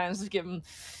sometimes give them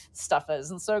stuff that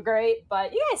isn't so great,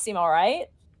 but you guys seem all right."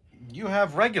 You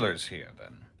have regulars here,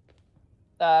 then.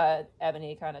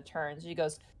 Ebony kind of turns. She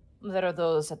goes, "There are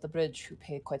those at the bridge who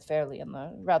pay quite fairly, and they're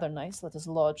rather nice. Let us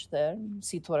lodge there and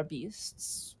see to our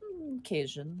beasts.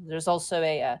 Occasion. There's also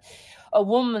a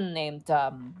woman named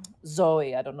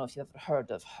Zoe. I don't know if you've ever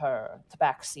heard of her.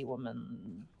 Tabaxi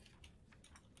woman."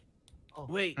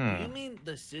 Wait, you mean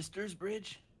the Sisters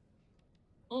Bridge?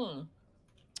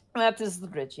 That is the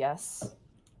bridge, yes.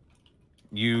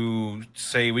 You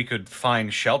say we could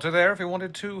find shelter there if we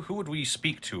wanted to? Who would we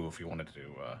speak to if we wanted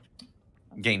to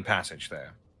gain passage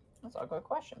there? That's a good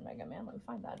question, Mega Man. Let me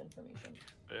find that information.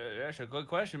 That's a good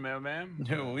question, man.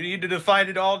 We need to define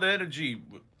it all the energy,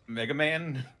 Mega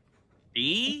Man.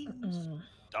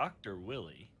 Dr.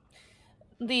 Willie.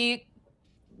 The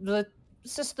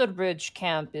Sister Bridge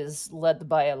camp is led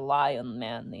by a lion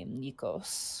man named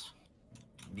Nikos.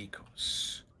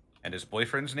 Nikos. And his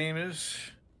boyfriend's name is?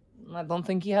 I don't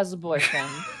think he has a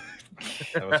boyfriend.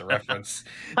 That was a reference.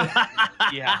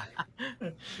 Yeah.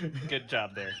 Good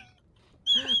job there.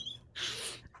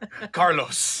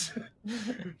 Carlos.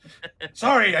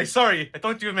 Sorry. I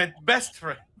thought you meant best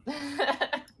friend.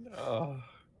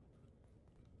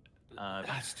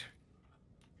 Bastard.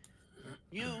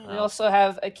 We also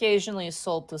have occasionally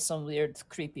sold to some weird,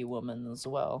 creepy woman as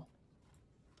well.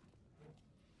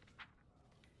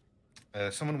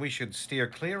 Someone we should steer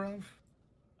clear of?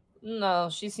 No,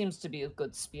 she seems to be a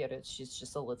good spirit. She's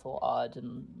just a little odd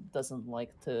and doesn't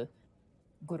like to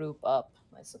group up,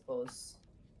 I suppose.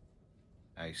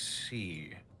 I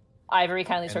see. Ivory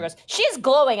kindly sort of goes, "She has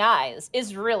glowing eyes.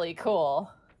 Is really cool."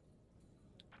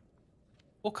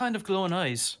 What kind of glowing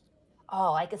eyes?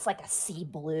 Oh, like it's like a sea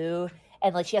blue,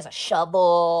 and like she has a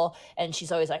shovel, and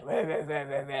she's always like "Rah, rah, rah,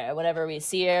 rah, rah," whenever we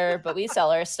see her. But we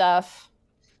sell her stuff.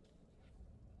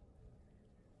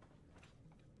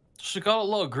 She got a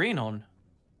lot of green on.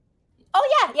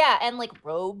 Oh yeah, and like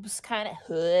robes, kind of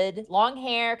hood, long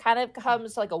hair, kind of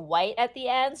comes like a white at the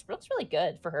ends. Looks really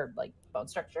good for her like bone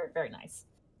structure. Very nice.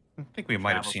 I think we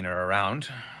might have seen her around.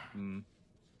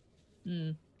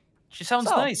 She sounds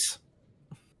So- nice.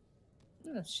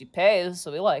 She pays,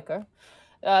 so we like her.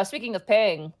 Speaking of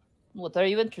paying, what are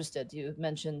you interested? You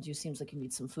mentioned you seems like you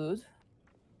need some food.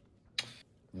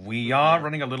 We are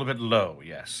running a little bit low,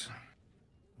 yes.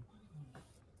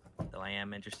 Though I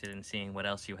am interested in seeing what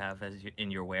else you have in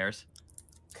your wares.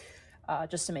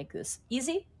 Just to make this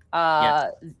easy,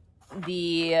 Yes.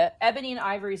 the Ebony and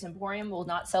Ivory's Emporium will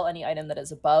not sell any item that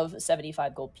is above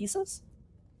 75 gold pieces.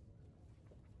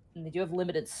 And they do have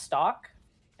limited stock,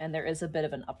 and there is a bit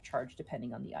of an upcharge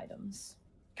depending on the items.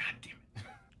 God damn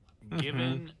it.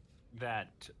 Given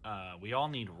that we all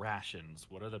need rations,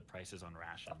 what are the prices on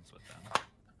rations with them?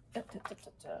 I'm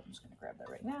just going to grab that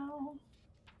right now.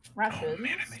 Rations. Oh,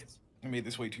 man, I made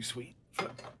this way too sweet.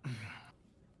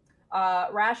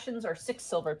 Rations are 6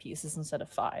 silver pieces instead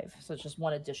of 5, so it's just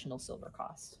 1 additional silver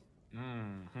cost.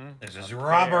 This is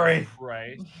robbery.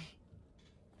 Right.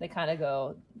 They kind of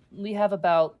go, we have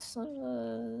about,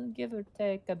 give or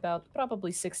take, about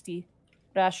probably 60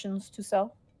 rations to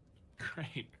sell.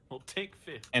 Great. We'll take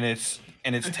 50. And it's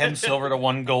 10 silver to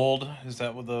 1 gold. Is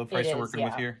that what the price It we're is, working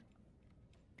with yeah. here?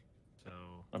 So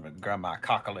I'm gonna grab my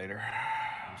calculator.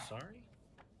 I'm sorry.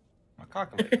 My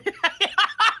calculator.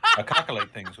 I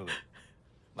calculate things with it.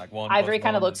 Like 1 Ivory plus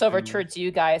kind of 1 looks over is 2. towards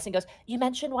you guys and goes, "You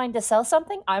mentioned wanting to sell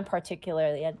something? I'm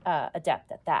particularly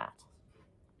adept at that."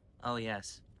 Oh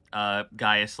yes.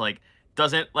 Gaius like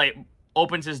doesn't like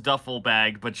opens his duffel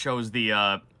bag but shows the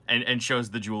and shows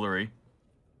the jewelry.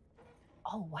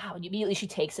 Oh wow! And immediately she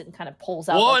takes it and kind of pulls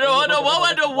out. Whoa, like, a no, little no, bit of whoa,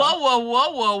 other no,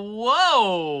 stuff.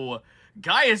 whoa.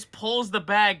 Gaius pulls the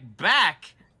bag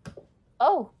back.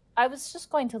 Oh, I was just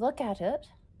going to look at it.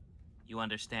 You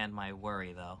understand my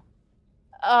worry, though.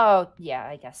 Oh yeah,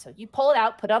 I guess so. You pull it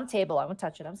out, put it on the table. I won't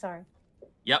touch it. I'm sorry.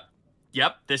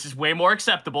 Yep. This is way more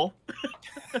acceptable.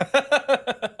 All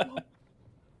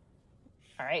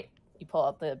right. You pull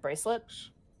out the bracelet.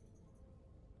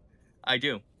 I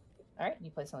do. All right. And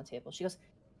you place it on the table. She goes,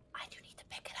 "I do need to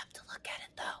pick it up to look at it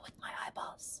though with my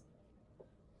eyeballs."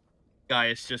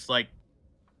 Gaius just like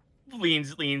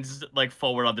leans like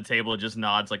forward on the table and just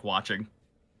nods like watching.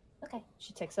 Okay.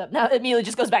 She takes it up. Now immediately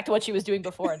just goes back to what she was doing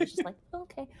before, and it's just like,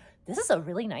 okay, this is a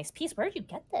really nice piece. Where did you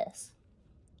get this?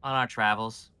 On our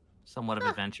travels, somewhat of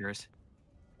adventurous.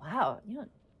 Wow. You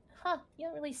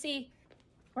don't really see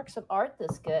works of art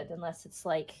this good unless it's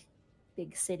like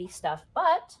big city stuff.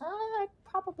 But I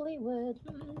probably would.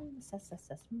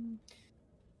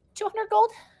 200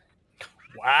 gold.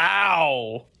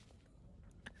 Wow.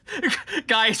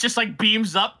 Gaius just like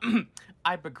beams up.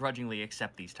 I begrudgingly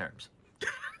accept these terms.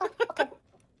 Okay.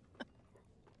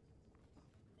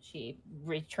 She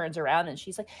returns around and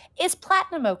she's like, "Is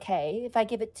platinum okay if I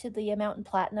give it to the amount in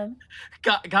platinum?"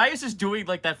 Gaius is doing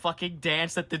like that fucking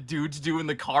dance that the dudes do in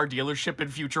the car dealership in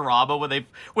Futurama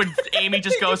when Amy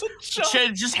just goes,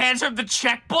 just hands her the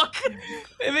checkbook.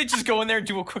 And they just go in there and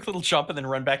do a quick little jump and then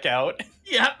run back out.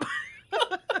 Yep.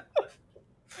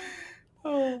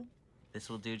 Oh. This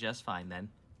will do just fine then.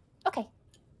 Okay.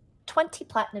 20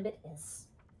 platinum it is.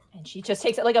 And she just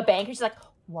takes it like a bank and she's like,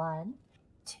 1,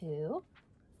 2,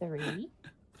 3,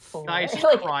 4. Gaius is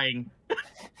like, crying.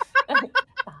 5.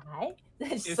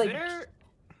 It's Is just like, there?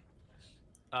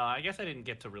 I guess I didn't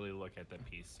get to really look at that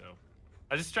piece, so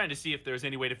I was just trying to see if there's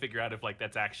any way to figure out if like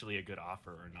that's actually a good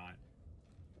offer or not.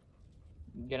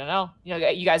 you don't know.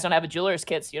 You guys don't have a jeweler's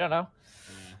kit, so you don't know.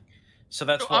 Yeah. So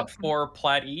that's what, 4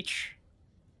 plat each?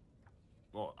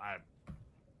 Well,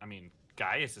 I mean,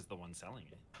 Gaius is the one selling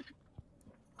it.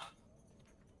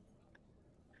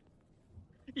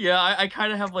 Yeah, I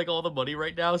kind of have like all the money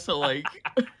right now, so like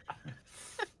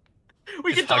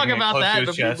we Just can talk hugging it about close to that in a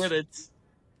his few chest. minutes.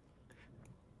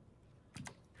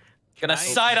 Gonna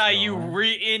Nice. side eye you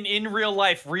in real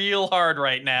life real hard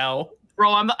right now.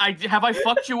 Bro, have I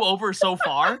fucked you over so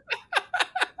far?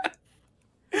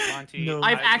 Monty, No.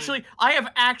 I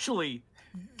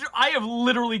have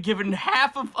literally given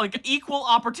half of like equal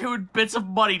opportune bits of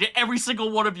money to every single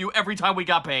one of you every time we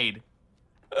got paid.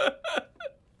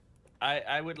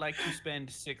 I would like to spend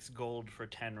 6 gold for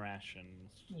 10 rations.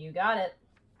 You got it.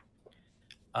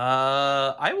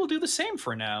 I will do the same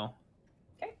for now.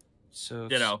 Okay. So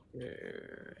Ditto.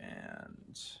 square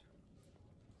and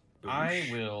I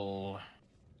will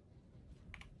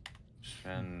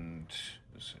spend,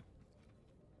 is it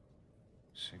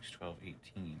 6, 12,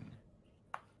 18.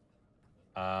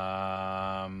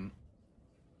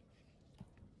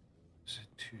 Is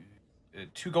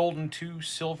it 2 gold and 2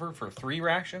 silver for 3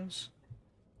 rations?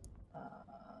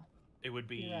 It would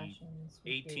be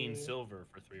 18 silver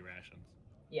for 3 rations.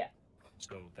 Yeah.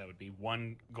 So that would be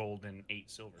 1 gold and 8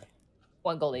 silver.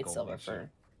 1 gold, 8 Gold, silver 8 for.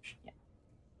 silver. Yeah.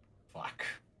 Fuck.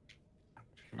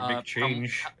 How Big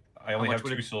change. I only much have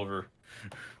would 2 it- silver.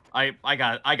 I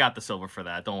got the silver for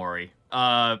that. Don't worry.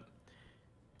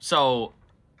 So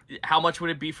how much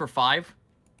would it be for 5?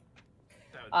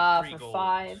 That would be 3 For gold.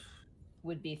 5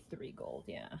 would be 3 gold.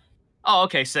 Yeah. Oh,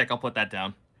 okay, sick. I'll put that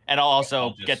down, and I'll also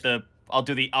I'll just-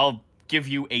 I'll give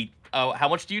you 8. Oh, how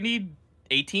much do you need?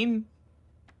 18.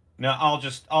 No, I'll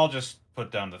just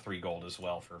put down the 3 gold as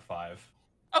well for 5.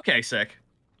 Okay, sick.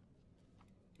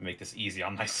 Make this easy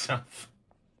on myself.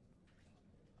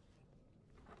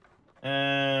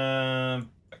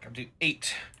 Back up to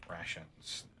 8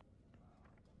 rations.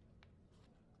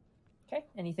 Okay.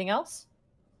 Anything else?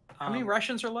 how many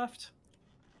rations are left?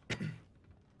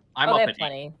 I'm they up have at 8.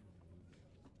 plenty.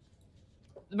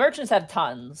 The merchants have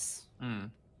tons. Hmm.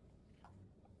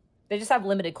 They just have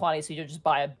limited quantity, so you don't just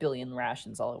buy a billion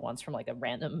rations all at once from like a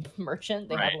random merchant.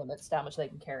 They Right. have limits to how much they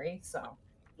can carry. So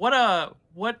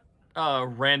What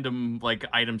random like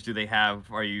items do they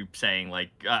have? Are you saying like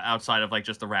outside of like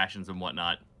just the rations and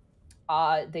whatnot?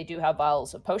 they do have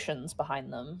vials of potions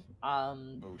behind them.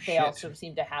 They shit. also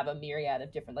seem to have a myriad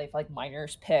of different like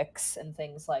miners' picks and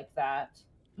things like that.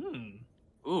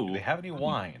 Ooh. Do they have any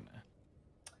wine?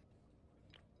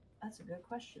 That's a good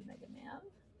question, Mega Man.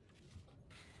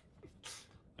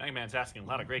 Mega Man's asking a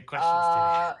lot of great questions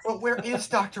today. But where is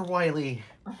Dr. Wiley?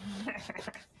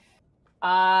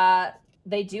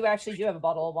 They do have a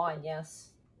bottle of wine. Yes.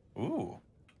 Ooh.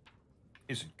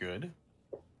 Is it good?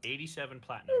 87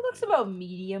 platinum. It looks please. about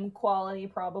medium quality,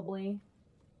 probably.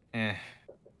 Eh.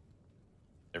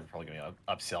 They're probably going to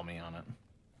upsell me on it.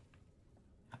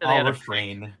 They I'll had a-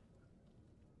 refrain.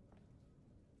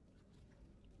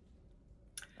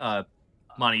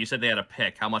 Monty, you said they had a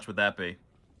pick. How much would that be?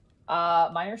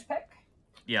 Miner's pick.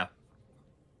 Yeah.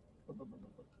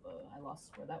 I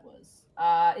lost where that was.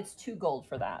 It's 2 gold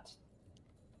for that.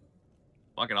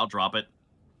 Fuck it, I'll drop it.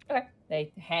 Okay.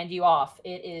 They hand you off.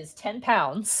 It is 10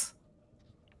 pounds.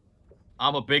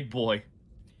 I'm a big boy.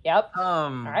 Yep. All All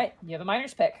right. You have a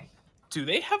miner's pick. Do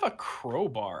they have a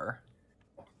crowbar?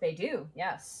 They do.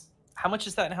 Yes. How much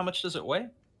is that, and how much does it weigh?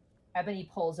 Ebony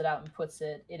pulls it out and puts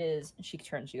it. It is. She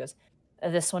turns. She goes,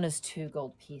 "This one is 2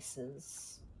 gold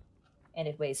pieces, and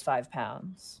it weighs 5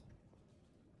 pounds."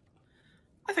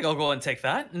 I think I'll go and take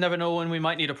that. Never know when we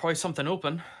might need to pry something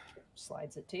open.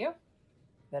 Slides it to you.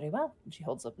 Very well. And she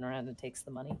holds up her hand and takes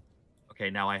the money. Okay,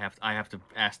 now I have to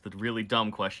ask the really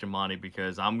dumb question, Monty,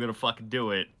 because I'm gonna fucking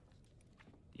do it.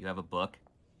 Do you have a book?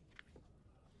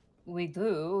 We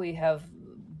do. We have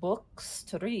books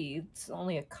to read.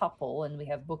 Only a couple, and we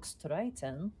have books to write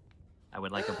in. I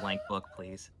would like a blank book,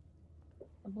 please.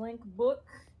 A blank book.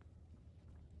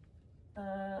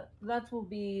 That will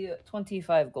be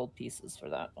 25 gold pieces for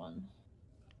that one.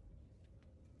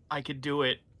 I could do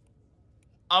it.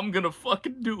 I'm gonna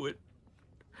fucking do it.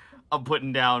 I'm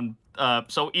putting down.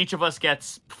 So each of us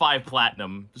gets 5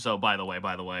 platinum. So by the way.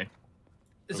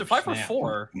 Is Oh, it 5 or snap.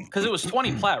 4? Because it was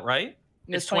 20 plat, right?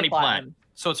 It's 20 plat.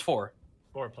 So it's 4.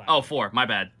 4 platinum. Oh, 4. My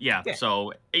bad. Yeah. Yeah.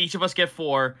 So each of us get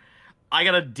 4. I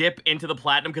gotta dip into the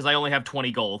platinum because I only have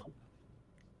 20 gold.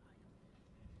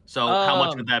 So how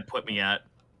much would that put me at?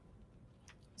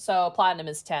 So platinum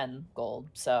is 10 gold.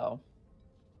 So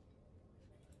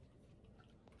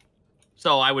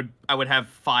I would have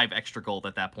 5 extra gold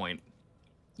at that point.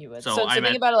 you would. So So I'm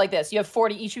think at- about it like this: you have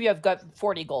 40. Each of you have got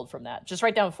 40 gold from that. Just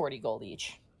write down 40 gold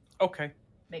each. Okay.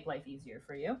 Make life easier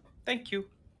for you. Thank you.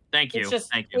 Thank you.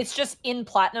 Thank you. It's just in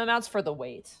platinum amounts for the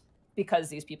weight because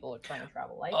these people are trying to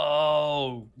travel light.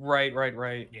 Oh, right.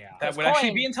 Yeah. That Because would actually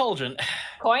coin- be intelligent.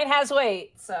 Coin has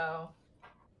weight, so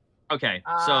Okay.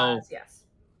 So yes.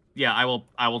 yeah, I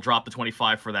will drop the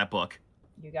 25 for that book.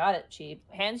 You got it, Cheap.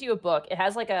 Hands you a book. It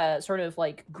has like a sort of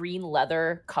like green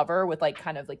leather cover with like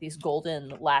kind of like these golden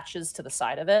latches to the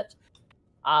side of it.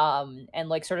 And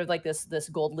like sort of like this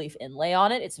gold leaf inlay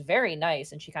on it. It's very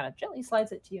nice. And she kind of gently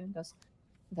slides it to you and goes,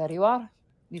 "There you are.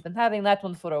 We've been having that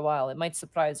one for a while. It might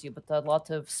surprise you, but a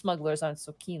lot of smugglers aren't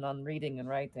so keen on reading and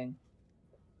writing."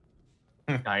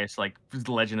 Gaius, like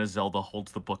The Legend of Zelda,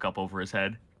 holds the book up over his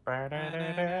head.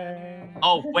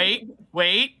 Oh,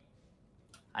 wait.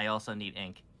 I also need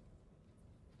ink.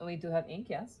 We do have ink,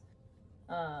 yes.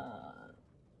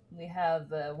 We have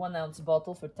a 1 ounce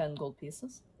bottle for 10 gold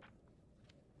pieces.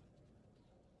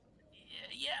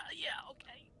 Yeah,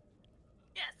 okay.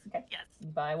 Yes, Okay. yes. You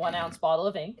buy 1 ounce bottle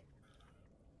of ink.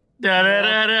 Da da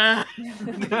da da.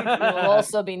 You'll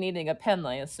also be needing a pen,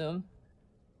 I assume.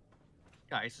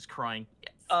 Gaius is crying.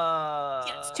 Yes.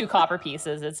 It's 2 copper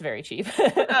pieces. It's very cheap. Da,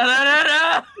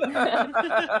 da, da,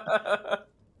 da.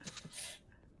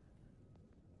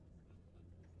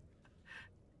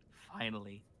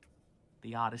 Finally,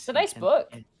 the Odyssey. It's a nice can book.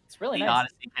 begin. It's really The nice.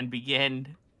 Odyssey can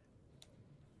begin.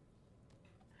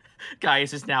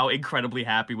 Gaius is now incredibly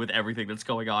happy with everything that's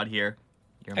going on here.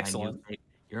 Excellent.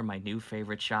 You're my new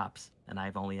favorite shops, and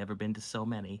I've only ever been to so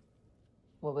many.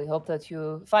 Well, we hope that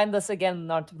you find us again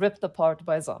and aren't ripped apart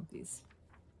by zombies.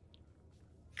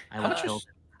 I will kill them.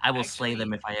 I will slay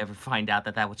them if I ever find out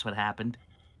that was what happened.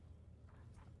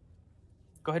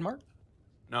 Go ahead, Mark.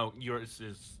 No, yours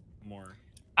is more.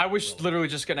 I was literally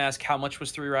just going to ask how much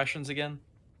was 3 rations again?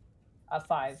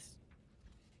 5.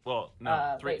 Well,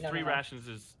 no. Wait, no, three no. rations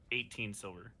is 18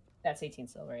 silver. That's 18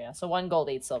 silver, yeah. So 1 gold,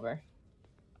 8 silver.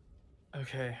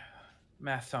 Okay.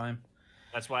 Math time.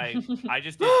 That's why I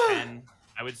just did 10.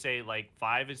 I would say like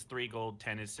 5 is 3 gold,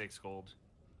 10 is 6 gold.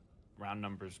 Round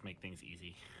numbers make things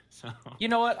easy. So You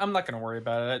know what? I'm not going to worry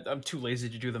about it. I'm too lazy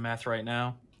to do the math right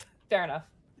now. Fair enough.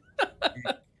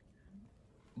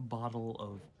 Bottle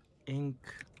of ink.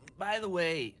 by the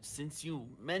way, since you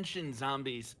mentioned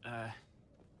zombies,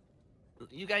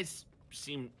 you guys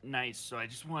seem nice, so I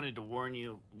just wanted to warn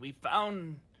you. We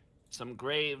found some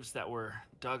graves that were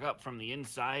dug up from the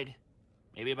inside,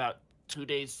 maybe about 2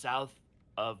 days south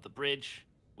of the bridge.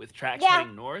 with tracks Yeah.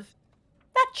 heading north?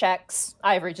 That checks.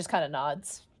 Ivory just kind of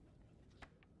nods.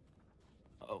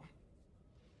 Oh,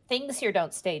 Things here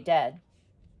don't stay dead,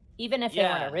 even if they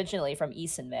Yeah. weren't originally from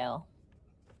Easonvale.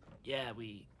 yeah,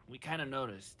 we kind of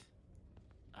noticed.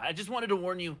 I just wanted to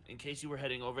warn you in case you were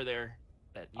heading over there.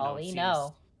 That you know, All it we seems-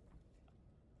 know.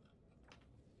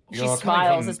 She You're coming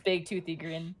smiles, from- this big toothy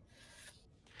grin.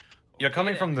 You're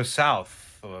coming Okay, from the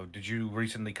south. Did you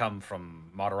recently come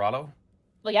from Mataralo?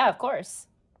 Well, yeah, of course.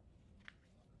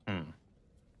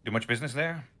 Do much business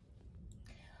there?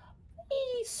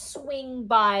 We swing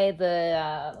by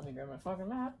the. Let me grab my fucking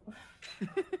map.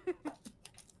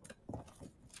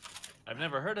 I've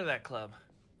never heard of that club.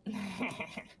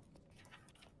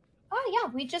 Oh yeah,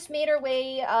 we just made our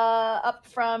way up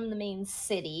from the main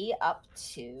city up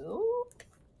to.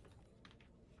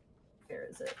 Where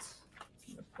is it?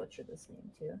 I'm gonna butcher this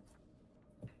name too.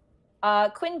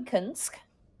 Quinkunsk,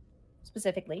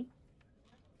 specifically,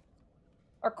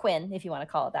 or Quinn, if you want to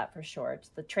call it that for short.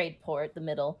 The trade port, the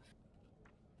middle.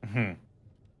 Hmm.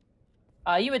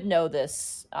 You would know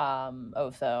this,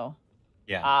 Otho.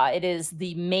 Yeah. It is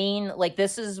the main, like,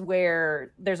 this is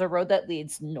where there's a road that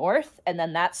leads north, and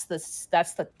then that's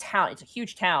the town. It's a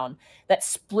huge town that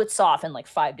splits off in like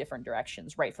 5 different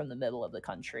directions right from the middle of the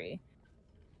country.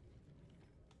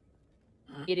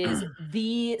 It is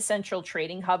the central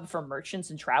trading hub for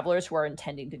merchants and travelers who are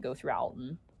intending to go through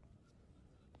Alton.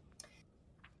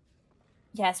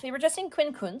 Yes, we were just in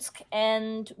Quinkunsk,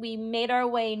 and we made our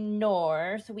way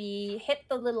north. We hit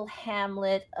the little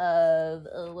hamlet of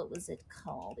what was it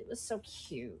called? It was so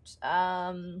cute.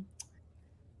 Oh,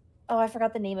 I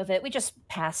forgot the name of it. We just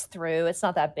passed through. It's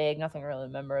not that big. Nothing really to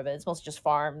remember of it. It's mostly just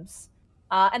farms.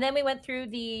 And then we went through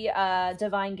the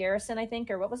Divine Garrison, I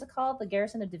think, or what was it called? The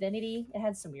Garrison of Divinity. It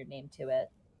had some weird name to it.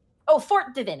 Oh,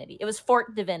 Fort Divinity. It was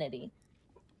Fort Divinity.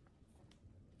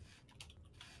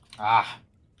 Ah.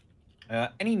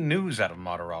 Any news out of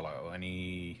Mataralo?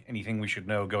 Anything we should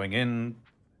know going in?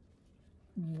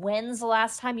 When's the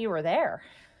last time you were there?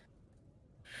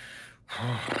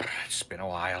 It's been a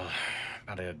while.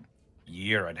 About a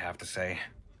year, I'd have to say.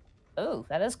 Oh,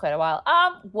 that is quite a while.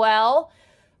 Well,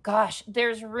 gosh,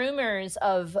 there's rumors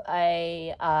of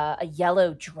a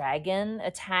yellow dragon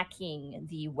attacking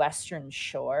the western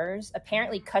shores.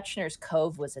 Apparently, Kutchner's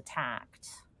Cove was attacked.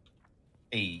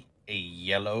 A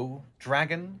yellow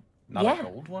dragon? Not Yeah. a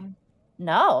gold one?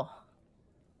 No.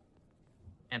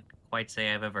 Can't quite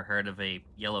say I've ever heard of a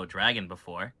yellow dragon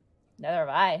before. Neither have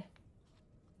I.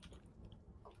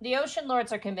 The Ocean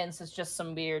Lords are convinced it's just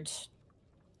some weird,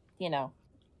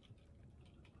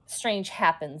 strange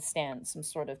happenstance, some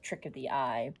sort of trick of the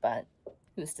eye, but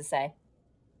who's to say?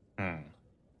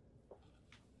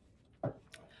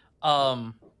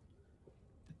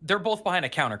 They're both behind a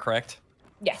counter, correct?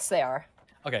 Yes, they are.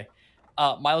 Okay.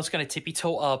 Milo's gonna tippy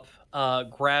toe up,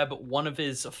 grab one of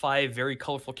his 5 very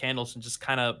colorful candles and just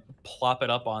kind of plop it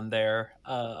up on there,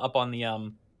 up on the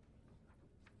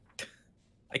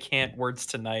I can't words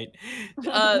tonight.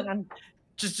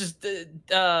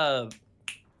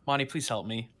 Monty, please help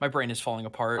me. My brain is falling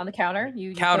apart. On the counter?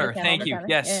 You Counter, put a candle on thank the you. counter?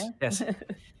 Yes, Yeah.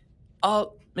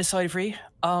 yes. Miss Ivory,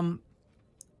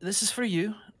 this is for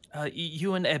you.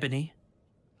 You and Ebony.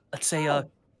 Let's say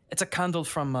it's a candle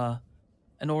from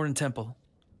an Orin temple.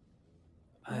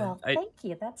 Well, thank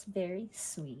you. That's very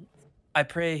sweet. I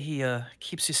pray he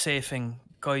keeps you safe and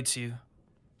guides you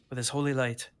with his holy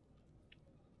light.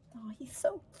 Oh, he's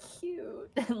so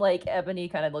cute. And like Ebony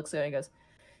kind of looks at it and goes,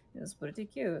 "It's pretty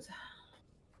cute."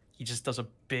 He just does a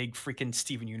big freaking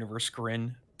Steven Universe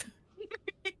grin.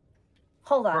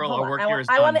 Hold on, Pearl, hold our on. work I here is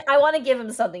want done. I want to give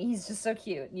him something. He's just so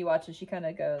cute. And you watch as she kind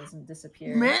of goes and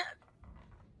disappears.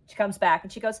 She comes back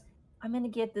and she goes, "I'm gonna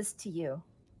give this to you,"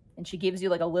 and she gives you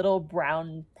like a little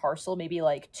brown parcel, maybe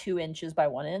like 2 inches by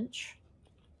 1 inch,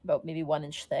 about maybe 1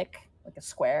 inch thick, like a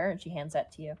square, and she hands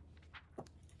that to you.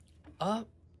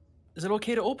 Is it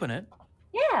okay to open it?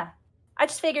 Yeah, I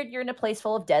just figured you're in a place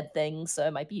full of dead things, so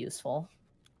it might be useful.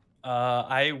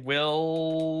 I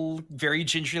will very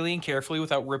gingerly and carefully,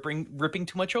 without ripping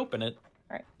too much, open it.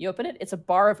 All right, you open it. It's a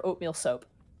bar of oatmeal soap.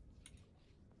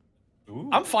 Ooh.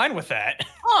 I'm fine with that.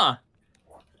 Huh.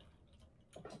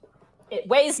 It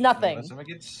weighs nothing. Unless I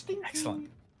get stinky. Excellent.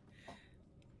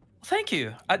 Thank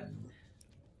you. Out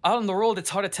on the road, it's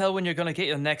hard to tell when you're gonna get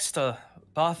your next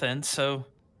bath in, so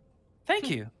thank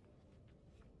you.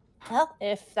 Well,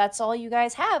 if that's all you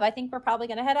guys have, I think we're probably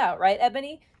gonna head out, right,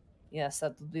 Ebony? Yes,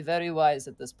 that would be very wise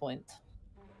at this point.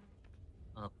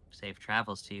 Well, safe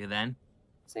travels to you then.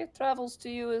 Safe travels to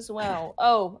you as well.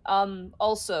 Oh,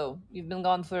 also, you've been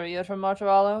gone for a year from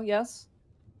Martiralo, yes?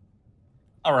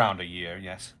 Around a year,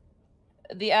 yes.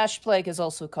 The ash plague is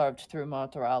also carved through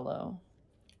Martorallo.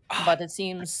 But it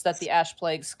seems that the ash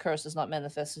plague's curse is not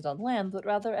manifested on land, but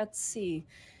rather at sea.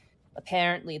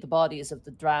 Apparently, the bodies of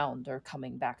the drowned are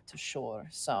coming back to shore,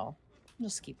 so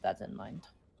just keep that in mind.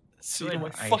 So you know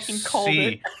what? I Fucking called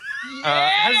it. see.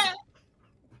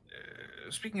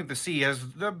 Speaking of the sea,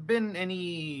 has there been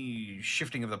any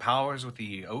shifting of the powers with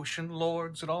the ocean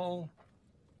lords at all?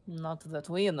 Not that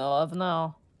we know of,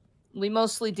 no. We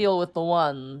mostly deal with the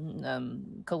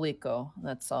one, Kaliko.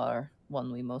 That's our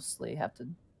one we mostly have to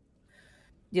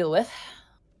deal with.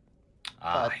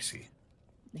 I see.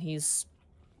 He's...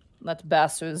 That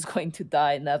bastard is going to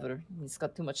die never. He's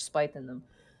got too much spite in him.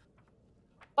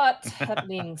 But, that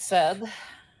being said,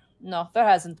 no, there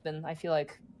hasn't been. I feel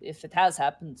like if it has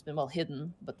happened, it's been well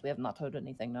hidden, but we have not heard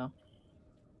anything, no.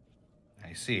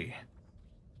 I see.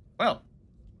 Well,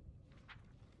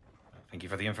 thank you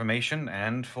for the information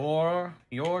and for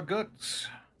your goods.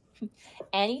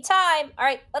 Anytime. All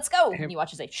right, let's go. Hey- And you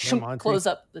watch as they Monty. close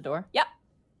up the door. Yeah,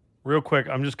 Real quick,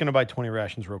 I'm just gonna buy 20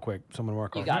 rations real quick. Someone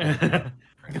work you on got it. it.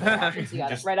 You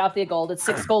got it. Right off the gold. It's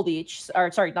 6 gold each.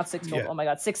 Or sorry, not 6 gold. Yeah. Oh my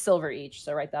god, 6 silver each.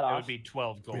 So write that It off. would be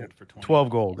 12 gold Yeah. for 20. 12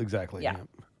 gold, exactly. Yeah.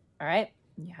 All right.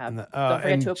 You have. And the- Don't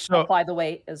forget and to so- apply the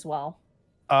weight as well.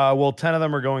 Well, 10 of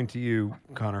them are going to you,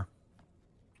 Connor.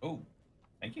 Oh,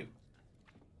 thank you.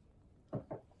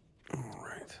 All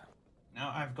right.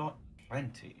 Now I've got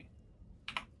plenty.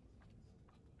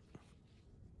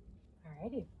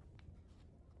 Alrighty.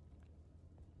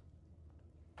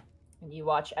 And you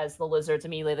watch as the lizards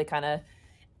immediately, they kind of...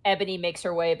 Ebony makes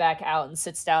her way back out and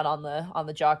sits down on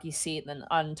the jockey seat and then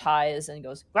unties and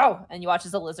goes, wow! And you watch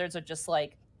as the lizards are just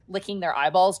like licking their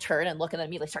eyeballs, turn and look, and then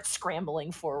immediately start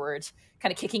scrambling forward,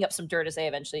 kind of kicking up some dirt as they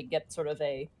eventually get sort of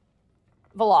a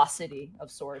velocity of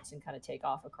sorts and kind of take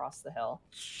off across the hill.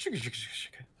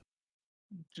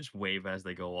 Just wave as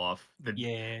they go off. The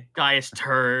Yeah. Gaius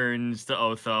turns to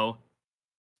Otho.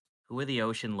 Who are the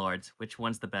Ocean Lords? Which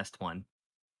one's the best one?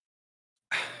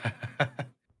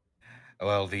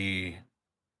 Well, the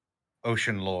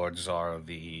ocean lords are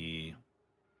the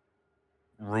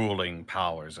ruling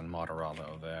powers in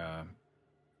Martorallo. They're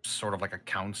sort of like a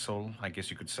council, I guess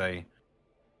you could say.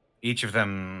 Each of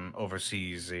them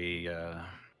oversees a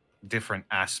different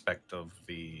aspect of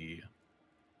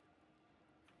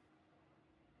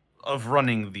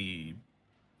running the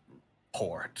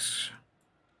port.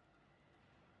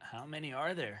 How many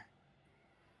are there?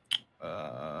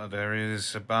 There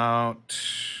is about...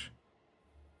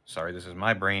 Sorry, this is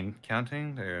my brain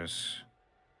counting. There's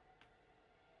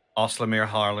Oslamir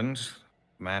Harland,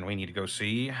 man we need to go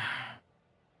see.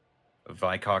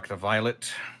 Vikark the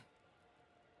Violet.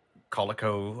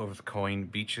 Colico of the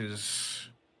Coined Beaches.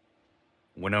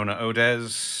 Winona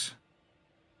Odez.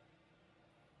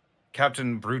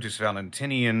 Captain Brutus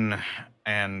Valentinian.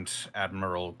 And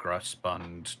Admiral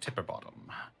Grusbund Tipperbottom.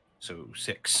 So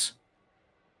 6.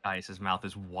 Gaius's mouth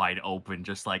is wide open,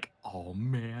 just like, oh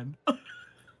man.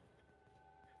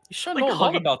 You should Like know a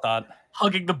lot about that.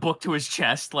 Hugging the book to his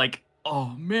chest, like, oh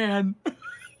man.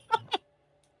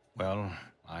 Well,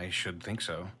 I should think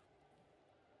so.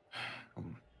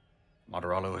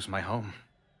 Martorallo is my home.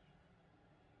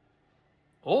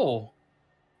 Oh.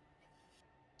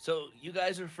 So you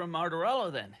guys are from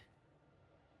Martorallo then?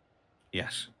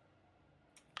 Yes.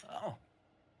 Oh.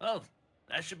 Well,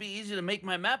 that should be easy to make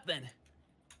my map then.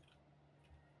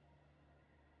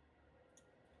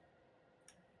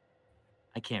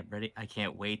 I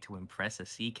can't wait to impress a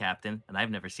sea captain, and I've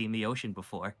never seen the ocean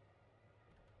before.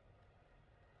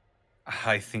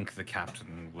 I think the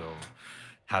captain will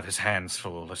have his hands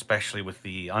full, especially with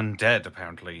the undead,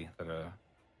 apparently, that are...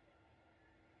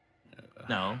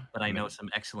 No, but I know some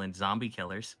excellent zombie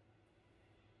killers.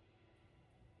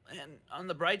 And on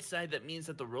the bright side, that means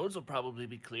that the roads will probably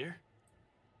be clear.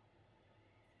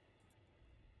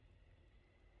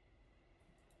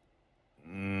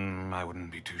 I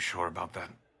wouldn't be too sure about that.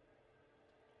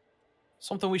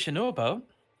 Something we should know about.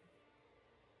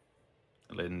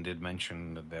 Lynn did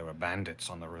mention that there were bandits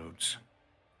on the roads.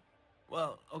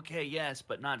 Well, okay, yes,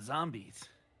 but not zombies.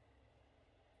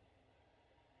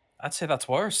 I'd say that's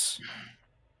worse.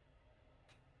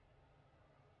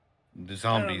 The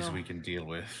zombies know. we can deal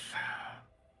with.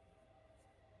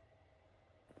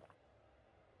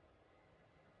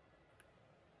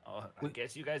 Oh, I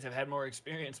guess you guys have had more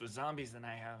experience with zombies than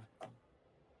I have.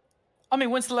 I mean,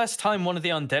 when's the last time one of the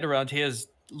undead around here has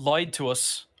lied to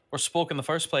us or spoke in the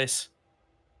first place?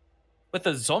 With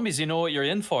the zombies, you know what you're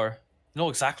in for. You know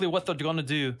exactly what they're gonna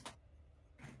do.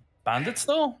 Bandits,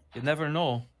 though? You never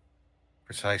know.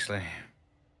 Precisely.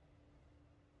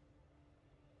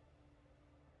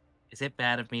 Is it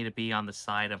bad of me to be on the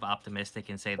side of optimistic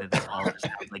and say that this all just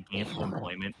sounds like gainful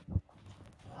employment?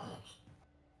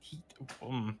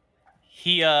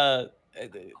 He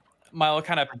Milo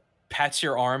kind of pats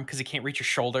your arm because he can't reach your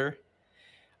shoulder.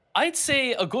 I'd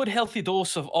say a good healthy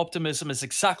dose of optimism is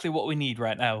exactly what we need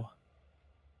right now.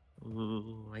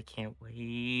 Ooh, I can't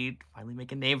wait. Finally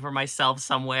make a name for myself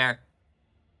somewhere.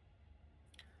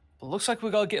 But looks like we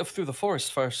gotta get through the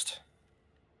forest first.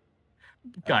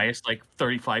 Guy is like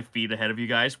 35 feet ahead of you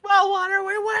guys. Well, what are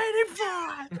we waiting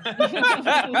for?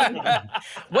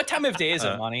 What time of day is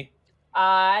it, Monty?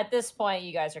 At this point,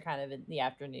 you guys are kind of in the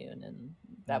afternoon, and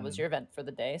that was your event for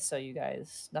the day. So you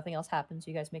guys, nothing else happens.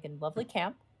 You guys make a lovely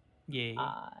camp.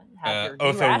 Yeah. Have your new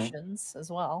Otho- rations as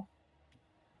well.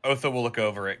 Otho will look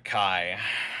over at Kai,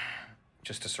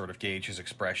 just to sort of gauge his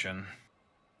expression.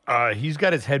 He's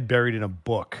got his head buried in a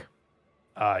book.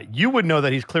 You would know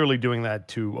that he's clearly doing that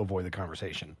to avoid the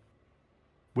conversation,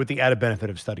 with the added benefit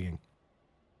of studying.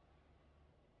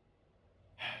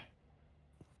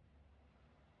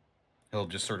 He'll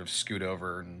just sort of scoot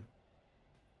over and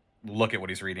look at what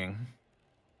he's reading.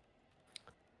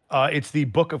 It's the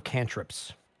Book of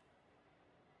Cantrips.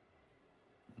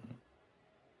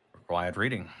 Quiet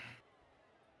reading.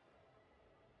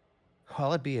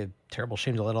 Well, it'd be a terrible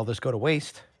shame to let all this go to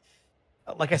waste.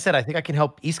 Like I said, I think I can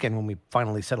help Easkin when we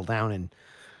finally settle down and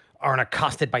aren't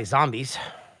accosted by zombies.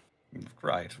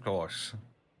 Right, of course.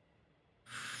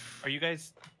 Are you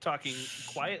guys talking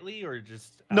quietly or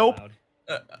just out Nope.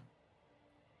 loud?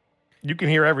 You can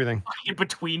hear everything.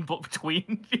 between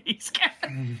these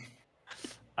guys.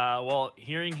 Well,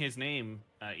 hearing his name,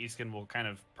 Iskin will kind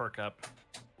of perk up.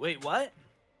 Wait, what?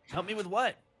 Help me with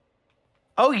what?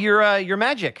 Oh, your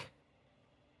magic.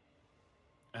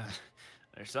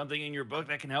 There's something in your book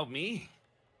that can help me.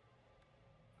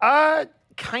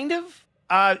 Kind of.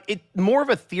 It's more of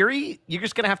a theory. You're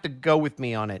just gonna have to go with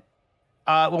me on it.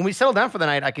 When we settle down for the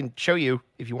night, I can show you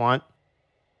if you want.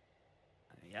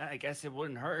 Yeah, I guess it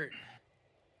wouldn't hurt.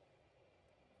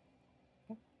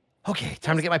 Okay,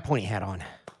 time to get my pointy hat on.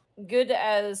 Good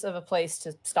as of a place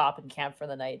to stop and camp for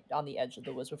the night on the edge of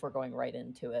the woods before going right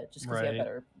into it, just because you have Right.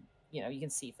 better, you can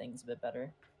see things a bit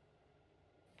better.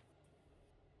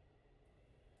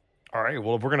 All right.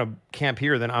 Well, if we're gonna camp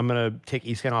here, then I'm gonna take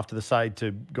Easkin off to the side to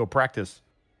go practice.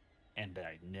 And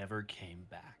I never came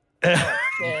back.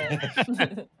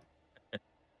 Yeah.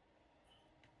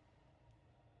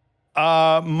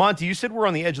 Monty, you said we're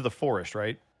on the edge of the forest,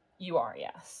 right? You are,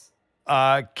 yes.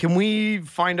 Can we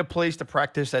find a place to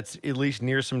practice that's at least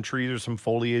near some trees or some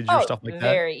foliage or stuff like that?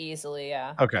 Very easily,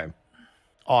 yeah. Okay.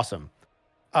 Awesome.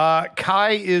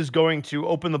 Kai is going to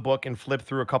open the book and flip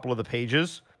through a couple of the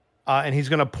pages, and he's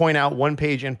going to point out one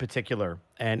page in particular.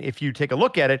 And if you take a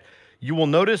look at it, you will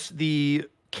notice the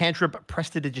cantrip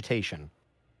prestidigitation.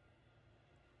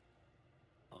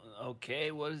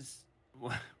 Okay, what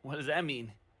does that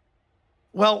mean?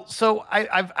 Well, so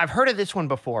I've heard of this one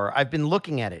before. I've been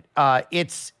looking at it.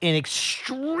 It's an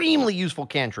extremely useful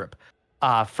cantrip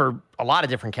for a lot of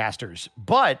different casters.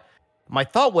 But my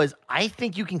thought was, I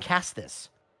think you can cast this.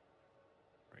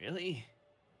 Really?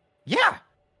 Yeah.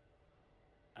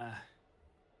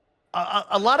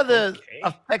 A lot of the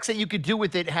effects that you could do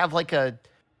with it have like a.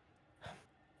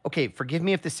 Okay, forgive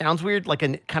me if this sounds weird, like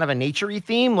a kind of a nature-y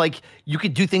theme. Like you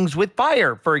could do things with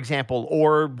fire, for example,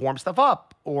 or warm stuff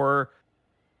up, or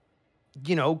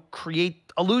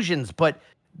create illusions. But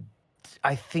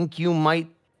I think you might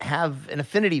have an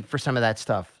affinity for some of that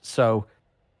stuff. So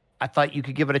I thought you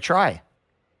could give it a try.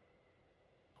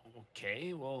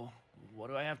 Okay, well, what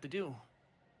do I have to do?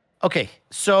 Okay,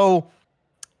 so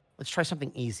let's try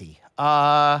something easy.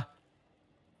 I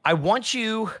want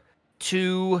you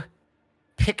to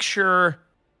picture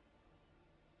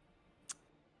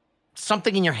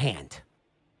something in your hand.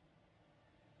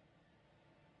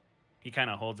 He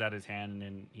kind of holds out his hand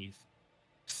and he's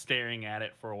staring at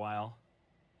it for a while.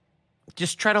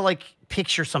 Just try to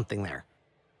picture something there.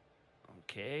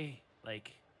 Okay, like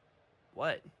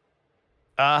what?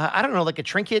 I don't know, like a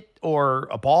trinket or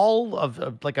a ball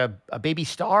of like a baby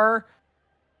star.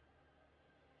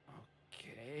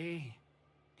 Okay.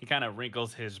 He kind of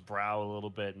wrinkles his brow a little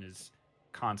bit and is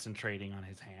concentrating on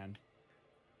his hand.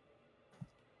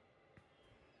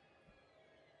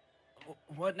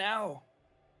 What now?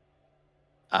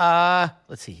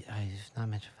 Let's see. I just not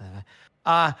mentioned for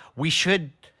that. We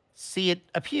should see it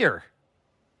appear.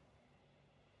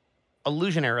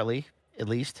 Illusionarily, at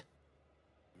least.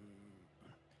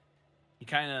 He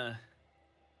kind of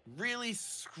really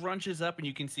scrunches up and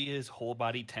you can see his whole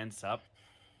body tense up.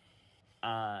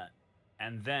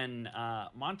 And then,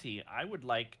 Monty, I would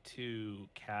like to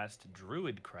cast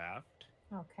Druidcraft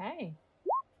Okay.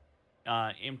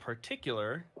 In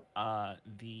particular,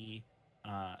 the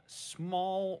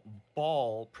small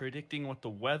ball predicting what the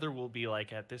weather will be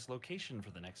like at this location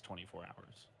for the next 24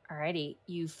 hours. Alrighty.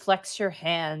 You flex your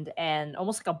hand, and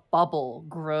almost like a bubble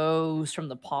grows from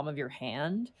the palm of your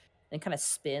hand and kind of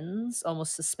spins,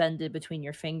 almost suspended between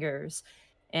your fingers.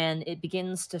 And it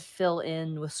begins to fill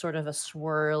in with sort of a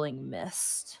swirling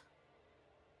mist.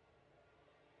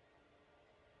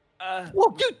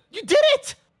 Well, you did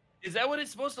it. Is that what it's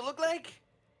supposed to look like?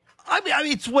 I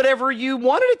mean, it's whatever you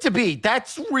wanted it to be.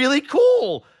 That's really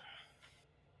cool.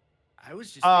 I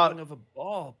was just thinking of a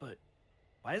ball, but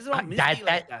why is it all misty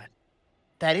like that?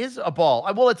 That is a ball.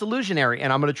 Well, it's illusionary,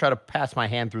 and I'm going to try to pass my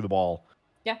hand through the ball.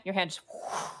 Yeah, your hand just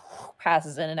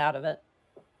passes in and out of it.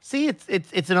 See,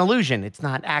 it's an illusion. It's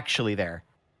not actually there.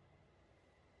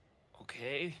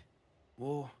 Okay.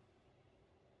 Well,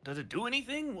 does it do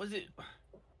anything? Was it?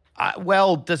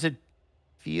 Well, does it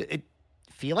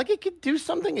feel like it could do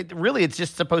something? It's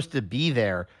just supposed to be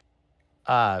there.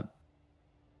 Why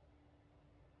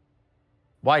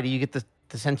do you get the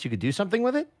sense you could do something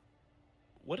with it?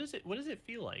 What does it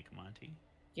feel like, Monty?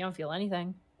 You don't feel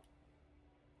anything.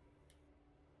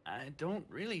 I don't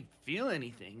really feel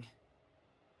anything.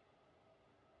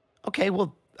 Okay,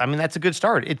 well, I mean that's a good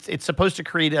start. It's supposed to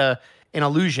create an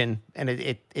illusion, and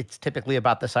it's typically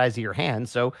about the size of your hand,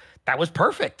 so that was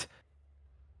perfect.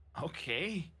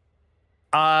 Okay.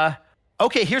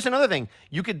 Okay, here's another thing.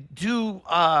 You could do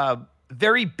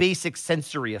very basic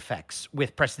sensory effects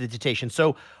with prestidigitation.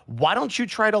 So why don't you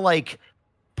try to like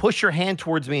push your hand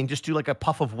towards me and just do like a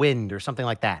puff of wind or something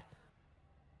like that?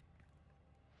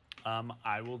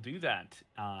 I will do that.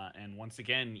 And once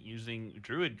again, using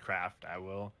Druidcraft, I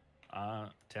will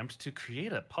attempt to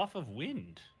create a puff of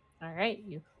wind. All right,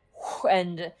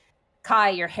 and Kai,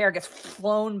 your hair gets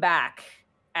flown back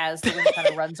as the wind kind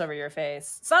of runs over your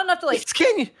face. It's not enough to like.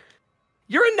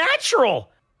 You're a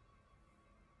natural.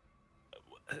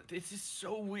 This is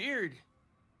so weird.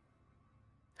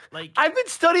 Like I've been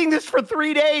studying this for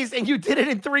 3 days, and you did it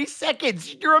in 3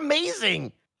 seconds. You're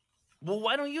amazing. Well,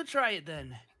 why don't you try it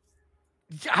then?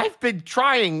 I've been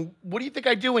trying. What do you think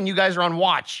I do when you guys are on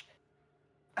watch?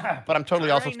 But I'm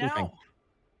totally also sleeping.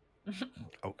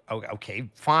 Okay,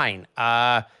 fine.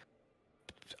 Okay.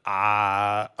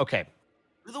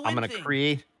 I'm gonna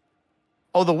create.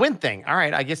 Oh, the wind thing. All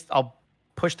right. I guess I'll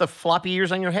push the floppy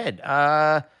ears on your head.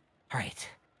 All right.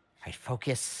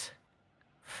 Focus,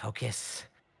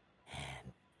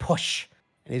 and push.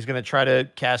 And he's gonna try to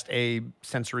cast a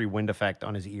sensory wind effect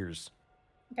on his ears.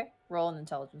 Okay. Roll an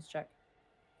intelligence check.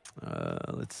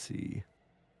 Let's see.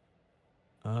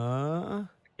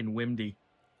 In Wimdy.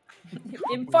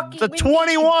 In fucking. It's a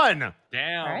 21.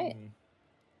 Damn. All right.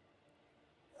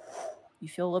 You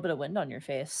feel a little bit of wind on your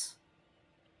face.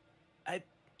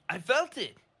 I felt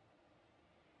it.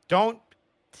 Don't.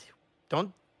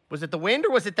 Was it the wind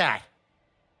or was it that?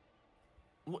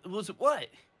 Was it what?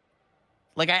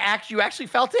 Like you actually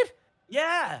felt it?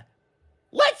 Yeah.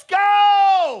 Let's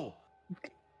go!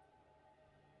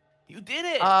 You did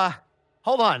it.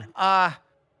 Hold on.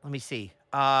 Let me see.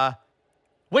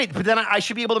 Wait, but then I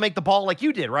should be able to make the ball like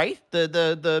you did, right?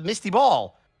 The misty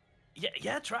ball.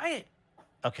 Yeah, try it.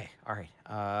 Okay. All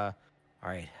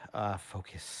right.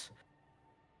 Focus.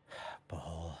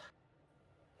 Ball.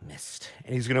 Mist.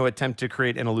 And he's going to attempt to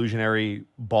create an illusionary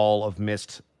ball of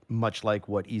mist, much like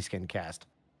what Iskin cast.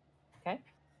 Okay.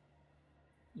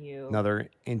 Another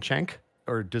enchant,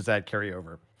 or does that carry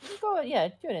over? Go ahead. Yeah,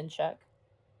 do it in check.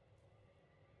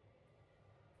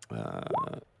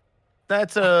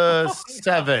 That's a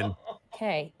 7.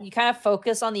 Okay, you kind of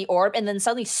focus on the orb, and then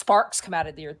suddenly sparks come out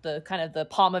of the kind of the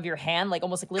palm of your hand, like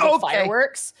almost like little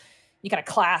fireworks. You kind of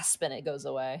clasp, and it goes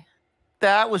away.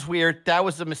 That was weird. That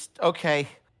was a mistake. Okay.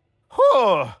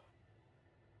 Whew.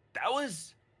 That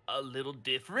was a little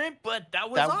different, but that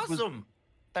was awesome.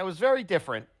 That was very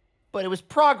different, but it was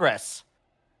progress.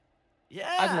 Yeah.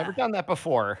 I've never done that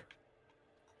before.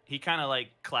 He kind of like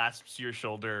clasps your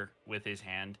shoulder with his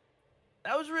hand.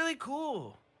 That was really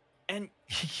cool. And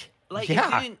like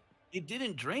it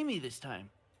didn't drain me this time.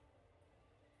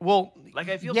 Well, like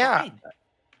I feel fine.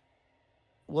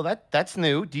 Well, that's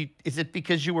new. Is it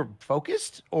because you were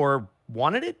focused or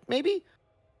wanted it? Maybe.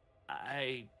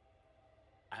 I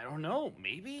don't know.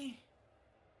 Maybe.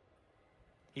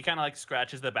 He kind of like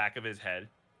scratches the back of his head,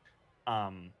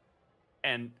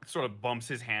 and sort of bumps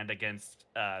his hand against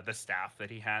the staff that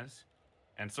he has,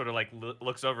 and sort of like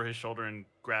looks over his shoulder and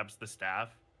grabs the staff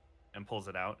and pulls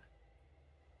it out.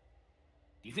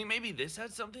 Do you think maybe this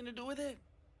had something to do with it?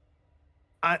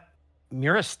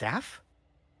 Mira's staff?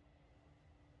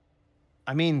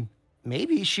 I mean,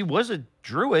 maybe she was a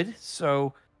druid,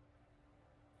 so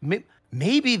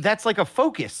maybe that's like a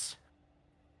focus.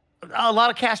 A lot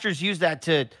of casters use that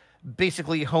to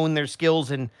basically hone their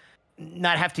skills and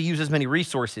not have to use as many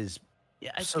resources.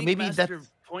 Yeah, I So think maybe Master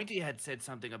that's Pointy had said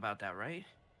something about that, right?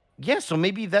 yeah. So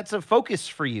maybe that's a focus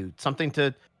for you, something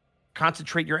to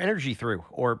concentrate your energy through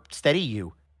or steady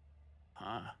you.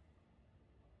 Huh.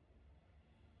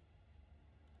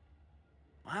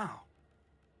 Wow.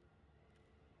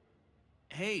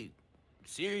 Hey,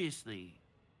 seriously.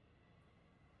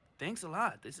 Thanks a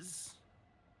lot. This is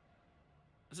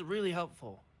really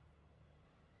helpful.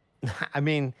 I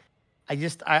mean,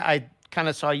 I kind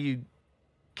of saw you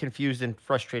confused and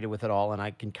frustrated with it all, and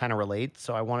I can kind of relate.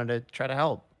 So I wanted to try to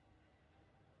help.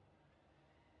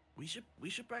 We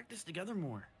should practice together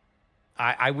more.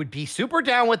 I would be super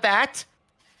down with that.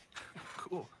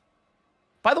 Cool.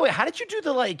 By the way, how did you do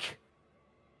the like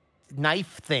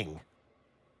knife thing?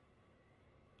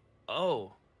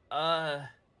 Oh, I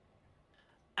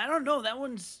don't know. That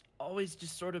one's always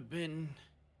just sort of been.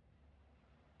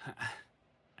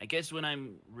 I guess when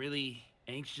I'm really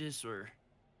anxious or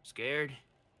scared,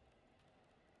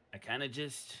 I kind of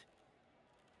just,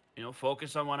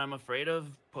 focus on what I'm afraid of,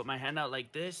 put my hand out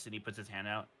like this, and he puts his hand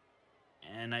out,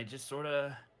 and I just sort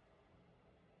of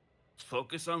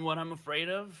focus on what I'm afraid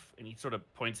of, and he sort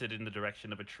of points it in the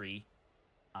direction of a tree,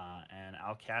 and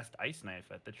I'll cast Ice Knife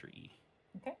at the tree.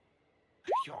 Okay.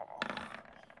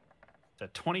 It's a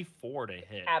 24 to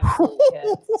hit. Absolutely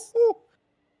hits.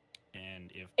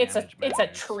 And if It's a damage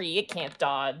matters, tree. It can't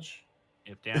dodge.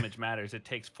 If damage matters, it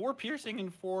takes 4 piercing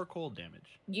and 4 cold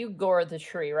damage. You gore the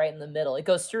tree right in the middle. It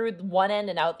goes through one end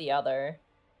and out the other.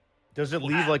 Does it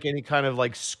leave like any kind of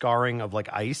like scarring of like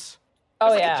ice? Oh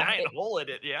There's yeah. like a giant hole in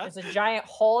it, yeah. There's a giant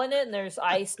hole in it, and there's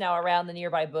ice now around the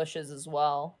nearby bushes as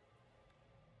well.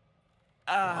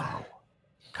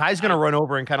 Kai's gonna run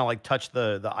over and kind of like touch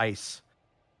the ice.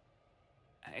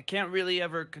 I can't really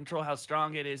ever control how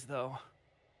strong it is, though.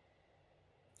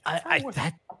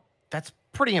 That's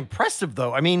pretty impressive,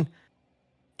 though. I mean,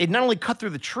 it not only cut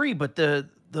through the tree, but the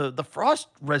frost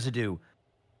residue.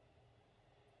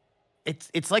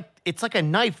 It's like a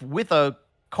knife with a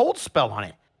cold spell on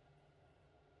it.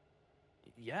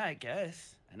 Yeah, I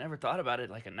guess. I never thought about it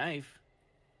like a knife.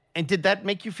 And did that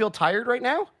make you feel tired right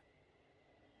now?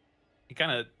 He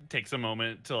kind of takes a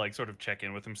moment to like sort of check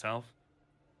in with himself.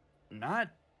 Not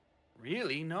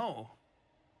really, no.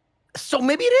 So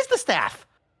maybe it is the staff.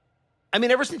 I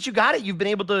mean, ever since you got it, you've been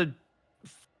able to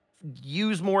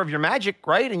use more of your magic,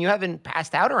 right? And you haven't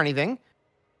passed out or anything.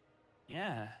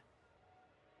 Yeah.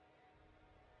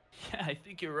 Yeah, I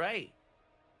think you're right.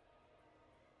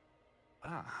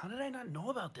 Wow, how did I not know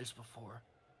about this before?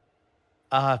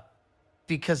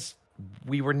 Because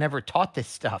we were never taught this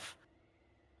stuff.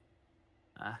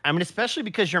 I mean, especially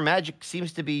because your magic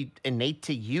seems to be innate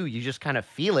to you. You just kind of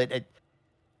feel it.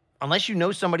 Unless you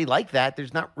know somebody like that,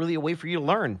 there's not really a way for you to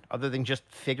learn other than just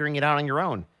figuring it out on your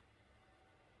own.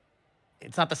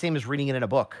 It's not the same as reading it in a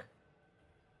book.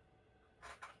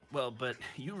 Well, but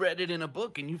you read it in a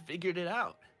book and you figured it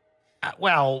out.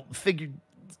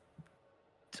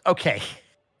 Okay.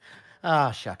 Ah,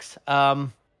 shucks.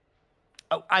 I'm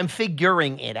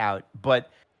figuring it out,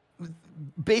 but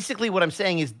basically what I'm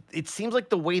saying is it seems like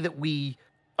the way that we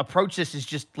approach this is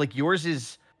just like yours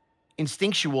is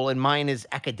instinctual and mine is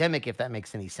academic, if that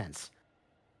makes any sense.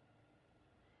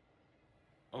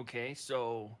 Okay,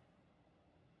 so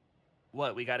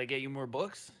what? We got to get you more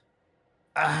books?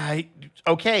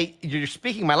 Okay, you're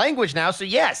speaking my language now, so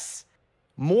yes.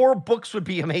 More books would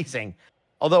be amazing.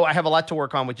 Although I have a lot to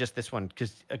work on with just this one,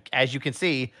 because as you can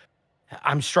see,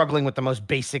 I'm struggling with the most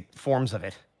basic forms of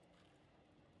it.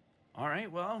 All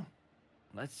right, well,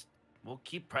 we'll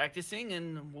keep practicing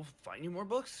and we'll find you more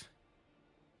books.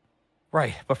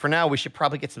 Right, but for now, we should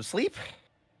probably get some sleep.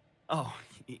 Oh,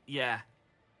 yeah.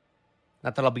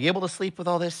 Not that I'll be able to sleep with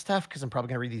all this stuff, because I'm probably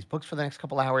going to read these books for the next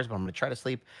couple hours, but I'm going to try to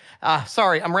sleep.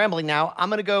 Sorry, I'm rambling now. I'm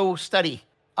going to go study.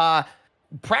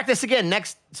 Practice again,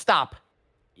 next stop.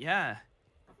 Yeah,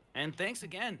 and thanks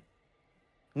again.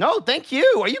 No, thank you.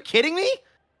 Are you kidding me?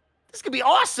 This could be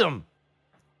awesome.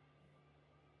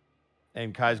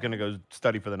 And Kai's going to go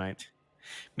study for the night.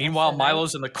 Meanwhile,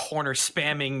 Milo's in the corner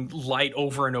spamming light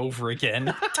over and over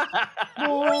again.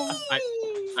 I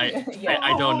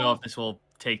don't know if this will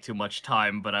take too much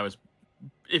time, but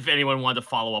if anyone wanted to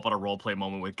follow up on a roleplay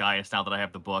moment with Gaius now that I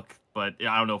have the book, but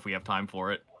I don't know if we have time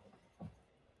for it.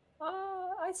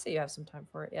 I see you have some time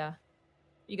for it, yeah.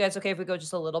 You guys okay if we go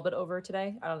just a little bit over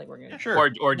today? I don't think we're going to. Sure.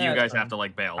 Or do you guys have to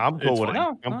like bail? I'm cool with it.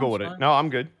 No, I'm no, cool it's with it. fine. No, I'm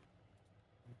good.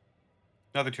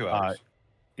 Another 2 hours.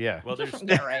 Yeah. Well, there's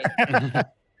Yeah, right.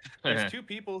 There's two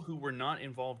people who were not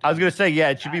involved. I was in gonna say, yeah,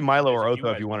 it should be that. Milo or There's Otho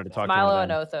if guys you wanted to involved. talk to Milo one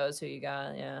and of them. Othos, who you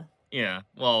got? Yeah. Yeah.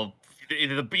 Well,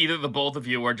 either the both of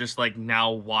you are just like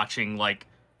now watching like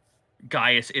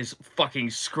Gaius is fucking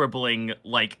scribbling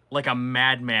like a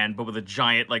madman, but with a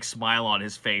giant like smile on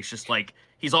his face, just like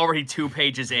he's already 2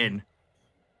 pages in.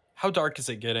 How dark is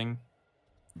it getting?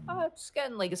 It's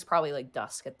getting like it's probably like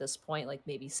dusk at this point, like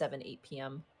maybe 7, 8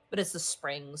 p.m. But it's the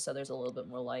spring, so there's a little bit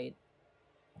more light.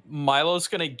 Milo's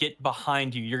gonna get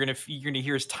behind you. You're gonna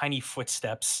hear his tiny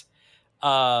footsteps,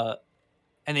 and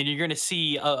then you're gonna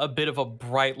see a bit of a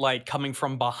bright light coming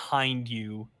from behind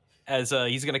you as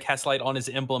he's gonna cast light on his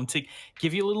emblem to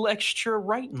give you a little extra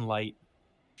writing light.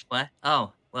 What?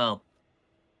 Oh, well.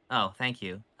 Oh, thank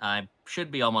you. I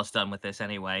should be almost done with this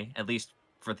anyway, at least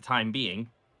for the time being.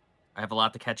 I have a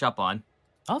lot to catch up on.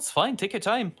 Oh, it's fine. Take your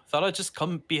time. Thought I'd just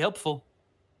come be helpful.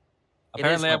 It is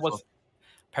Apparently, I helpful. was.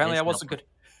 Apparently, It I is wasn't helpful.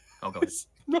 good. Oh, go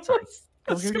ahead. Sorry.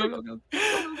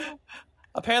 Go.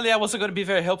 Apparently, I wasn't going to be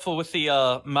very helpful with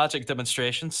the magic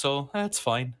demonstration, so that's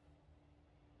fine.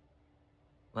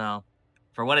 Well,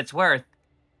 for what it's worth,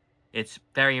 it's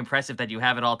very impressive that you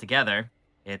have it all together.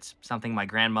 It's something my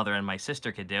grandmother and my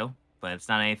sister could do, but it's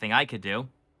not anything I could do.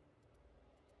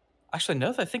 Actually,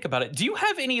 now that I think about it, do you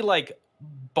have any like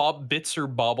bits or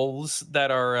baubles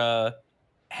that are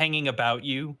hanging about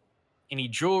you? Any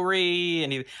jewelry?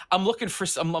 Any? I'm looking for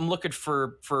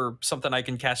something I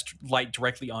can cast light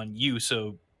directly on you,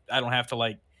 so I don't have to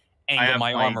like angle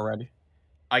my arm around you.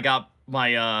 I got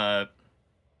my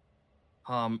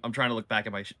I'm trying to look back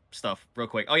at my stuff real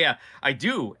quick. Oh yeah, I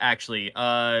do actually.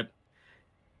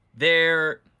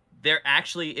 There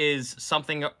actually is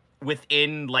something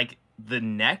within like the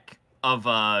neck of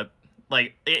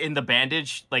like in the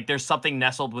bandage. Like there's something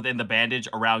nestled within the bandage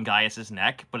around Gaius's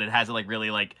neck, but it hasn't like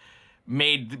really like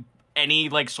made any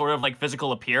like sort of like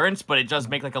physical appearance, but it does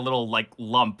make like a little like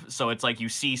lump, so it's like you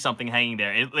see something hanging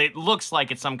there. It looks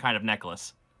like it's some kind of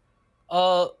necklace.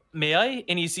 May I?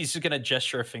 And he's just gonna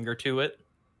gesture a finger to it.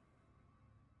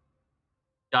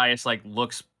 Gaius like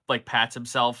looks, like pats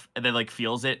himself, and then like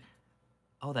feels it.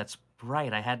 Oh, that's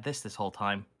right. I had this whole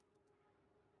time.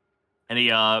 And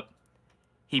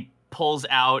he pulls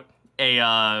out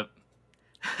a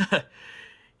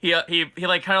he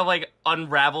like kind of like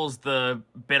unravels the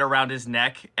bit around his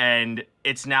neck, and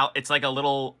it's like a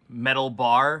little metal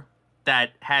bar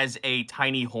that has a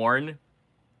tiny horn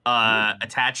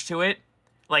attached to it,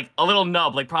 like a little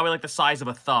nub, like probably like the size of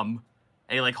a thumb,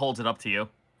 and he like holds it up to you.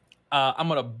 I'm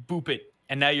gonna boop it,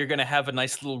 and now you're gonna have a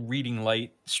nice little reading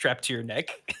light strapped to your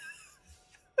neck.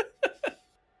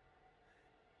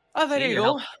 Oh, there you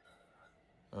go.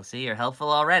 Well, see, you're helpful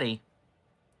already.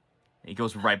 He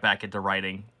goes right back into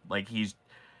writing. Like he's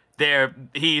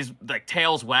like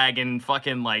tails wagging,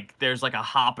 fucking like there's like a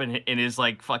hop in his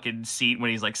like fucking seat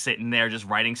when he's like sitting there just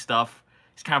writing stuff.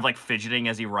 He's kind of like fidgeting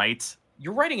as he writes.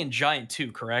 You're writing in Giant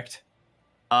too, correct?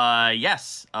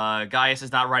 Yes. Gaius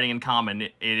is not writing in Common.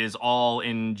 It is all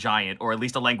in Giant, or at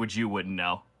least a language you wouldn't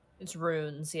know. It's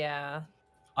runes, yeah.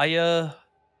 I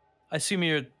assume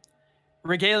you're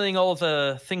regaling all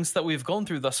the things that we've gone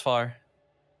through thus far.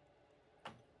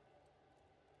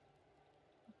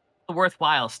 The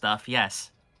worthwhile stuff,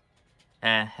 yes.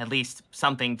 At least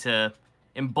something to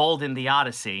embolden the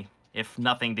Odyssey, if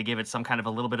nothing to give it some kind of a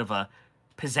little bit of a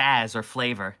pizzazz or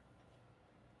flavor.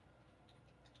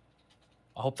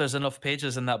 I hope there's enough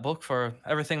pages in that book for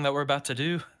everything that we're about to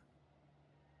do.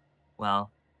 Well,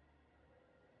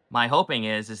 my hoping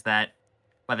is that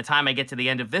by the time I get to the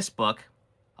end of this book,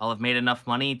 I'll have made enough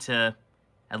money to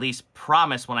at least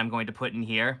promise what I'm going to put in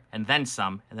here, and then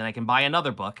some, and then I can buy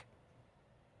another book.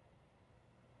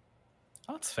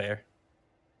 Oh, that's fair.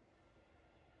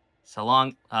 So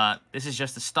long, this is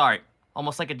just the start.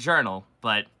 Almost like a journal,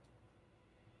 but,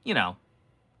 you know,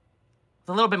 with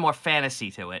a little bit more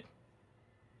fantasy to it.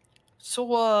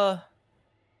 So,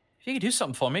 if you could do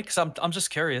something for me, because I'm just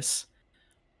curious.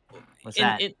 What's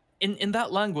that? In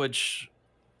that language,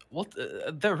 what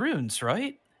they're runes,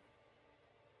 right?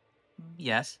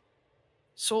 Yes.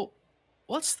 So,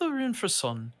 what's the rune for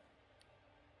sun?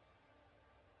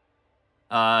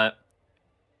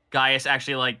 Gaius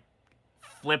actually like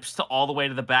flips to all the way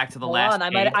to the back to the Hold last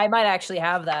on, page. I might actually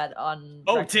have that on.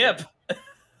 Oh, record. tip.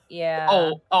 Yeah.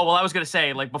 Oh, well, I was gonna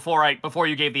say, like, before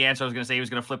you gave the answer, I was gonna say he was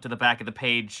gonna flip to the back of the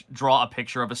page, draw a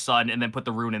picture of a sun, and then put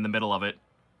the rune in the middle of it.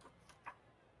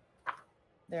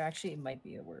 There actually might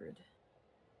be a word.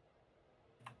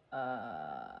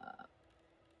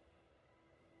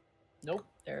 Nope,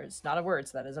 there's not a word,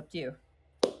 so that is up to you.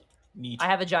 Neat. I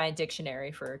have a giant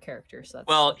dictionary for characters. So that's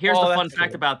Well, here's Oh, the fun that's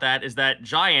fact cool. about that, is that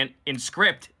giant, in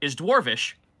script, is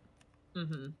dwarvish.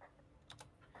 Mm-hmm.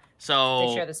 So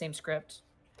They share the same script.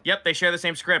 Yep, they share the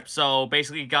same script. So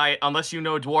basically, guy, unless you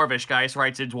know Dwarvish, Gaius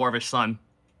writes in Dwarvish son.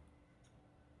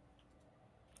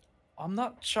 I'm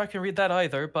not sure I can read that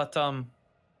either, but I'll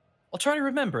try to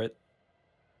remember it.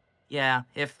 Yeah,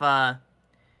 if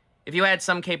you had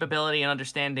some capability in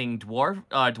understanding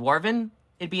Dwarven,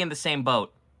 it'd be in the same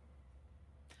boat.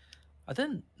 I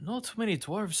didn't know too many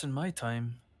dwarves in my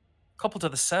time. A couple to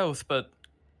the south, but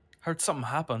heard something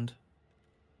happened.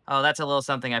 Oh, that's a little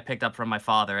something I picked up from my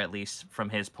father, at least from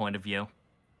his point of view.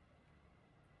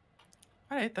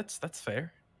 All right, that's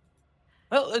fair.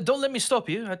 Well, don't let me stop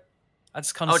you. I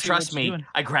just kind of Oh, see trust what you're me, doing.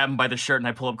 I grab him by the shirt and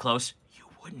I pull him close. You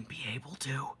wouldn't be able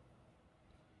to.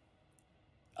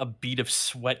 A bead of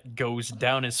sweat goes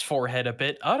down his forehead a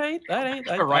bit. All right,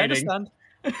 I Writing.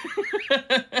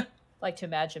 understand. Like to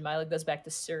imagine Milo goes back to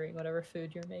stirring whatever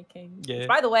food you're making. Yeah. Which,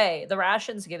 by the way, the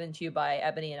rations given to you by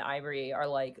Ebony and Ivory are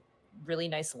like really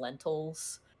nice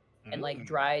lentils and like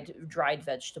dried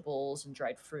vegetables and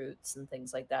dried fruits and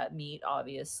things like that. Meat,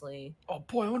 obviously. Oh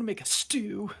boy, I want to make a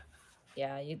stew.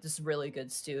 Yeah, this is really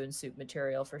good stew and soup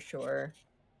material for sure.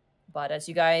 But as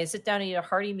you guys sit down and eat a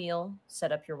hearty meal,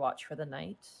 set up your watch for the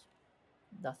night.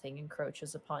 Nothing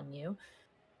encroaches upon you.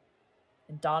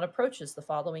 And dawn approaches the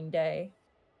following day.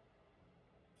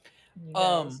 You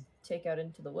guys take out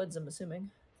into the woods, I'm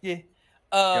assuming. Yeah.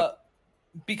 Yep.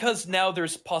 Because now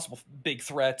there's possible big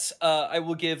threats, I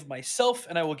will give myself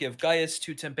and I will give Gaius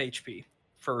 2 temp HP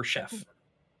for Chef.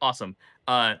 Awesome.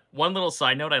 One little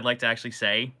side note I'd like to actually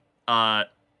say. The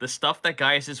stuff that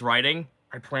Gaius is writing,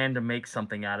 I plan to make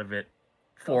something out of it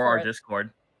for our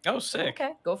Discord. Oh, sick.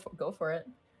 Okay, go for it.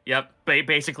 Yep,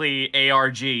 basically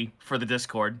ARG for the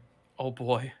Discord. Oh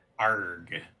boy.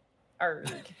 Arg.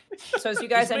 Arg. So as you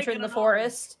guys enter in the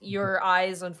forest, your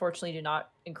eyes unfortunately do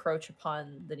not encroach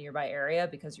upon the nearby area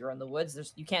because you're in the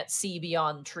woods. You can't see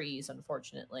beyond trees,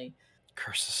 unfortunately.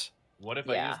 Curses. What if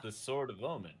I use the Sword of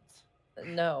Omens?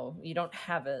 No, you don't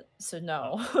have it, so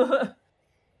no. But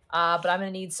I'm gonna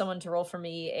need someone to roll for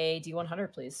me a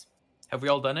D100, please. Have we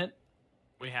all done it?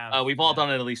 We have. We've all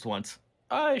done it at least once.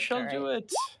 I shall do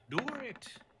it. Do it.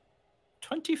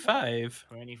 25.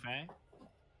 25.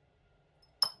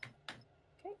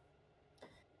 Okay.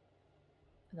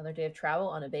 Another day of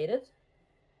travel unabated.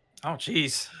 Oh,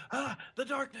 jeez. Ah, the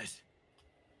darkness.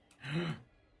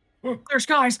 There's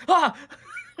guys. Ah!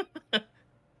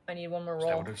 I need one more Is that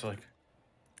roll. what it's like?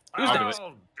 I'll do it.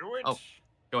 Do it. Oh,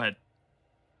 go ahead.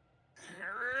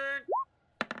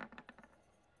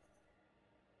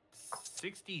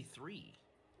 63.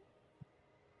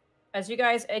 As you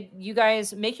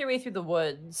guys make your way through the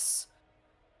woods,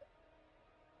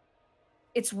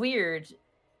 it's weird.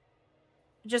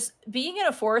 Just being in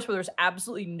a forest where there's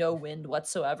absolutely no wind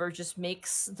whatsoever just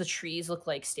makes the trees look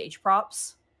like stage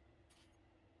props.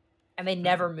 And they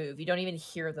never move. You don't even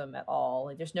hear them at all.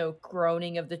 Like, there's no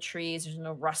groaning of the trees. There's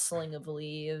no rustling of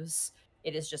leaves.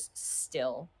 It is just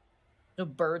still. No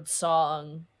bird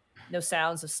song. No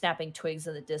sounds of snapping twigs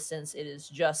in the distance. It is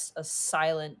just a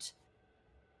silent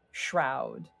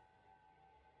shroud.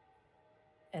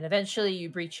 And eventually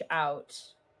you reach out.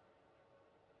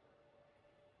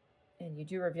 And you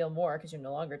do reveal more because you're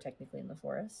no longer technically in the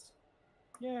forest.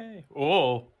 Yay.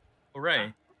 Oh.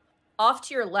 Hooray. Off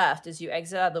to your left, as you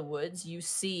exit out of the woods, you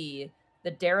see the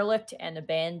derelict and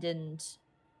abandoned,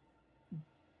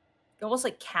 almost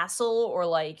like castle, or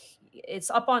like it's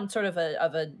up on sort of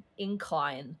an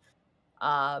incline.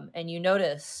 And you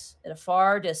notice at a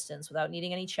far distance, without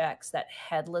needing any checks, that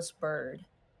headless bird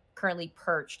currently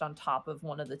perched on top of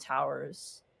one of the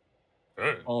towers.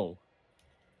 Oh.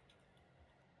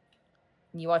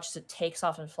 And you watch as it takes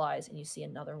off and flies, and you see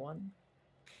another one,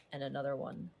 and another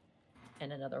one,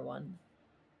 and another one.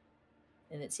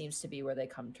 And it seems to be where they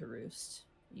come to roost.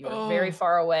 You are very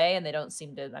far away, and they don't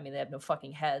seem to, they have no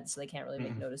fucking heads, so they can't really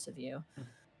make notice of you.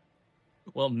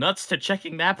 Well, nuts to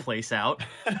checking that place out.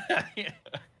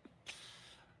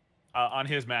 On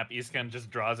his map, Iskan just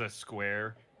draws a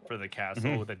square for the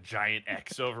castle with a giant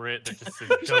X over it that just says,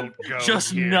 don't go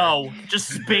Just here. no.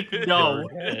 Just big no.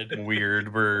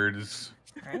 Weird birds.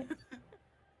 All right.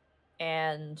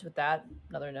 And with that,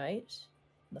 another night.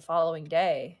 The following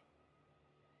day,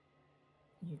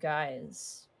 you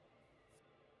guys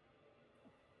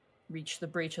reach the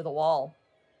breach of the wall.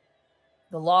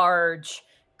 The large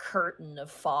curtain of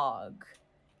fog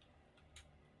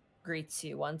greets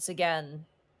you once again.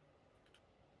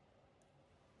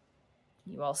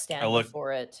 You all stand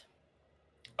before it.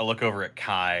 I look over at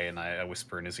Kai and I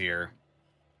whisper in his ear.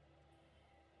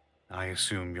 I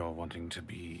assume you're wanting to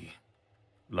be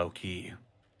low-key.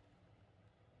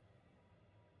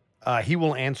 He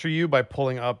will answer you by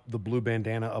pulling up the blue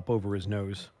bandana up over his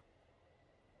nose.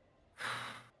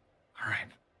 All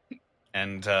right.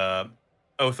 And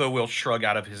Otho will shrug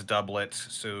out of his doublet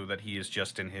so that he is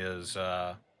just in his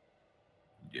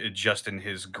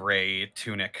gray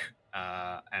tunic,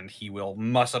 and he will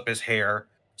muss up his hair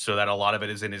so that a lot of it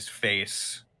is in his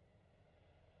face.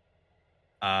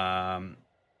 Yeah.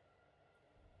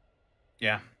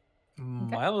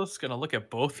 Milo's gonna look at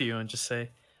both of you and just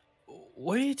say,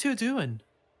 "What are you two doing?"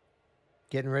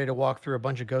 Getting ready to walk through a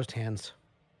bunch of ghost hands.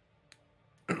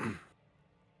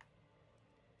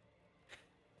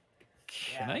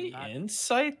 Can I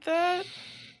insight that?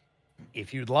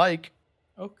 If you'd like.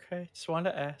 Okay, just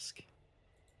wanted to ask.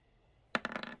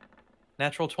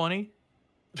 Natural 20?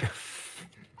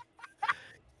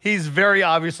 He's very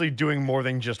obviously doing more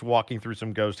than just walking through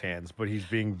some ghost hands, but he's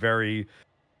being very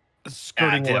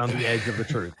skirting Active. around the edge of the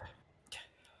truth.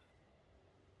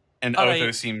 And All Otho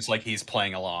right. seems like he's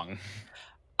playing along.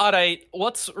 All right,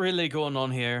 what's really going on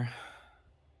here?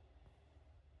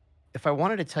 If I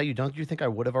wanted to tell you, don't you think I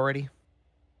would have already?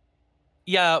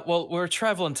 Yeah, well, we're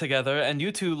traveling together, and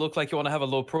you two look like you want to have a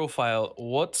low profile.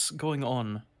 What's going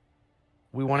on?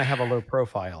 We want to have a low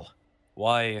profile.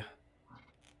 Why?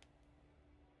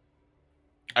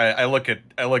 I look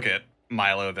at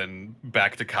Milo, then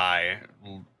back to Kai,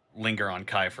 linger on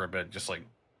Kai for a bit, just like,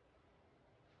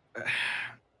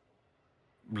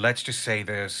 let's just say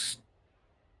there's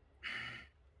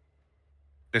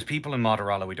people in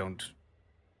Motorola we don't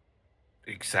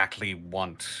exactly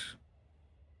want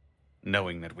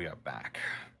knowing that we are back.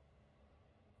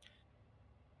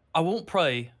 I won't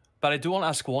pray, but I do want to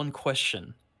ask one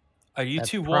question. Are you That's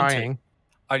two prying. wanted?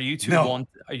 Are you two No. want?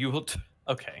 Are you?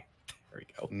 Okay, there we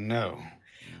go. No.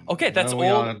 Okay, that's no, we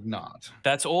all. are not.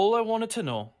 That's all I wanted to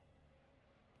know.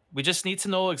 We just need to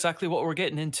know exactly what we're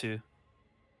getting into.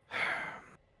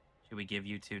 Should we give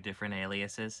you two different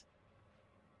aliases?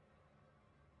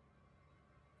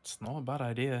 It's not a bad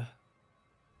idea.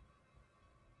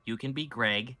 You can be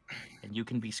Greg, and you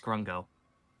can be Scrungo.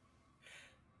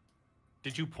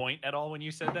 Did you point at all when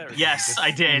you said that? Or Yes,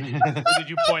 I did. Who did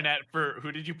you point at for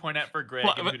Greg?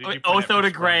 And who did you point Otho at to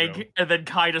for Greg, Scrungo? and then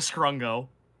Kai to Scrungo.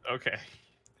 Okay.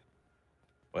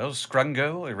 Well,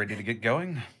 Scrungo, are you ready to get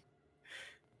going?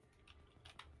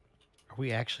 Are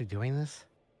we actually doing this?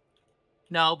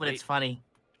 No, but Wait. it's funny.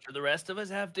 Should the rest of us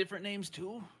have different names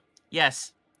too?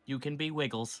 Yes, you can be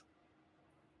Wiggles.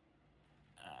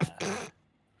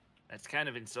 That's kind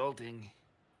of insulting.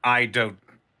 I don't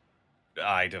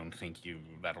think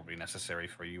that'll be necessary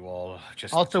for you all.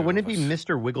 Just the Also, two wouldn't it of be us.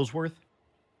 Mr. Wigglesworth?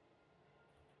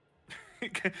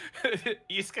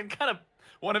 Iskan kind of,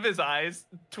 one of his eyes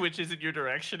twitches in your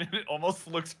direction, and it almost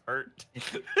looks hurt.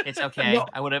 It's okay. No.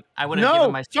 I would have No,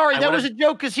 given my. sorry, I that was would've- a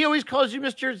joke because he always calls you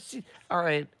Mr. All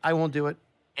right, I won't do it.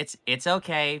 It's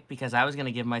okay because I was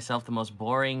gonna give myself the most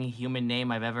boring human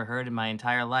name I've ever heard in my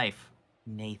entire life,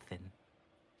 Nathan.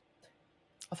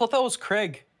 I thought that was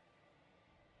Craig.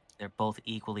 They're both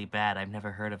equally bad. I've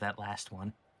never heard of that last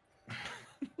one.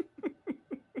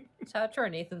 Shout out to our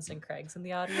Nathans and Craigs in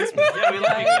the audience. Yeah, we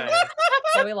like you guys.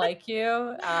 Yeah, we like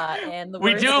you. And the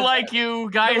We words do of- like you.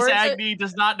 Gaius words of- Agni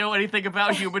does not know anything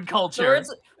about human The culture.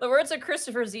 words of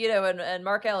Christopher Zito and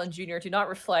Mark Allen Jr. do not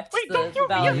reflect Wait, the don't throw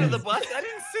me under values. the bus. I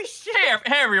didn't say shit.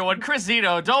 Hey everyone, Chris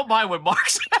Zito, don't mind what Mark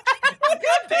said.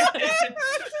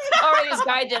 Alright, he's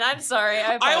Gaijin. I'm sorry.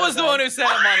 I was the one who said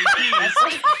it, Monty.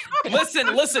 Jeez. Listen,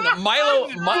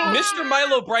 Mr.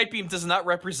 Milo Brightbeam does not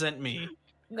represent me.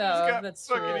 No, got that's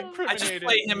fucking true. I just incriminated.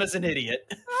 play him as an idiot.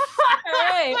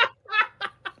 Alright.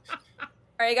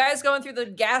 Alright, guys, going through the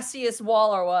gaseous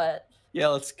wall or what? Yeah,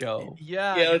 let's go.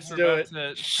 Yeah, Yeah, let's we're do about it. to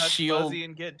touch Shield. Fuzzy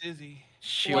and get dizzy.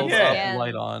 Shields Once up, again.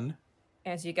 light on.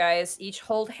 As you guys each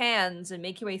hold hands and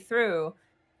make your way through,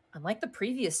 unlike the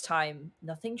previous time,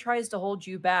 nothing tries to hold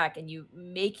you back, and you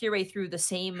make your way through the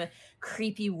same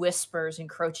creepy whispers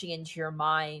encroaching into your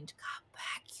mind. Come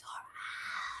back your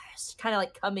ass. Kind of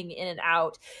like coming in and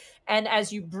out. And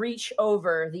as you breach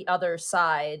over the other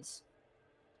side,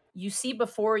 you see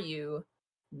before you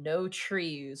no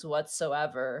trees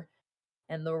whatsoever,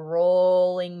 and the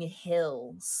rolling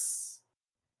hills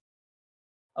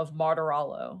of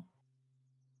Martorallo.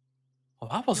 Well,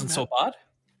 that wasn't so bad.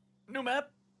 New map.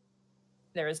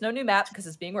 There is no new map because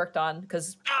it's being worked on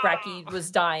because Bracky was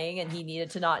dying and he needed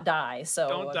to not die. So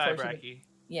Don't die, unfortunately- Bracky.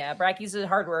 Yeah, Bracky's a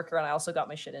hard worker and I also got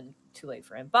my shit in too late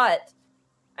for him. But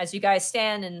as you guys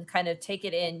stand and kind of take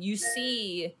it in, you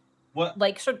see What?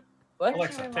 like what?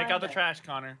 Alexa, Take out the trash,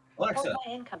 Connor. Alexa,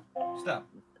 stop.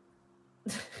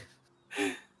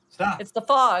 Stop. It's the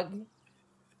fog.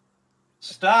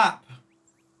 Stop.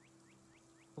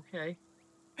 Okay.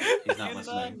 He's not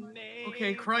listening.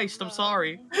 Okay, Christ, I'm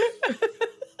sorry.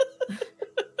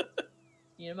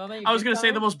 You know, moment. I was gonna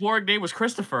say the most boring name was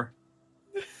Christopher.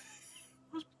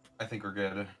 I think we're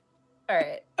good. All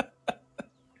right.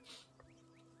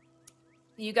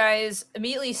 You guys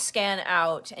immediately scan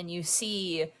out, and you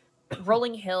see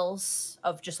rolling hills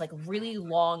of just like really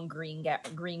long green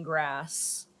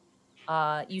grass.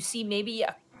 You see maybe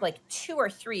like 2 or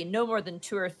 3, no more than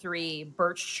 2 or 3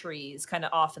 birch trees, kind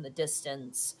of off in the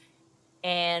distance.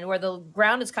 And where the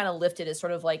ground is kind of lifted is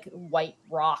sort of like white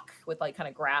rock with like kind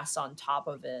of grass on top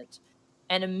of it.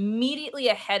 And immediately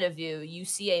ahead of you, you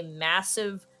see a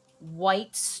massive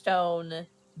white stone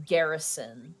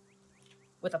garrison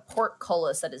with a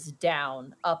portcullis that is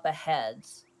down up ahead,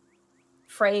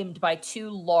 framed by 2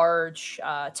 large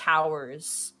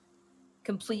towers,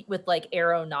 complete with like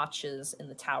arrow notches in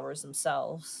the towers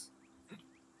themselves.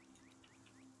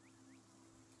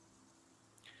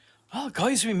 Oh,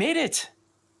 guys, we made it.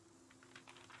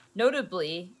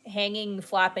 Notably, hanging,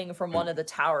 flapping from one of the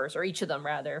towers, or each of them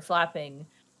rather, flapping,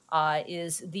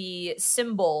 is the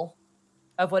symbol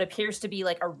of what appears to be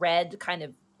like a red kind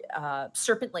of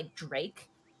serpent-like drake.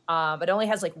 But it only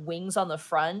has like wings on the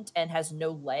front and has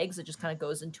no legs. It just kind of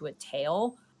goes into a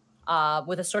tail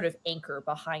with a sort of anchor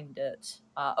behind it.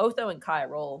 Otho and Kai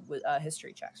roll with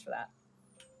history checks for that.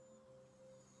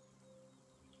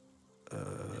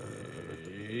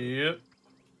 Yep.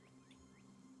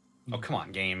 Oh, come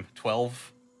on, game.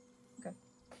 12.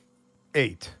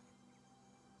 8.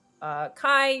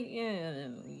 Kai,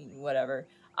 whatever.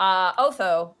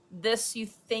 Otho, this you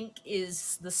think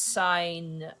is the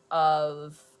sign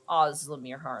of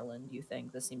Oslamir Harlan, you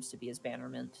think? This seems to be his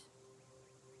bannerment.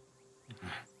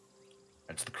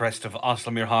 That's the crest of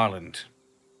Oslamir Harland.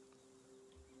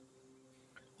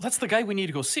 That's the guy we need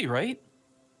to go see, right?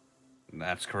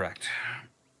 That's correct.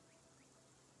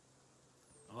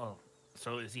 Oh,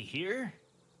 so is he here?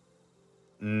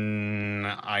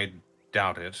 I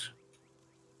doubt it.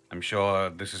 I'm sure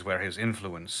this is where his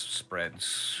influence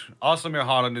spreads. Oslamir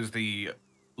Harland is the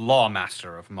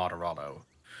lawmaster of Moderalo.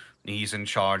 He's in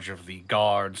charge of the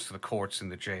guards, the courts,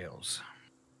 and the jails.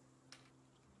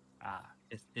 Ah,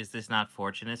 Is this not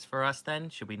fortunate for us then?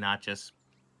 Should we not just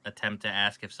attempt to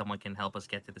ask if someone can help us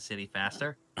get to the city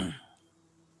faster?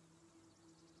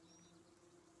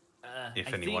 If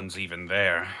I anyone's think- even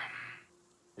there.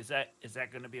 Is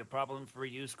that going to be a problem for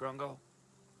you, Scrungo?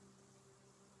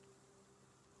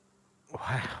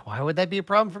 Why would that be a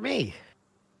problem for me?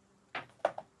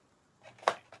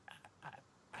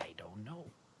 I don't know.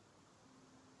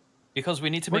 Because we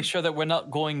need to make sure that we're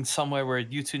not going somewhere where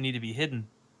you two need to be hidden.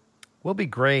 We'll be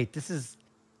great.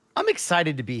 I'm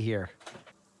excited to be here.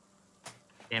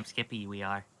 Damn Skippy, we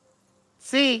are.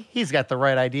 See, he's got the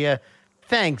right idea.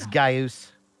 Thanks,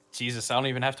 Gaius. Jesus, I don't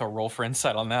even have to roll for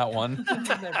insight on that one.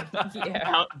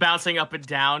 Yeah. Bouncing up and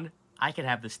down. I could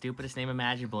have the stupidest name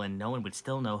imaginable and no one would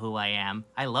still know who I am.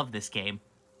 I love this game.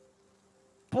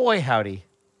 Boy, howdy.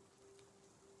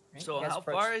 Right, So you guys how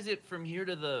approach- far is it from here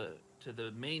to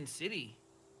the main city?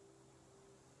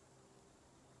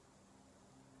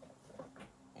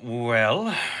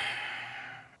 Well,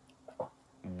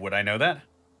 would I know that?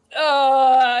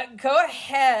 Go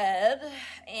ahead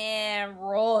and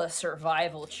roll a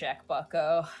survival check,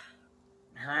 bucko.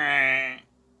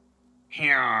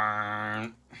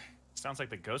 Sounds like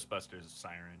the Ghostbusters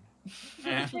siren.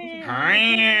 10.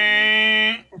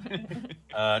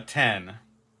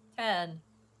 10.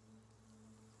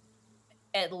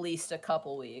 At least a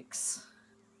couple weeks.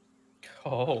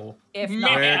 Oh. If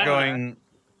not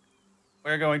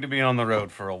We're going to be on the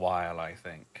road for a while, I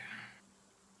think.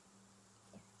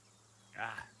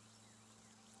 Ah.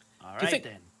 All you right think-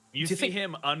 then. You do you see think-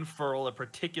 him unfurl a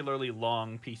particularly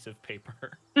long piece of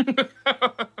paper.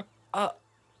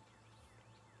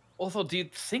 Although, do you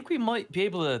think we might be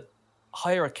able to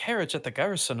hire a carriage at the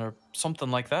garrison or something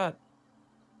like that?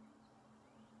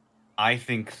 I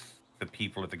think the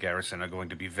people at the garrison are going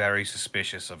to be very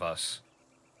suspicious of us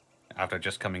after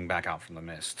just coming back out from the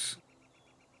mists.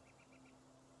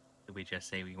 Did we just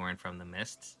say we weren't from the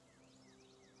mists?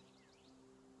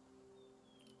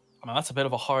 I mean, that's a bit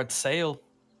of a hard sale.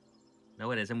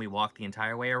 No, it isn't. We walked the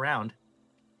entire way around.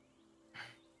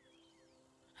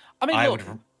 I mean, I look,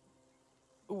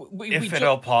 would, if at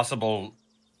all possible,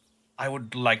 I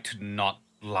would like to not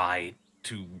lie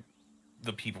to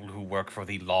the people who work for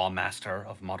the lawmaster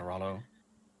of Moderalo.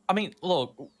 I mean,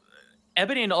 look,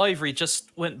 Ebony and Ivory just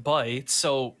went by,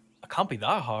 so it can't be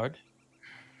that hard.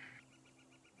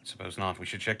 I suppose not. We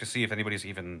should check to see if anybody's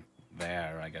even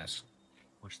there, I guess.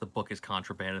 Wish the book is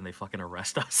contraband and they fucking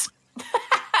arrest us.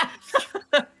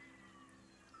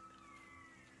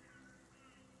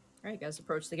 right, you guys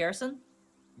approach the garrison.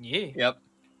 Yeah. Yep.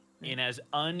 In as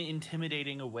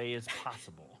unintimidating a way as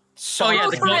possible. So Oh, yeah,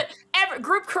 Go the for ghoul- it.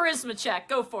 Group charisma check.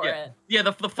 Go for it. Yeah,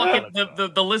 the fucking let's go.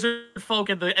 the lizard folk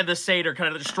and the satyr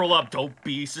kind of just stroll up. Don't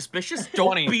be suspicious. Don't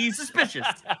 20. be suspicious.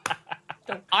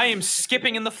 I am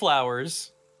skipping in the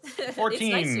flowers. It's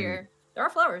 14. nice here. There are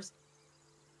flowers.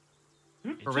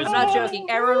 Charisma. I'm not joking.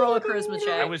 Everyone roll a charisma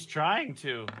check. I was trying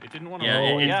to. It didn't want to Yeah,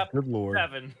 roll. it- Yep. Good lord.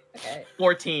 7. Okay.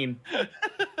 14.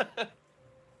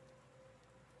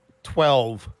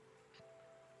 12.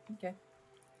 Okay.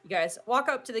 You guys walk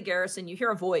up to the garrison. You hear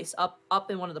a voice up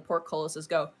in one of the portcullises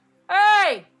go,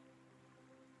 "Hey!"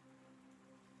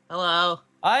 Hello.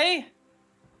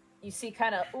 You see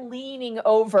kind of leaning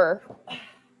over. I'm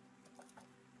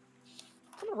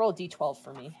gonna roll a d12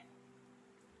 for me.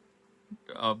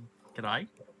 Can I?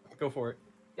 Go for it.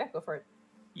 Yeah, go for it.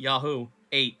 Yahoo.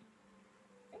 8.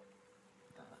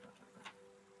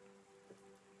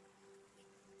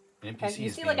 NPC Okay, you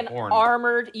is see being like an born.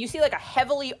 armored, you see like a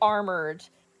heavily armored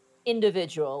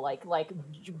individual, like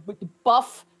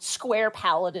buff square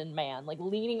paladin man, like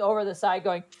leaning over the side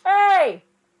going, "Hey!"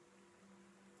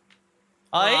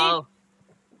 Hello.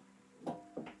 Sorry,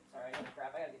 I gotta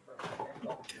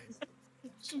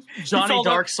get Johnny fell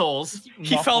down- Dark Souls.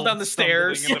 He fell down the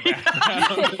stairs. Stumbling in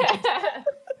the background.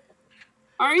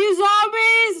 Are you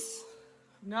zombies?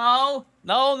 No.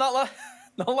 No,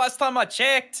 no, last time I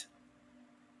checked.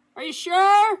 Are you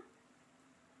sure?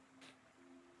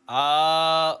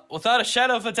 Without a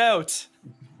shadow of a doubt.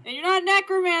 And you're not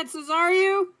necromancers, are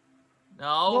you?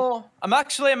 No. No, I'm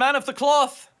actually a man of the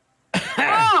cloth.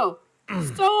 Oh,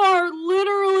 so are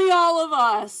literally all of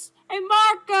us. Hey,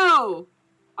 Marco,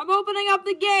 I'm opening up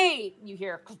the gate. You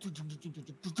hear,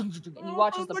 and you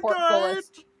watch as the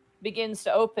portcullis begins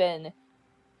to open,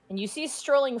 and you see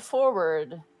strolling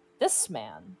forward this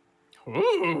man.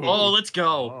 Oh, let's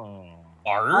go. Oh.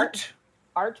 Art?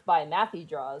 Art by Matthew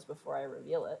Draws before I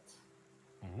reveal it.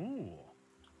 Ooh.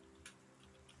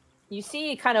 You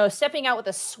see kind of stepping out with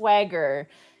a swagger,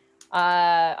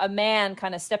 a man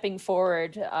kind of stepping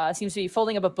forward, seems to be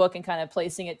folding up a book and kind of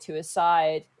placing it to his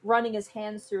side, running his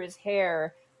hands through his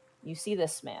hair. You see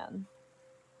this man.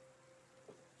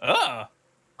 Ah.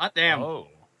 Hot damn. Oh.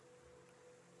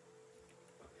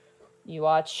 You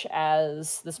watch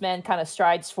as this man kind of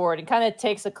strides forward and kind of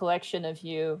takes a collection of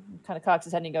you, kind of cocks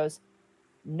his head and he goes,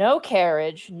 "No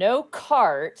carriage, no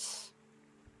cart.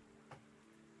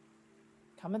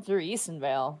 Coming through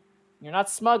Eastonvale. You're not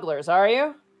smugglers, are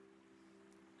you?"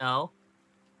 No.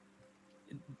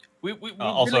 We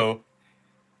Also,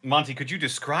 Monty, could you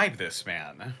describe this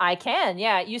man? I can,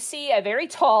 yeah. You see a very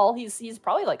tall, he's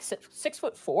probably like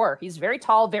 6'4". He's very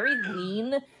tall, very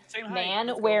lean Same height. man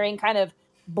Let's go. wearing kind of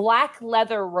black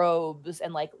leather robes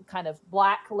and like kind of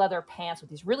black leather pants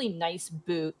with these really nice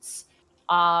boots.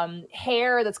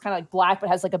 Hair that's kind of like black but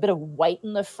has like a bit of white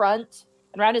in the front.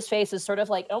 And around his face is sort of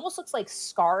like, it almost looks like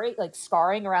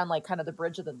scarring around like kind of the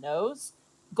bridge of the nose.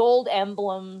 Gold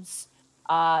emblems.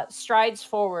 Strides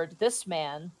forward. This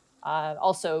man,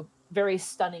 also very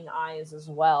stunning eyes as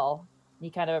well. He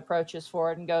kind of approaches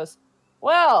forward and goes,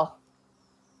 "Well,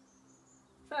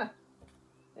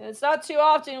 it's not too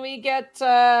often we get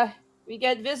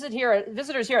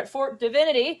visitors here at Fort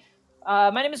Divinity.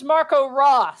 My name is Marco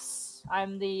Ross.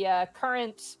 I'm the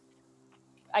current,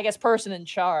 I guess, person in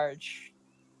charge."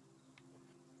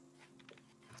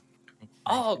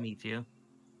 Nice to meet you.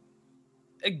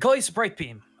 Guys,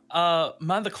 Brightbeam.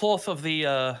 Man the cloth of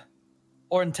the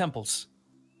Orin temples.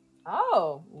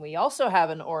 Oh, we also have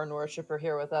an Orin worshipper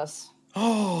here with us.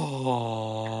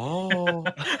 Oh.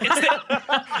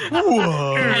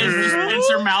 It's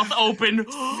her mouth open.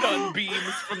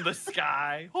 Sunbeams from the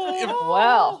sky.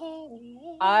 Well,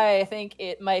 I think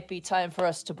it might be time for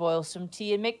us to boil some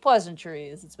tea and make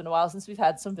pleasantries. It's been a while since we've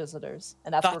had some visitors,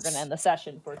 and that's where we're going to end the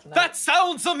session for tonight. That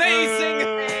sounds amazing.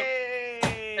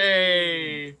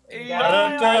 Hey.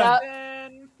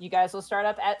 You guys will start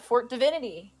up at Fort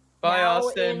Divinity. Bye, now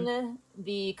Austin. in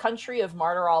the country of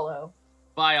Martirallo.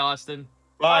 Bye, Austin.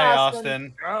 Bye,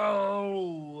 Austin. Austin.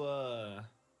 Oh.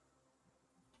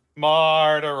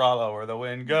 Martirallo, where the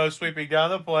wind goes sweeping down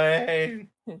the plain.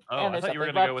 Oh, And I there's thought you were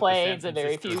nothing gonna but go with the plains San and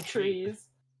very Francisco few trees.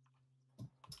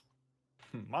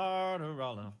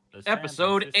 Martirallo. the San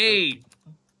Episode Francisco 8.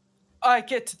 I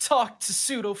get to talk to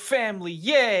pseudo family.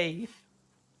 Yay.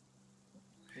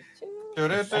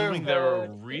 Assuming they're a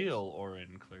real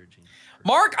Orin clergy.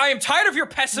 Mark, I am tired of your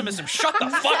pessimism. Shut the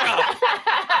fuck up.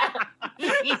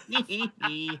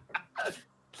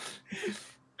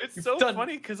 It's so done-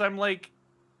 funny because I'm like,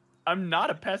 I'm not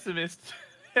a pessimist.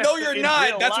 No, you're in not.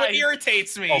 real That's what life.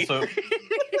 irritates me. Also,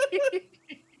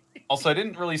 Also, I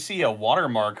didn't really see a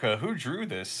watermark. Who drew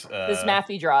this? This is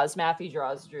Matthew Draws. Matthew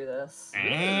Draws drew this.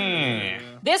 Mm.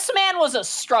 This man was a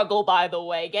struggle, by the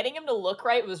way. Getting him to look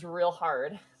right was real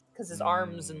hard because his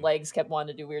arms and legs kept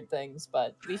wanting to do weird things,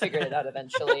 but we figured it out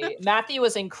eventually. Matthew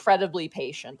was incredibly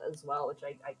patient as well, which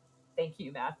I thank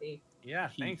you, Matthew. Yeah,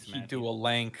 thanks, He man. do a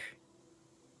lank.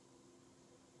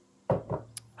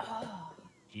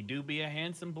 He do be a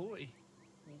handsome boy.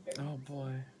 Oh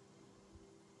boy.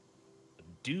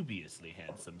 Dubiously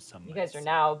handsome, some You might guys are say.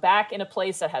 now back in a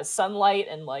place that has sunlight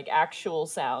and like actual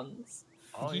sounds.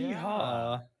 Oh,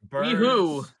 Yeehaw. Birds.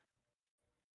 Woohoo!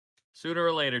 Sooner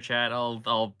or later, chat,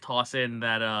 I'll toss in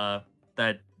that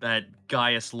that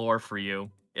Gaius lore for you.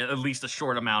 At least a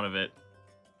short amount of it.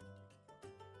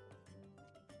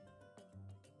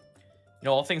 You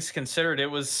know, all things considered, it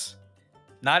was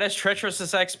not as treacherous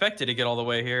as I expected to get all the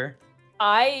way here.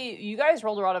 You guys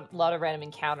rolled a lot of random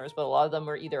encounters, but a lot of them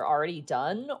were either already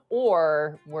done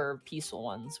or were peaceful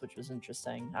ones, which was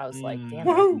interesting. I was like, damn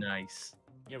it. Nice.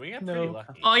 Yeah, we got pretty No.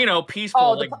 lucky. Oh, you know, peaceful.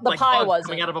 Oh, like the pie bugs wasn't.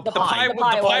 coming out of a The pie. The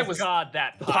pie was God,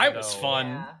 that the pie pie was though. fun.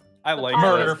 Yeah. I The like pie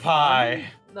Murder was pie.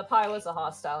 The pie was a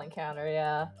hostile encounter,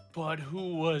 yeah. But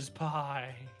who was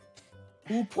pie?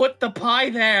 Who put the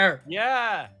pie there?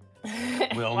 Yeah.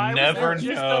 We'll Why was never it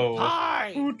just a know.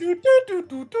 pie?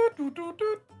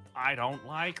 I don't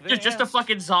like this. Just a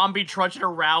fucking zombie trudging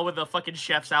around with a fucking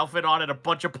chef's outfit on and a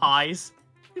bunch of pies.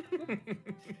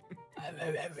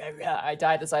 I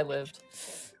died as I lived.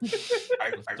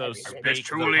 So This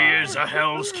truly is a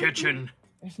hell's kitchen.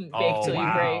 Bake Oh, till you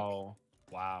break. wow.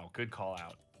 Wow, good call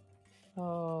out.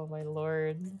 Oh my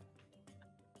lord.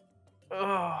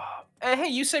 Hey,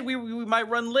 you said we might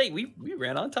run late. We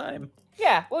ran on time.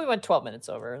 Yeah, well, we went 12 minutes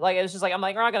over. Like, it was just like, I'm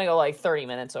like, we're not gonna go like 30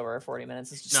 minutes over or 40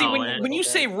 minutes. It's just See, No, when you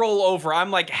say roll over, I'm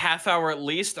like half hour at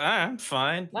least. I'm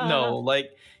fine. No.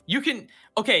 Like you can.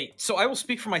 Okay, so I will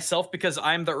speak for myself because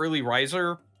I'm the early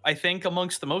riser. I think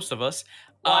amongst the most of us.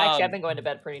 Well, actually, I've been going to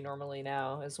bed pretty normally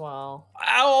now as well.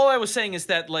 All I was saying is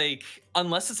that like,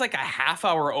 unless it's like a half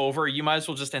hour over, you might as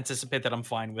well just anticipate that I'm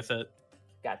fine with it.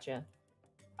 Gotcha.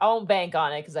 I won't bank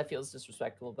on it because that feels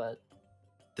disrespectful, but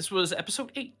This was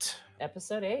episode 8.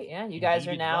 episode 8, yeah. You guys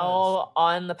are Indeed it now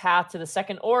on the path to the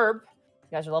second orb.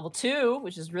 You guys are level 2,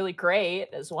 which is really great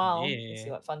as well. You can see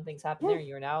Yeah. what fun things happen there.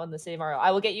 You are now in the same area.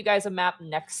 I will get you guys a map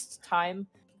next time.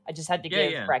 I just had to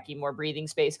give Brecky more breathing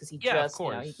space because he Yeah, of just, you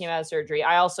know, he course. came out of surgery.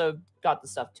 I also got the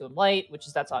stuff to him late,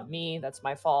 that's on me. That's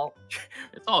my fault.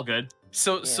 It's all good.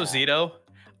 So Yeah. Zito,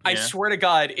 I Yeah. swear to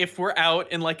God, if we're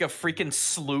out in like a freaking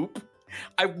sloop,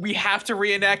 we have to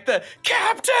reenact the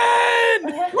Captain!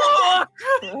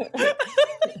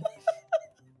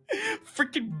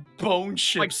 Freaking bone My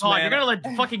ships, God, man. you're gonna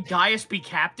let fucking Gaius be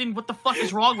captain? What the fuck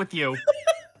is wrong with you?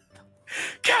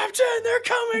 Captain, they're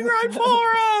coming right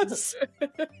for us!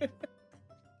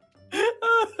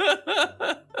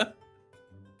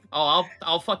 Oh,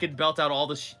 I'll fucking belt out all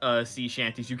the sea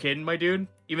shanties. You kidding, my dude?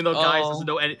 Even though Gaius doesn't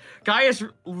know any, Gaius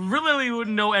really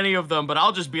wouldn't know any of them. But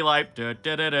I'll just be like, toot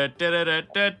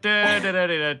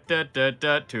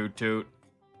toot.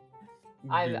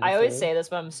 I always say this,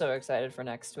 but I'm so excited for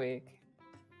next week.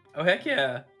 Oh, heck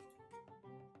yeah.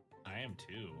 I am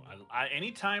too.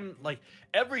 Anytime, like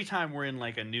every time we're in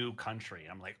like a new country,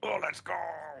 I'm like, oh, let's go,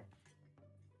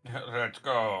 Let's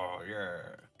go, yeah.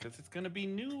 because it's gonna be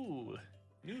new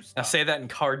Now stuff. say that in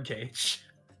Card Cage.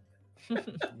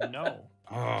 No.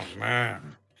 Oh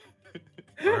man.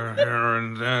 We're here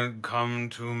and then come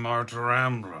to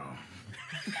Martiramblo.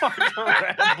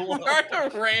 Martha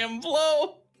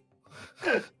Ramblo.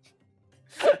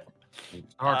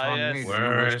 Yes.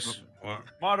 Where is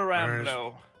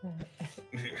Martiramblo.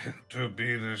 to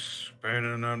be the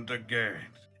spinning of the gate?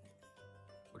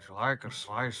 Would you like a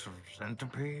slice of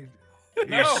centipede?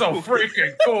 You're so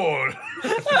freaking cool.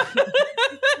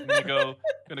 I'm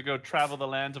gonna go travel the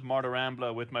lands of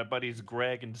Martirambla with my buddies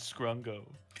Greg and Scrungo.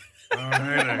 Oh,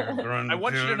 hey there, I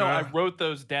want you to know I Grundtilda. wrote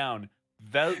those down.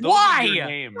 Those Why? Are your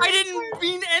names. I didn't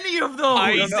mean any of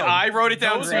those. I wrote it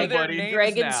down Those too, are their buddy. names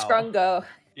Greg and now. Scrungo.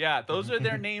 Yeah, those are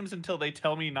their names until they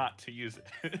tell me not to use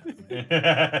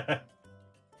it.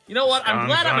 You know what? I'm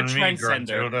glad I'm a Scones on me,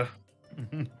 trendsetter.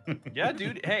 Grundtilda. Yeah,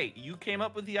 dude. Hey, you came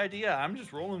up with the idea. I'm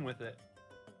just rolling with it.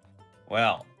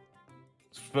 Well,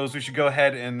 suppose we should go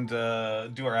ahead and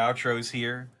do our outros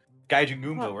here. Gaijin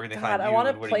Goomba, where can they find you? I want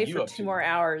to What are play you for up 2 to? more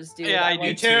hours, dude. Yeah, I I'm do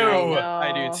like, too.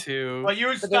 I know. do too. Well, you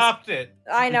this- stopped it.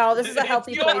 I know, this is a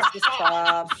healthy It's place to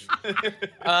stop.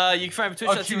 You can find me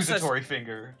on Twitch. Accusatory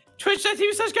finger.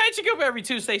 Twitch.tv/GuideToGo every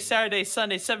Tuesday, Saturday,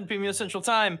 Sunday, 7 p.m. US Central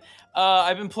Time.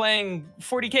 I've been playing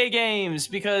 40k games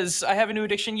because I have a new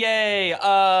addiction. Yay!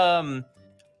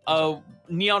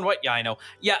 Neon White. Yeah, I know.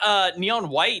 Yeah, Neon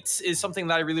White is something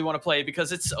that I really want to play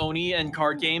because it's Oni and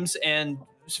card games and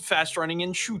fast running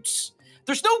and shoots.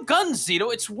 There's no guns,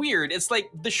 Zito. It's weird. It's like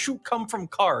the shoot come from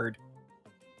card.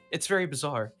 It's very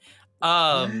bizarre.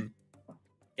 Yeah,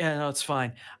 no, it's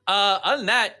fine. Other than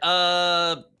that,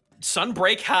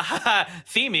 Sunbreak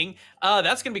theming.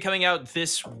 That's gonna be coming out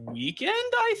this weekend,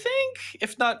 I think,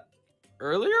 if not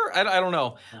earlier. I don't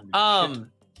know.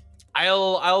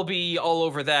 I'll be all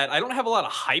over that. I don't have a lot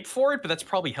of hype for it, but that's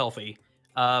probably healthy.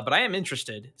 But I am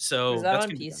interested. So is that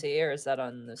that's on PC or is that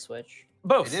on the Switch?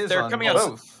 Both. It is They're on coming out.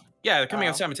 both. Yeah, they're coming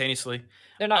out simultaneously.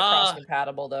 They're not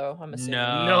cross-compatible though. I'm assuming.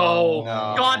 No.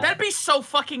 No. God, that'd be so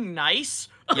fucking nice.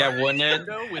 Yeah, wouldn't it?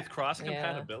 Nintendo with cross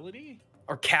compatibility.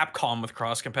 Or Capcom with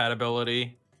cross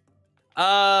compatibility.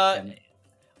 Aside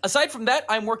from that,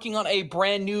 I'm working on a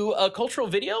brand new cultural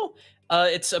video.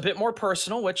 It's a bit more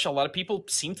personal, which a lot of people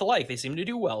seem to like. They seem to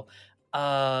do well.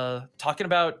 Talking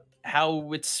about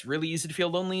how it's really easy to feel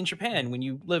lonely in Japan when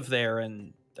you live there,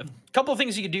 and a couple of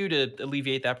things you can do to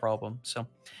alleviate that problem. So,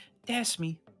 that's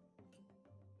me.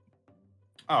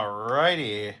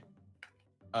 Alrighty.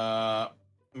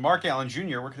 Mark Allen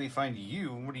Jr., where can we find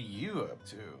you? What are you up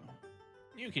to?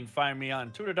 You can find me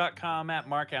on twitter.com at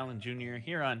Mark Allen Jr.,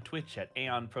 here on Twitch at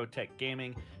Aeon Protect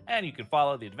Gaming, and you can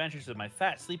follow the adventures of my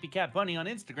fat sleepy cat bunny on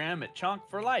Instagram at Chonk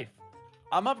for Life.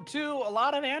 I'm up to a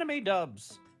lot of anime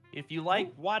dubs. If you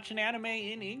like watching anime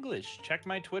in English, check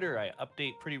my Twitter. I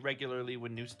update pretty regularly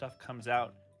when new stuff comes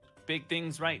out. Big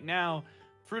things right now.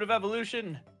 Fruit of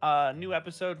Evolution, new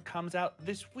episode comes out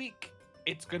this week.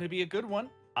 It's going to be a good one.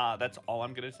 That's all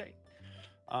I'm going to say.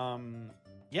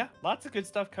 Yeah, lots of good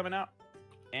stuff coming out.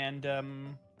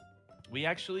 And we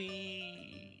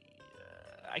actually...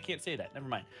 I can't say that. Never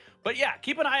mind. But yeah,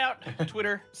 keep an eye out.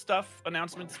 Twitter stuff,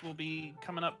 announcements will be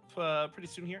coming up pretty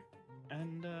soon here.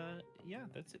 And yeah,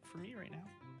 that's it for me right now.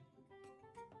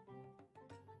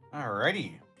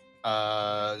 Alrighty.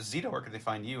 Zito, where can they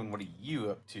find you, and what are you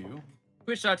up to?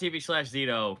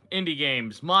 Twitch.tv/Zito. Indie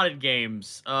games, modded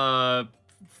games. I'm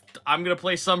gonna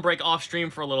play Sunbreak off stream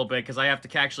for a little bit because I have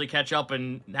to actually catch up,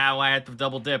 and now I had to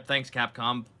double dip. Thanks,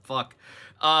 Capcom. Fuck.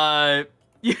 Art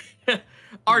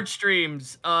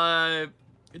streams.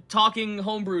 Talking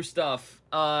homebrew stuff.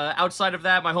 Outside of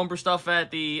that, my homebrew stuff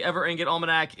at the Ever Ingot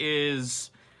Almanac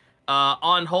is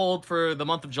on hold for the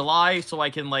month of July, so I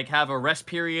can like have a rest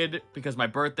period because my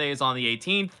birthday is on the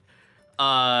 18th.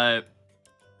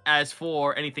 As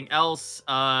for anything else,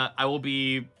 I will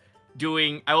be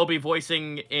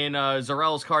voicing in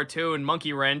Zarel's cartoon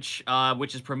Monkey Wrench,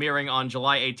 which is premiering on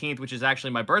July 18th, which is actually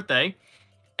my birthday.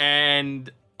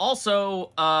 And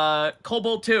also,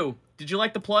 Kobold 2. Did you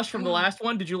like the plush from the last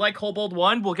one? Did you like Kobold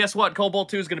 1? Well, guess what? Kobold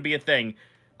 2 is going to be a thing.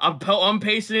 I'm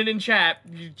pasting it in chat.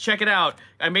 Check it out.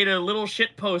 I made a little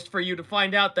shit post for you to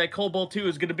find out that Kobold 2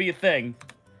 is going to be a thing.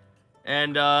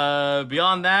 And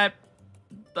beyond that,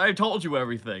 I told you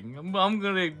everything. I'm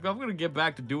gonna get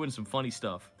back to doing some funny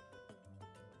stuff.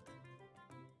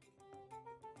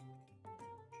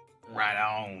 Right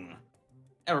on.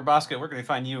 Edward Bosco, where can they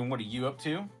find you, and what are you up to?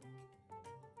 You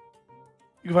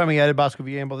can find me at Bosco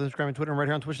VA on both Instagram and Twitter, and right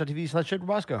here on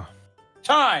twitch.tv/EdwardBosco.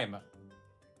 Time!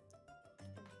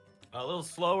 A little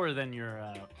slower than your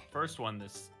first one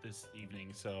this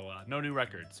evening, so no new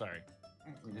record. Sorry.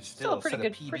 You're Still a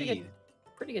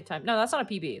pretty good time. No, that's not a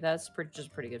PB. That's just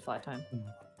a pretty good flat time.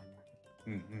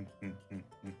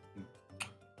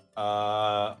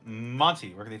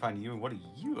 Monty, where can they find you, and what are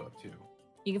you up to?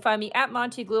 You can find me at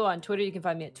Monty Glue on Twitter. You can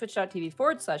find me at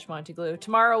twitch.tv/Monty Glue.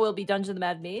 Tomorrow will be Dungeon of the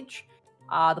Mad Mage.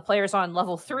 The player's on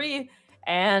level 3,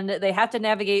 and they have to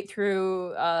navigate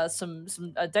through some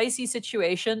dicey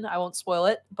situation. I won't spoil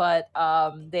it, but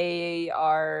they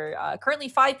are currently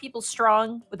 5 people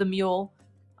strong with a mule,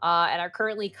 and are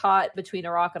currently caught between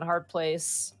a rock and a hard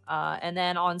place. And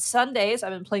then on Sundays,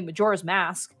 I've been playing Majora's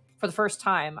Mask for the first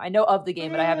time. I know of the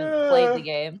game, but I haven't played the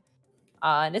game.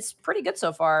 And it's pretty good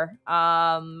so far.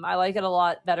 I like it a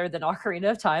lot better than Ocarina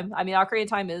of Time. I mean, Ocarina of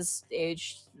Time is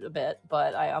aged a bit,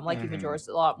 but I'm liking Majora's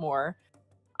a lot more.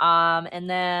 And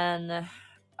then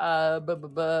I'm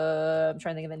trying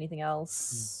to think of anything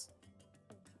else.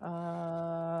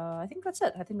 I think that's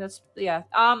it. I think that's, yeah.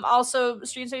 Also,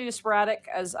 streams are sporadic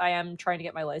as I am trying to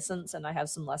get my license, and I have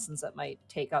some lessons that might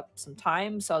take up some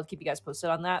time, so I'll keep you guys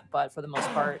posted on that. But for the most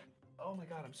part, oh my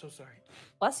god, I'm so sorry.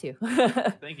 Bless you.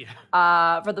 Thank you.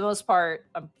 For the most part,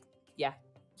 yeah.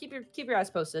 Keep your eyes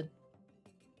posted.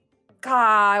 God,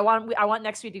 I want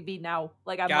next week to be now.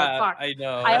 Like I'm like, fuck. I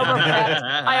know.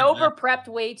 I over prepped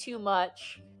way too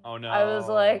much, Oh no. I was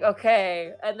like,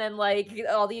 okay. And then like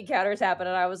all the encounters happened,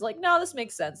 and I was like, no, this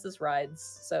makes sense. This rides.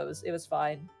 So it was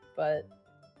fine. But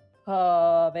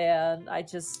oh man, I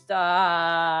just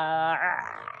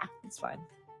it's fine.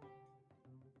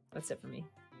 That's it for me.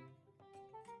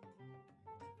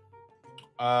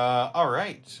 All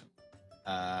right.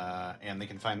 And they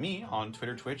can find me on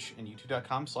Twitter, Twitch, and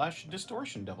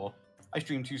youtube.com/DistortionDevil. I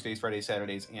stream Tuesdays, Fridays,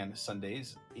 Saturdays, and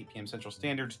Sundays, 8 p.m. Central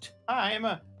Standard Time.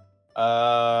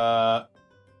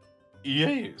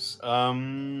 Yes.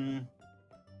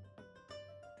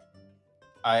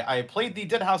 I played the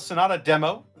Dead House Sonata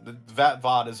demo. That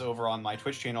VOD is over on my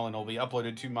Twitch channel and it'll be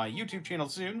uploaded to my YouTube channel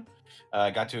soon.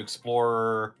 Got to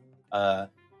explore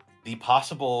the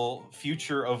possible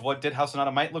future of what Dead House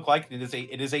Sonata might look like. It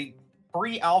is a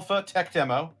pre-alpha tech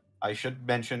demo, I should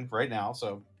mention right now.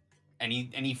 So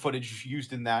any footage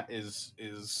used in that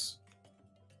is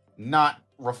not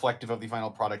reflective of the final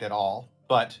product at all.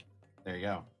 But there you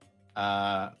go.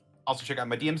 Also check out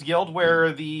my DM's Guild,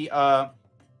 where the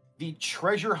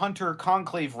Treasure Hunter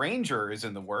Conclave Ranger is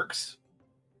in the works.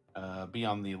 Be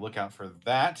on the lookout for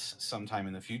that sometime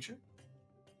in the future.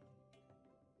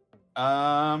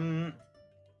 I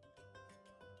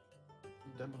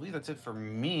believe that's it for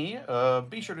me.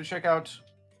 Be sure to check out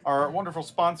our wonderful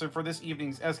sponsor for this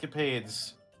evening's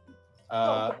escapades,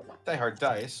 Die Hard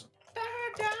Dice.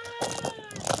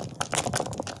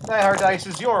 Die Hard Dice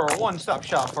is your one-stop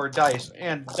shop for dice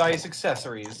and dice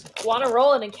accessories. Want to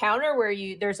roll an encounter where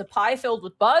there's a pie filled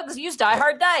with bugs? Use Die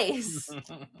Hard Dice.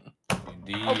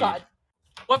 Indeed. Oh god.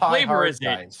 What Pie flavor Hard is it?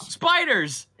 Dice.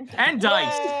 Spiders and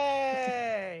dice.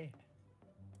 Yay!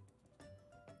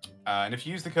 And if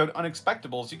you use the code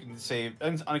Unexpectables, you can save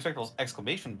Unexpectables !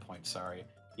 Sorry,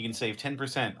 you can save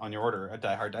 10% on your order at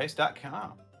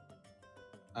dieharddice.com.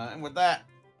 And with that,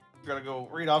 we gotta go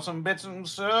read off some bits and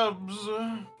subs.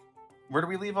 Where do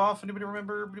we leave off? Anybody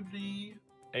remember?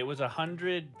 It was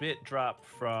 100-bit drop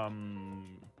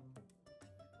from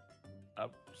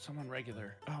someone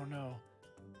regular. Oh no.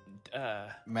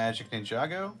 Magic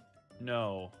Ninjago?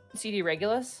 No. CD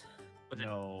Regulus?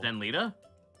 No. Zenlita?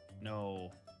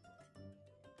 No.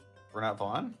 Burnout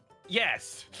Vaughn?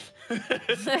 Yes. All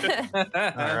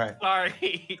right.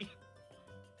 Sorry.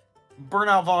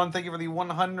 Burnout Vaughn, thank you for the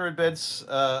 100 bits.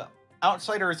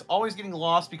 Outsider is always getting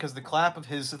lost because the clap of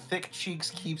his thick cheeks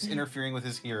keeps interfering with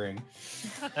his hearing.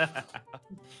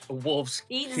 Wolves.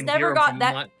 He's can never hear him got from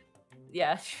that.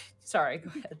 Yeah. Sorry. Go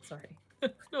ahead. Sorry.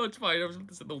 No, it's fine. I was going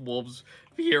to say the wolves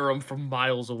hear him from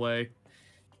miles away.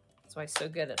 That's why he's so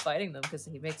good at fighting them, because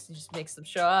he just makes them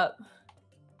show up.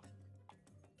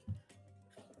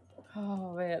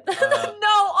 Oh man. No,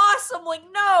 awesome link.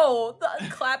 No, the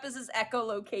clap is his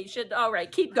echolocation. All right,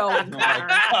 keep going.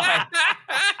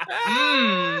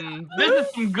 This is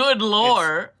some good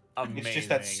lore. It's just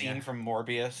that scene from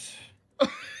Morbius.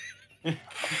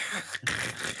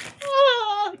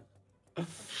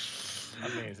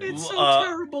 Amazing. It's so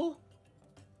terrible.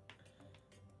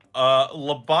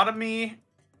 Lobotomy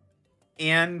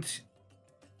and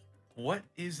what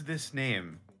is this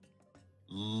name?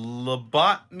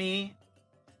 Lobotomy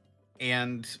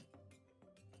and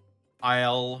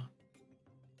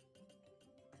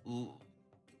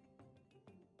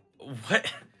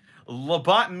what?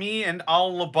 Lobotomy and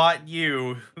I'll lobot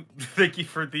you. Thank you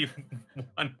for the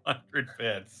 100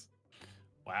 bits.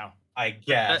 Wow. I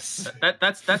guess.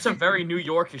 That's a very New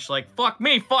Yorkish, like, fuck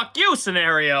me, fuck you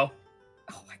scenario.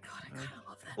 Oh my god, I kind of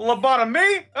love that.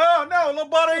 Lobotomy? Oh no,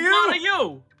 loboto you! Loboto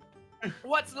you!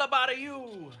 What's about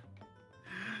you?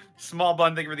 Small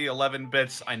Bun, thank you for the 11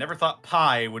 bits. I never thought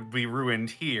pie would be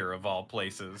ruined here, of all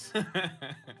places.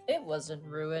 It wasn't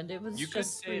ruined. It was You could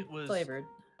just say it was- flavored.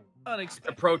 A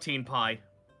Unexpected. protein pie.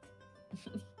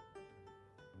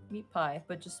 Meat pie,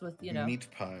 but just with, you know. Meat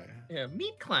pie. Yeah,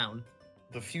 meat clown.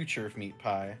 The future of meat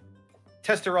pie.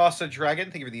 Testarossa Dragon,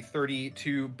 thank you for the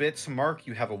 32 bits. Mark,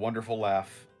 you have a wonderful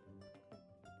laugh.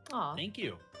 Aw. Thank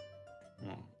you.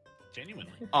 Oh.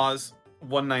 Genuinely.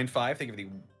 Oz195, thank you for the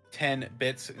 10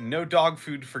 bits. No dog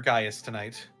food for Gaius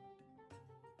tonight.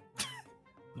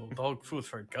 No dog food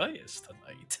for Gaius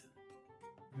tonight.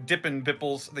 Dippin'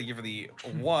 Bipples, thank you for the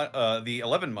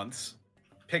 11 months.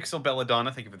 Pixel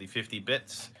Belladonna, thank you for the 50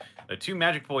 bits. The two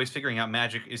Magic Boys figuring out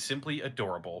magic is simply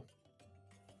adorable.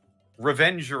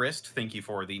 Revengerist, thank you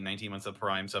for the 19 months of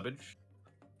Prime subbage.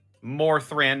 More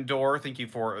Thrandor, thank you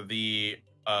for the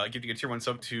giving a tier 1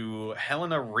 sub to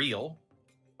Helena Real.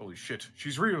 Holy shit,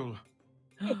 she's real.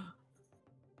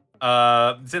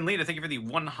 Zenlita, thank you for the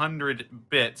 100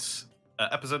 bits.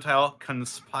 Episode title,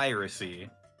 Conspiracy.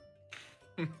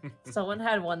 Someone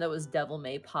had one that was devil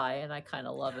may pie, and I kind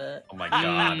of love it. Oh my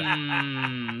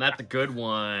god. That's a good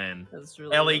one. It's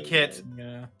really, Ellie really Kit, good.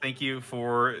 Yeah. thank you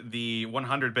for the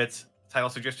 100 bits title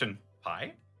suggestion.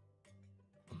 Pie?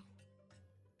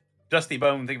 Dusty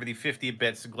Bone, thank you for the 50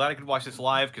 bits. Glad I could watch this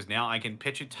live because now I can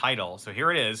pitch a title. So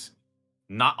here it is.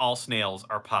 Not all snails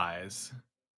are pies.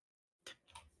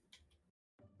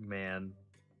 Man.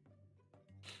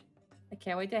 I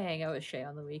can't wait to hang out with Shay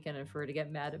on the weekend and for her to get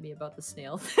mad at me about the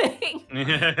snail thing.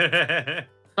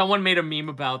 Someone made a meme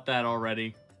about that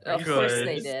already. Of course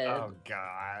they did. Oh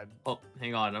god. Oh,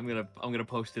 hang on. I'm gonna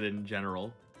post it in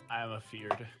general. I'm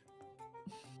afeared.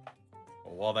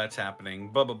 While that's happening,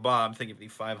 Bubba Bob, thank you for the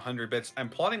 500 bits. I'm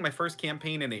plotting my first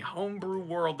campaign in a homebrew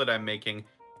world that I'm making.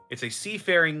 It's a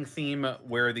seafaring theme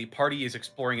where the party is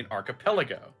exploring an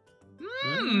archipelago.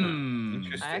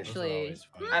 Actually,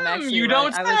 I'm actually. You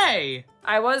don't say.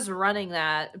 I was running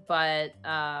that, but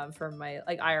for my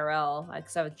like IRL,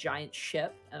 because I have a giant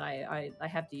ship and I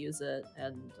have to use it,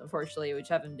 and unfortunately, we just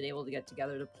haven't been able to get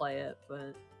together to play it.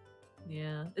 But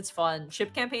yeah, it's fun.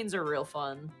 Ship campaigns are real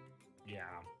fun. Yeah,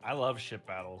 I love ship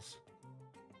battles.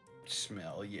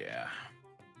 Smell, yeah.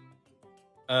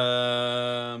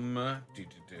 Where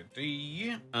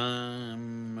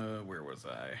was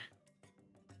I?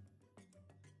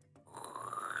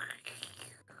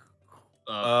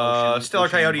 Stellar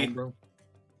Coyote.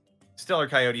 Stellar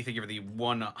Coyote, thank you for the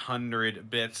 100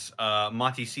 bits.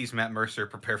 Monty sees Matt Mercer.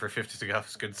 Prepare for 50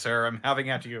 scuffs, good sir. I'm having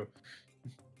at you.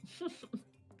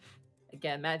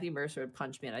 Again, Matthew Mercer would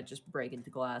punch me and I'd just break into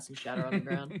glass and shatter on the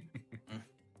ground.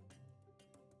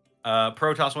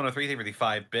 Protoss 103, thank you for the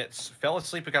 5 bits. Fell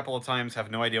asleep a couple of times, have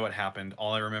no idea what happened.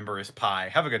 All I remember is pie.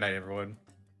 Have a good night, everyone.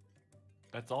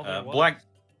 That's all there was.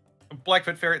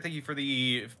 Blackfoot Ferret, thank you for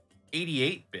the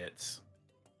 88 bits.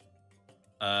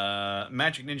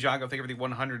 Magic Ninjago, thank you for the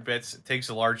 100 bits. Takes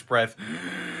a large breath.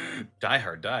 Die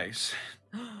Hard Dice.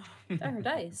 Die Hard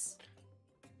Dice.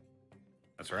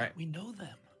 That's right. We know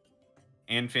them.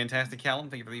 And Fantastic Callum,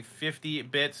 thank you for the 50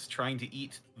 bits. Trying to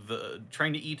eat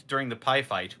during the pie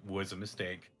fight was a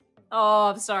mistake. Oh,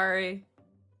 I'm sorry.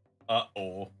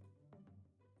 Uh-oh.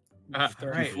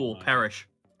 You fool, perish.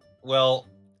 Well,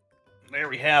 there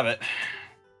we have it.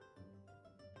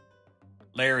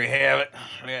 There we have it.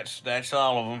 That's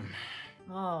all of them.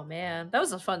 Oh man, that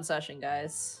was a fun session,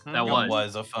 guys. That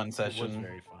was a fun session. It was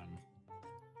very fun.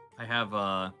 I have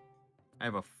a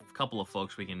couple of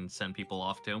folks we can send people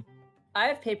off to. I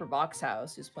have Paper Box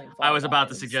House who's playing Fall I was about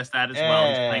to Guys. suggest that as well.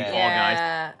 He's playing Fall Guys.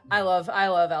 Yeah, I love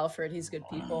Alfred. He's good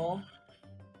people.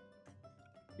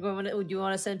 Do you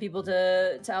want to send people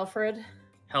to Alfred?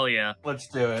 Hell yeah. Let's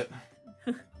do it.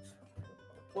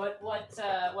 What should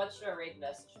our raid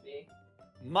message be?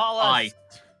 Mollusk.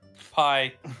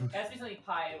 Pie. It has to be something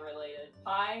pie related.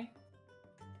 Pie.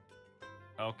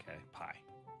 Okay, pie.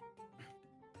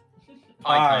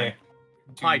 Pie.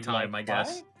 Pie time, I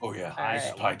guess. Oh yeah, All this is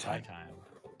right. pie time.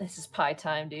 This is pie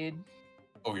time, dude.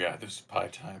 Oh yeah, this is pie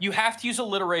time. You have to use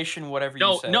alliteration, whatever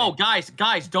you say. No, guys,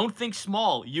 don't think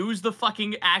small. Use the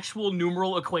fucking actual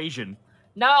numeral equation.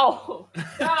 No!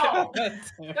 No!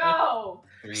 Go!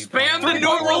 Spam the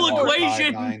numeral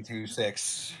equation!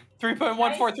 926.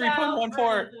 3.14,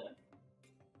 3.14.